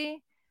us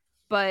lately,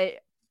 but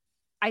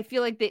I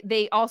feel like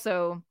they've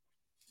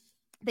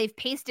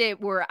paced it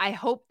where I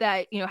hope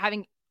that,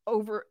 having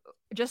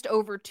just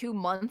over 2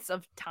 months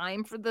of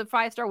time for the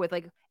 5-Star with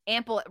like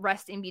ample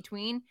rest in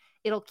between,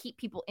 it'll keep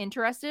people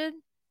interested,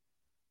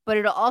 but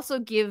it'll also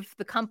give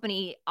the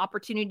company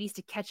opportunities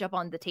to catch up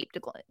on the tape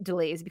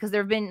delays, because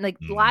there have been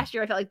last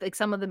year, I felt like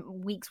some of the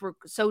weeks were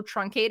so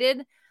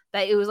truncated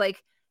that it was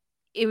like,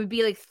 it would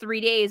be like 3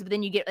 days, but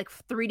then you get like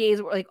 3 days,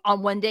 like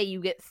on one day,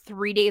 you get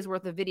 3 days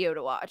worth of video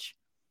to watch.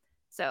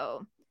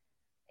 So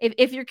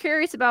if you're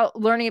curious about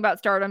learning about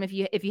Stardom, if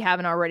you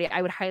haven't already,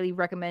 I would highly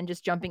recommend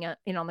just jumping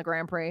in on the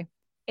Grand Prix.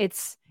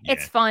 It's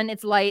fun.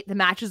 It's light. The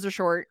matches are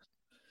short.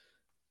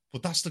 Well,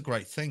 that's the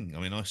great thing.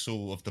 I mean, I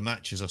saw of the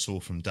matches I saw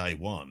from day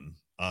one.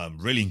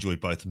 Really enjoyed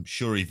both of them.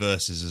 Shuri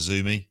versus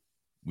Azumi,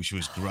 which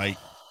was great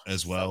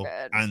as well.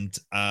 So and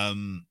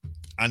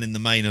in the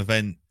main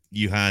event,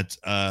 you had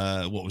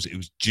what was it? It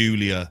was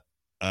Julia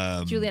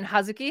and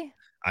Hazuki.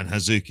 And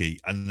Hazuki,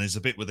 and there's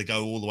a bit where they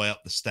go all the way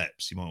up the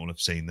steps. You might want to have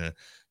seen the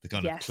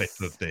kind of clip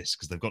of this,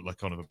 because they've got like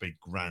kind of a big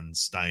grand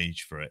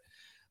stage for it.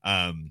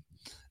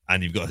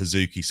 And you've got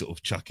Hazuki sort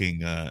of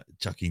chucking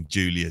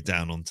Julia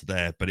down onto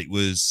there, but it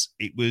was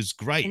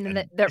great. And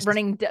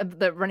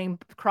the running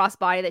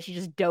crossbody that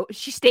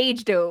she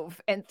stage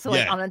dove, and so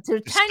onto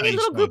a tiny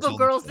little group of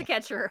girls to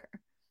catch her.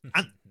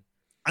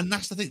 And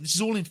that's the thing. This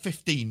is all in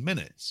 15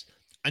 minutes,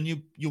 and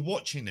you're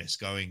watching this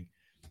going,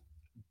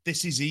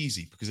 this is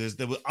easy, because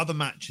there were other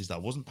matches that I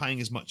wasn't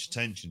paying as much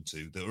attention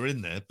to that were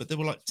in there, but they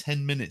were like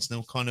 10 minutes and they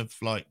were kind of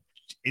like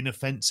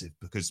inoffensive,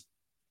 because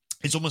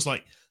it's almost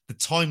like the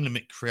time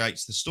limit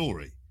creates the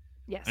story.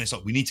 Yes. And it's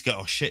like, we need to get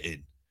our shit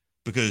in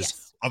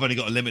because I've only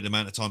got a limited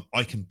amount of time.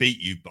 I can beat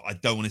you, but I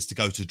don't want us to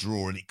go to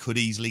draw, and it could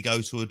easily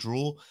go to a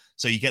draw.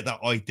 So you get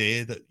that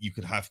idea that you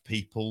could have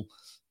people,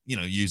 you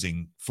know,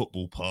 using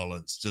football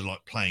parlance to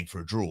like playing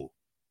for a draw.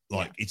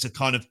 Like it's a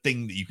kind of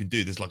thing that you can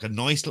do. There's like a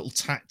nice little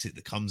tactic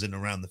that comes in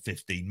around the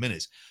 15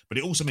 minutes, but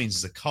it also means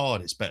as a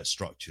card, it's better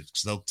structured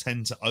because they'll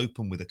tend to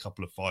open with a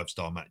couple of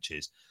 5-star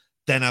matches,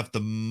 then have the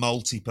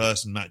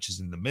multi-person matches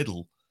in the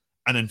middle,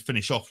 and then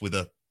finish off with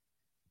a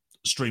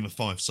stream of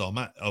 5-star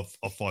of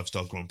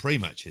 5-star Grand Prix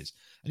matches.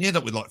 And you end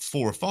up with like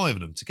 4 or 5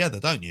 of them together,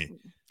 don't you?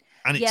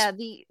 And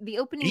it's the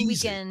opening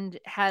weekend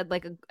had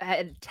like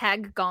had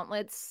tag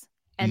gauntlets,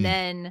 and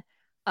then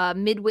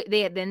midway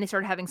they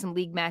started having some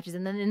league matches,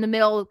 and then in the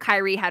middle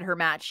Kairi had her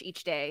match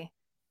each day,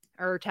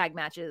 or tag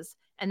matches,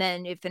 and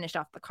then it finished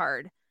off the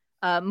card.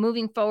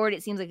 Moving forward,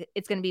 it seems like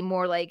it's going to be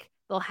more like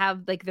they'll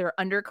have like their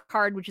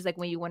undercard, which is like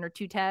maybe 1 or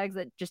 2 tags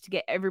that just to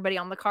get everybody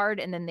on the card,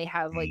 and then they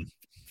have like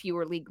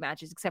fewer league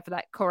matches, except for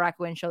that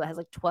Korakuen show that has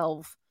like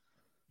 12.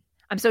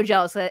 I'm so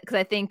jealous because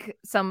I think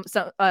some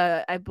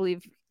I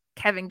believe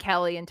Kevin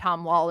Kelly and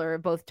Tom Lawler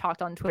both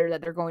talked on Twitter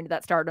that they're going to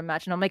that Stardom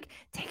match, and I'm like,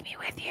 take me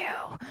with you.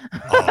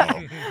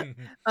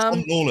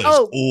 Tom Lawler's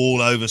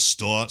all over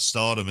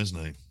Stardom, isn't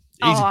he?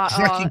 He's a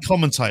cracking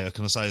commentator,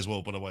 can I say as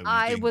well, by the way.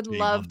 I would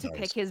love to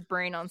pick his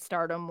brain on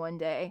Stardom one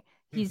day.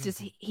 He's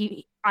just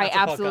I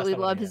absolutely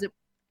love his.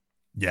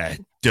 Yeah,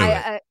 do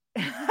it.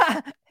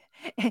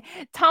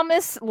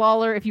 Thomas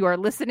Lawler, if you are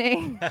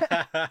listening,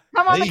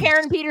 come on the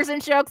Karen Peterson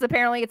show, because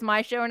apparently it's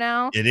my show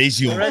now. It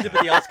is your. Or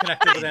anybody else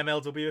connected with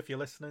MLW, if you're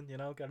listening, you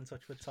know, get in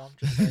touch with Tom.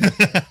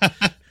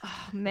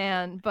 Oh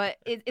man, but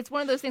it's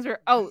one of those things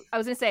where I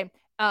was gonna say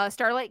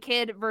Starlight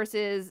Kid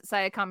versus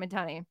Saya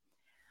Kamitani.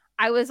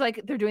 I was like,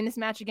 they're doing this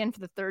match again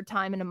for the 3rd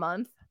time in a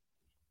month,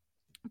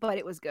 but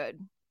it was good.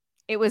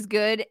 It was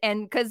good.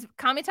 And because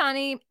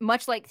Kamitani,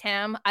 much like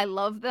Tam, I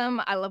love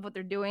them. I love what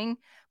they're doing,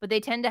 but they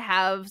tend to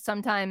have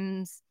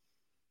sometimes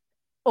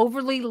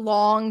overly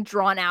long,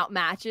 drawn out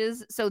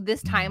matches. So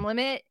this time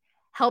limit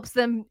helps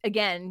them,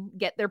 again,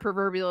 get their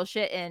proverbial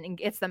shit in and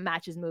gets the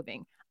matches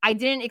moving. I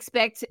didn't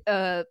expect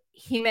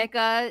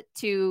Himeka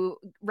to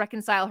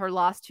reconcile her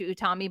loss to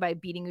Utami by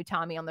beating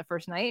Utami on the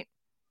first night.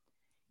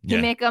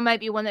 Himeka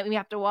might be one that we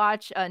have to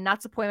watch.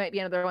 Natsupoi might be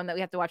another one that we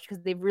have to watch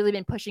because they've really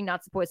been pushing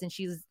Natsupoi since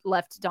she's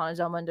left Donna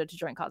Del Mundo to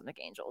join Cosmic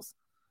Angels.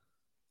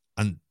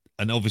 And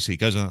obviously it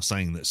goes without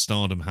saying that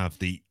Stardom have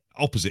the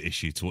opposite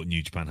issue to what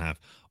New Japan have.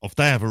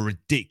 They have a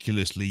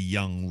ridiculously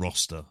young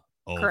roster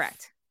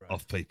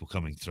of people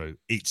coming through.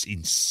 It's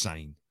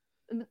insane.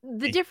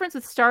 The difference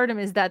with Stardom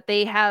is that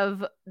they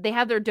have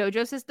their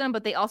dojo system,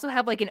 but they also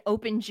have like an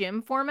open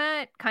gym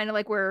format, kind of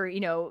like where, you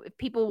know, if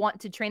people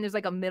want to train, there's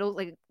like a middle,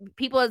 like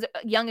people as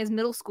young as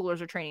middle schoolers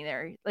are training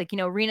there. Like, you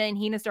know, Rina and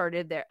Hina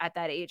started there at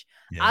that age.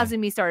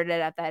 Azumi started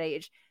at that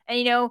age. And,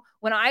 you know,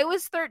 when I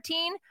was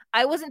 13,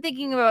 I wasn't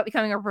thinking about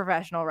becoming a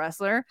professional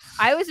wrestler.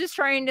 I was just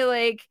trying to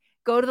like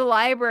go to the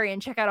library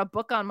and check out a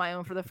book on my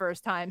own for the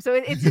first time. So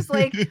it's just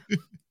like,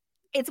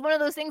 it's one of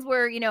those things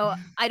where, you know,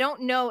 I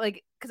don't know,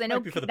 like, because I know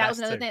that was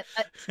another thing.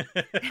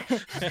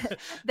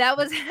 That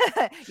was,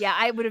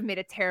 I would have made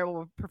a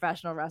terrible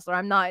professional wrtler.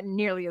 I'm not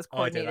nearly as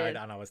coordinated. I did,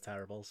 and I was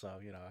terrible. So,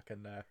 you know, I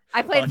can.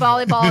 I played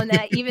volleyball, and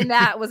even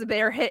that was a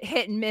better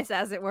hit and miss,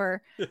 as it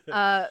were.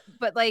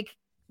 But like,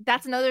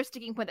 that's another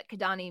sticking point that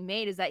Kidani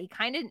made, is that he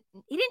didn't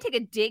take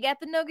a dig at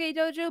the Noge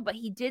Dojo, but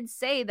he did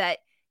say that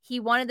he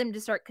wanted them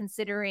to start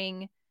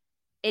considering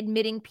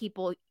admitting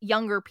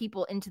younger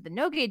people into the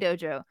Noge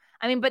Dojo.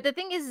 I mean, but the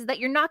thing is that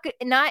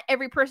not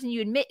every person you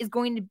admit is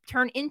going to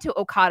turn into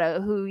Okada,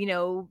 who, you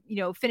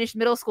know, finished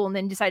middle school and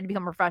then decided to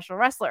become a professional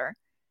wrestler.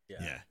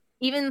 Yeah.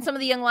 Even some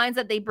of the young lions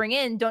that they bring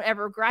in don't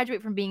ever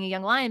graduate from being a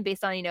young lion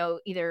based on, you know,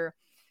 either,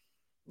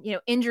 you know,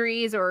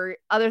 injuries or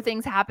other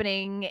things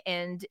happening.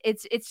 And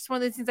it's just one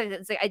of those things like that.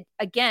 It's like,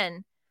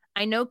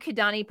 I know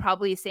Kidani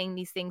probably is saying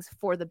these things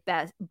for the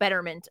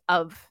betterment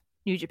of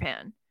New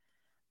Japan.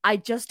 I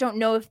just don't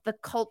know if the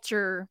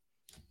culture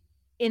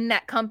in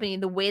that company,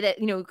 the way that,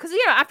 you know, because,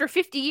 you know, after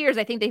 50 years,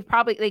 I think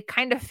they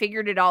kind of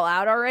figured it all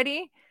out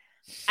already.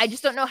 I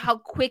just don't know how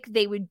quick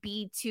they would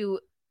be to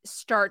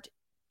start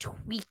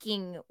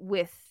tweaking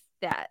with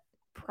that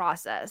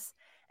process.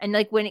 And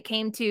like when it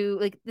came to,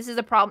 like, this is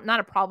a problem, not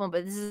a problem,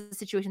 but this is a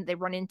situation that they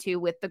run into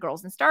with the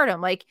girls in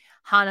Stardom, like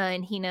Hana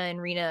and Hina and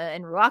Rina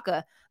and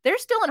Ruaka. They're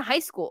still in high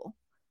school.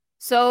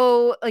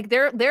 So like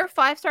their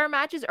 5-star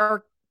matches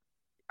are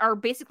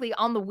basically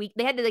on the week.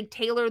 They had to like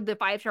tailor the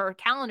 5-star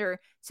calendar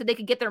so they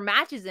could get their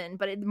matches in,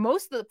 but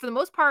for the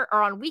most part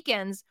are on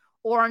weekends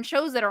or on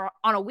shows that are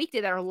on a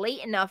weekday that are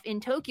late enough in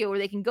Tokyo where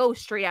they can go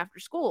straight after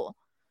school.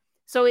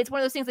 So it's one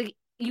of those things, like,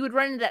 you would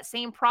run into that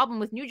same problem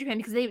with New Japan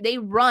because they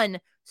run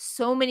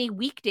so many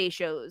weekday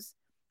shows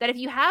that if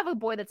you have a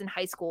boy that's in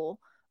high school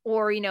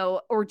or, you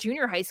know, or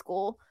junior high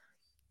school,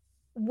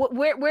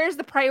 where's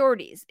the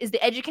priorities? Is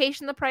the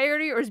education the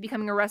priority, or is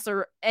becoming a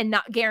wrestler and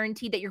not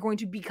guaranteed that you're going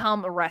to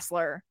become a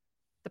wrestler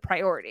the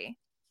priority?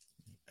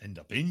 end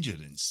up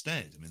injured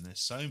instead. I mean,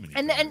 there's so many.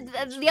 And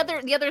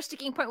the other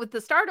sticking point with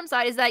the Stardom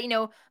side is that, you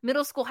know,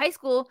 middle school, high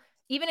school,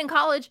 even in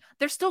college,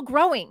 they're still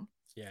growing.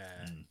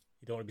 Yeah.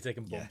 You don't want to be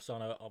taking bumps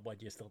on when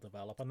you still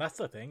develop. And that's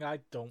the thing. I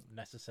don't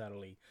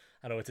necessarily,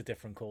 I know it's a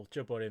different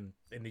culture, but in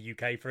the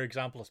UK, for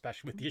example,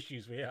 especially with the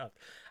issues we have,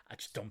 I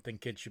just don't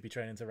think kids should be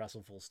training to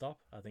wrestle full stop.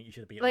 I think you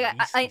should be at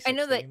least I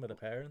know that with the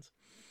parents.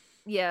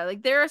 Yeah,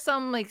 like there are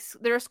some, like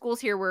there are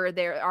schools here where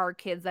there are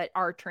kids that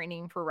are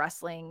training for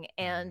wrestling,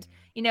 and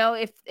you know,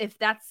 if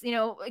that's, you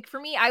know, like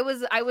for me, I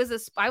was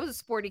a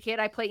sporty kid.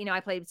 I played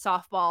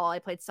softball, I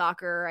played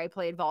soccer, I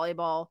played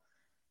volleyball,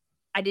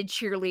 I did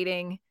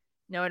cheerleading.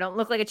 No, I don't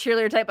look like a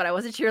cheerleader type, but I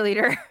was a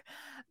cheerleader.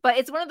 But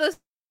it's one of those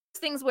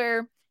things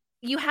where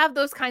you have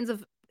those kinds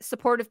of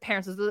supportive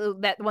parents,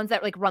 that the ones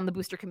that like run the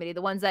booster committee,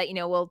 the ones that, you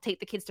know, will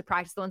take the kids to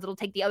practice, the ones that will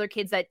take the other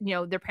kids that, you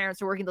know, their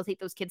parents are working, they'll take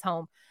those kids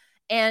home.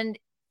 And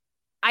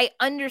I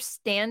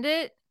understand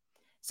it.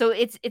 So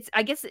it's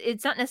I guess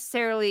it's not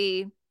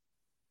necessarily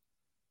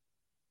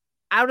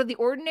out of the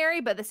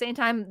ordinary, but at the same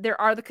time, there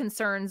are the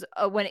concerns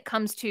when it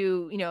comes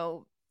to, you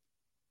know,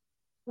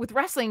 with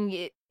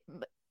wrestling.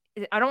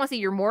 I don't want to say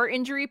you're more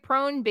injury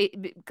prone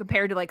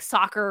compared to like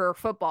soccer or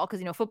football, because,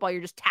 you know, football,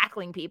 you're just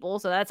tackling people.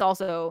 So that's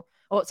also,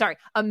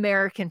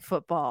 American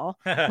football.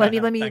 Let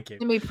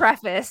me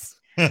preface.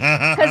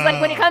 Because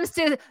like when it comes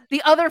to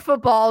the other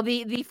football,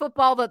 the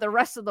football that the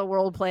rest of the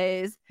world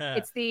plays,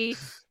 it's the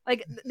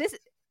like this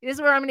is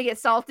where I'm gonna get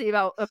salty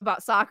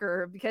about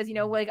soccer, because, you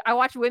know, like I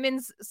watch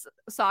women's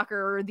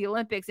soccer or the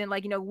Olympics, and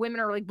like, you know, women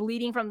are like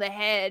bleeding from the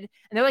head, and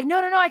they're like, no,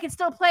 I can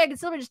still play, I can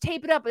still just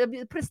tape it up,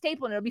 put a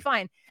staple in it, it'll be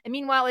fine. And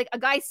meanwhile, like a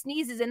guy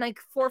sneezes and like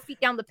 4 feet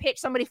down the pitch,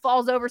 somebody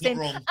falls over saying,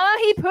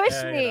 "Oh, he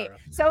pushed me."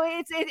 So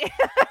it's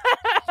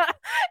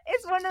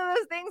it's one of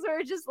those things where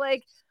it's just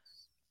like,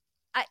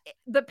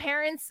 the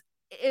parents,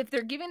 if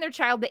they're giving their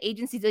child the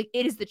agency, like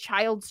it is the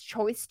child's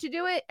choice to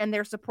do it, and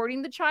they're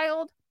supporting the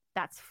child,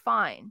 that's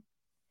fine.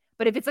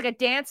 But if it's like a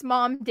dance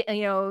mom,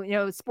 you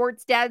know,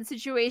 sports dad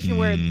situation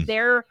where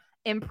they're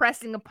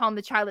impressing upon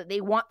the child that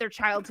they want their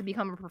child to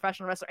become a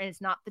professional wrestler, and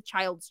it's not the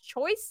child's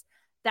choice,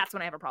 that's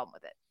when I have a problem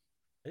with it.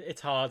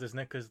 It's hard, isn't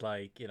it? Because,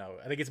 like, you know,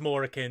 I think it's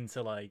more akin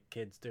to like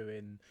kids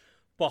doing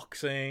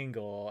boxing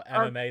or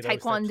MMA,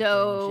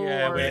 taekwondo,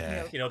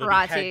 you know,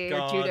 karate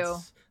or judo.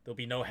 There'll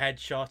be no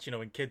headshots, you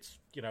know, in kids,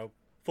 you know,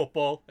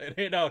 football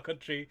in our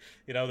country,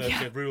 you know,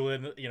 they're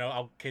ruling, you know,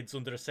 our kids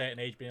under a certain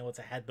age being able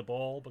to head the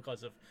ball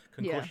because of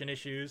concussion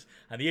issues.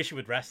 And the issue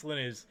with wrestling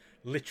is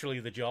literally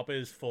the job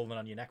is falling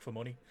on your neck for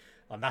money.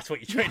 And that's what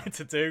you're training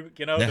to do.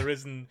 You know, there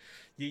isn't,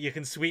 you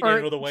can sweeten it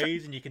in other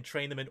ways, and you can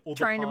train them in other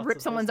trying parts to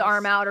rip someone's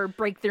arm out or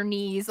break their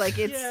knees. Like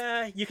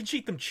it's, you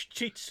can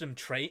cheat some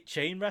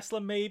chain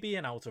wrestling maybe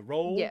and how to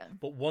roll. Yeah.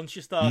 But once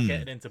you start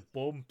getting into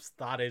bumps,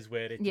 that is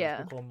where it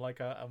does become like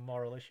a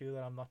moral issue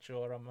that I'm not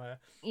sure I'm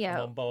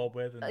on board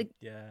with. And,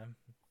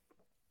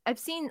 I've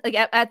seen, like,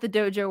 at the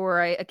dojo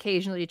where I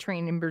occasionally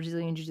train in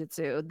Brazilian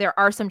Jiu-Jitsu, there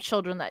are some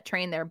children that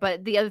train there.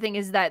 But the other thing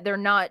is that they're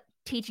not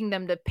teaching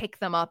them to pick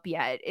them up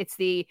yet. It's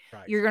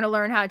you're going to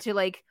learn how to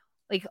like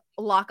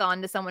lock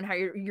on to someone, how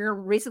you're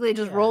basically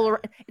just roll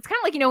around. It's kind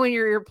of like, you know, when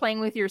you're playing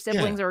with your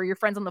siblings or your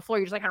friends on the floor,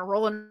 you're just like kind of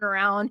rolling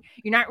around.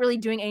 You're not really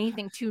doing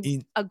anything too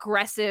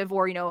aggressive,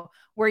 or, you know,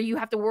 where you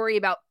have to worry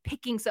about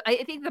picking. So I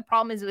think the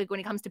problem is like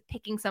when it comes to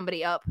picking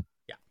somebody up,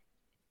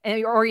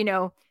 or, you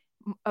know,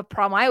 a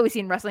problem I always see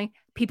in wrestling,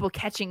 people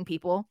catching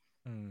people.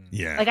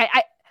 Like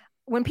I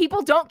when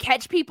people don't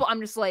catch people,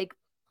 I'm just like,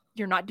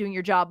 you're not doing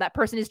your job. That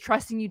person is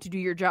trusting you to do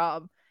your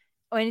job.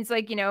 And it's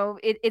like, you know,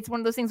 it's one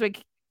of those things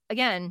like,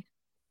 again,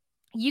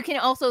 you can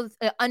also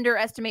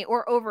underestimate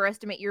or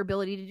overestimate your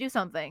ability to do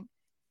something.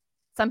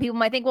 Some people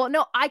might think, well,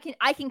 no, I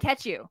can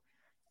catch you.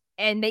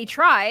 And they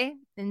try,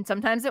 and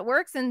sometimes it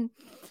works, and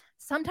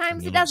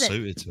sometimes it doesn't.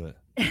 Suited to it.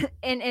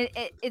 And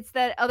it's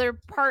that other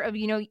part of,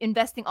 you know,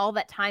 investing all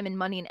that time and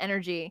money and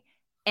energy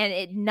and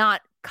it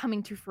not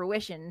coming to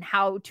fruition,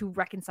 how to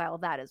reconcile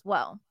that as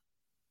well.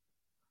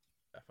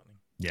 Definitely.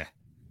 Yeah.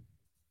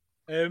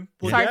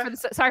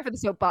 Sorry for the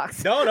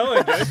soapbox. No, I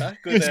enjoyed that.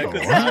 Good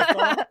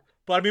stuff.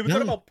 But I mean, we've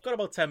got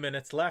about 10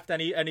 minutes left.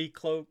 Any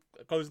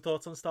closing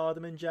thoughts on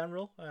Stardom in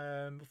general?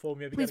 Before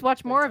we maybe please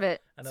watch more of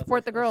it.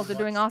 Support the girls; they're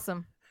doing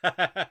awesome.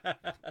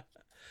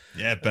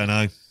 Yeah,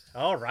 Benno.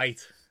 All right.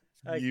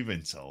 You've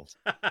been told.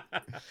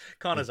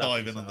 Connor's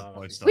diving on the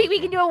post. We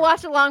can do a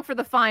watch along for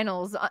the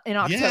finals in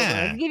October.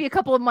 Yeah. I'll give you a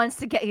couple of months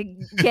to get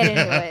into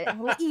it.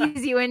 We'll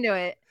ease you into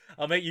it.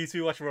 I'll make you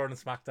two watch Raw and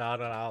SmackDown,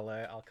 and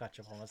I'll catch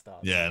up on the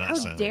Stars. Yeah,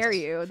 how dare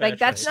you? Like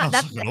that's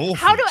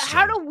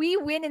how do we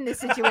win in this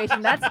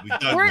situation? That's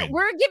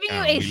we're giving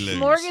you a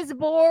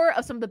smorgasbord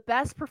of some of the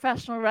best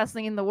professional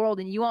wrestling in the world,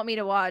 and you want me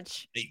to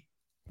watch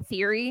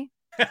Theory?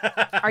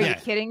 Are you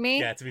kidding me?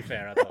 Yeah, to be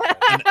fair, I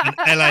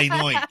thought an LA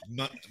Knight,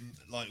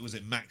 like was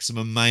it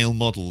Maximum Male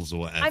Models or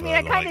whatever? I mean,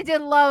 I kind of did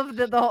love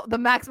the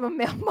Maximum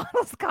Male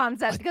Models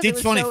concept because it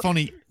was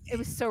funny. It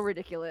was so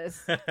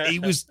ridiculous. He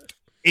was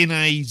in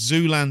a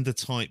Zoolander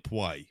type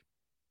way.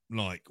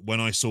 Like when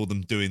I saw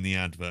them doing the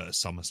advert at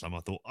SummerSlam, I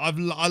thought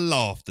I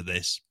laughed at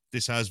this.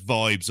 This has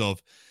vibes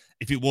of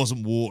if it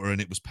wasn't water and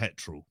it was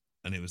petrol,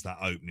 and it was that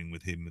opening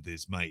with him with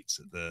his mates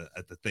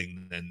at the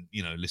thing, then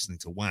listening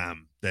to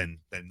Wham, then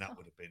that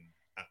would have been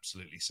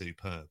absolutely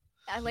superb.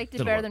 I liked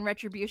it better than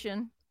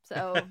Retribution,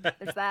 so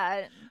there's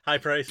that. High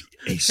praise.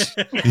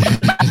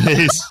 It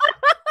is.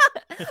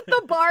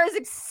 The bar is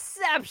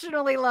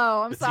exceptionally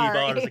low. I'm sorry.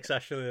 The bar is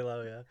exceptionally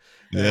low. Yeah.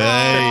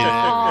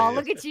 Yeah. Oh,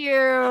 look at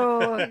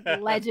you,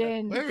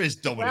 legend. Where is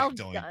Dominic Well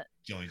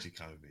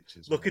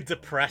Dijakovic? Looking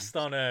depressed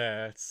on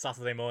a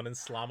Saturday morning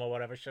slam or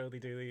whatever show they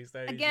do these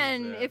days.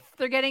 Again, if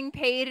they're getting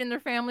paid and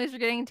their families are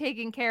getting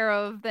taken care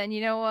of, then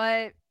you know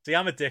what? See,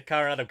 I'm a dick,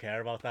 Karen. I don't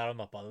care about that. I'm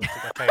not bothered to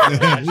get paid.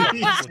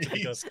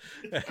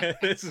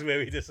 This is where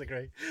we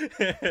disagree.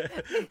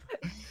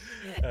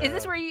 Is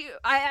this where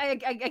I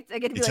get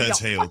to be like,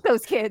 heel. fuck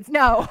those kids?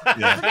 No,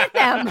 forget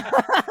them.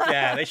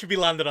 Yeah, they should be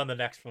landed on the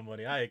next for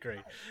money. I agree.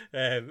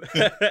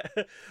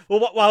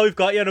 Well, while we've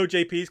got you, I know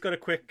JP's got a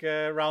quick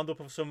roundup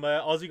of some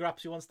Aussie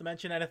graps he wants to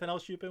mention. Anything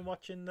else you've been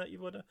watching that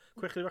you would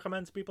quickly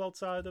recommend to people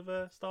outside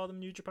of Stardom,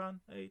 New Japan,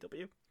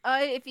 AEW?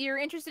 If you're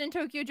interested in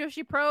Tokyo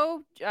Joshi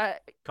Pro,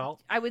 Carl?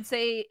 I would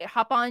say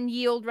hop on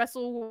Yield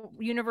Wrestle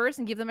Universe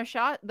and give them a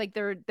shot. Like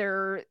their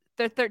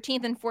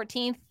 13th and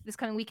 14th this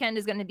coming weekend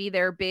is going to be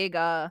their big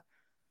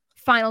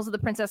finals of the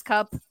Princess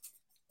Cup.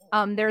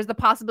 There's the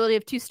possibility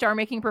of 2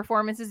 star-making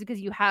performances because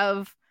you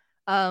have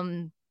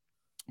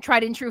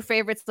tried and true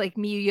favorites like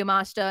Miyu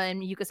Yamashita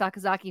and Yuka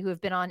Sakazaki who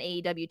have been on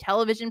AEW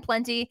television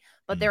plenty,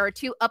 but there are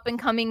 2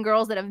 up-and-coming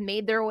girls that have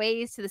made their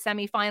ways to the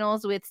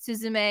semifinals with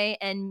Suzume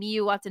and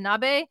Miyu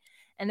Watanabe,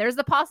 and there's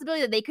the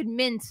possibility that they could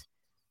mint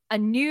a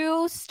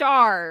new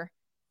star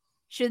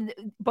should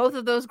both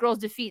of those girls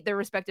defeat their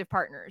respective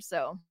partners.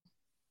 So,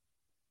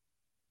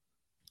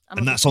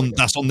 and that's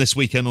on this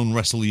weekend on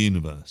Wrestle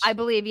Universe. I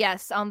believe,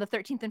 yes, on the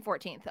 13th and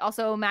 14th.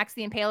 Also, Max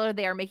the Impaler,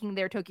 they are making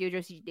their Tokyo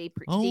Joshi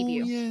debut. Oh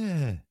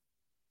yeah.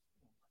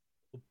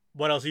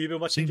 What else have you been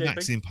watching, JP?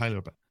 Max the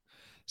Impaler.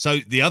 So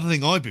the other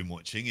thing I've been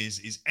watching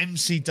is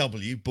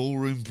MCW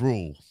Ballroom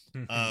Brawl,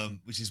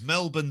 which is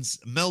Melbourne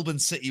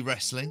City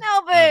Wrestling.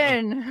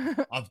 Melbourne.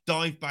 I've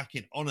dived back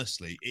in.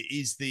 Honestly,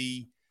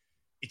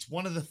 it's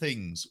one of the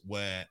things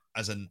where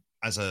I've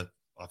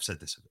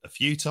said this a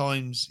few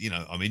times,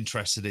 I'm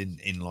interested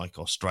in like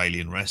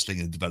Australian wrestling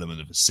and the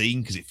development of a scene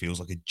because it feels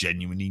like a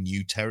genuinely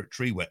new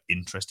territory where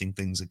interesting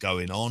things are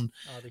going on.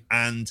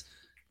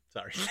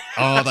 Sorry.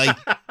 Are they?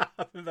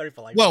 I've been very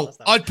polite. Well,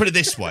 I'd put it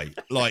this way: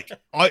 like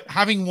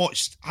having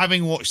watched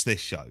this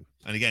show,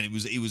 and again, it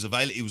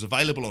was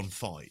available on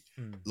Fight.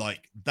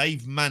 Like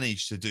they've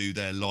managed to do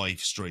their live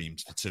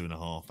streams for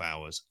 2.5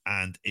 hours,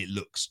 and it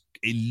looks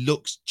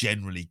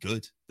generally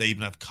good. They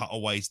even have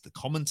cutaways to the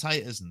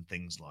commentators and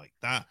things like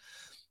that.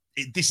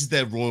 This is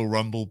their Royal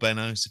Rumble,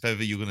 Benno. So if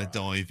ever you're going to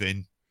dive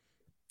in,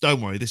 don't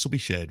worry, this will be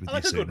shared with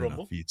you soon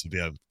enough for you to be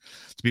able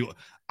to be.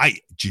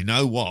 Do you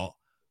know what?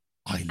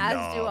 I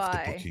love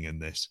the booking in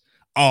this.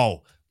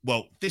 Oh,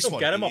 well, this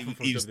one. Get him off from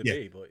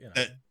WWE, but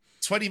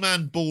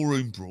 20-man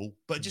Ballroom Brawl.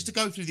 But just to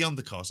go through the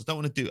undercard, I don't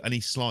want to do any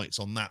slights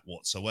on that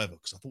whatsoever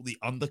because I thought the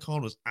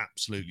undercard was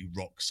absolutely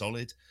rock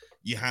solid.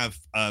 You had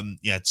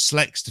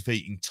Slex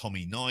defeating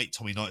Tommy Knight.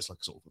 Tommy Knight's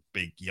like sort of a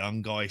big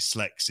young guy.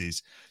 Slex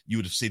is, you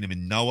would have seen him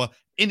in Noah.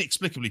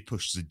 Inexplicably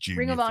pushed as a junior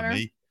Ring of Honor. for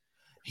me.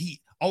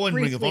 And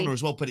Ring of Honor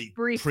as well, but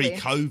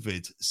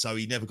pre-COVID, so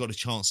he never got a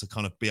chance to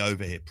kind of be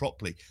over here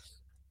properly.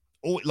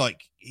 Or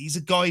like he's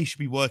a guy who should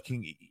be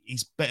working.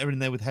 He's better in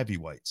there with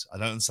heavyweights. I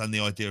don't understand the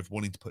idea of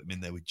wanting to put him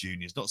in there with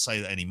juniors. Not to say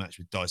that any match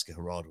with Daisuke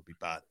Harada would be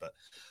bad, but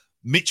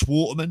Mitch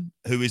Waterman,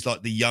 who is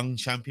like the young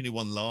champion who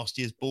won last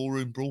year's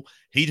Ballroom Brawl,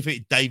 he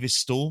defeated Davis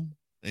Storm.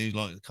 He's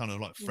like kind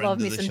of like friend Love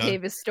of me the some show.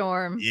 Davis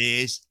Storm.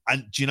 Yes,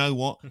 and do you know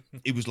what?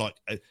 It was like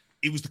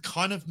it was the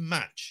kind of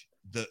match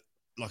that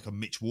like a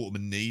Mitch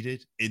Waterman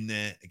needed in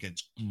there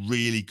against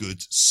really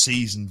good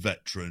seasoned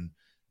veteran.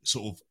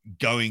 Sort of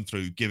going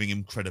through, giving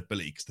him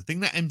credibility. Because the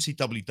thing that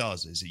MCW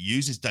does is it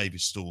uses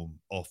Davis Storm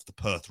off the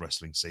Perth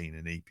wrestling scene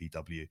in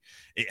EPW.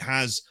 It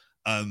has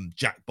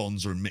Jack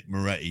Bonza and Mick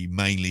Moretti,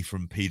 mainly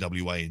from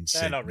PWA in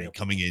Sydney,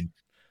 coming in.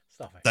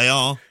 They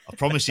are. I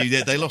promise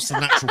you, they lost the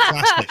Natural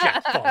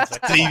Classic.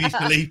 Stevie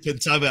Philippe and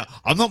Toby.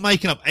 I'm not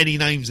making up any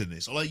names in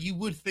this, although you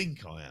would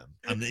think I am.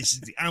 And this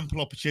is the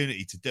ample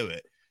opportunity to do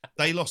it.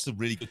 They lost a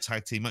really good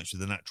tag team match with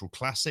the Natural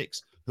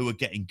Classics, who are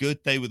getting good.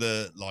 They were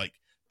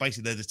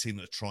basically, they're the team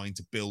that are trying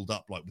to build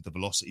up like with the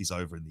Velocities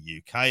over in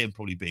the UK and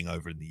probably being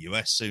over in the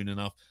US soon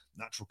enough.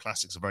 Natural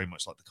Classics are very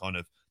much like the kind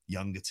of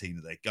younger team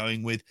that they're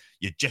going with.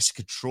 You have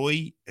Jessica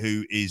Troy,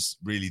 who is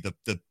really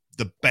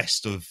the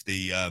best of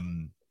the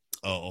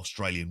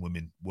Australian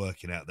women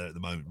working out there at the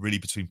moment, really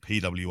between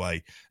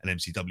PWA and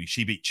MCW.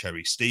 She beat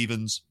Cherry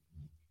Stevens,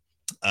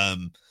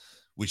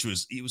 which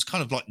was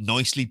kind of like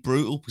nicely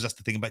brutal because that's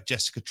the thing about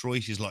Jessica Troy.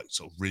 She's like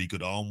sort of really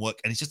good arm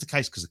work. And it's just a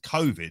case because of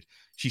COVID,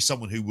 she's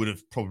someone who would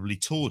have probably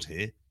toured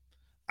here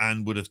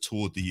and would have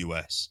toured the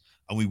US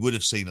and we would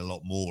have seen a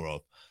lot more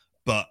of.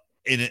 But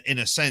in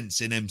a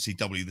sense, in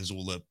MCW, there's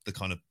all the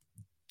kind of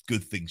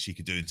good things she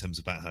could do in terms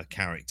about her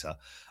character.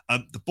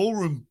 The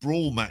Ballroom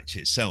Brawl match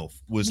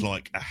itself was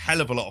like a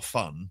hell of a lot of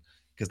fun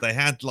because they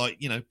had like,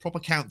 you know, proper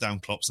countdown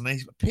clocks, and they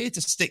appeared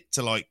to stick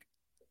to like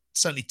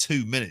certainly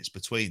 2 minutes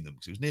between them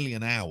because it was nearly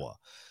an hour.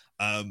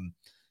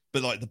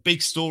 But like the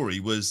big story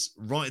was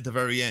right at the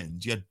very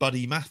end, you had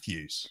Buddy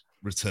Matthews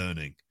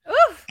returning.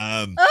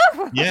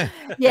 Yeah.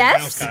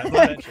 Yes.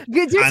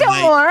 You do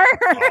tell more.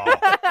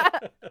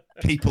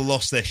 People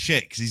lost their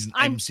shit because he's an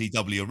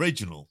MCW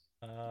original.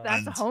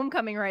 That's a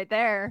homecoming right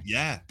there.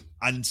 Yeah.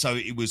 And so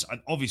it was,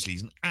 and obviously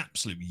he's an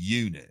absolute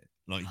unit,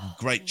 like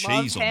great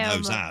cheese on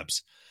those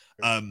abs.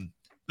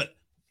 But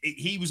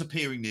he was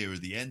appearing nearer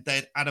the end. They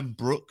had Adam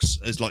Brooks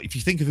as like, if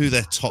you think of who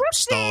their top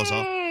stars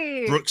are,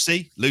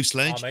 Brooksy, Loose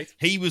Ledge.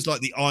 He was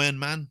like the Iron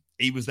Man.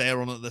 He was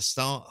there on at the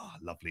start. Oh,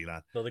 lovely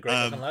lad.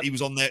 He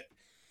was on there.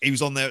 He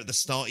was on there at the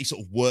start. He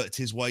sort of worked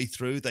his way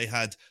through. They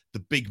had the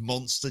big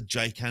monster,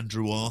 Jake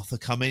Andrew Arthur,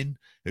 come in,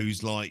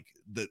 who's like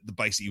the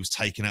basically was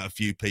taking out a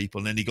few people,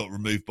 and then he got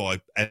removed by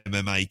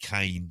MMA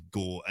Kane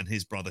Gore and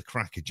his brother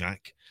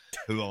Crackerjack,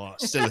 who are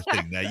still a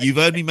thing there. You've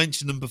heard me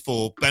mention them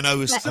before. Benno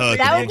has heard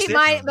that them.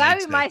 That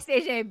would be my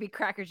stage name. Would be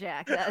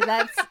Crackerjack.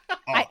 That's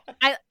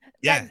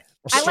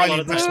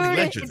Australian wrestling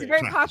legend. It's a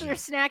very popular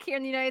snack here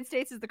in the United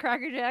States. Is the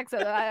Cracker Jack, so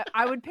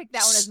I would pick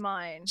that one as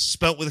mine.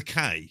 Spelt with a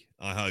K,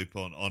 I hope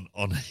on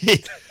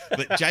it.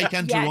 But Jake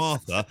Andrew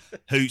Arthur,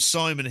 who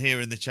Simon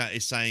here in the chat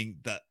is saying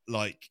that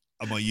like,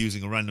 am I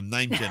using a random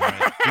name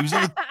generator?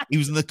 He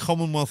was in the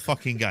Commonwealth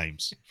fucking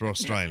Games for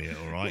Australia,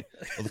 all right,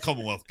 or the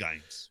Commonwealth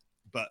Games.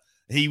 But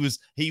he was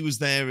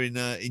there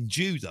in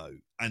judo.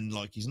 And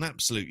like he's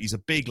a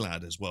big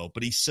lad as well,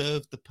 but he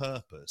served the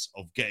purpose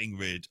of getting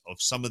rid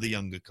of some of the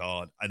younger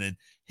card and then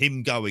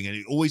him going, and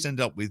it always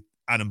ended up with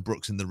Adam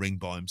Brooks in the ring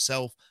by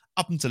himself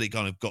up until it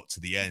kind of got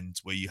to the end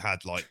where you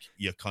had like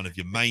your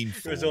main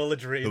four. It was all a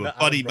dream.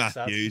 Buddy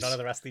Matthews. None of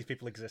the rest of these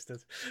people existed.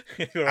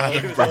 It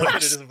was all in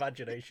his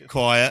imagination.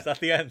 Quiet. At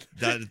the end.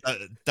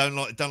 Don't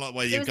like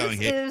where you're going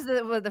here. It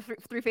was the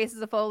three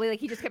faces of Foley. Like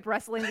he just kept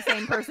wrestling the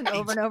same person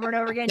over and over and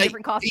over again,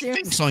 different costumes. He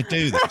thinks I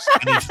do this.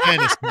 And in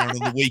fairness, on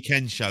the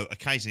weekend show,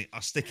 occasionally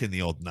I stick in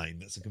the odd name.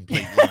 That's a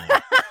complete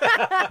lie.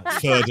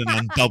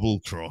 Ferdinand Double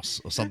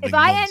Cross or something. If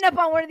I end up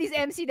on one of these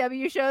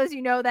MCW shows,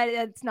 you know that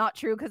it's not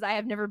true because I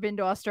have never been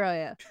to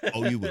Australia.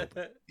 Oh, you will.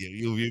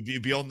 You'll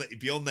be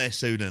on there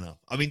soon enough.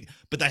 I mean,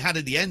 but they had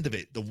at the end of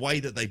it, the way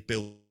that they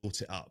built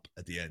it up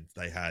at the end,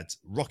 they had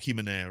Rocky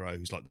Monero,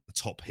 who's like the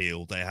top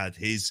heel. They had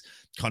his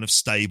kind of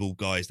stable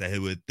guys there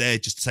who were there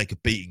just to take a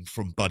beating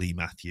from Buddy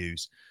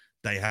Matthews.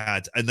 They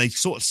had, and they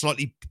sort of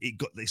slightly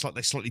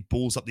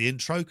balls up the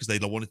intro because they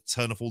wanted to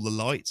turn off all the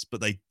lights,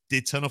 but they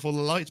did turn off all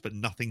the lights, but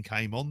nothing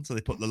came on. So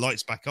they put the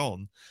lights back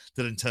on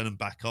to then turn them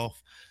back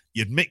off.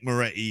 You had Mick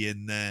Moretti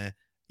in there.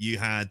 You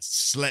had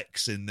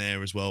Slex in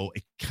there as well.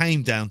 It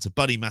came down to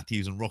Buddy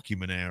Matthews and Rocky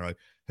Monero,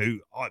 who,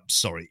 I'm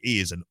sorry, he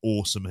is an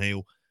awesome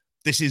heel.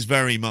 This is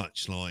very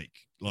much like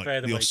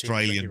the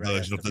Australian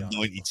version of the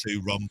 92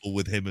 Rumble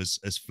with him as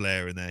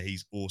Flair in there.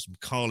 He's awesome.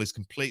 Carl is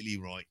completely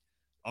right.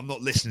 I'm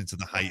not listening to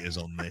the haters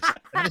on this.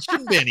 And there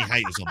shouldn't be any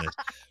haters on this.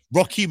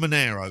 Rocky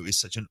Monero is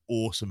such an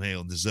awesome heel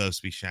and deserves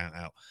to be shout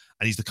out.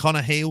 And he's the kind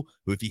of heel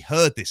who, if he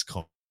heard this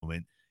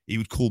comment, he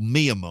would call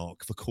me a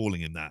mark for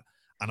calling him that.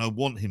 And I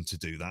want him to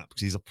do that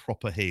because he's a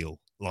proper heel.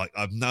 Like,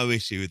 I've no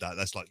issue with that.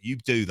 That's like, you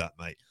do that,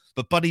 mate.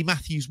 But Buddy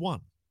Matthews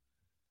won.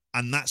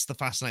 And that's the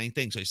fascinating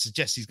thing. So it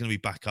suggests he's going to be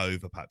back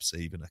over, perhaps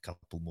even a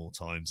couple more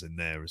times in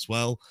there as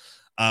well.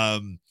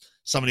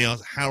 Somebody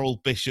else,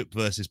 Harold Bishop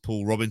versus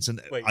Paul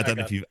Robinson. I don't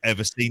know if you've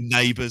ever seen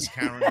Neighbours,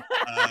 Karen.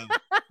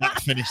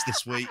 That finished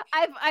this week.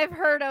 I've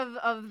heard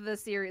of the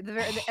series,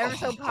 the ever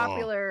so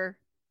popular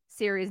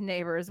series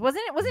Neighbours.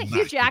 Wasn't it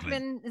Hugh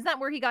Jackman? Is that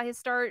where he got his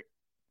start?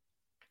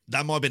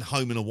 That might have been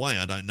Home and Away.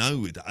 I don't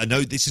know. I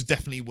know this is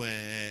definitely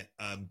where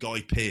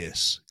Guy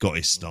Pearce got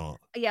his start.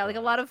 Yeah, like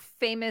a lot of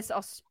famous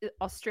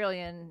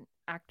Australian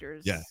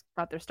actors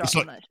got their start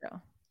on that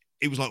show.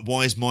 It was like,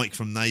 why is Mike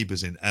from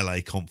Neighbours in LA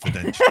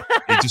Confidential?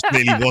 It just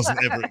really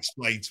wasn't ever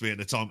explained to me at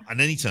the time. And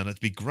then he turned out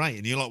to be great.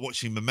 And you're like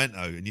watching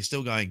Memento and you're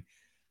still going,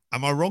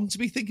 am I wrong to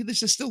be thinking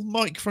this is still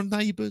Mike from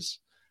Neighbours?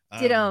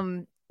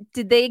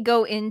 Did they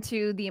go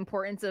into the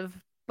importance of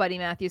Buddy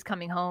Matthews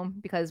coming home?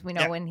 Because we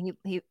know when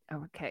he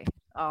okay.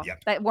 Oh,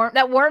 that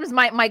warms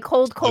my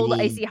cold,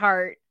 icy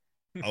heart.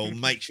 I'll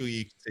make sure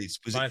you can see.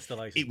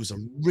 It was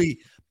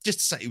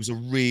a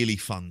really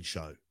fun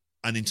show.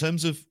 And in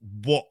terms of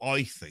what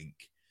I think,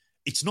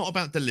 it's not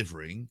about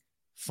delivering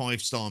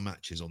 5-star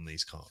matches on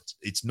these cards.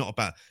 It's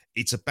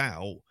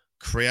about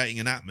creating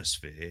an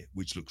atmosphere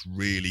which looks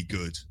really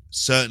good,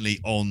 certainly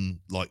on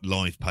like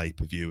live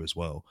pay-per-view as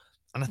well.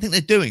 And I think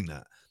they're doing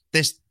that.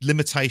 There's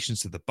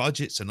limitations to the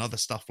budgets and other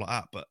stuff like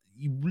that, but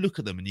you look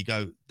at them and you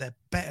go, they're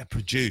better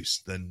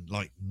produced than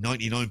like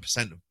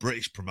 99% of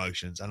British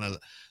promotions and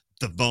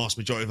the vast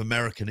majority of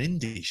American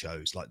indie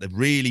shows. Like, they've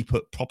really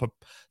put proper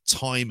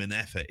time and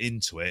effort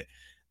into it.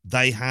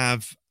 They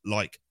have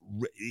like,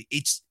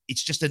 it's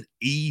just an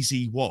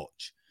easy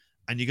watch.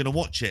 and you're going to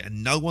watch it,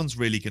 and no one's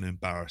really going to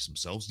embarrass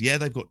themselves. Yeah,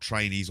 they've got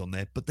trainees on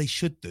there, but they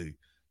should do.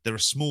 They're a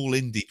small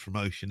indie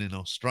promotion in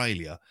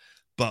Australia,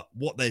 but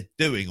what they're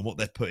doing and what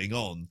they're putting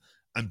on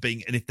and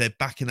if they're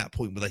back in that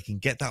point where they can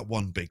get that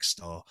one big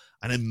star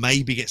and then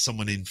maybe get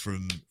someone in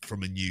from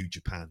a New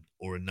Japan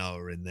or a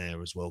Noah in there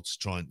as well to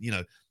try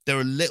and, there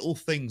are little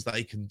things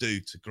they can do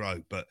to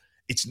grow, but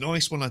it's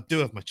nice when I do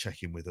have my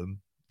check-in with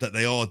them that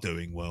they are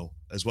doing well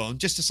as well. And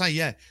just to say,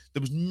 yeah,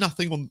 there was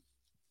nothing on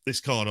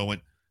this card I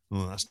went,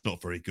 oh, that's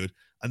not very good.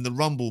 And the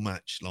Rumble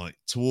match, like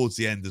towards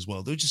the end as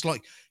well, they were just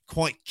like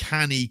quite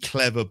canny,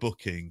 clever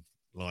booking,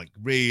 like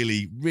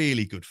really,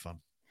 really good fun.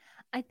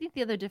 I think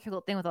the other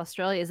difficult thing with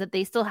Australia is that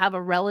they still have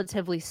a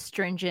relatively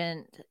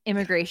stringent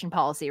immigration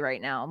policy right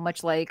now,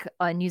 much like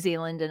New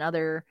Zealand and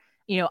other,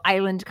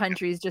 island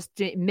countries, just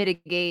to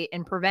mitigate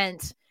and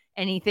prevent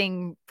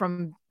anything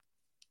from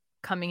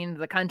coming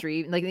into the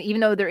country. Like, even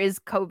though there is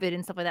COVID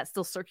and stuff like that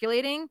still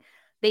circulating,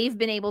 they've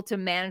been able to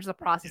manage the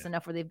process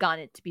enough where they've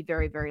gotten it to be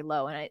very, very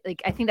low. And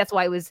I think that's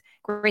why it was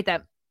great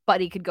that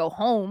Buddy could go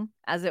home,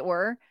 as it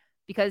were,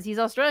 because he's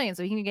Australian,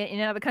 so he can get in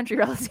and out of the country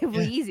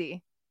relatively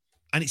easy.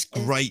 And it's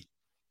great,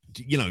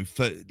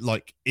 for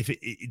like if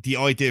the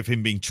idea of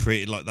him being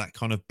treated like that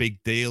kind of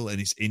big deal, and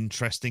it's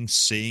interesting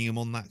seeing him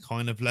on that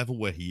kind of level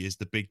where he is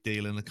the big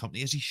deal in the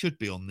company, as he should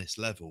be on this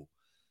level.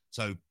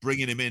 So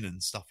bringing him in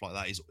and stuff like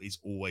that is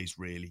always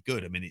really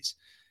good. I mean,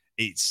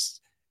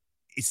 it's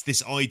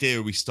this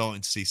idea we're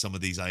starting to see some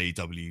of these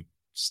AEW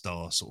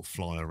stars sort of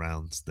fly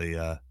around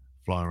the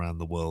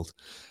world.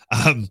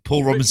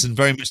 Paul Robinson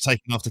very much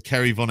taken after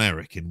Kerry Von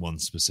Erich in one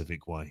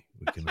specific way.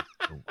 We can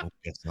all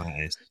guess that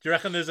is. Do you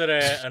reckon there's an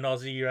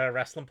Aussie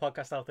wrestling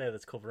podcast out there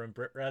that's covering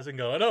Brit Res and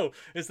going, "Oh,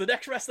 is the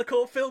next wrestler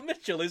called Phil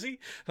Mitchell? Is he?"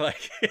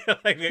 Like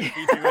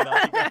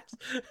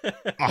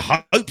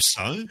I hope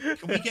so.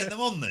 Can we get them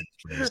on then,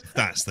 please? If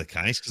that's the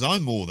case, because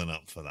I'm more than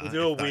up for that. We'll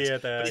do a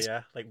weird,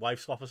 like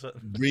wife swap or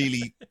something.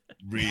 Really,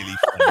 really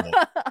fun.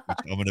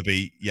 I'm going to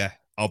be,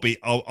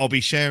 I'll be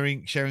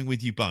sharing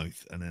with you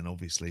both, and then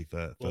obviously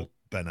for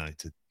Benno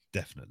to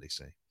definitely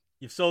see.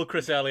 You've sold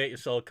Chris Elliott, you've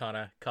sold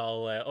Connor.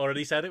 Carl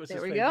already said it was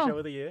his favourite show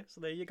of the year,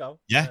 so there you go.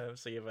 Yeah.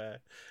 So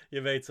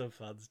you've made some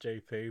fans,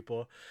 JP.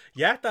 But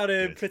yeah,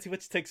 that pretty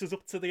much takes us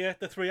up to the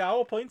 3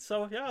 hour point.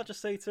 So yeah, I'll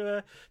just say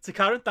to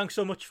Karen, thanks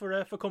so much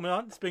for coming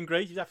on. It's been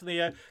great. You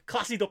definitely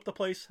classied up the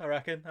place, I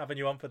reckon, having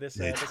you on for this.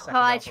 This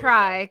well, I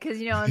try because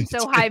I'm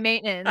so high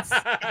maintenance.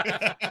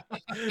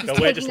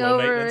 Taking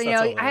over,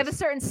 I have a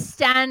certain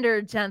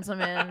standard,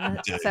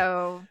 gentlemen.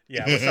 So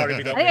yeah, we're sorry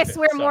we don't. I think I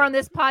swear more on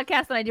this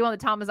podcast than I do on the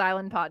Thomas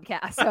Island podcast.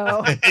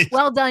 So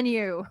well done,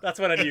 you. That's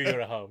when I knew you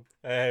were at home.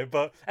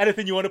 But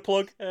anything you want to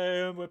plug,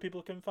 where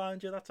people can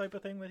find you, that type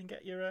of thing, where they can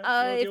get your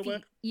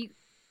work?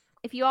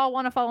 If you all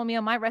want to follow me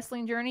on my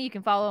wrestling journey, you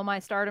can follow my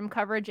Stardom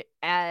coverage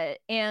and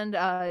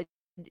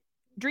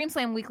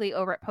DreamSlam Weekly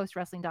over at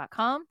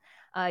postwrestling.com.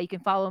 You can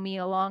follow me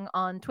along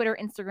on Twitter,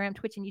 Instagram,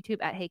 Twitch, and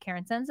YouTube at Hey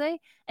Karen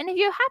Sensei. And if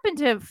you happen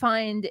to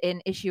find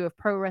an issue of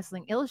Pro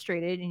Wrestling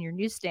Illustrated in your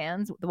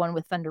newsstands, the one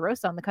with Thunder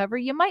Rosa on the cover,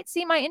 you might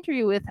see my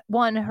interview with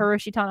one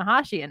Hiroshi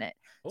Tanahashi in it.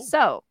 Oh.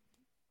 So,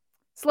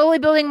 slowly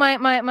building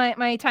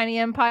my tiny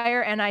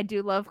empire, and I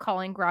do love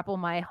calling Grapple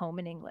my home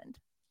in England.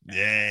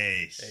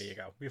 Yes. There you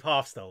go. We've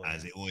half stolen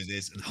as it always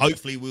is. And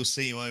hopefully we'll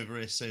see you over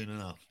here soon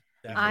enough.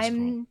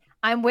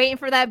 I'm waiting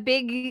for that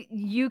big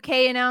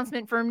UK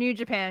announcement from New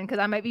Japan because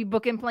I might be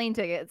booking plane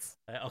tickets.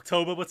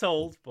 October, we're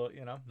told, but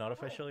not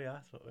official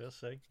yet. But we'll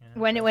see. Yeah.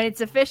 When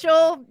it's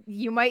official,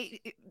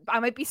 I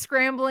might be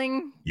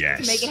scrambling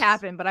to make it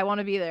happen, but I want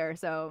to be there.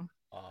 So.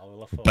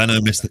 Benno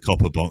missed the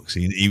copper box.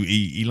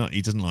 He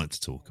doesn't like to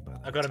talk about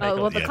it. I got to make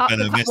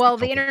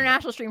the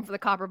international stream for the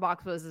copper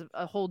box was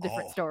a whole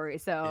different story.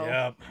 So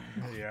yeah.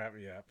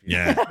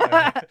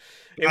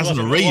 As an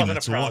arena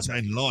to watch it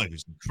in live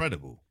is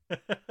incredible.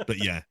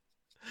 But yeah.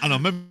 And I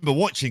remember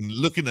looking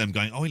at them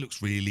going, oh, he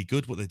looks really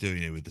good what they're doing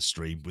here with the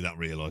stream without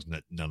realising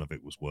that none of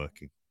it was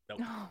working.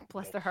 Nope. Oh,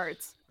 bless their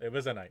hearts. It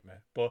was a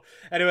nightmare. But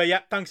anyway, yeah,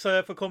 thanks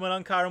for coming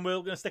on, Karen. We're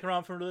going to stick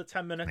around for another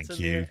 10 minutes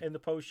in the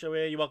post show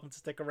here. You're welcome to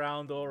stick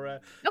around or okay,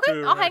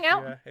 I'll hang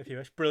out if you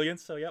wish. Brilliant.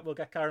 So yeah, we'll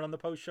get Karen on the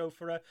post show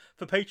for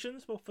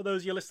patrons. But for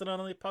those of you listening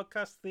on the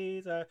podcast,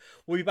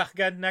 we'll be back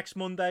again next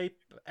Monday.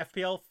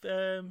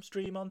 FPL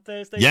stream on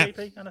Thursday. Yep.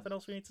 JP, anything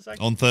else we need to say?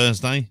 On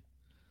Thursday.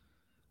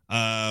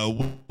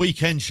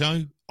 Weekend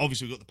show.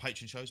 Obviously, we've got the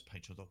Patreon shows,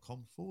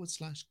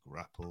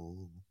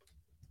 patreon.com/grapple.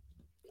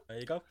 There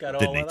you go. Get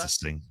all Didn't of need that. to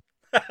sing.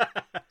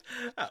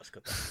 That was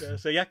good.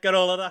 So yeah, get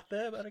all of that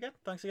there. But again,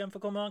 thanks again for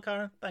coming on,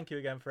 Karen. Thank you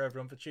again for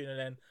everyone for tuning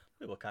in.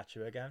 We will catch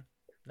you again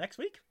next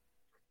week.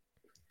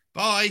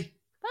 Bye.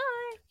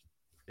 Bye.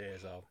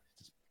 Cheers, all.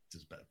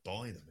 Just better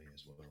bye than me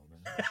as well.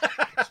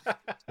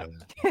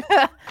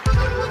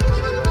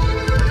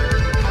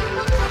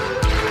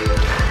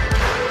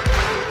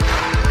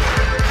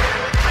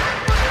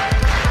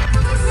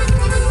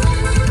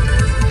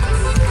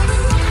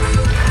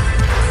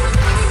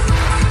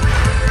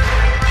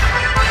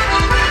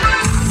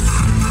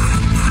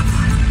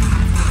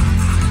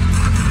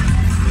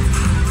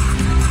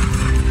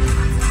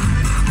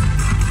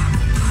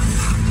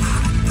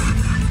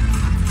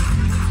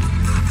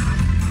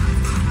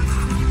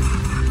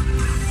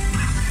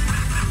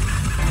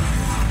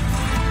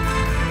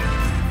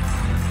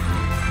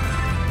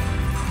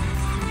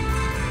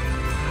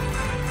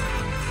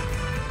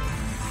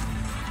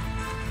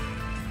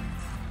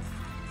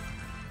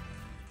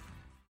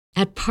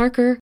 At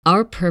Parker,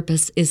 our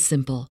purpose is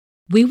simple.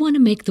 We want to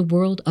make the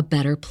world a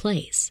better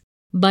place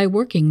by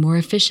working more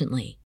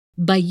efficiently,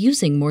 by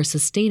using more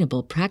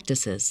sustainable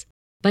practices,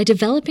 by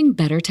developing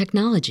better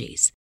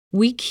technologies.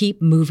 We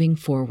keep moving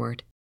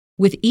forward.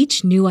 With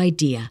each new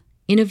idea,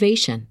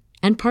 innovation,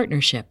 and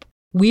partnership,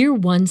 we're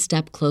one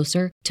step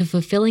closer to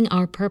fulfilling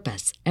our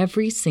purpose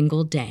every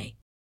single day.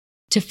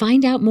 To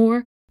find out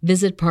more,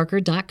 visit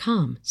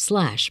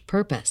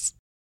parker.com/purpose.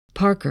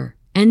 Parker,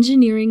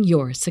 engineering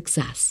your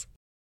success.